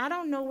 and I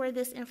don't know where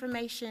this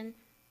information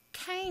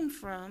came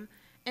from.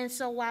 And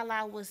so while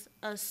I was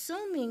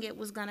assuming it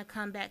was going to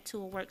come back to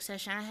a work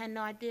session, I had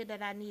no idea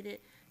that I needed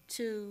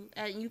to,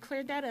 you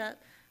cleared that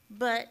up,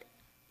 but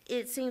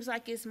it seems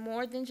like it's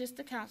more than just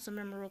the council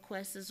member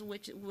requests,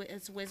 which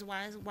is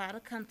why to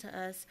come to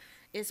us.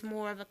 It's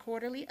more of a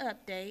quarterly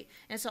update.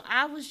 And so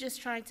I was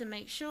just trying to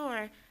make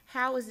sure,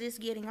 how is this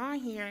getting on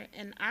here?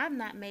 And I've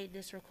not made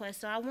this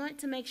request. So I want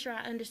to make sure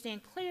I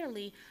understand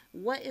clearly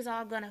what is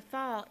all going to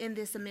fall in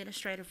this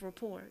administrative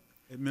report.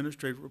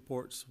 Administrative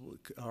reports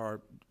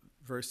are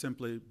very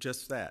simply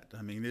just that.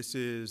 I mean, this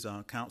is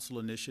a council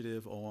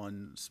initiative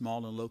on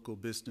small and local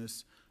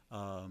business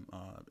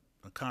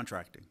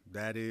contracting.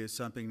 That is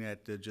something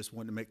that just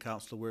want to make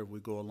council aware of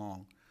we go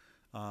along.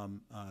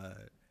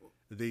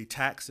 The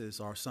taxes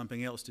are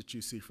something else that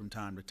you see from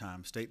time to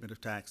time, statement of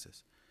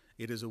taxes.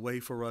 It is a way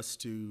for us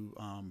to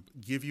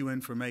give you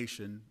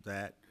information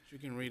that you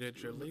can read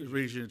at your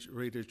leisure.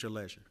 Read at your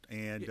leisure.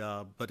 And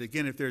but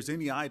again, if there's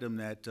any item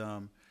that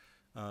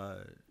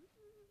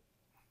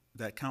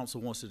that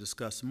council wants to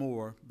discuss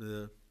more,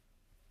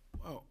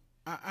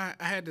 I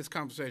had this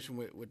conversation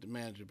with the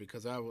manager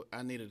because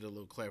I needed a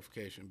little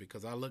clarification,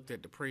 because I looked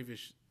at the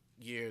previous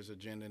year's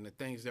agenda, and the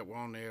things that were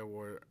on there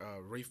were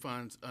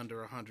refunds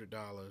under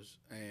 $100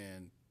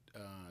 and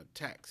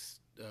taxes.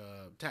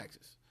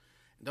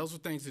 And those were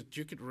things that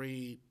you could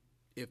read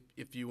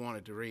if you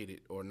wanted to read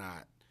it or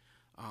not.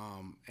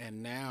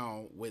 And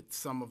now with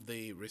some of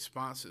the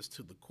responses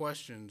to the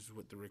questions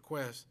with the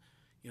request,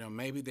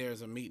 maybe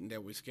there's a meeting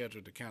that we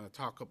scheduled to kind of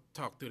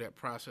talk through that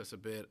process a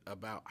bit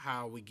about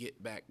how we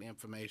get back the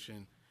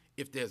information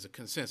if there's a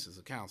consensus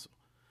of council.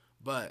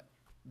 But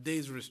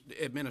these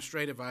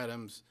administrative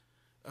items,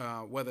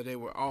 whether they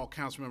were all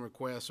councilman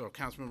requests or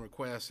councilman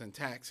requests and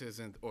taxes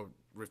or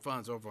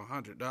refunds over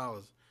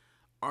 $100,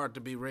 are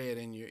to be read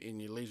in your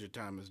leisure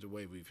time is the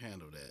way we've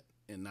handled that,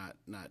 and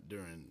not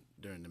during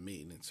the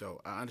meeting. And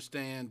so I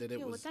understand that it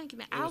Yeah, was. well, thank you,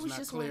 man. it I was was not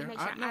just wanting to clear.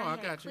 make sure No, I I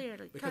had got you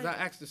clearly because I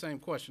cut. asked the same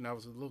question. I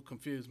was a little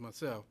confused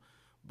myself,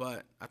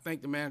 but I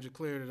think the manager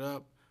cleared it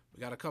up.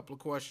 We got a couple of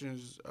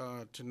questions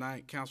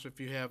tonight, Council. If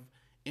you have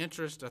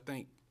interest, I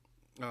think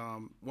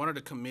one of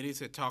the committees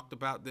had talked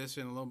about this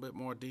in a little bit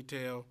more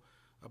detail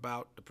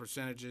about the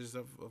percentages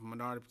of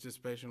minority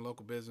participation in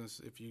local business.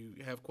 If you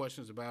have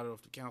questions about it, or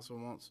if the council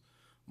wants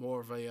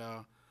more of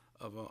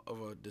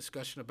a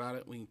discussion about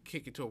it, we can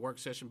kick it to a work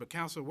session. But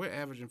council, we're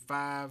averaging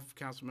 5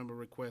 council member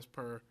requests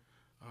per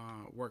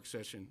work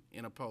session,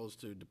 in opposed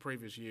to the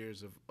previous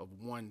years of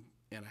 1.5.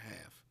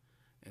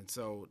 And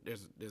so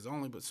there's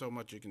only but so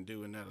much you can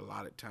do in that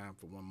allotted time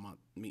for 1 month,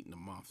 meeting a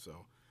month.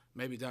 So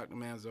maybe Dr.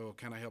 Manzo will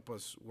kind of help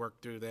us work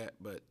through that.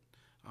 But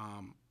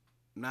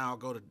now I'll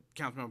go to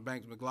Councilmember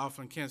Banks,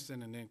 McLaughlin,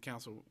 Kinston, and then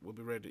council will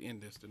be ready to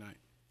end this tonight.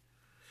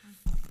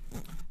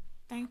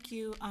 Thank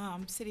you,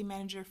 City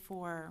Manager,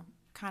 for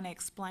kind of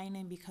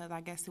explaining, because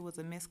I guess it was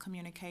a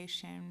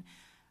miscommunication.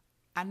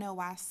 I know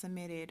I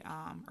submitted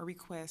a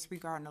request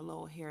regarding the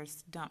Lowell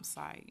Harris dump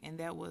site, and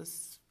that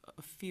was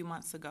a few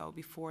months ago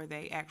before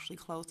they actually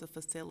closed the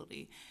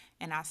facility.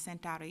 And I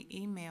sent out an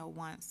email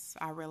once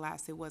I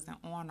realized it wasn't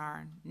on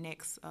our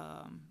next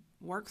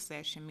work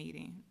session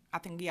meeting. I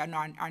think, yeah,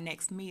 no, our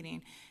next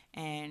meeting.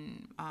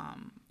 And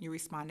you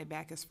responded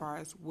back as far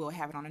as we'll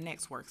have it on the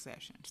next work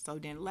session. So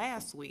then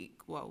last week,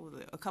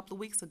 a couple of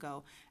weeks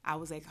ago, I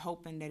was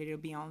hoping that it'll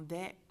be on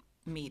that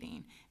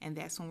meeting. And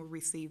that's when we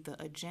received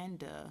the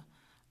agenda,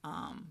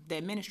 the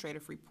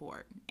administrative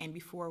report. And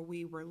before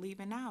we were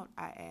leaving out,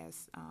 I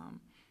asked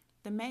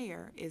the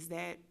mayor, is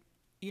that,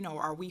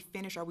 are we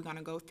finished? Are we going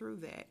to go through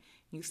that?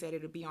 You said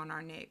it'll be on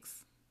our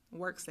next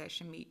work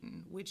session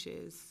meeting, which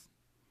if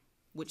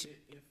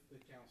the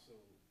council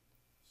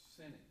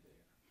sent it there,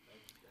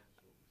 that's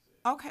what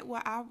we said. okay.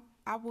 Well,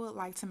 I would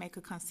like to make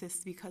a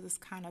consistency, because it's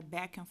kind of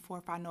back and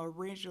forth. I know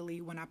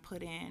originally when I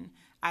put in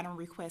item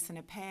requests in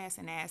the past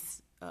and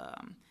asked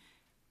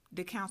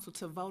the council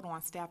to vote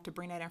on staff to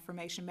bring that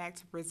information back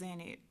to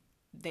present it,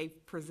 they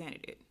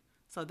presented it.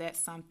 So that's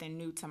something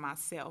new to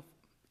myself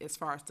as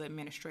far as the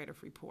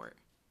administrative report.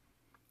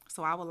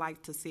 So I would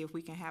like to see if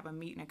we can have a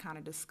meeting and kind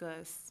of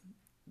discuss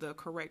the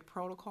correct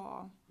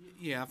protocol.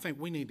 Yeah, I think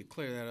we need to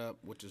clear that up,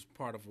 which is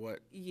part of what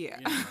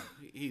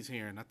he's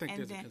hearing. I think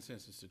there's a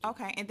consensus to do.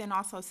 Okay, and then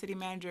also, City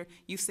Manager,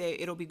 you said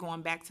it'll be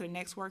going back to the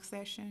next work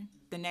session,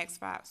 the next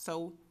 5.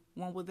 So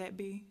when will that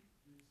be?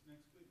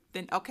 Next week.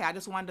 Then, okay, I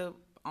just wanted to,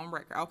 on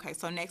record. Okay,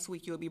 so next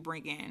week you'll be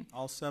bringing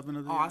all 7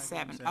 of the all items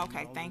 7. and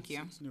Okay, all thank the you.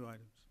 6 new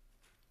items.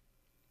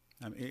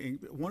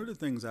 One of the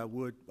things I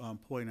would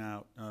point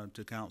out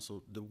to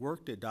council, the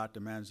work that Dr.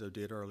 Manzo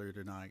did earlier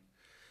tonight,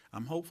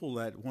 I'm hopeful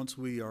that once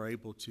we are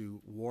able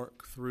to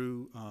work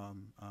through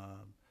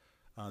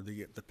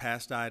the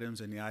past items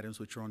and the items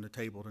which are on the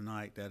table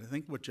tonight, that I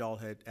think what y'all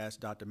had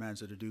asked Dr.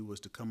 Manzo to do was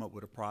to come up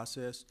with a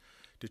process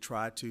to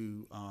try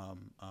to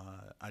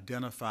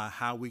identify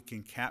how we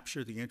can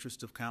capture the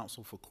interest of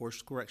council for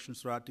course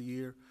corrections throughout the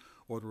year,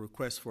 or the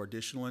request for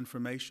additional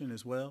information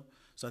as well.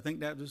 So I think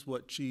that is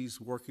what she's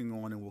working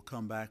on and will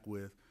come back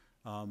with.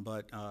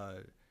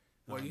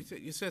 Well,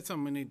 you said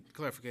something we need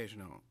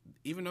clarification on.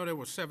 Even though there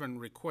were 7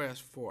 requests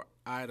for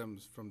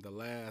items from the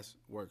last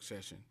work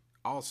session,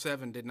 all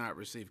 7 did not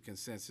receive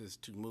consensus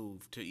to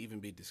move to even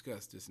be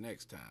discussed this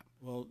next time.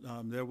 Well,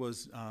 there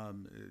was,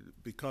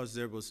 because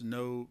there was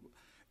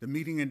the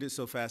meeting ended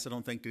so fast, I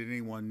don't think that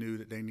anyone knew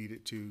that they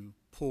needed to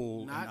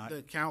pull. Not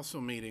the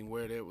council meeting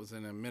where there was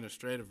an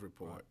administrative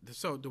report. Right.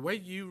 So the way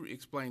you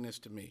explain this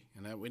to me,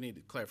 and we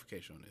need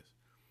clarification on this,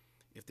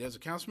 if there's a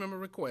council member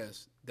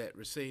request that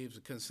receives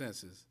a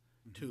consensus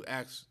to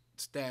ask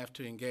staff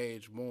to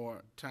engage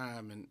more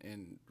time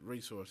and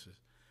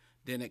resources,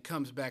 then it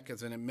comes back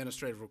as an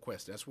administrative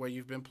request. That's where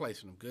you've been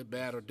placing them, good,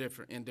 bad, or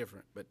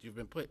indifferent, but you've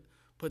been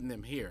putting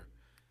them here.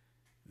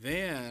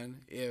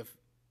 Then if,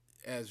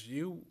 as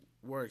you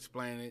were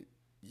explaining it,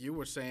 you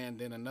were saying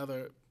then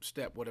another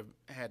step would have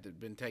had to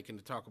been taken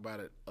to talk about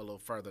it a little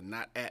further,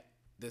 not at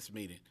this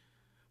meeting.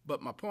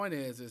 But my point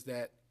is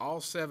that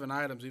all 7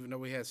 items, even though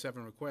we had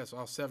 7 requests,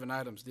 all 7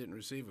 items didn't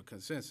receive a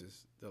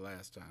consensus the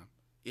last time.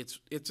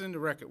 It's in the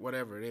record,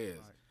 whatever it is.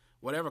 Right.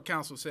 Whatever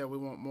council said we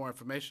want more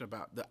information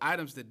about, the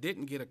items that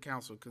didn't get a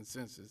council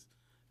consensus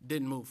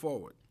didn't move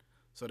forward.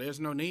 So there's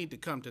no need to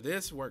come to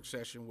this work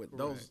session with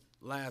those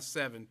last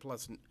 7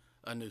 plus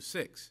a new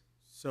 6.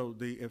 So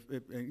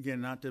again,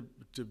 not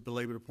to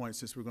belabor the point,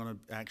 since we're going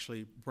to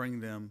actually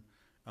bring them,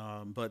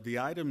 but the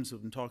items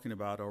I'm talking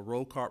about are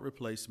roll cart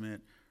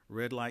replacement,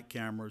 red light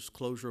cameras,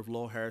 closure of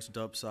Lowell Harris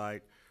dump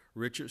site,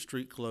 Richard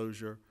Street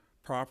closure,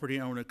 property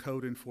owner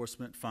code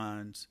enforcement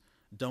fines,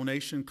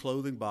 donation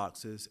clothing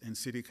boxes, and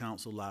city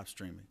council live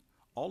streaming.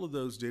 All of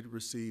those did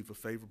receive a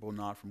favorable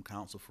nod from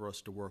council for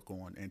us to work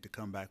on and to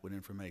come back with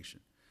information.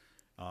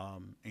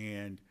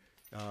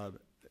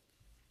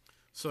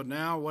 So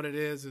now what it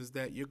is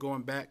that you're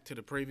going back to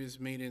the previous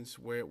meetings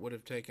where it would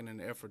have taken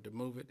an effort to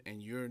move it,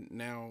 and you're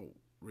now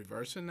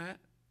reversing that?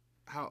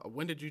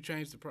 when did you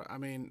change I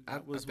mean,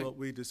 that was what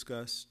we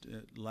discussed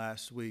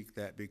last week,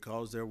 that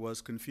because there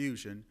was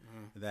confusion,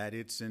 that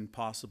it's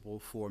impossible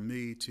for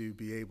me to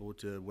be able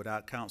to,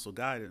 without council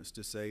guidance,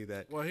 to say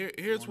that. Well,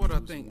 here's what I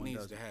think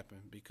needs to happen,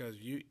 because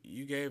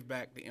you gave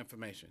back the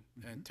information,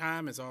 and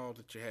time is all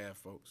that you have,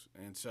 folks.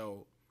 And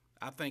so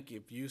I think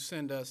if you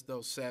send us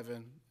those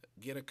 7,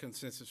 get a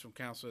consensus from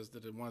council as to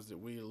the ones that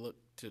we look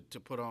to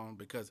put on,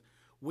 because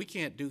we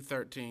can't do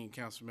 13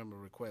 council member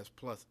requests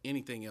plus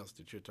anything else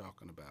that you're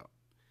talking about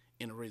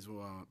in a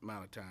reasonable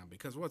amount of time.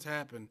 Because what's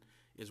happened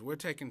is we're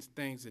taking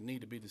things that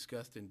need to be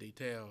discussed in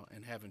detail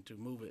and having to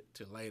move it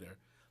to later,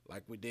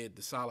 like we did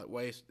the solid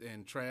waste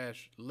and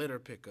trash litter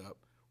pickup,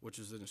 which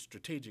is a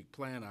strategic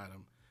plan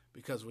item,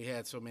 because we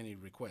had so many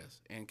requests.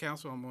 And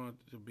council, I'm going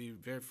to be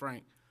very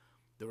frank,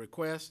 the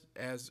request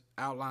as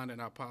outlined in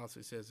our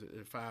policy says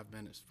that 5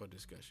 minutes for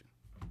discussion,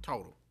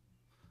 total.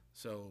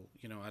 So,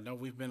 I know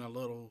we've been a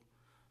little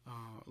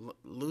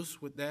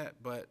loose with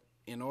that, but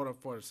in order,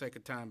 for the sake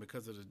of time,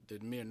 because of the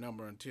mere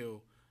number,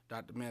 until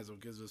Dr. Mansell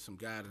gives us some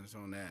guidance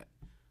on that,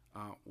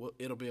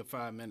 it'll be a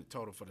 5-minute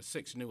total for the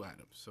 6 new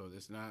items. So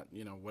it's not,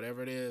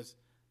 whatever it is,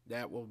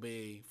 that will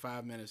be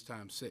 5 minutes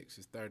times 6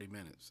 is 30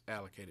 minutes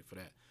allocated for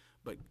that.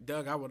 But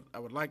Doug, I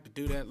would like to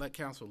do that. Let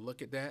council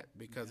look at that,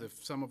 because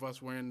if some of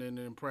us were in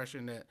the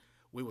impression that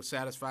we were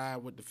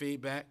satisfied with the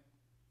feedback,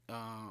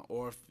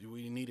 or if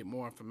we needed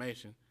more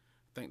information,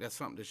 I think that's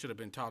something that should have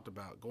been talked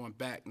about. Going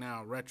back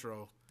now,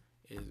 retro,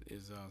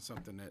 is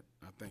something that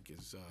I think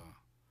is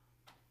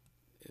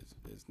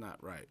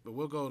not right. But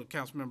we'll go to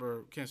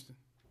Councilmember Kinston.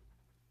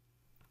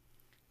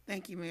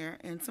 Thank you, Mayor.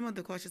 And some of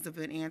the questions have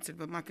been answered,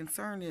 but my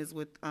concern is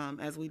with,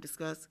 as we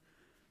discussed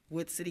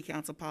with City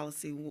Council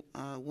Policy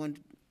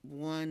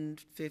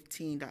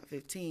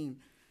 115.15,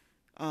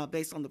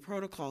 based on the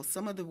protocol,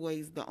 some of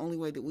the only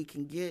way that we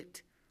can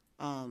get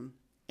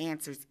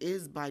answers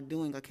is by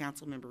doing a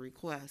council member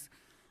request.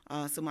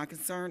 So my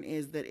concern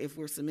is that if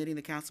we're submitting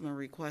the council member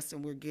request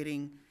and we're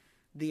getting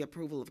the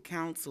approval of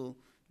council,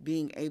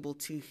 being able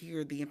to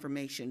hear the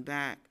information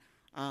back.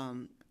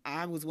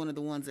 I was one of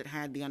the ones that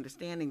had the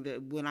understanding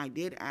that when I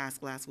did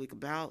ask last week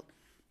about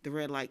the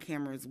red light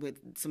cameras with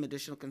some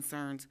additional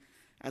concerns,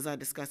 as I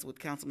discussed with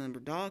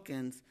Councilmember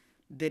Dawkins,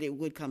 that it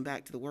would come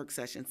back to the work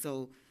session.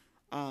 So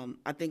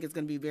I think it's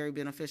going to be very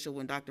beneficial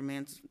when Dr.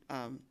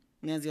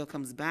 Manziel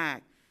comes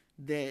back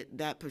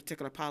that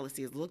particular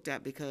policy is looked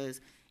at,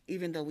 because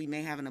even though we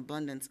may have an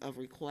abundance of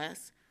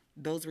requests,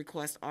 those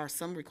requests are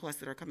some requests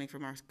that are coming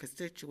from our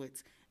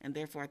constituents, and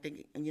therefore I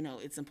think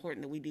it's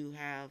important that we do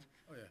have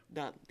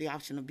the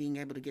option of being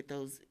able to get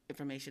those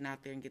information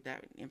out there and get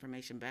that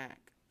information back.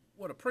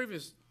 Well,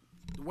 the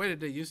way that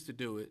they used to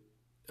do it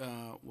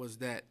was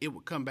that it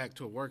would come back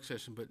to a work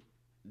session, but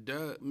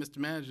Mr.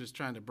 Manager is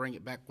trying to bring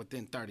it back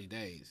within 30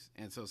 days,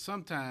 and so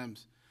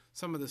sometimes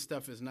some of the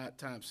stuff is not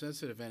time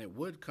sensitive, and it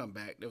would come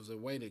back. There was a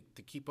way to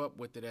keep up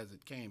with it as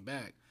it came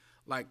back.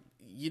 Like,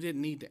 you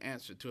didn't need to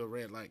answer to a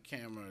red light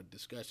camera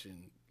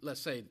discussion.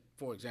 Let's say,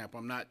 for example,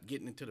 I'm not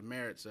getting into the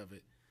merits of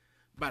it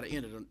by the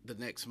end of the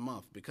next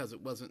month, because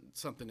it wasn't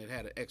something that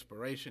had an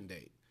expiration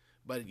date.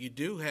 But you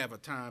do have a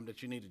time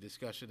that you need to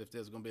discuss it if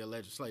there's going to be a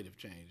legislative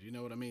change. You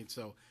know what I mean?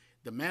 So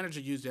the manager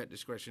used that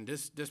discretion.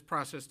 This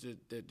process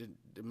that the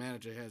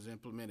manager has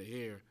implemented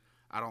here,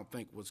 I don't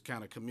think was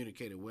kind of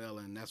communicated well,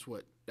 and that's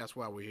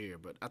why we're here.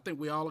 But I think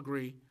we all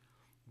agree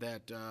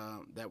that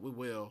we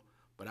will.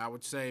 But I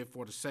would say,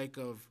 for the sake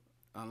of,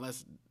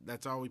 unless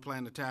that's all we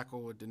plan to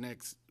tackle with the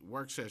next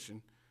work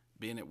session,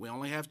 being that we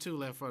only have 2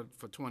 left for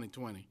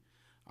 2020,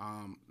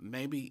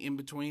 maybe in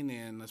between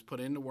then, let's put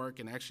in the work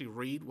and actually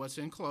read what's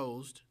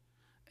enclosed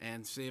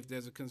and see if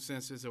there's a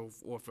consensus or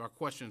if our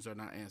questions are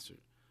not answered.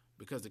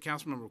 Because the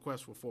councilman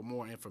requests were for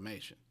more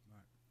information,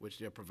 which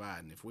they're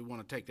providing. If we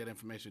want to take that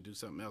information and do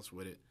something else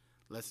with it,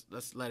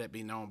 let's let it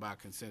be known by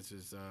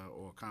consensus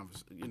or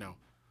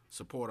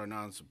support or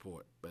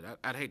non-support. But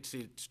I'd hate to see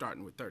it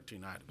starting with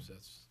 13 items.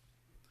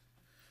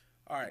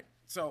 All right.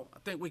 So I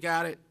think we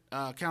got it.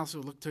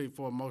 Council, look to you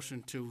for a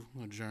motion to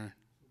adjourn.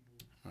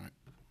 All right.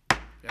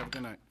 Have a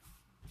good night.